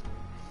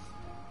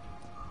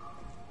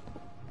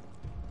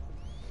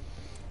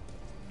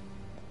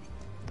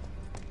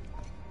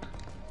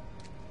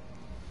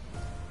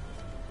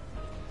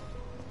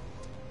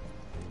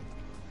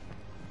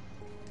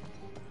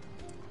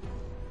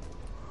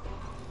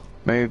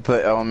 Maybe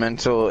put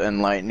elemental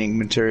and lightning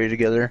materia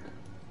together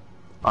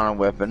on a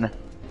weapon.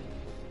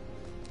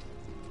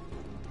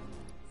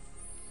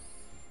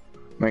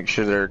 Make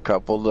sure they're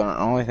coupled. The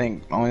only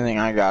thing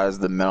I got is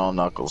the metal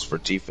knuckles for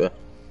Tifa.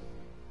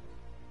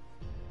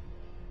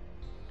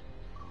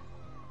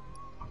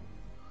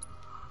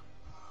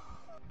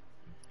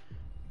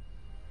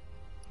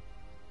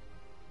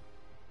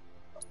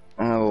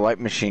 The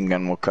light machine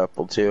gun will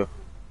couple too.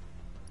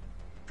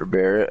 For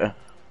Barrett.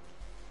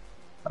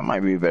 That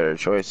might be a better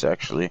choice,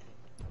 actually.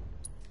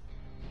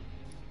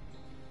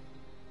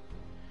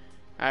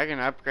 I can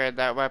upgrade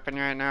that weapon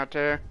right now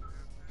too.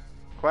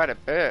 Quite a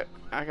bit.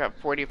 I got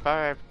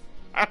 45.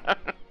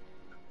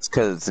 It's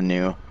because it's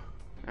new.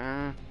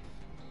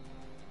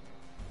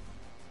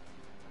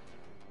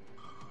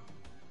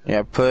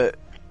 Yeah, put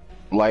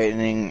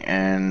lightning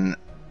and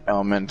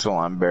elemental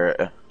on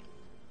Barrett.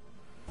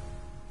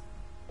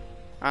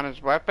 On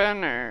his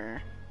weapon,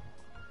 or?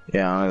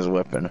 Yeah, on his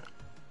weapon.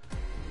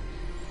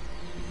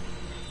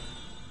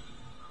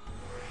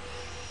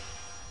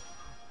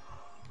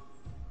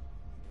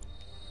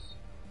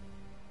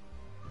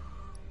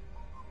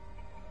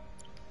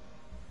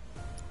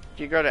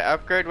 Do you go to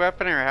upgrade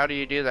weapon, or how do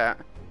you do that?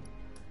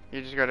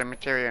 You just go to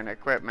materia and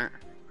equipment.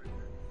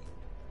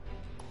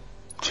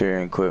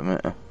 Materia and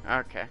equipment.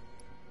 Okay.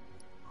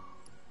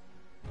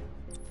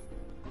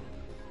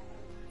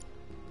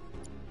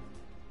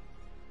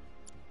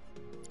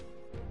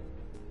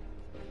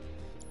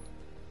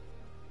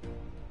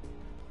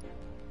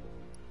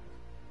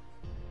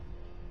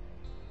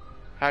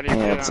 How do you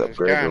Yeah, get let's on his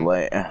upgrade the gun?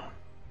 light.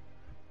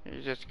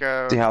 You just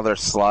go. See how they're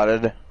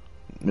slotted?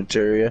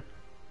 Materia.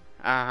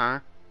 Uh-huh.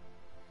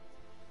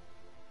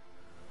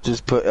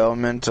 Just put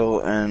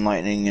elemental and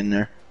lightning in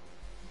there.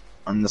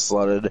 On the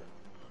slotted.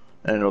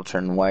 And it'll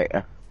turn white.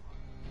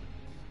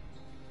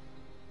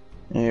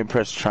 And you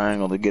press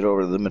triangle to get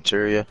over the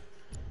materia.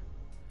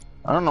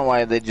 I don't know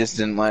why they just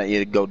didn't let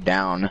you go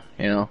down,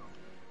 you know?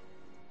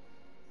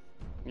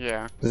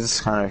 Yeah. This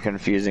is kind of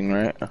confusing,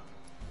 right?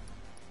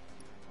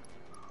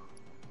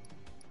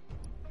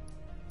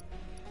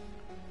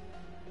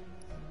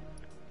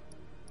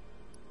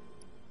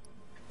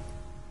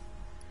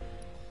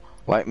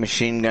 Light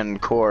machine gun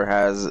core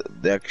has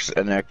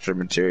an extra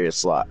materia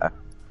slot.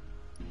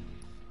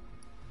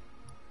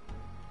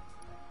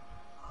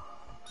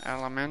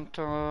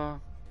 Elemental.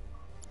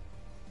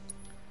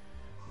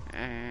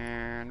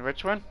 And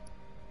which one?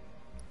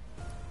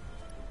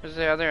 What's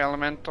the other?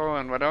 Elemental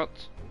and what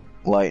else?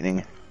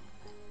 Lightning.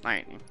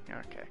 Lightning,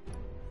 okay.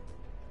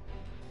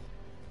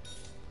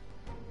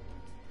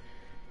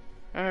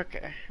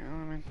 Okay,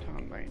 elemental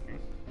and lightning.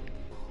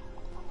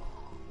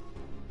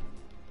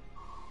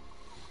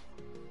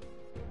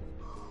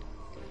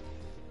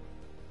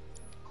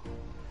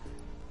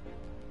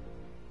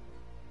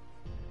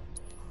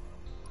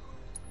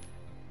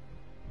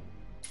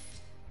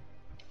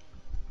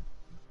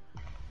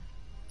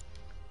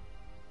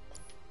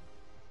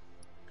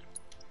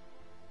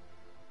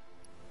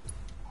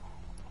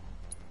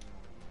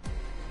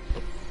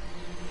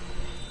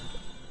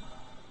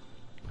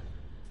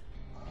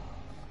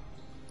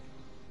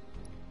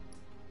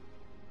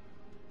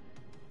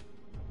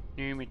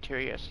 New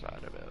materia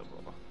slot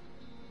available.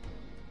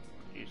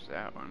 Use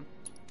that one.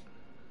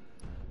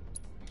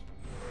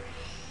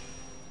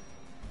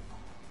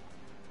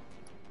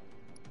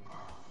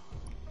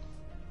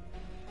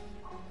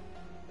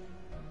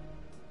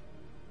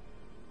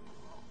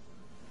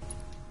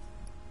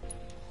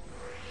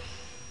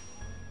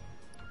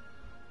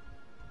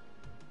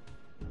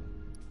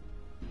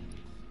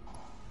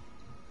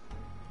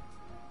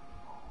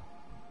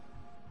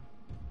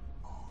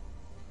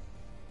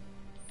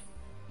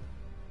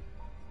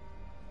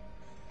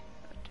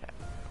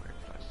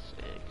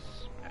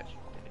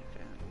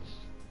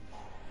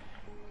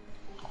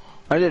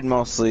 I did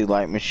mostly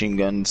light machine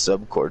gun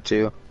subcore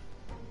too.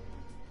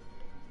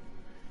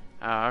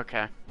 Oh,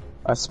 okay.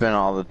 I spent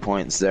all the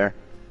points there.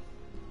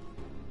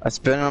 I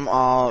spent them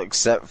all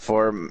except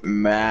for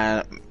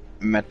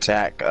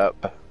attack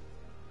up.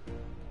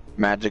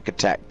 Magic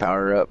attack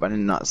power up. I did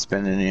not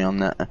spend any on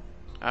that.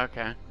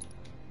 Okay.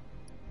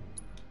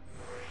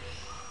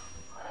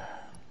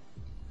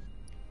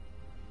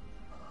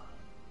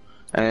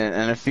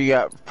 And if you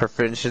got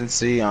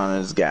proficiency on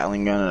his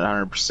Gatling gun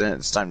at 100%,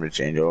 it's time to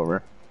change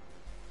over.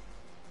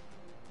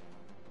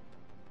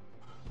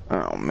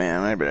 Oh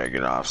man, I better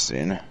get off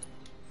soon.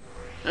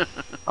 I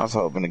was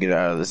hoping to get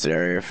out of this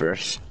area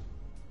first.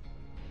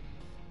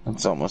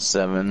 It's almost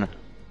 7.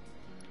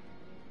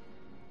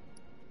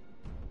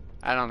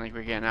 I don't think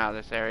we're getting out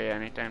of this area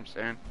anytime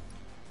soon.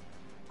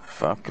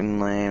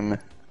 Fucking lame.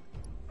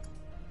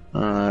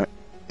 Alright,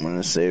 I'm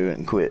gonna save it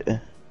and quit.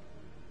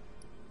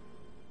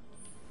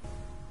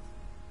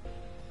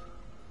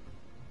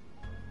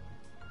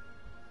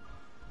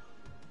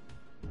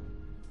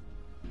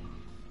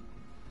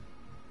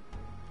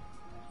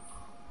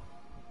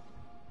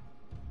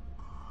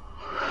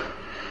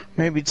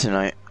 Maybe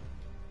tonight.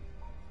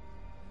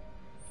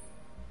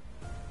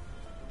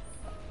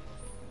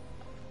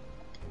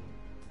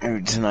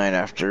 Maybe tonight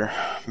after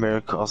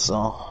Better Call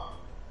Saul.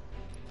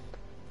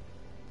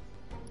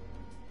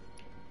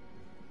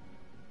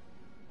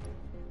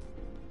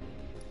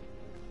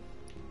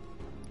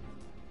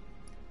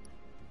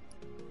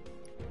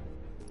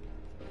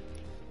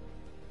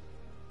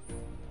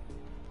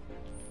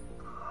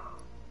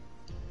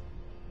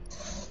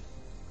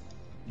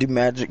 Do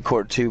Magic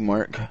Court 2,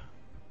 Mark.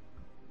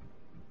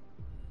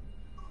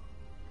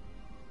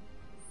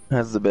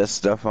 Has the best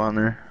stuff on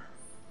there.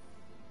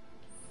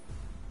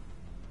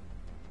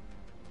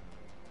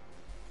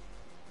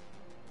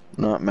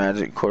 Not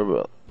Magic Court,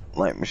 but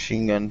like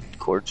Machine Gun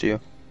Court 2.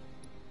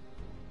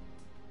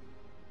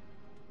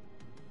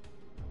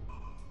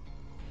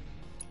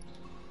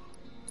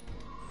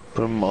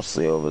 Put them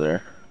mostly over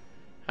there.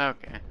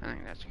 Okay, I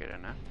think that's good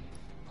enough.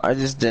 I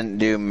just didn't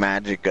do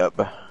Magic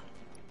Up.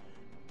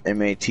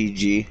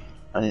 MATG.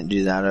 I didn't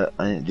do that.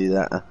 I didn't do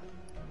that.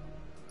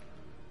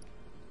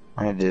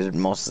 I did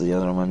most of the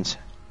other ones.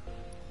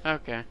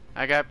 Okay,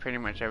 I got pretty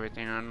much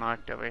everything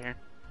unlocked over here,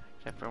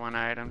 except for one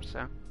item,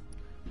 so.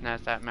 And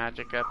that's that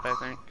Magic Up, I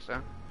think, so.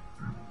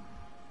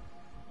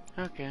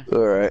 Okay.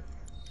 Alright.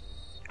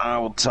 I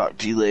will talk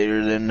to you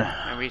later then.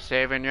 Are we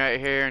saving right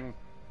here and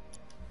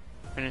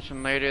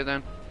finishing later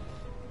then?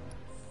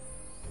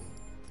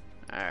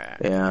 Alright.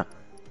 Yeah.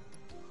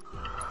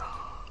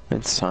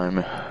 It's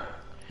time.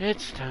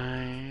 It's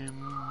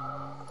time.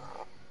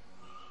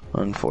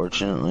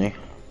 Unfortunately.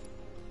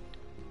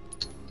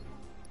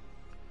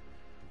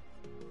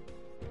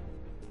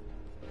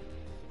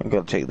 I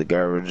gotta take the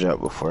garbage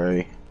out before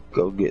I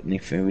go get any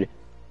food.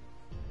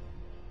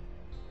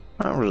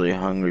 I'm really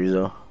hungry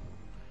though.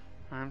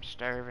 I'm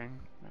starving.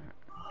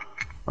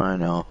 I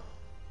know.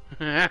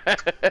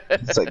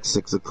 It's like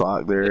 6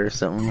 o'clock there or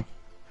something.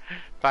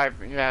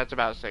 Yeah, it's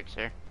about 6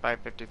 here.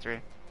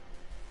 5:53.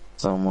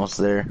 It's almost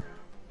there.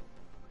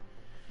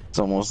 It's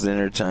almost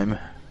dinner time.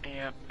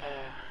 Yep.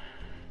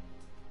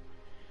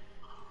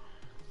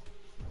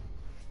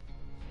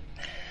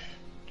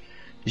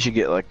 You should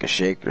get like a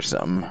shake or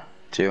something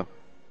too.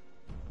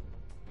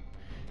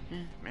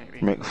 Maybe.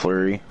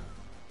 McFlurry.